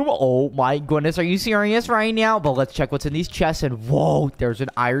mob room? Oh my goodness, are you serious right now? But let's check what's in these chests, and whoa, there's an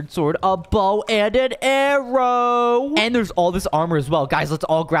iron sword, a bow, and an arrow. And there's all this armor as well. Guys, let's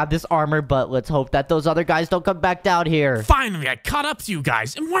all grab this armor, but let's hope that those other guys don't come back down here. Finally, I caught up to you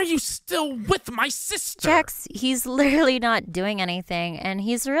guys, and why are you still with my sister? Jax, he's literally not doing anything, and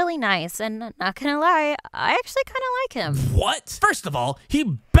he's really nice, and not gonna lie, I actually kind of like him. What? First of all,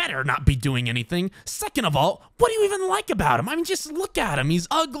 he better not be doing anything. Second of all, what do you even like about him? I mean, just look at him. He's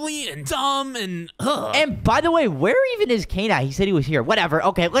ugly and dumb and ugh. And by the way, where even is Kane at? He said he was here. Whatever.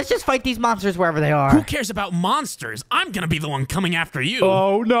 Okay, let's just fight these monsters wherever they are. Who cares about monsters? I'm gonna be the one coming after you.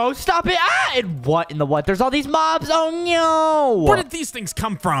 Oh no, stop it. And what in the what? There's all these mobs. Oh no. Where did these things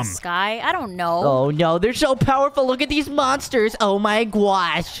come from? Sky? I don't know. Oh no, they're so powerful. Look at these monsters. Oh my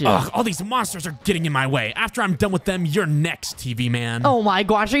gosh. Ugh, all these monsters are getting in my way. After I'm done with them, you're next, TV man. Oh my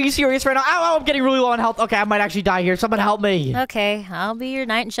gosh, are you serious right now? Ow, I'm getting really low on health. Okay, I might actually die here. Someone help me. Okay, I'll be your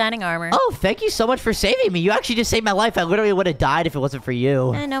knight in shining armor. Oh, thank you so much for saving me. You actually just saved my life. I literally would have died if it wasn't for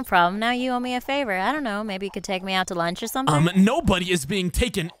you. No problem. Now you owe me a favor. I don't know. Maybe you could take me out to lunch or something? Nobody is being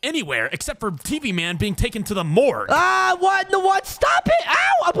taken anywhere except for TV man being taken to the morgue. What in the what? Stop it.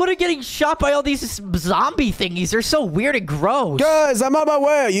 Ow, I'm literally getting shot by all these zombie thingies. They're so weird and gross. Guys, I'm on my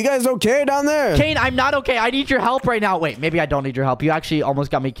way. You guys okay down there? Kane, I'm not okay. I need your help right now. Wait, maybe I don't need your help. You actually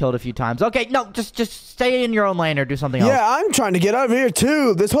almost got me killed a few times. Okay, no, just stay in your own lane or do something else. Yeah, I'm trying to get out of here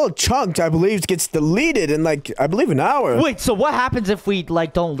too. This whole chunk, I believe, gets deleted in like, I believe, an hour. Wait, so what happens if we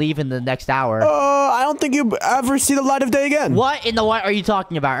like don't leave in the next hour? I don't think you ever see the light of day again. What in the what are you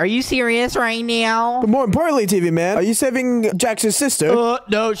talking about? Are you serious right now? But more importantly, TV man, are you saving Jax's sister?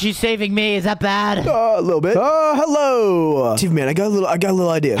 No, she's saving me. Is that bad? A little bit. Hello. TV man, I got a little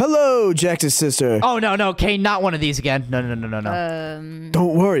idea. Hello, Jax's sister. Oh no, Kane, not one of these again. No. Don't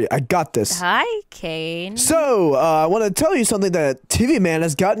Don't worry, I got this. Hi, Kane. So, I want to tell you something that TV Man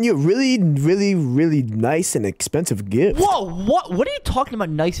has gotten you a really, really, really nice and expensive gift. Whoa, what are you talking about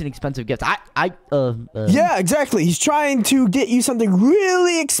nice and expensive gifts? Yeah, exactly. He's trying to get you something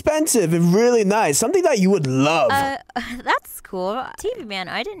really expensive and really nice. Something that you would love. That's cool. TV Man,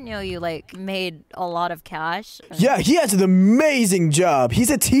 I didn't know you, like, made a lot of cash. Yeah, he has an amazing job. He's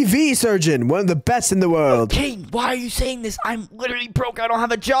a TV surgeon, one of the best in the world. Kane, why are you saying this? I'm literally broke. I don't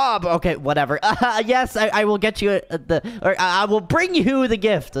have a job. Okay, whatever. Yes, I will get you I will bring you the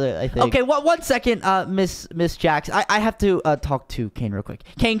gift, I think. Okay, one second, Miss Jax. I have to talk to Kane real quick.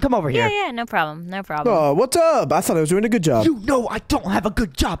 Kane, come over here. Yeah, no problem. No problem. Oh, what's up? I thought I was doing a good job. You know I don't have a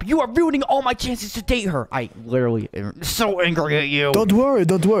good job. You are ruining all my chances to date her. I literally am so angry at you. Don't worry,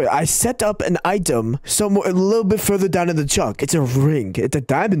 don't worry. I set up an item somewhere a little bit further down in the chunk. It's a ring. It's a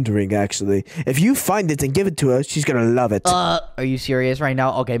diamond ring, actually. If you find it and give it to her, she's gonna love it. Are you serious right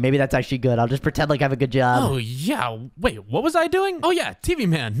now? Okay, maybe that's actually good. I'll just pretend like I have a good job. Oh, yeah. Wait, what was I doing? Oh, yeah, TV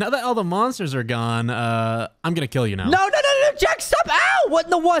Man. Now that all the monsters are gone, I'm gonna kill you now. No, Jax, stop! Ow! What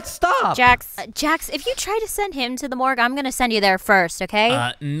in the what? Stop! Jax, if you try to send him to the morgue, I'm gonna send you there first,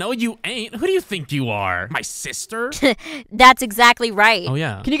 okay? No, you ain't. Who do you think you are? My sister? That's exactly right. Oh,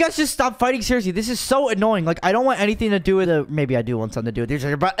 yeah. Can you guys just stop fighting? Seriously, this is so annoying. Like, I don't want anything to do with it. Maybe I do want something to do with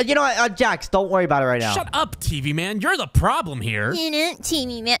it. But you know what, Jax, don't worry about it right now. Shut up, TV Man. You're the problem here. You know,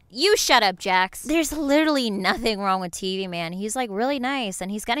 TV Man. You shut up, Jax. There's literally nothing wrong with TV Man. He's like really nice and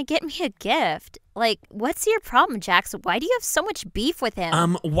he's gonna get me a gift. Like, what's your problem, Jax? Why do you have so much beef with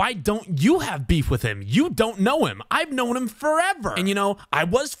him? Why don't you have beef with him? You don't know him. I've known him forever. And you know, I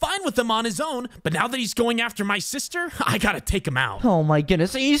was fine with him on his own, but now that he's going after my sister, I gotta take him out. Oh my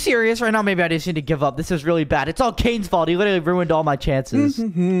goodness, are you serious right now? Maybe I just need to give up. This is really bad. It's all Kane's fault. He literally ruined all my chances.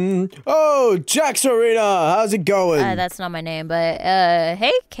 Oh, Jax Arena, how's it going? That's not my name, but,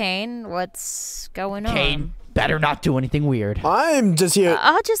 hey, Kane, what's going on? Kane, better not do anything weird. I'm just here.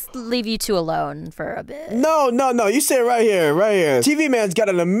 I'll just leave you two alone for a bit. No, you stay right here, right here. TV Man's got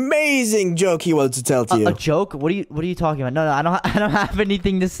an amazing joke he wants to tell to you. A joke? What are you talking about? No, I don't have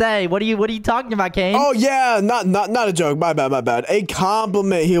anything to say. What are you talking about, Kane? Oh yeah, not a joke. My bad. A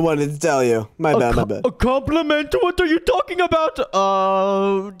compliment he wanted to tell you. My bad. A compliment? What are you talking about?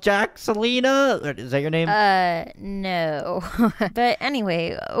 Jaxalina? Is that your name? No. But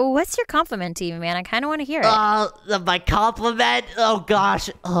anyway, what's your compliment, TV Man? I kind of want to hear it. My compliment? Oh gosh.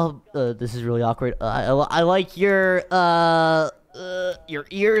 This is really awkward. I like your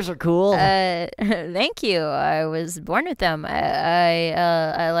ears are cool. Thank you. I was born with them.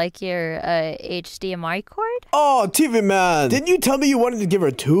 I like your HDMI cord. Oh, TV Man, didn't you tell me you wanted to give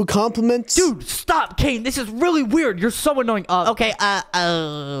her 2 compliments? Dude, stop, Kane. This is really weird. You're so annoying. Okay.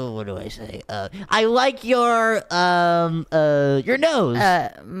 What do I say? I like your nose.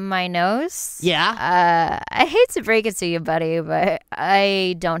 My nose? Yeah. I hate to break it to you, buddy, but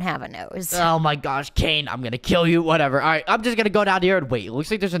I don't have a nose. Oh my gosh, Kane, I'm gonna kill you. Whatever. All right, I'm just gonna go down here and wait. It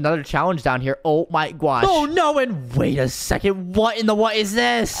looks like there's another challenge down here. Oh my gosh. Oh no, and wait a second. What in the what is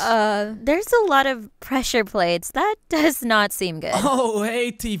this? There's a lot of pressure plates. That does not seem good. Oh,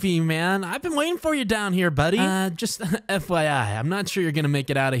 hey, TV Man. I've been waiting for you down here, buddy. Just FYI, I'm not sure you're gonna make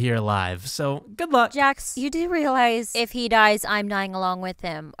it out of here alive, so good luck. Jax, you do realize if he dies, I'm dying along with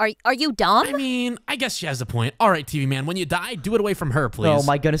him. Are you dumb? I mean, I guess she has a point. All right, TV Man, when you die, do it away from her, please. Oh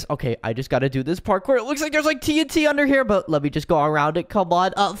my goodness. Okay, I just gotta do this parkour. It looks like there's like TNT under here, but let me just go around it. Come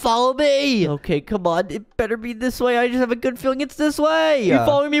on, follow me. Okay, come on. It better be this way. I just have a good feeling it's this way. You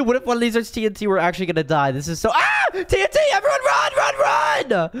following me? What if one of these is TNT? We're actually gonna die. This is so... TNT! Everyone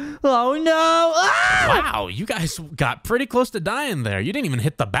run! Oh no! Wow, you guys got pretty close to dying there. You didn't even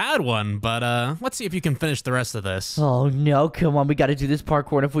hit the bad one, but let's see if you can finish the rest of this. Oh no, come on. We gotta do this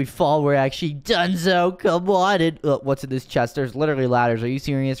parkour, and if we fall, we're actually donezo. Come on. What's in this chest? There's literally ladders. Are you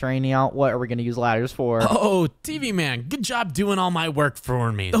serious right now? What are we gonna use ladders for? Oh, TV Man, good job doing all my work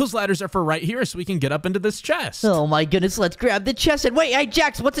for me. Those ladders are for right here so we can get up into this chest. Oh my goodness, let's grab the chest. And wait, hey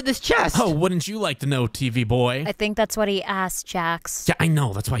Jax, what's in this chest? Oh, wouldn't you like to know, TV boy? I think that's what he asked, Jax. Yeah, I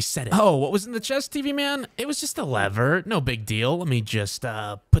know. That's why I said it. Oh, what was in the chest, TV Man? It was just a lever. No big deal. Let me just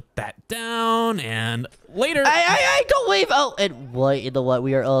put that down and later. Hey, don't leave. Oh, and what in the what?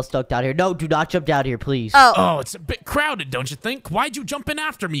 We are all stuck down here. No, do not jump down here, please. Oh, it's a bit crowded, don't you think? Why'd you jump in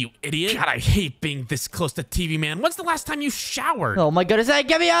after me, you idiot? God, I hate being this close to TV Man. When's the last time you showered? Oh my goodness. Hey,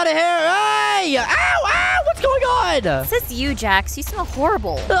 get me out of here. Hey! Ow! What's What's going on? This is you, Jax. You smell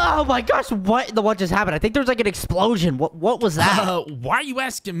horrible. Oh my gosh, what just happened? I think there was like an explosion. What was that? Why are you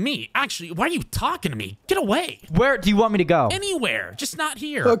asking me? Actually, why are you talking to me? Get away. Where do you want me to go? Anywhere, just not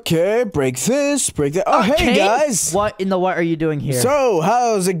here. Okay, break this, break that. Oh, hey Kane? guys. What in the what are you doing here? So,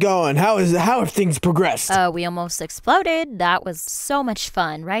 how's it going? How have things progressed? We almost exploded. That was so much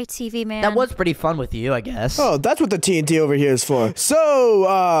fun, right, TV man? That was pretty fun with you, I guess. Oh, that's what the TNT over here is for.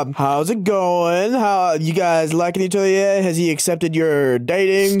 So, how's it going? How you guys liking each other yet? Has he accepted your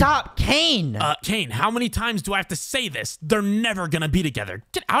dating? Stop, Kane! Kane, how many times do I have to say this? They're never gonna be together.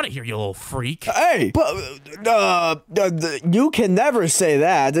 Get out of here, you little freak. Hey, but you can never say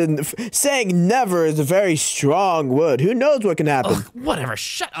that. And saying never is a very strong word. Who knows what can happen? Ugh, whatever,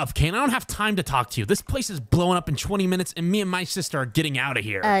 shut up, Kane. I don't have time to talk to you. This place is blowing up in 20 minutes, and me and my sister are getting out of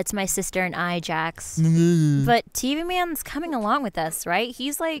here. It's my sister and I, Jax. But TV Man's coming along with us, right?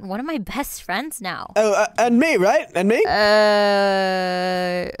 He's like one of my best friends now. Oh, and me, right? And me?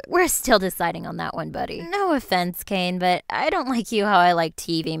 We're still deciding on that one, buddy. No offense, Kane, but I don't like you how I like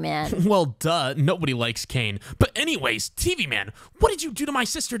TV Man. Well, duh, nobody likes Kane. But anyways, TV Man, what did you do to my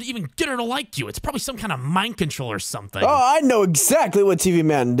sister to even get her to like you? It's probably some kind of mind control or something. Oh, I know exactly what TV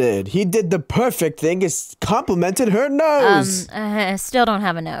Man did. He did the perfect thing. Is complimented her nose. Still don't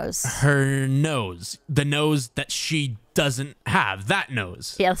have a nose. Her nose. The nose that she doesn't have. That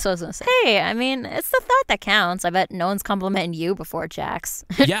nose. Yeah, that's what I was gonna say. Hey, I mean, it's the thought that counts. I bet no one's complimenting you before, Jax.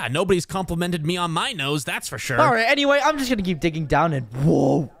 Yeah, nobody's complimented me on my nose, that's for sure. All right, anyway, I'm just gonna keep digging down and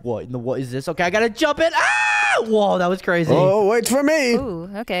whoa, what is this? Okay, I gotta jump in. Ah! Whoa, that was crazy. Oh, wait for me. Ooh,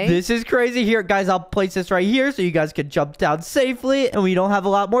 okay. This is crazy. Here, guys, I'll place this right here so you guys can jump down safely. And we don't have a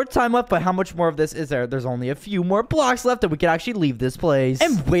lot more time left, but how much more of this is there? There's only a few more blocks left and we can actually leave this place.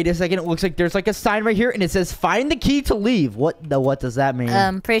 And wait a second, it looks like there's like a sign right here and it says find the key to leave. What does that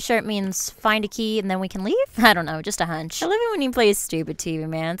mean? Pretty sure it means find a key and then we can leave? I don't know, just a hunch. I love it when you play stupid TV,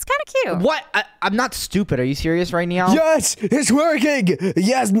 man. It's kind of cute. What? I'm not stupid. Are you serious right now? Yes, it's working.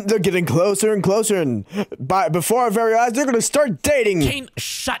 Yes, they're getting closer and closer, and before our very eyes, they're gonna start dating. Kane,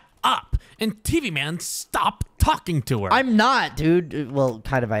 shut up. And TV Man, stop talking to her. I'm not, dude. Well,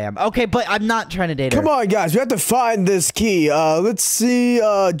 kind of I am. Okay, but I'm not trying to date her. Come on, guys. We have to find this key. Let's see.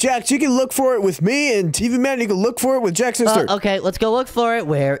 Jax, you can look for it with me, and TV Man, you can look for it with Jack's sister. Okay, let's go look for it.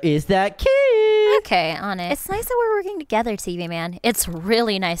 Where is that key? Okay, on it. It's nice that we're working together, TV Man. It's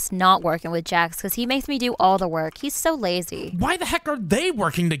really nice not working with Jax because he makes me do all the work. He's so lazy. Why the heck are they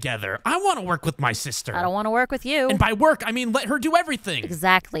working together? I want to work with my sister. I don't want to work with you. And by work, I mean let her do everything.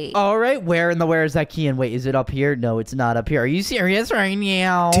 Exactly. All right, where is that key? And wait, is it up here? No, it's not up here. Are you serious right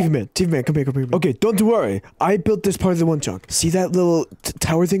now? TV Man, come here. Okay, don't worry. I built this part of the one chunk. See that little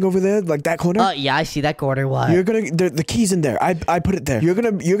tower thing over there, like that corner? Yeah, I see that corner. What? You're gonna the key's in there. I put it there. You're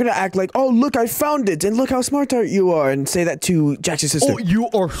gonna act like, oh look, I found it, and look how smart you are, and say that to Jack's sister. Oh, you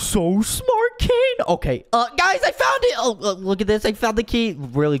are so smart, Kane. Okay, guys, I found it. Oh, look at this. I found the key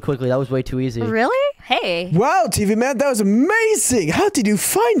really quickly. That was way too easy. Really? Hey. Wow, TV Man, that was amazing. How did you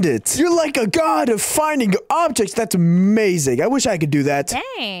find it? You're like a god of finding objects. That's amazing. I wish I could do that.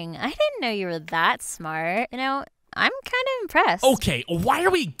 Dang, I didn't know you were that smart. You know, I'm kind of impressed. Okay, why are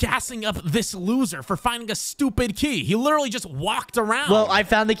we gassing up this loser for finding a stupid key? He literally just walked around. Well, I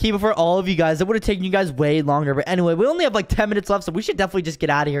found the key before all of you guys. It would have taken you guys way longer. But anyway, we only have like 10 minutes left, so we should definitely just get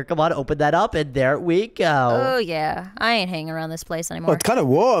out of here. Come on, open that up, and there we go. Oh, yeah. I ain't hanging around this place Oh, anymore. it's kind of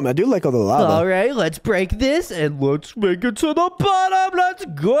warm. I do like all the lava. All right, let's break this, and let's make it to the bottom. Let's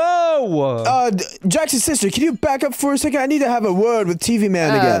go. Jack's sister, can you back up for a second? I need to have a word with TV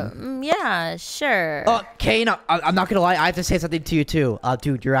Man again. Yeah, sure. Kane, I'm not gonna lie. I have to say something to you too.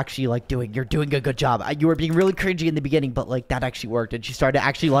 Dude, you're actually like you're doing a good job. You were being really cringy in the beginning, but like that actually worked, and she started to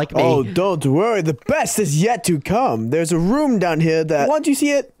actually like me. Oh, don't worry. The best is yet to come. There's a room down here that once you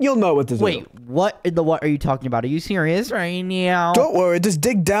see it, you'll know what this is. Wait, what in the what are you talking about? Are you serious right now? Don't worry. Just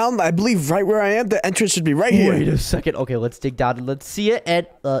dig down. I believe right where I am, the entrance should be right here. Wait a second. Okay, let's dig down and let's see it. And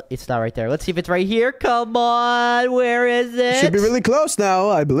it's not right there. Let's see if it's right here. Come on, where is it? Should be really close now,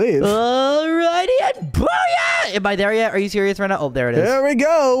 I believe. Alrighty, and booyah! Am I there yet? Are you serious right now? Oh, there it is. There we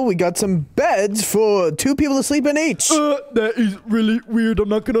go. We got some beds for 2 people to sleep in each. That is really weird. I'm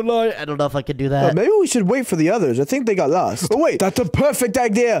not gonna lie. I don't know if I can do that. Maybe we should wait for the others. I think they got lost. Oh, wait. That's a perfect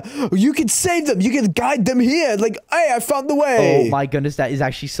idea. You can save them. You can guide them here. Like, hey, I found the way. Oh, my goodness. That is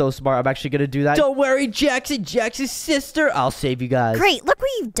actually so smart. I'm actually gonna do that. Don't worry, Jackson's sister. I'll save you guys. Great, look what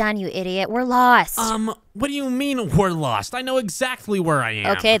you've done, you idiot. We're lost. What do you mean we're lost? I know exactly where I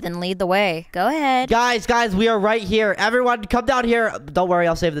am. Okay, then lead the way. Go ahead. Guys, we are right here. Everyone, come down here. Don't worry,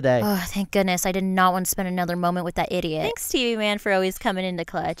 I'll save the day. Oh, thank goodness. I did not want to spend another moment with that idiot. Thanks, TV Man, for always coming into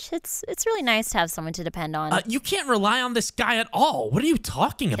clutch. It's really nice to have someone to depend on. You can't rely on this guy at all. What are you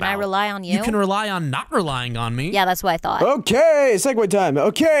talking about? Can I rely on you? You can rely on not relying on me. Yeah, that's what I thought. Okay, segue time.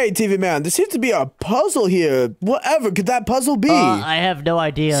 Okay, TV man, there seems to be a puzzle here. Whatever could that puzzle be? I have no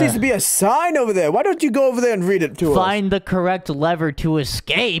idea. Seems to be a sign over there. Why don't you go over there and read it to us? Find the correct lever to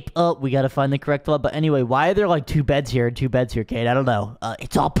escape. Oh, we gotta find the correct lever. But anyway, why are there like 2 beds here and 2 beds here, Kate? I don't know.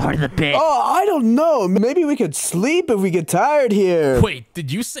 It's all part of the bit. Oh, I don't know. Maybe we could sleep if we get tired here. Wait,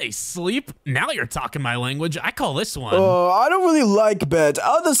 did you say sleep? Now you're talking my language. I call this one. Oh, I don't really like beds.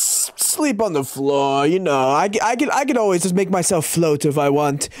 I'll just sleep on the floor. You know, I can always just make myself float if I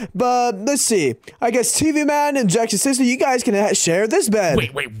want. But let's see. I guess TV Man and Jackson's sister, you guys can share this bed.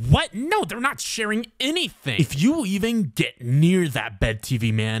 Wait, what? No, they're not sharing anything. If you even get near that bed,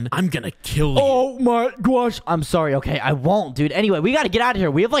 TV Man, I'm gonna kill you. Oh my gosh. I'm sorry. Okay, I won't, dude. Anyway, we gotta get out of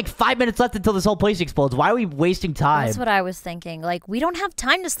here. We have like 5 minutes left until this whole place explodes. Why are we wasting time? That's what I was thinking. Like, we don't have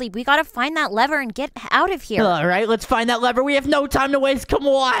time to sleep. We gotta find that lever and get out of here. All right, let's find that lever. We have no time to waste. Come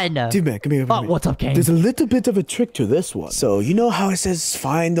on. TV Man, come here. Oh, what's up, Kane? There's a little bit of a trick to this one. So, you know how it says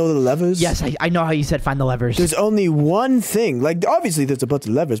find all the levers? Yes, I know how you said find the levers. There's only one thing. Like, obviously there's a bunch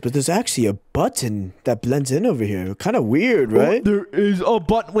of levers, but there's actually a button that blends in over here. Kind of weird, right? There is a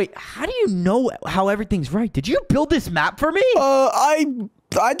button. Wait, how do you know how everything's right? Did you build this map for me?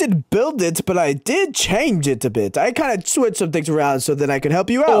 I didn't build it, but I did change it a bit. I kind of switched some things around so that I can help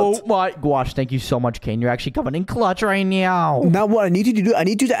you out. Oh my gosh, thank you so much, Kane. You're actually coming in clutch right now. Now what I need you to do, I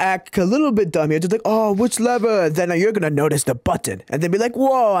need you to act a little bit dumb here. Just like, oh, which lever? Then you're going to notice the button. And then be like,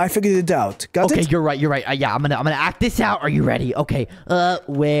 whoa, I figured it out. Got it? Okay, you're right. Yeah, I'm gonna act this out. Are you ready? Okay,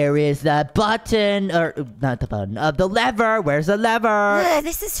 where is that button? Or, not the button. The lever. Where's the lever? Ugh,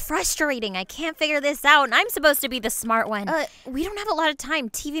 this is frustrating. I can't figure this out, and I'm supposed to be the smart one. We don't have a lot of time.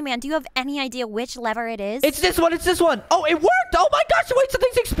 TV Man, do you have any idea which lever it is? It's this one. Oh, it worked. Oh my gosh, wait,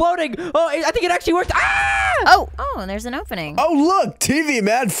 something's exploding. Oh, I think it actually worked. Ah! Oh, there's an opening. Oh, look, TV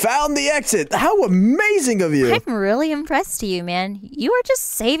Man found the exit. How amazing of you. I'm really impressed, you, man. You were just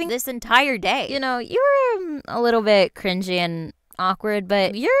saving this entire day. You know, you were a little bit cringy and awkward,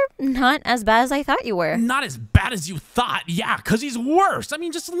 but you're not as bad as I thought you were. Not as bad as you thought. Yeah, because he's worse. I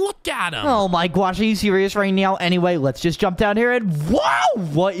mean, just look at him. Oh my gosh, are you serious right now? Anyway, let's just jump down here and wow,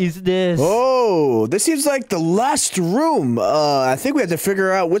 what is this? Oh, this seems like the last room. I think we have to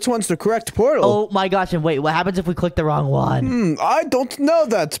figure out which one's the correct portal. Oh my gosh, and wait, what happens if we click the wrong one? I don't know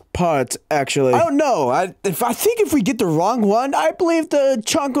that part, actually. I don't know. I think if we get the wrong one, I believe the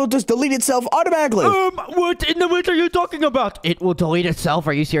chunk will just delete itself automatically. What in the world are you talking about? It will delete itself.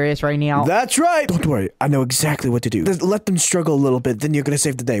 Are you serious right now? That's right. Don't worry. I know exactly what to do. Just let them struggle a little bit, then you're going to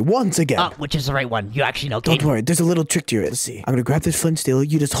save the day once again. Which is the right one? You actually know. Don't worry. There's a little trick to it. Let's see. I'm going to grab this flint steel.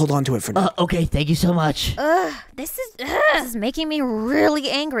 You just hold on to it for now. Okay. Thank you so much. This is making me really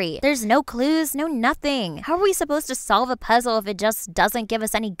angry. There's no clues, no nothing. How are we supposed to solve a puzzle if it just doesn't give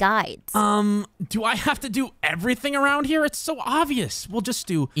us any guides? Do I have to do everything around here? It's so obvious. We'll just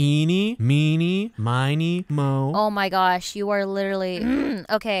do eeny, meeny, miny, mo. Oh my gosh, you are literally...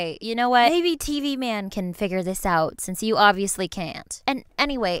 Okay, you know what? Maybe TV Man can figure this out, since you obviously can't. And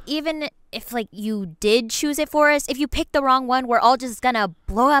anyway, even if, like, you did choose it for us, if you pick the wrong one, we're all just gonna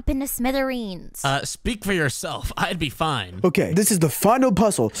blow up into smithereens. Speak for yourself. I'd be fine. Okay, this is the final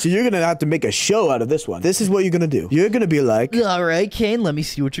puzzle, so you're gonna have to make a show out of this one. This is what you're gonna do. You're gonna be like... All right, Kane, let me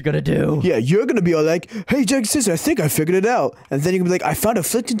see what you're gonna do. Yeah, you're gonna be all like, hey, Jack's sister, I think I figured it out. And then you're gonna be like, I found a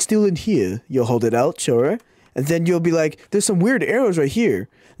flint and steel in here. You'll hold it out, sure. And then you'll be like, there's some weird arrows right here.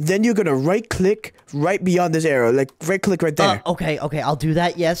 Then you're gonna right click right beyond this arrow, like right click right there. Okay, I'll do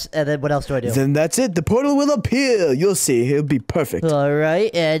that, yes. And then what else do I do? Then that's it. The portal will appear. You'll see. It'll be perfect. All right,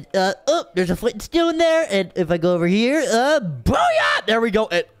 and there's a flint and steel in there. And if I go over here, booyah! There we go.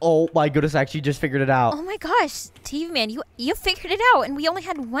 And oh my goodness, I actually just figured it out. Oh my gosh, TV Man, you figured it out, and we only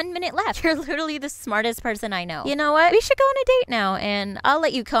had 1 minute left. You're literally the smartest person I know. You know what? We should go on a date now, and I'll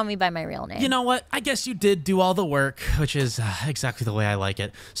let you call me by my real name. You know what? I guess you did do all the work, which is exactly the way I like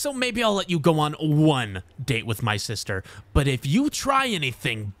it. So maybe I'll let you go on one date with my sister. But if you try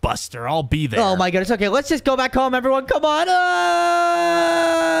anything, Buster, I'll be there. Oh my goodness. Okay, let's just go back home, everyone. Come on.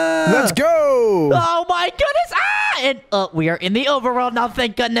 Let's go. Oh my goodness. And we are in the overworld now,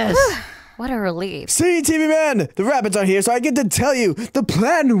 thank goodness. What a relief. See, TV Man, the rabbits are here, so I get to tell you, the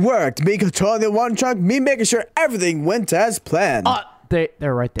plan worked. Me controlling the one trunk, me making sure everything went as planned.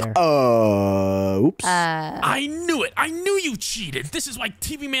 They're right there. Oops. I knew it. I knew you cheated. This is why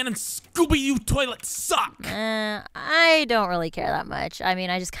TV Man and Scooby-Doo toilet suck. I don't really care that much. I mean,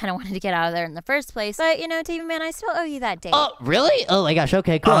 I just kind of wanted to get out of there in the first place. But, you know, TV Man, I still owe you that date. Oh, really? Oh my gosh,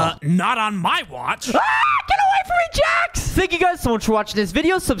 okay, cool. Not on my watch. Get away from me, Jax! Thank you guys so much for watching this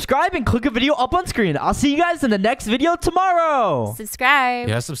video. Subscribe and click a video up on screen. I'll see you guys in the next video tomorrow. Subscribe.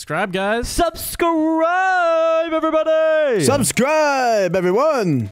 Yeah, subscribe, guys. Subscribe, everybody! Subscribe, everyone!